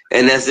guy.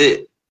 And that's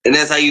it. And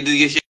that's how you do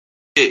your shit.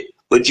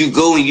 But you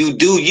go and you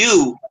do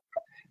you,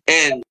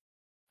 and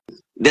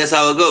that's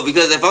how it goes.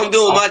 Because if I'm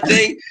doing my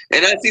thing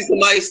and I see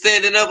somebody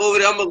standing up over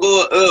there, I'm gonna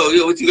go, oh,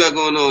 yo, what you got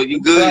going on? You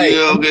good? Right.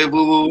 Yeah, okay,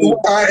 boo boo.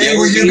 Yeah,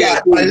 what you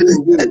got?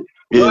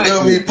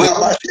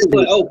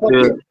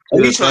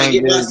 We trying to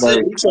get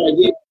myself. We trying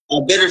to get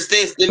a better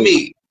stance than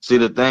me. See,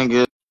 the thing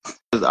is,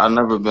 I've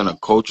never been a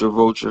culture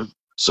vulture.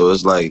 So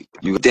it's like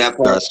you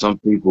got some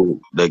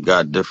people that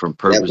got different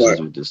purposes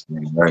with this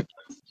thing, right?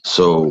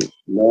 So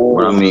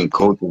what I mean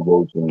culture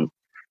vulture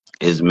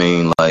is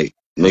mean like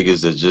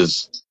niggas that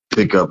just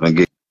pick up and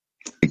get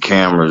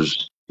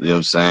cameras, you know what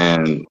I'm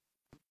saying,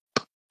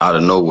 out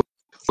of nowhere.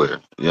 You know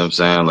what I'm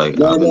saying? Like,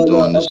 I've been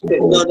doing this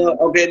before.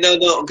 Okay,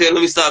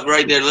 let me stop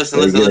right there. Listen.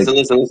 No.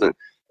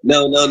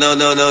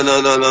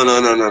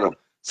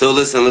 So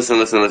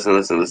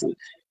listen.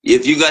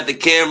 If you got the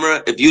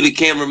camera, if you the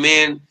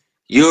cameraman,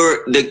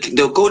 you're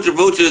the culture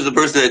vulture is the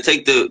person that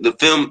take the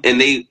film and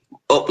they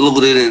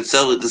upload it and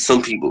sell it to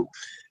some people.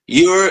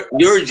 Your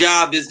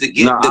job is to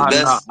get the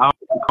best. I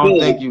don't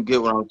think you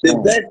get what I'm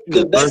saying.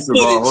 The best First of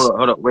all,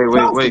 hold up,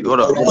 wait, hold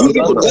up.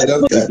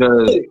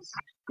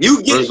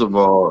 You get First of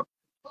all,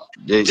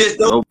 just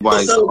don't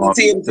nobody's sell it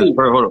to calling.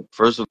 TMT. Hold up.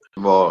 First of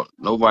all,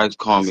 nobody's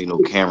calling me no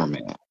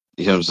cameraman.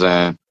 You know what I'm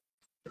saying?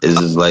 It's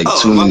just like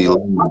Oh, too my many fault.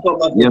 I lanes. thought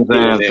my You know what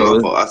I'm saying? man. So My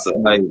it's fault. I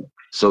said. like,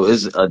 so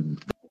it's a.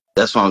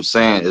 That's what I'm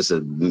saying. It's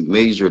a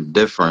major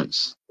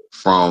difference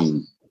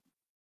from,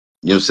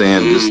 you know what I'm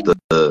saying, just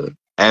the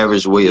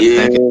average way of Yeah.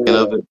 thinking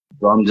of it.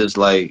 So I'm just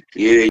like,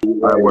 Yeah, you're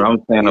right. what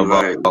I'm saying You're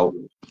about, right.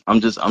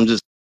 I'm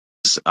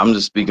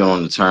just speaking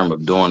on the term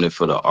of doing it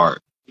for the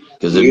art.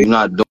 Because if Yeah. you're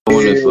not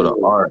doing it for the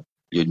art,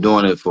 you're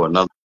doing it for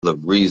another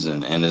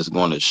reason, and it's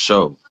going to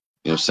show. You know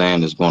what I'm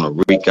saying? It's going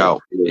to reek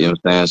out. You know what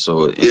I'm saying?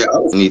 So Yeah.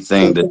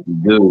 anything that you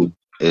do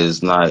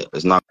is not,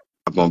 it's not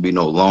going to be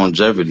no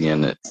longevity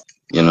in it.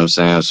 You know what I'm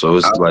saying? So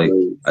it's like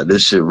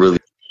this shit really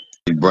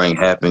bring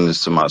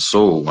happiness to my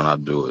soul when I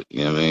do it.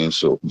 You know what I mean?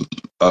 So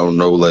I don't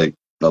know, like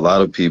a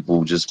lot of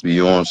people just be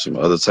on some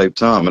other type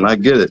time, and I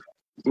get it.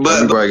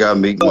 Everybody gotta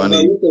make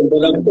money.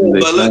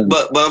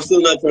 But I'm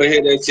still not trying to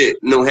hear that shit.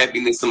 No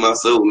happiness to my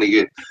soul,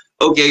 nigga.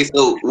 Okay,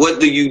 so what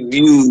do you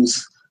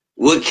use?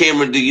 What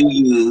camera do you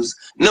use?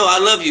 No, I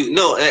love you.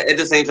 No, at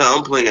the same time,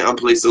 I'm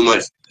playing so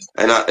much,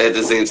 and at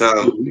the same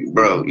time,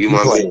 bro, you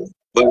my man.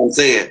 But I'm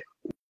saying,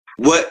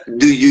 what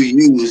do you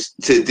use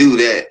to do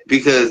that?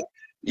 Because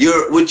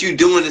what you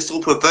doing is so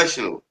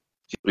professional.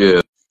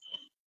 Yeah.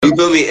 You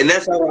feel me? And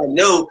that's how I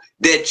know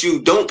that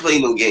you don't play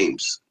no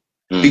games.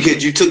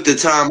 Because you took the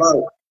time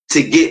out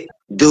to get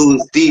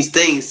these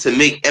things to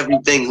make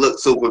everything look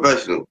so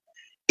professional.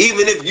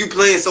 Even if you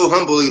playing so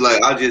humbly,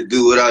 like I just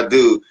do what I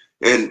do.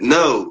 And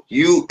no,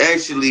 you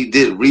actually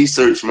did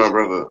research, my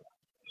brother.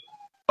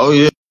 Oh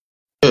yeah.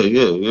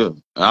 Yeah.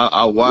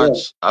 I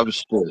watched. I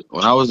was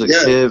when I was a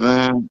kid,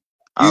 man.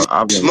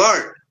 I've been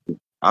smart.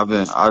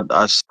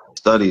 I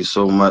studied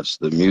so much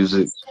the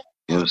music.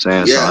 You know what I'm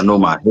saying? So Yeah. I know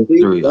my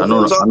history. See, I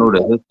know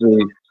the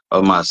history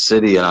of my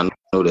city, and I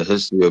know the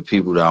history of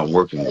people that I'm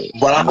working with.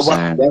 What I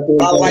like,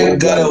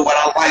 Gutter,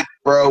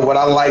 what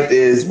I liked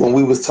is when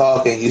we was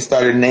talking, you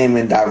started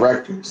naming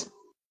directors.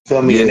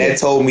 Feel me? Yeah. And that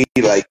told me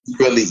like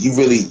you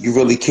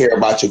really care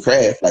about your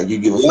craft. Like you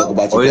give a fuck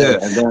about your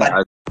craft. Yeah, and then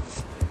like,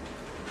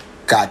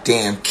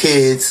 goddamn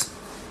kids.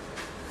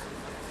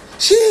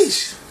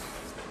 Sheesh.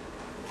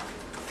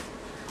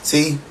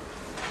 See?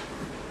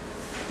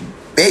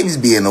 Babies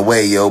be in the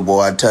way, yo,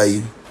 boy, I tell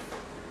you.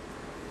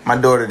 My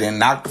daughter done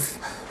knocked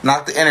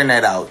the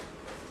internet out.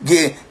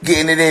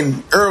 Getting it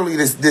in early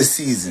this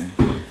season.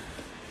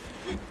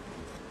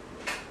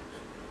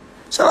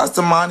 Shout outs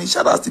to Monty.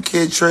 Shout outs to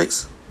Kid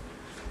Tricks.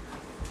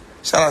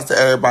 Shout outs to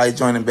everybody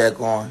joining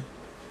back on.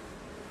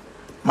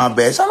 My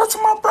bad. Shout out to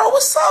my bro.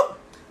 What's up?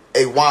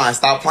 Hey, Juan,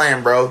 stop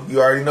playing, bro.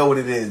 You already know what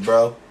it is,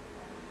 bro.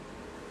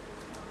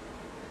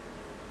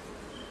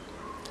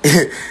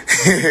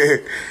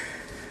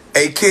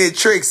 Hey, Kid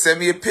Tricks, send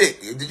me a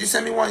pic. Did you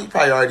send me one? You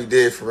probably already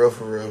did, for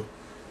real.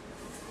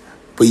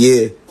 But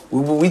yeah,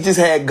 we just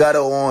had Gutter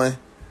on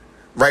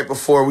right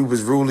before we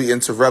was rudely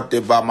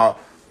interrupted by my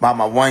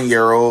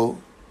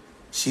 1-year-old.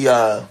 She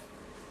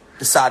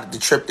decided to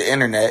trip the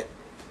internet.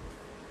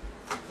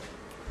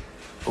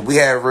 But we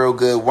had a real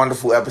good,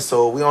 wonderful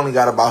episode. We only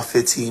got about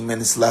 15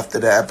 minutes left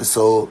of the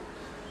episode.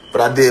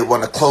 But I did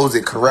want to close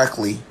it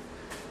correctly.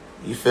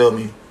 You feel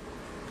me?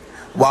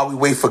 While we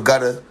wait for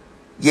Gutter.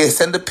 Yeah,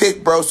 send a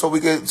pic, bro, so we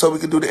can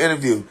do the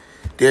interview.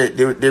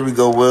 There we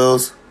go,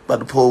 Wills. About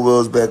to pull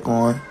Wills back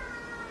on.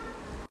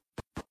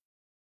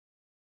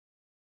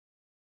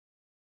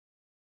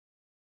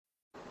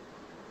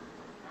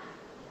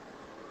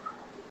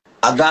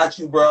 I got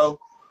you, bro.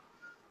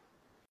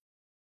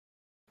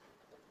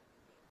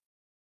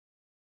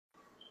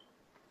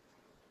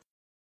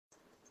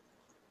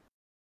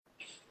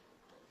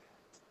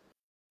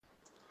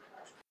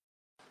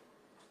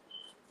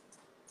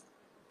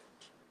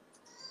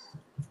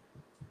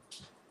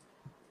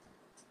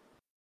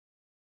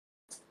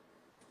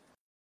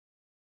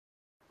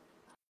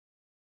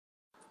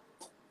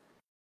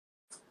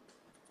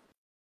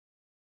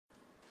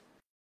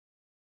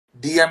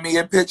 DM me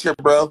a picture,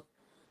 bro.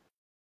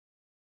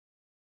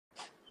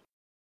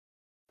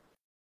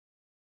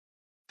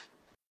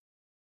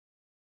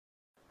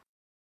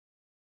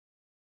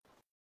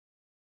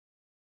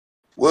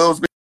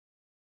 Wills, where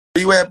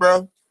you at,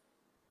 bro?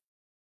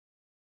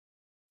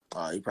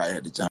 Oh, he probably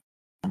had to jump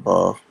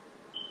off.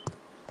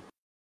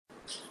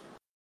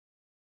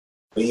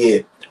 But yeah,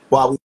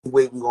 while we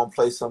wait, we're going to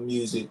play some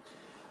music.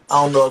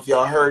 I don't know if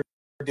y'all heard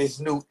this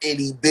new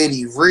Itty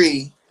Bitty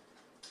Ree,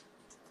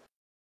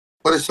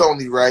 but it's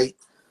only right.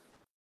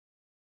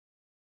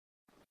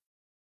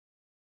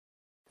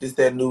 This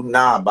that new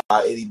Nah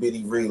by Itty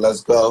Bitty Ree.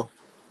 Let's go.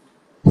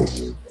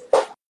 There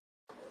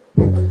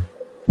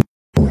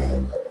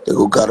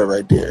go Gutter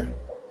right there.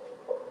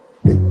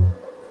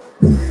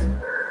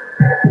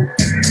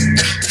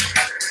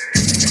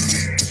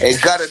 Hey,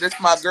 Gutter, this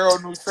my girl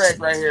new track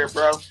right here,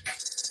 bro.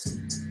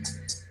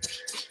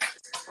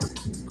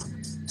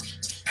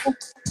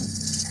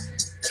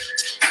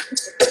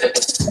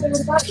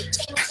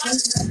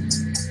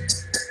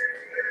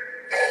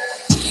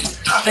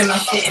 Popping my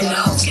shit in the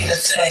house, get a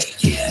say,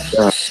 yeah.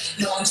 Yeah,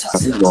 No, I'm he's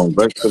tossing up going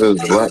back to this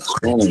black the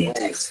song.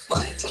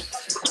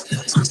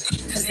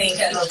 cause they ain't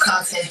got no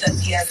content.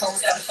 Dusty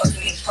assholes gotta fuck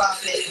me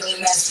profit.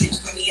 Really mad bitch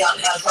for me, I'm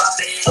not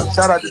profit.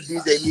 Shout out to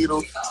DJ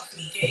Needles.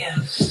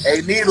 Hey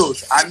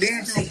Needles, I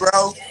need you,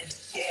 bro.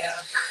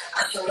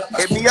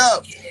 Hit me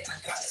up.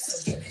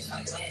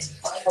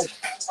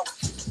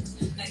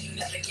 Now you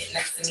never get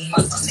next to me.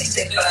 My son say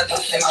sick, but I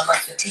don't share my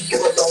recipe. You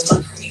alone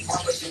love for me,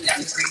 wrong, but you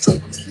never agree.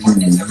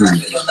 It's a rap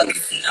for your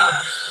legacy.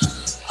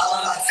 All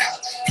on my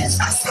top, as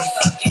I say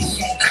fucking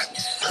shit.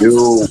 Yo,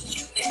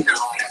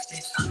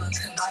 I'm a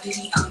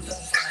commodity, I'm the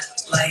front.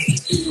 Like,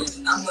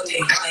 I'm what they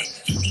want.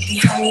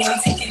 Behind me, I'm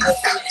taking a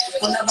front.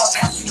 When I walk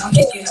past you, I'm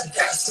kicking a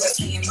dust. So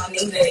saying my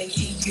name, that ain't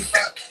you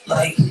fuck.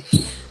 Like,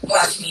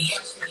 watch me,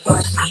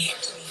 watch me,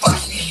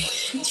 watch me.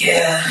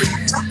 Yeah.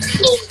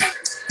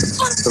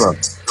 shut up.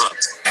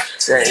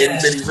 That itty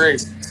bitty rig.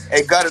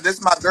 Hey Gutter, this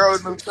is my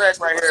girl's new track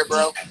right here,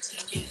 bro.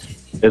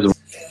 It's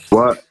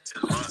what?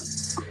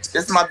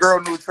 This is my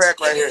girl new track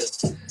right here.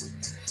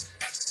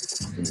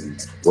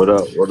 What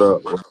up? What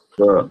up? What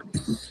up?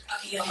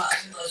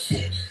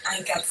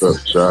 What's up,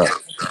 shot?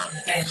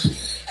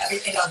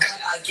 Everything I want,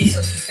 I get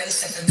so she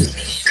finish it and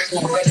make sure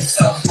you ready.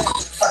 So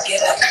fuck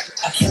it up,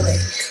 I kill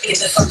it. Get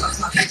the fuck off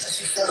my face,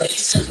 she feel it.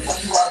 When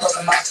you all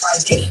over my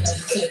Friday, you know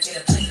you finna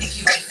get a plate if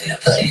you ain't finna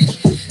put it.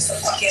 So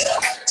fuck it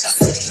up, I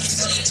said it.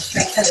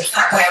 Straight to the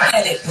top where I'm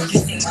headed. When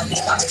you say my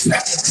name, I'm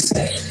expecting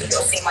respect. You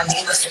don't say my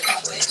name, let's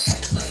come with it.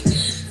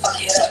 Fuck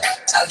it up,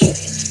 I get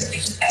it. They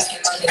keep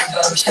asking my name,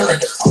 but I'm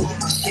chillin'. All on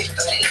my shit,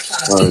 but I ain't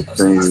tryna I take up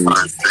seen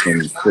some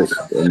shit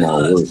in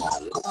my work.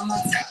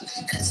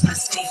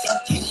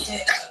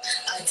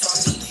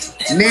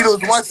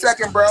 Needles, 1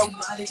 second, bro. I'm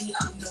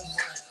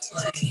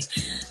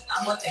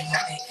what they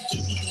want.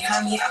 Get me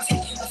behind me, I'm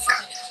taking the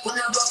front. When I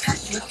walk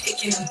past you, I'm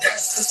taking them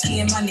dust. Cause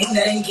saying my name,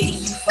 that ain't getting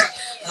you fucked.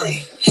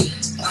 Like,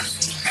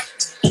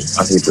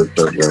 I hate this stuff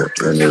that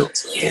in it.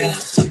 yeah.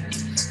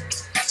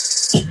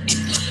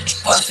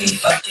 Watch me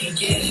fucking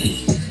get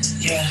it.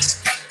 Yeah.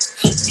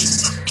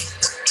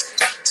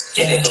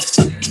 Get it.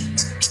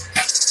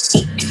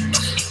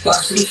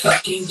 Watch me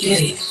fucking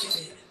get it.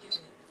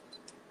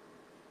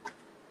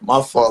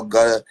 My fault,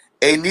 Gutter.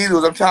 Hey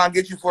Needles, I'm trying to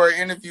get you for an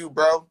interview,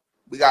 bro.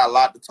 We got a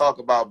lot to talk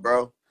about,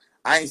 bro.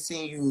 I ain't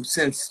seen you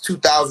since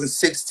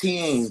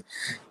 2016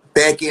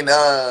 back in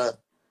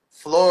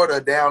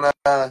Florida down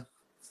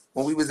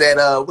when we was at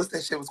what's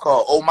that shit was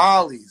called?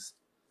 O'Malley's.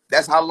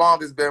 That's how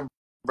long it's been,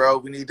 bro.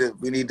 We need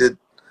to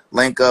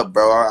link up,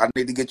 bro. I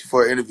need to get you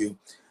for an interview.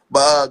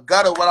 But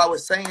Gutter, what I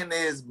was saying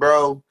is,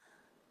 bro,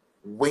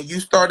 when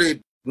you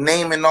started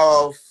naming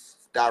off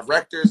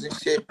directors and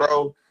shit,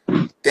 bro,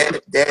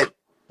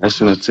 That's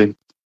gonna take.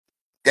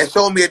 that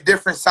showed me a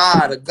different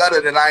side of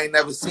Gutter that I ain't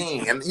never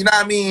seen. And you know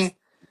what I mean?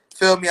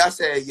 Feel me? I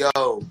said,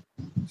 yo,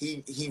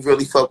 he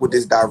really fuck with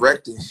this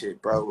directing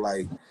shit, bro.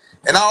 Like,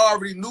 and I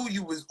already knew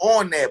you was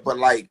on that, but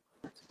like,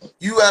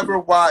 you ever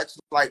watch,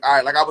 like, all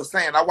right, like I was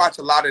saying, I watch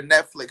a lot of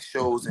Netflix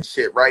shows and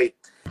shit, right?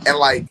 And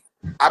like,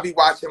 I be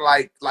watching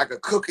like a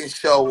cooking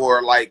show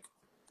or like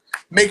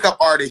makeup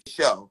artist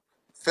show.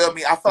 Feel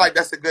me? I feel like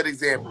that's a good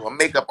example, a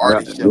makeup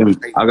artist show.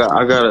 Right?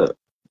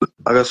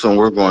 I got some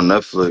work on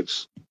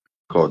Netflix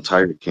called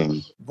Tiger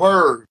King.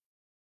 Word.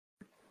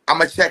 I'm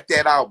gonna check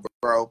that out,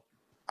 bro.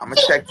 I'm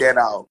gonna check that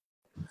out.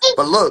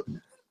 But look,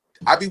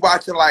 I be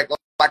watching like a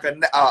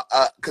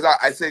because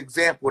it's an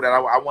example that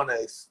I want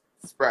to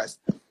express.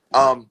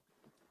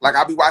 Like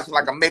I be watching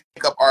like a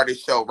makeup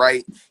artist show,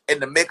 right?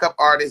 And the makeup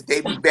artists they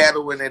be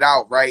battling it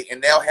out, right?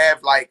 And they'll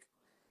have like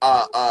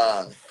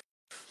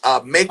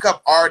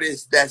makeup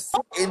artist that's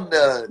in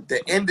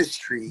the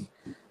industry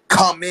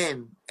come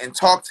in and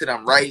talk to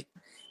them, right?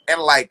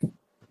 And like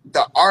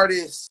the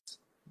artists,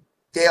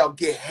 they'll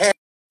get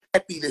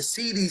happy to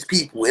see these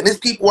people, and it's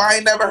people I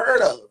ain't never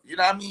heard of. You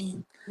know what I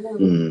mean?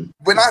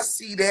 When I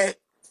see that,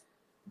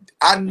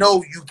 I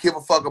know you give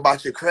a fuck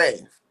about your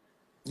craft.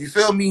 You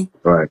feel me?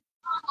 Right.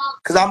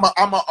 Cause I'm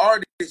an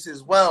artist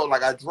as well.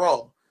 Like I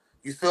draw.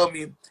 You feel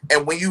me?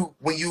 And when you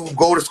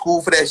go to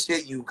school for that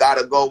shit, you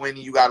gotta go in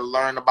and you gotta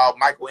learn about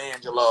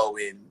Michelangelo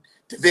and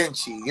Da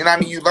Vinci. You know what I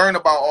mean? You learn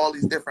about all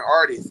these different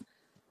artists.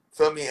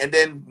 Feel me? And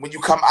then when you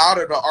come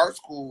out of the art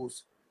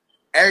schools,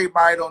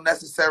 everybody don't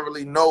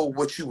necessarily know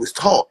what you was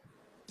taught.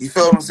 You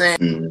feel what I'm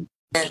saying?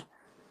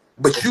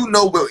 But you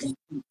know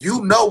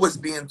what's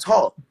being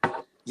taught.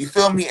 You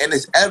feel me? And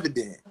it's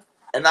evident.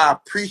 And I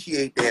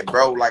appreciate that,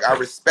 bro. Like I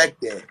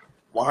respect that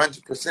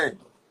 100%.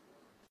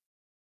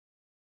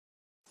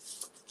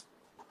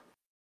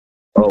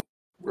 Oh,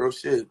 real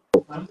shit.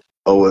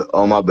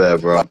 Oh, my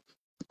bad, bro.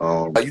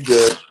 Are you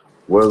good?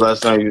 What's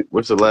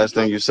the last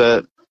thing you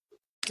said?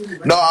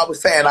 No, I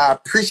was saying I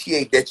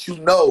appreciate that you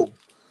know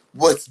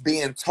what's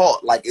being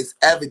taught. Like it's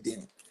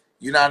evident.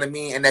 You know what I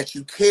mean? And that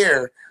you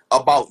care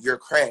about your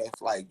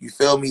craft. Like you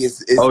feel me?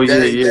 It's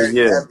very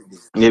evident.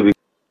 Yeah,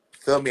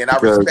 Feel me? And I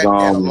respect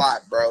that a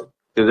lot, bro.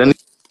 Because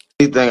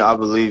anything I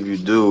believe you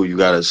do, you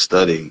gotta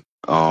study.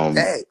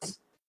 Thanks.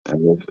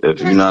 And if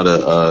you're not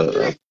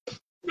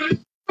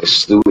a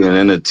student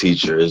and a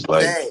teacher. Is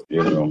like,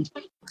 you know.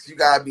 You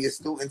gotta be a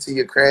student to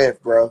your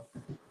craft, bro.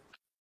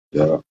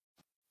 Yeah.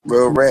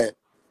 Real rap.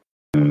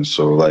 And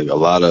so like a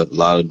lot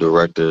of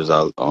directors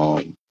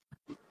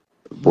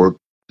work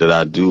that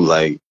I do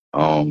like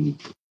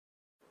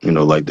you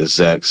know, like the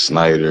Zack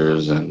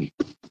Snyders and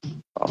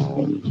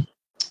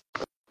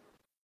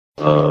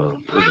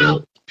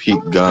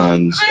Pete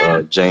Gunn's,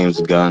 James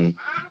Gunn.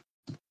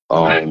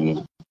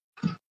 But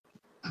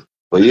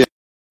yeah,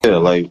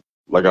 like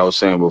I was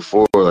saying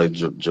before, like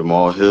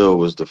Jamal Hill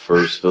was the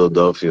first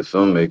Philadelphia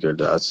filmmaker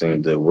that I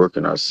seen that work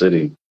in our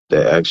city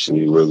that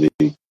actually really,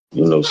 you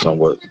know,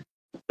 somewhat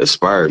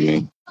inspired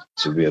me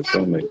to be a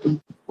filmmaker.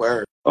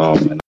 Word.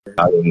 And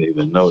I didn't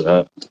even know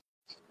that.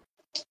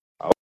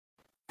 I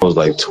was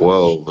like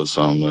 12 or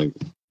something. Like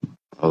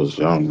I was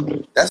young.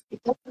 Like. That's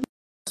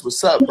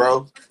what's up,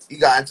 bro. You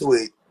got into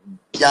it.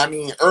 Yeah, I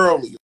mean,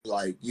 early.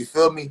 Like, you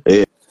feel me?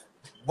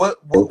 What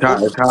would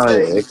you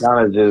say? It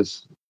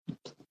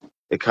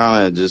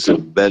kind of just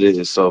embedded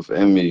itself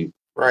in me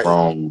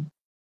from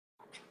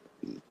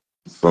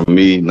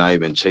me not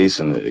even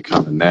chasing it. It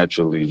kind of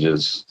naturally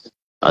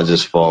I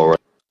just fall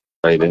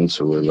right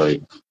into it.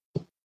 Like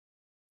it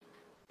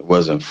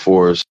wasn't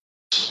forced.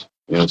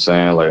 You know what I'm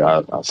saying? Like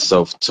I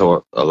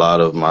self-taught a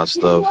lot of my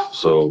stuff,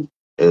 so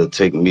it'll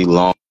take me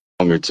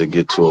longer to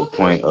get to a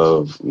point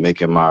of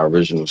making my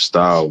original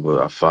style,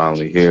 but I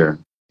finally here.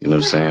 You know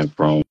what I'm saying?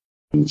 From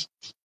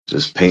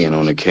just painting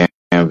on the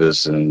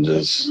canvas and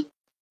just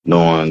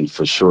knowing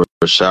for sure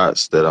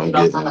shots that I'm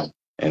getting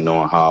and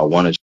knowing how I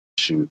want to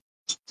shoot.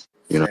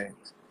 You know what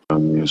I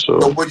mean?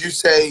 So would you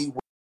say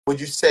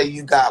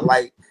you got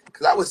like?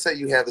 Because I would say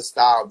you have a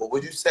style, but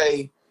would you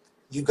say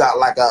you got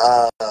like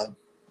a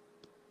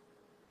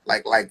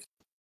like?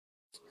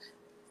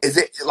 Is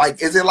it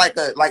like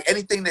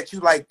anything that you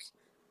like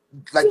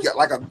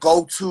a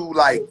go to,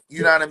 like,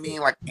 you know what I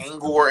mean, like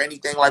angle or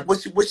anything? Like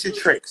what's your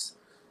tricks?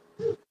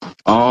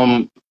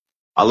 I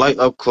like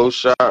up close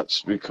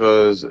shots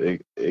because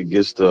it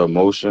gets the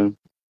emotion.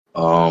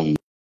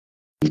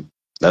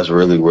 That's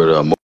really where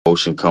the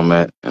emotion come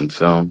at in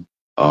film.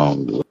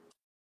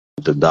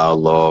 The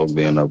dialogue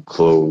being up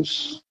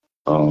close.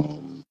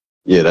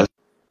 Yeah,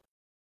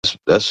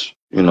 that's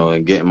you know,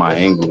 and getting my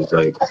angles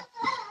like.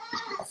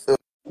 I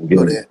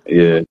feel that.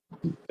 Yeah,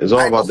 it's all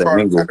I ain't about gonna the front. I'm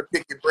angle. trying to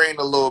pick your brain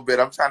a little bit.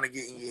 I'm trying to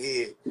get in your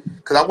head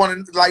because I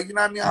want to, like, you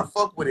know what I mean. I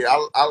fuck with it.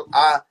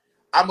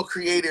 I'm a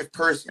creative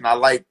person. I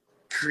like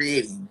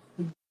creating.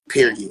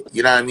 Period.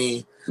 You know what I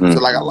mean. So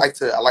like I like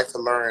to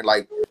learn.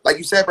 Like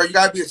you said, bro. You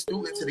gotta be a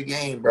student to the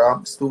game, bro.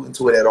 I'm a student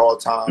to it at all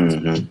times.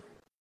 Mm-hmm.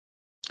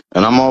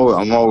 And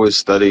I'm always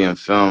studying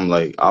film.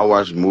 Like I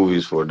watch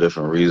movies for a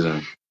different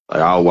reason.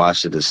 Like I'll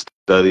watch it to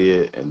study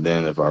it, and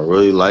then if I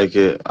really like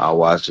it, I'll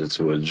watch it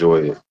to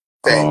enjoy it.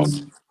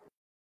 Thanks.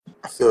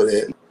 I feel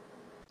that.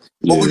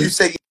 Yeah. What would you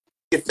say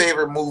your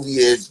favorite movie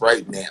is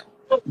right now?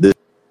 This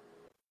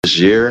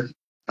year,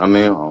 I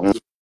mean,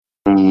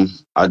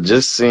 I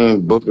just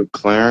seen Book of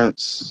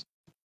Clarence.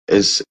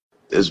 It's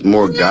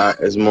more God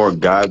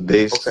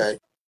based. Okay.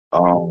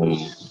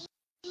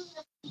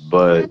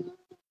 But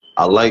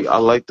I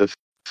like the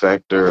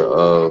factor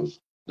of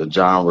the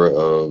genre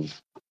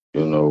of,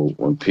 you know,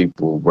 when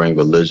people bring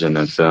religion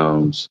in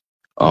films.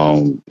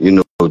 You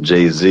know,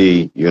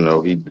 Jay-Z, you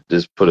know, he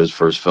just put his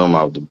first film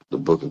out, the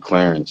Book of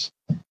Clarence,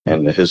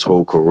 and his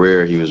whole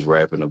career he was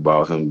rapping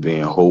about him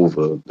being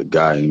Hova, the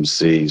guy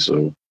MC.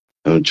 So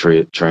him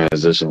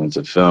transition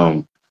into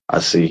film,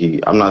 I'm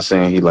not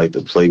saying he like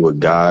to play with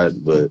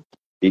God, but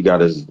he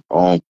got his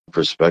own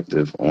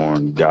perspective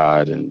on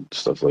God and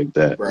stuff like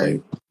that.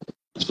 Right. Like,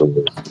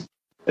 so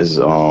it's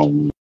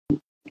damn,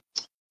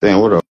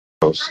 what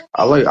else?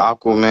 I like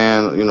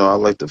Aquaman. You know, I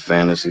like the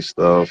fantasy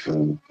stuff,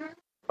 and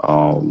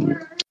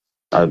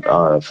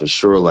I for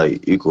sure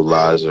like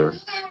Equalizer,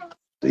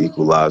 the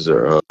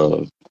Equalizer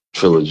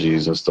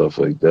trilogies and stuff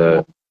like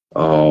that.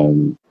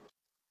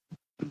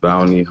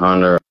 Bounty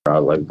Hunter. I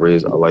like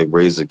Razor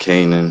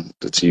Kanan,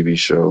 the TV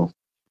show.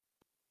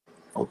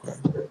 Okay.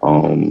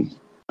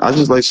 I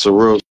just like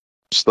surreal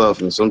stuff,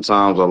 and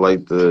sometimes I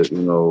like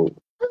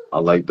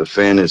the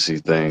fantasy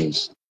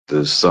things.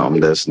 There's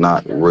something that's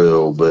not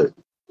real, but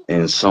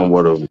in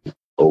somewhat of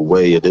a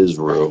way it is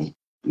real,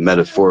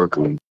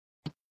 metaphorically.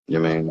 You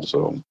know what I mean?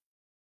 So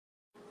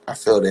I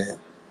feel that.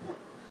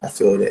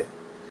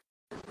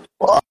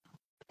 Well,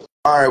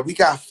 all right, we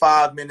got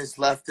 5 minutes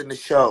left in the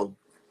show.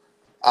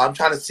 I'm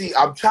trying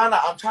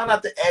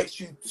not to ask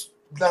you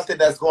nothing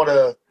that's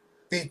gonna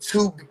be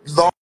too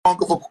long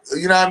of a,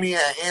 you know what I mean,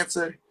 an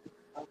answer.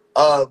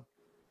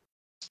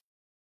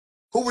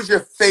 Who was your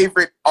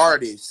favorite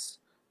artist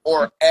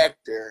or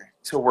actor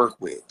to work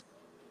with?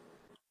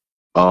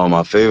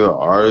 my favorite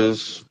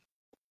artist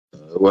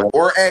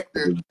or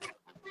actor.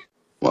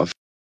 My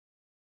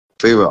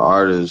favorite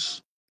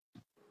artist,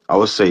 I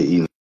would say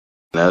Eaton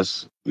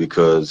S,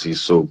 because he's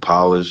so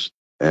polished,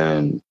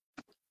 and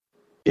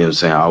you know what I'm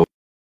saying,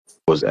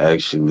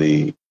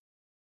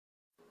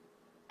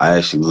 I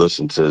actually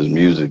listened to his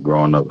music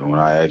growing up, and when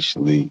I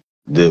actually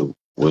did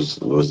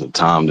was the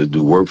time to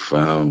do work for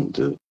him.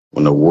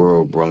 When the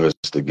world brought us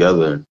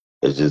together,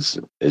 it just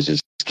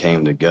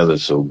came together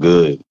so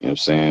good. You know what I'm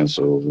saying?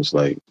 So it was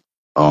like,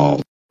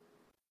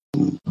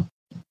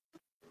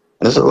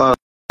 there's a lot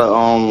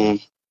of,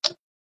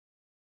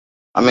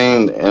 I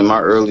mean, in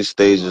my early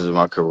stages of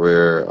my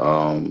career,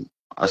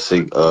 I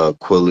say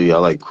Quilly. I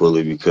like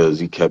Quilly because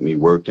he kept me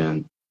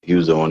working. He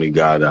was the only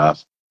guy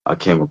that I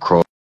came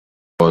across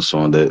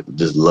on that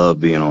just loved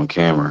being on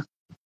camera.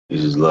 He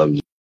just loved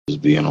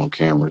just being on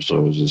camera. So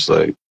it was just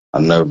like I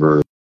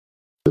never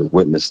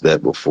witnessed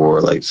that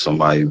before. Like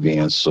somebody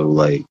being so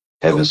like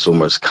having so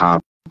much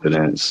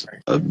confidence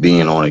of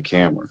being on a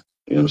camera.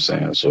 You know what I'm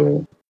saying?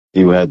 So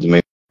he would have to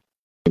make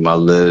my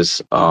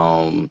list.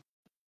 I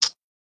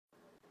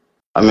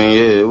mean,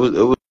 yeah, it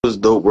was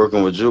dope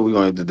working with you. We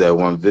only did that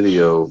one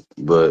video,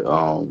 but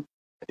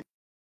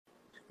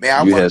Man,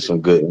 I you wanted had to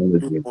some good do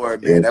energy. more,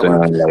 You man. know That what would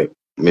I'm have saying? been Like,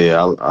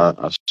 yeah,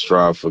 I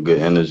strive for good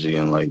energy,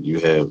 and like you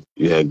had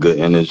good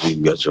energy.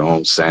 You got your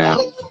own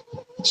sound.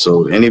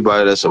 So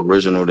anybody that's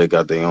original, that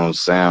got their own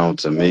sound,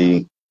 to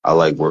me, I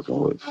like working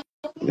with.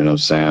 You know what I'm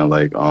saying?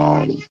 Like,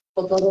 I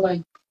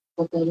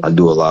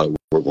do a lot of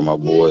work with my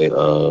boy,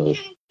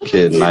 Kid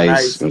Kid Nice. You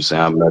Nice. know what I'm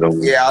saying? I met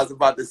him. Yeah, I was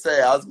about to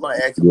say. I was going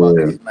to ask about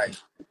Yeah, Kid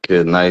Nice.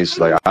 Kid Nice.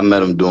 Like, I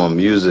met him doing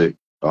music.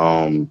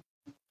 And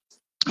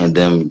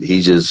then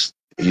he just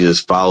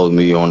followed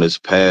me on this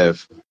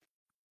path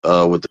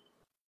with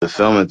the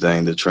filming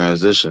thing, the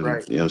transition.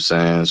 Right. You know what I'm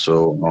saying?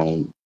 So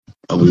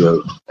and we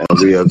and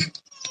we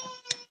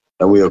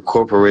and we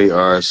incorporate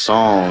our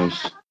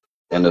songs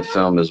in the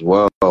film as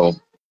well, but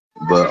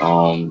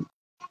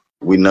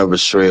we never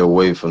stray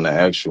away from the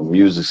actual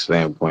music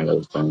standpoint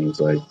of things.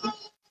 Like,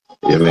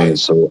 you know what I mean? Right.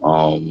 So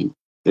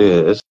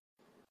yeah, it's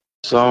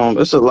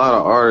a lot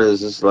of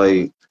artists. It's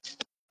like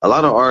a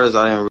lot of artists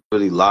I didn't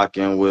really lock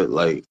in with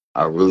like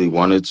I really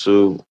wanted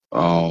to.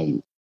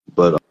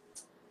 But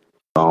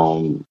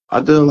I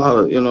did a lot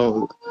of,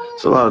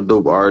 it's a lot of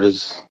dope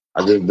artists.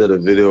 I just did a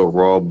video of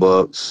Raw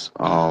Bucks.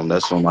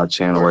 That's on my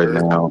channel right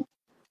Word. now.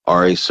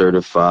 RA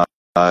certified.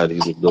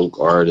 He's a dope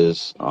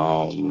artist. It's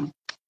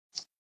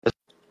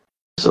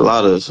a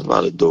lot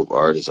of dope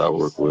artists I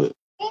work with.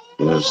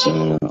 You know what I'm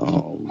saying?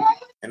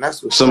 And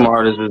that's what's Some up.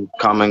 artists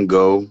come and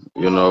go,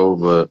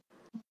 but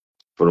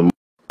for the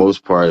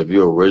most part, if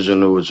you're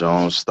original with your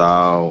own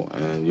style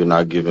and you're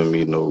not giving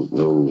me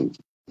no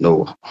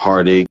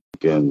heartache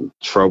and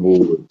trouble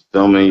with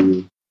filming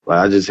you, like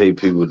I just hate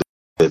people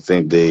that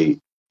think you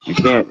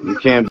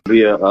can't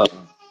be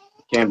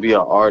an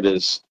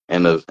artist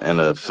and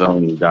a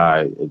film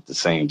guy at the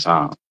same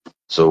time.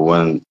 So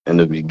when in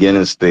the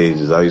beginning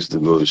stages, I used to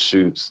go to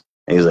shoots,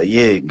 and he's like,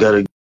 "Yeah,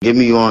 gotta get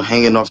me on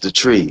hanging off the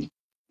tree.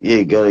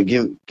 Yeah, gotta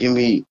give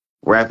me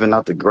rapping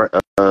out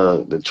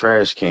the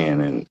trash can."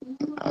 And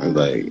I'm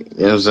like, you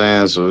know what I'm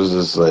saying? So it's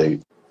just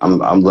like I'm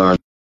learning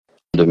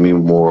to be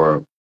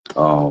more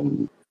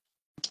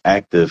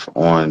active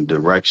on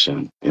direction.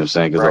 You know what I'm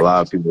saying? Because a Right.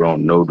 lot of people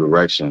don't know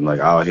direction. Like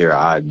I'll hear an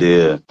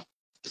idea.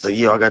 It's like,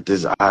 yo, I got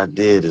this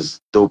idea, this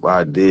dope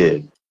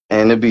idea.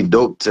 And it'd be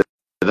dope to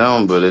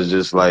them, but it's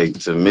just like,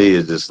 to me,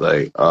 it's just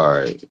like, all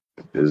right,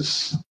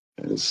 it's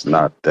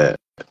not that.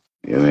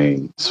 You know what I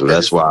mean? So That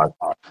that's is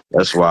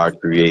why I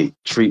create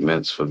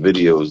treatments for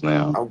videos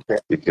now. okay.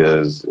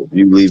 Because if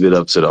you leave it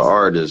up to the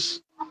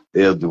artist,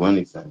 they'll do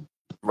anything.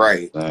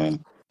 Right.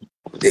 Saying,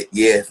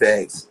 Yeah,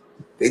 thanks.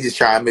 They just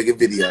try and make a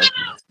video.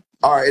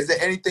 All right. Is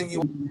there anything you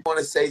want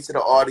to say to the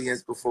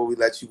audience before we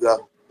let you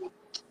go?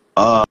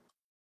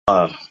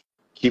 uh,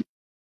 keep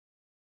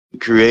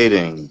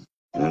creating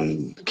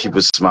and keep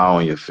a smile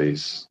on your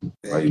face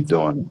while you're Thanks.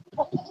 doing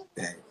it.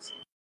 Thanks.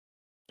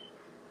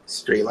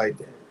 Straight like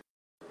that.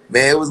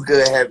 Man, it was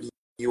good having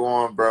you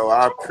on, bro.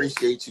 I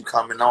appreciate you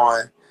coming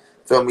on.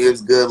 Feel me? It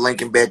was good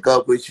linking back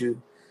up with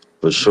you.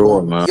 For You sure,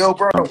 feel me? man. Yo,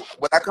 bro,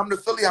 when I come to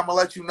Philly, I'm gonna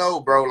let you know,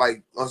 bro,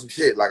 like on some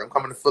shit. Like I'm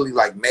coming to Philly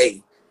like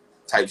May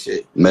type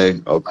shit. May,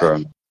 Like,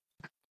 okay.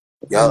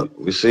 yup,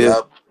 We see if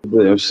yup.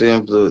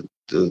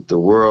 the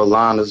world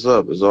line is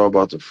up. It's all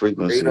about the Straight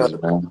frequencies,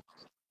 up. man.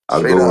 Our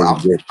Straight goal up.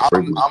 is to get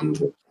I'm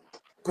frequencies.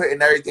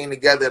 putting everything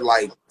together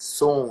like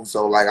soon.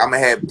 So like I'm gonna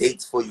have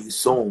dates for you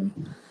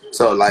soon.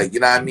 So like, you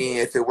know what I mean?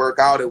 If it work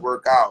out, it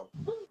work out.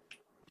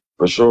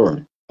 For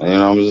sure.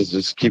 And I'm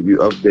just keep you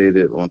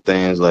updated on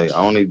things. Like I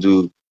only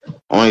do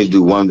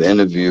one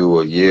interview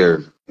a year.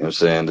 You know what I'm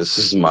saying? This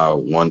is my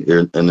one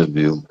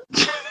interview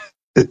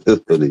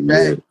for the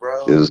year. Back,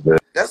 bro. Is that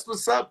That's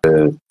what's up.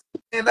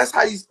 Man, that's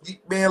how you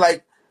man,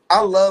 like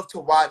I love to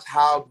watch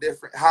how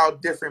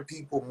different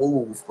people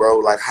move, bro.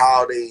 Like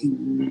how they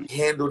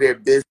handle their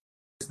business.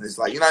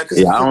 Like, you know, because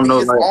yeah, I for don't me know,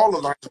 it's like, all a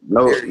learning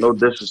no experience.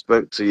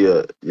 disrespect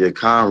to your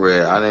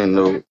comrade. I didn't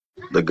know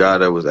the guy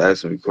that was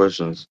asking me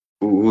questions.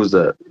 Who's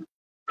that?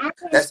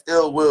 That's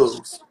ill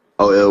wills.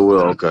 Oh, L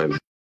Will, okay.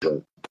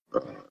 But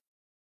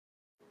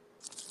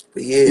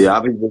yeah, Yeah,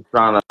 I'll be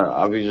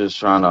just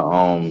trying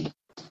to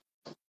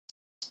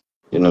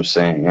you know what I'm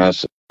saying,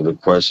 answer the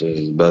questions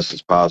as best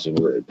as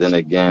possible. Then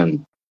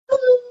again, you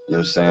know what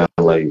I'm saying,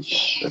 like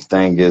the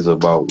thing is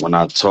about when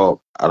I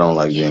talk, I don't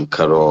like being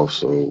cut off.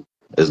 So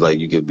it's like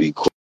you could be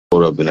caught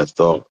up in a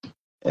thought,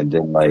 and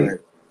then like. Right.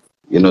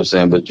 You know what I'm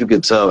saying? But you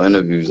could tell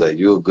interviews, like,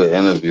 you're a good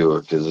interviewer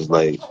because it's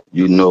like,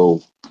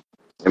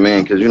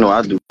 man, because,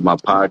 I do my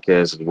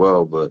podcast as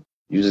well, but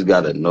you just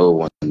got to know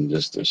when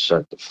just to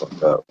shut the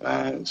fuck up,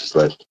 man. Just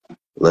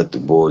let the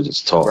boys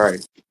just talk.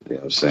 Right. You know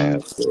what I'm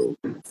saying? So,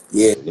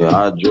 Yeah.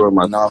 I enjoy No,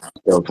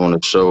 myself on the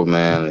show,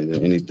 man. And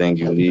anything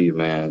you need,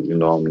 man,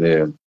 I'm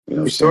there. You know what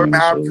I'm for sure, saying?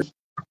 man. I So,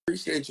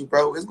 appreciate you,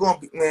 bro. It's gonna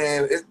be,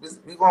 man.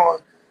 We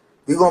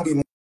gonna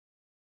be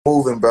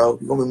moving, bro.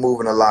 We're gonna be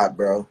moving a lot,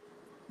 bro.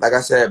 Like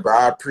I said, bro,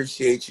 I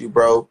appreciate you,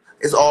 bro.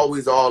 It's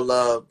always all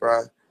love,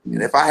 bro.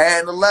 And if I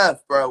hadn't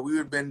left, bro, we'd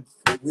have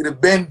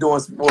been doing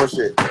some more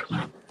shit.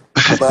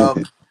 But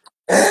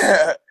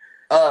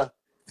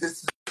this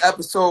is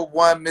episode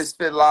 1,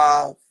 Mysfit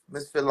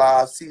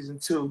Live, season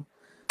 2.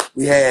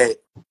 We had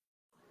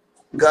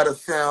Gutter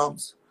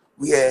Films,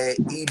 we had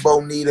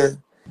Ebo Nita,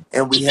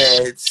 and we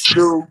had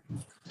Stu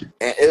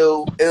and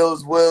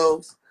Ills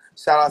Wills.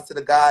 Shout out to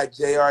the guy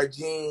JR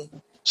Gene,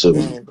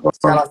 and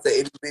shout out to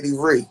Itty Bitty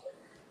Ree.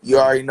 You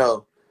already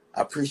know.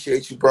 I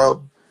appreciate you,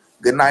 bro.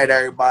 Good night,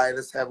 everybody.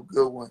 Let's have a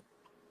good one.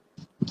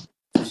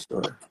 For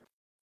sure.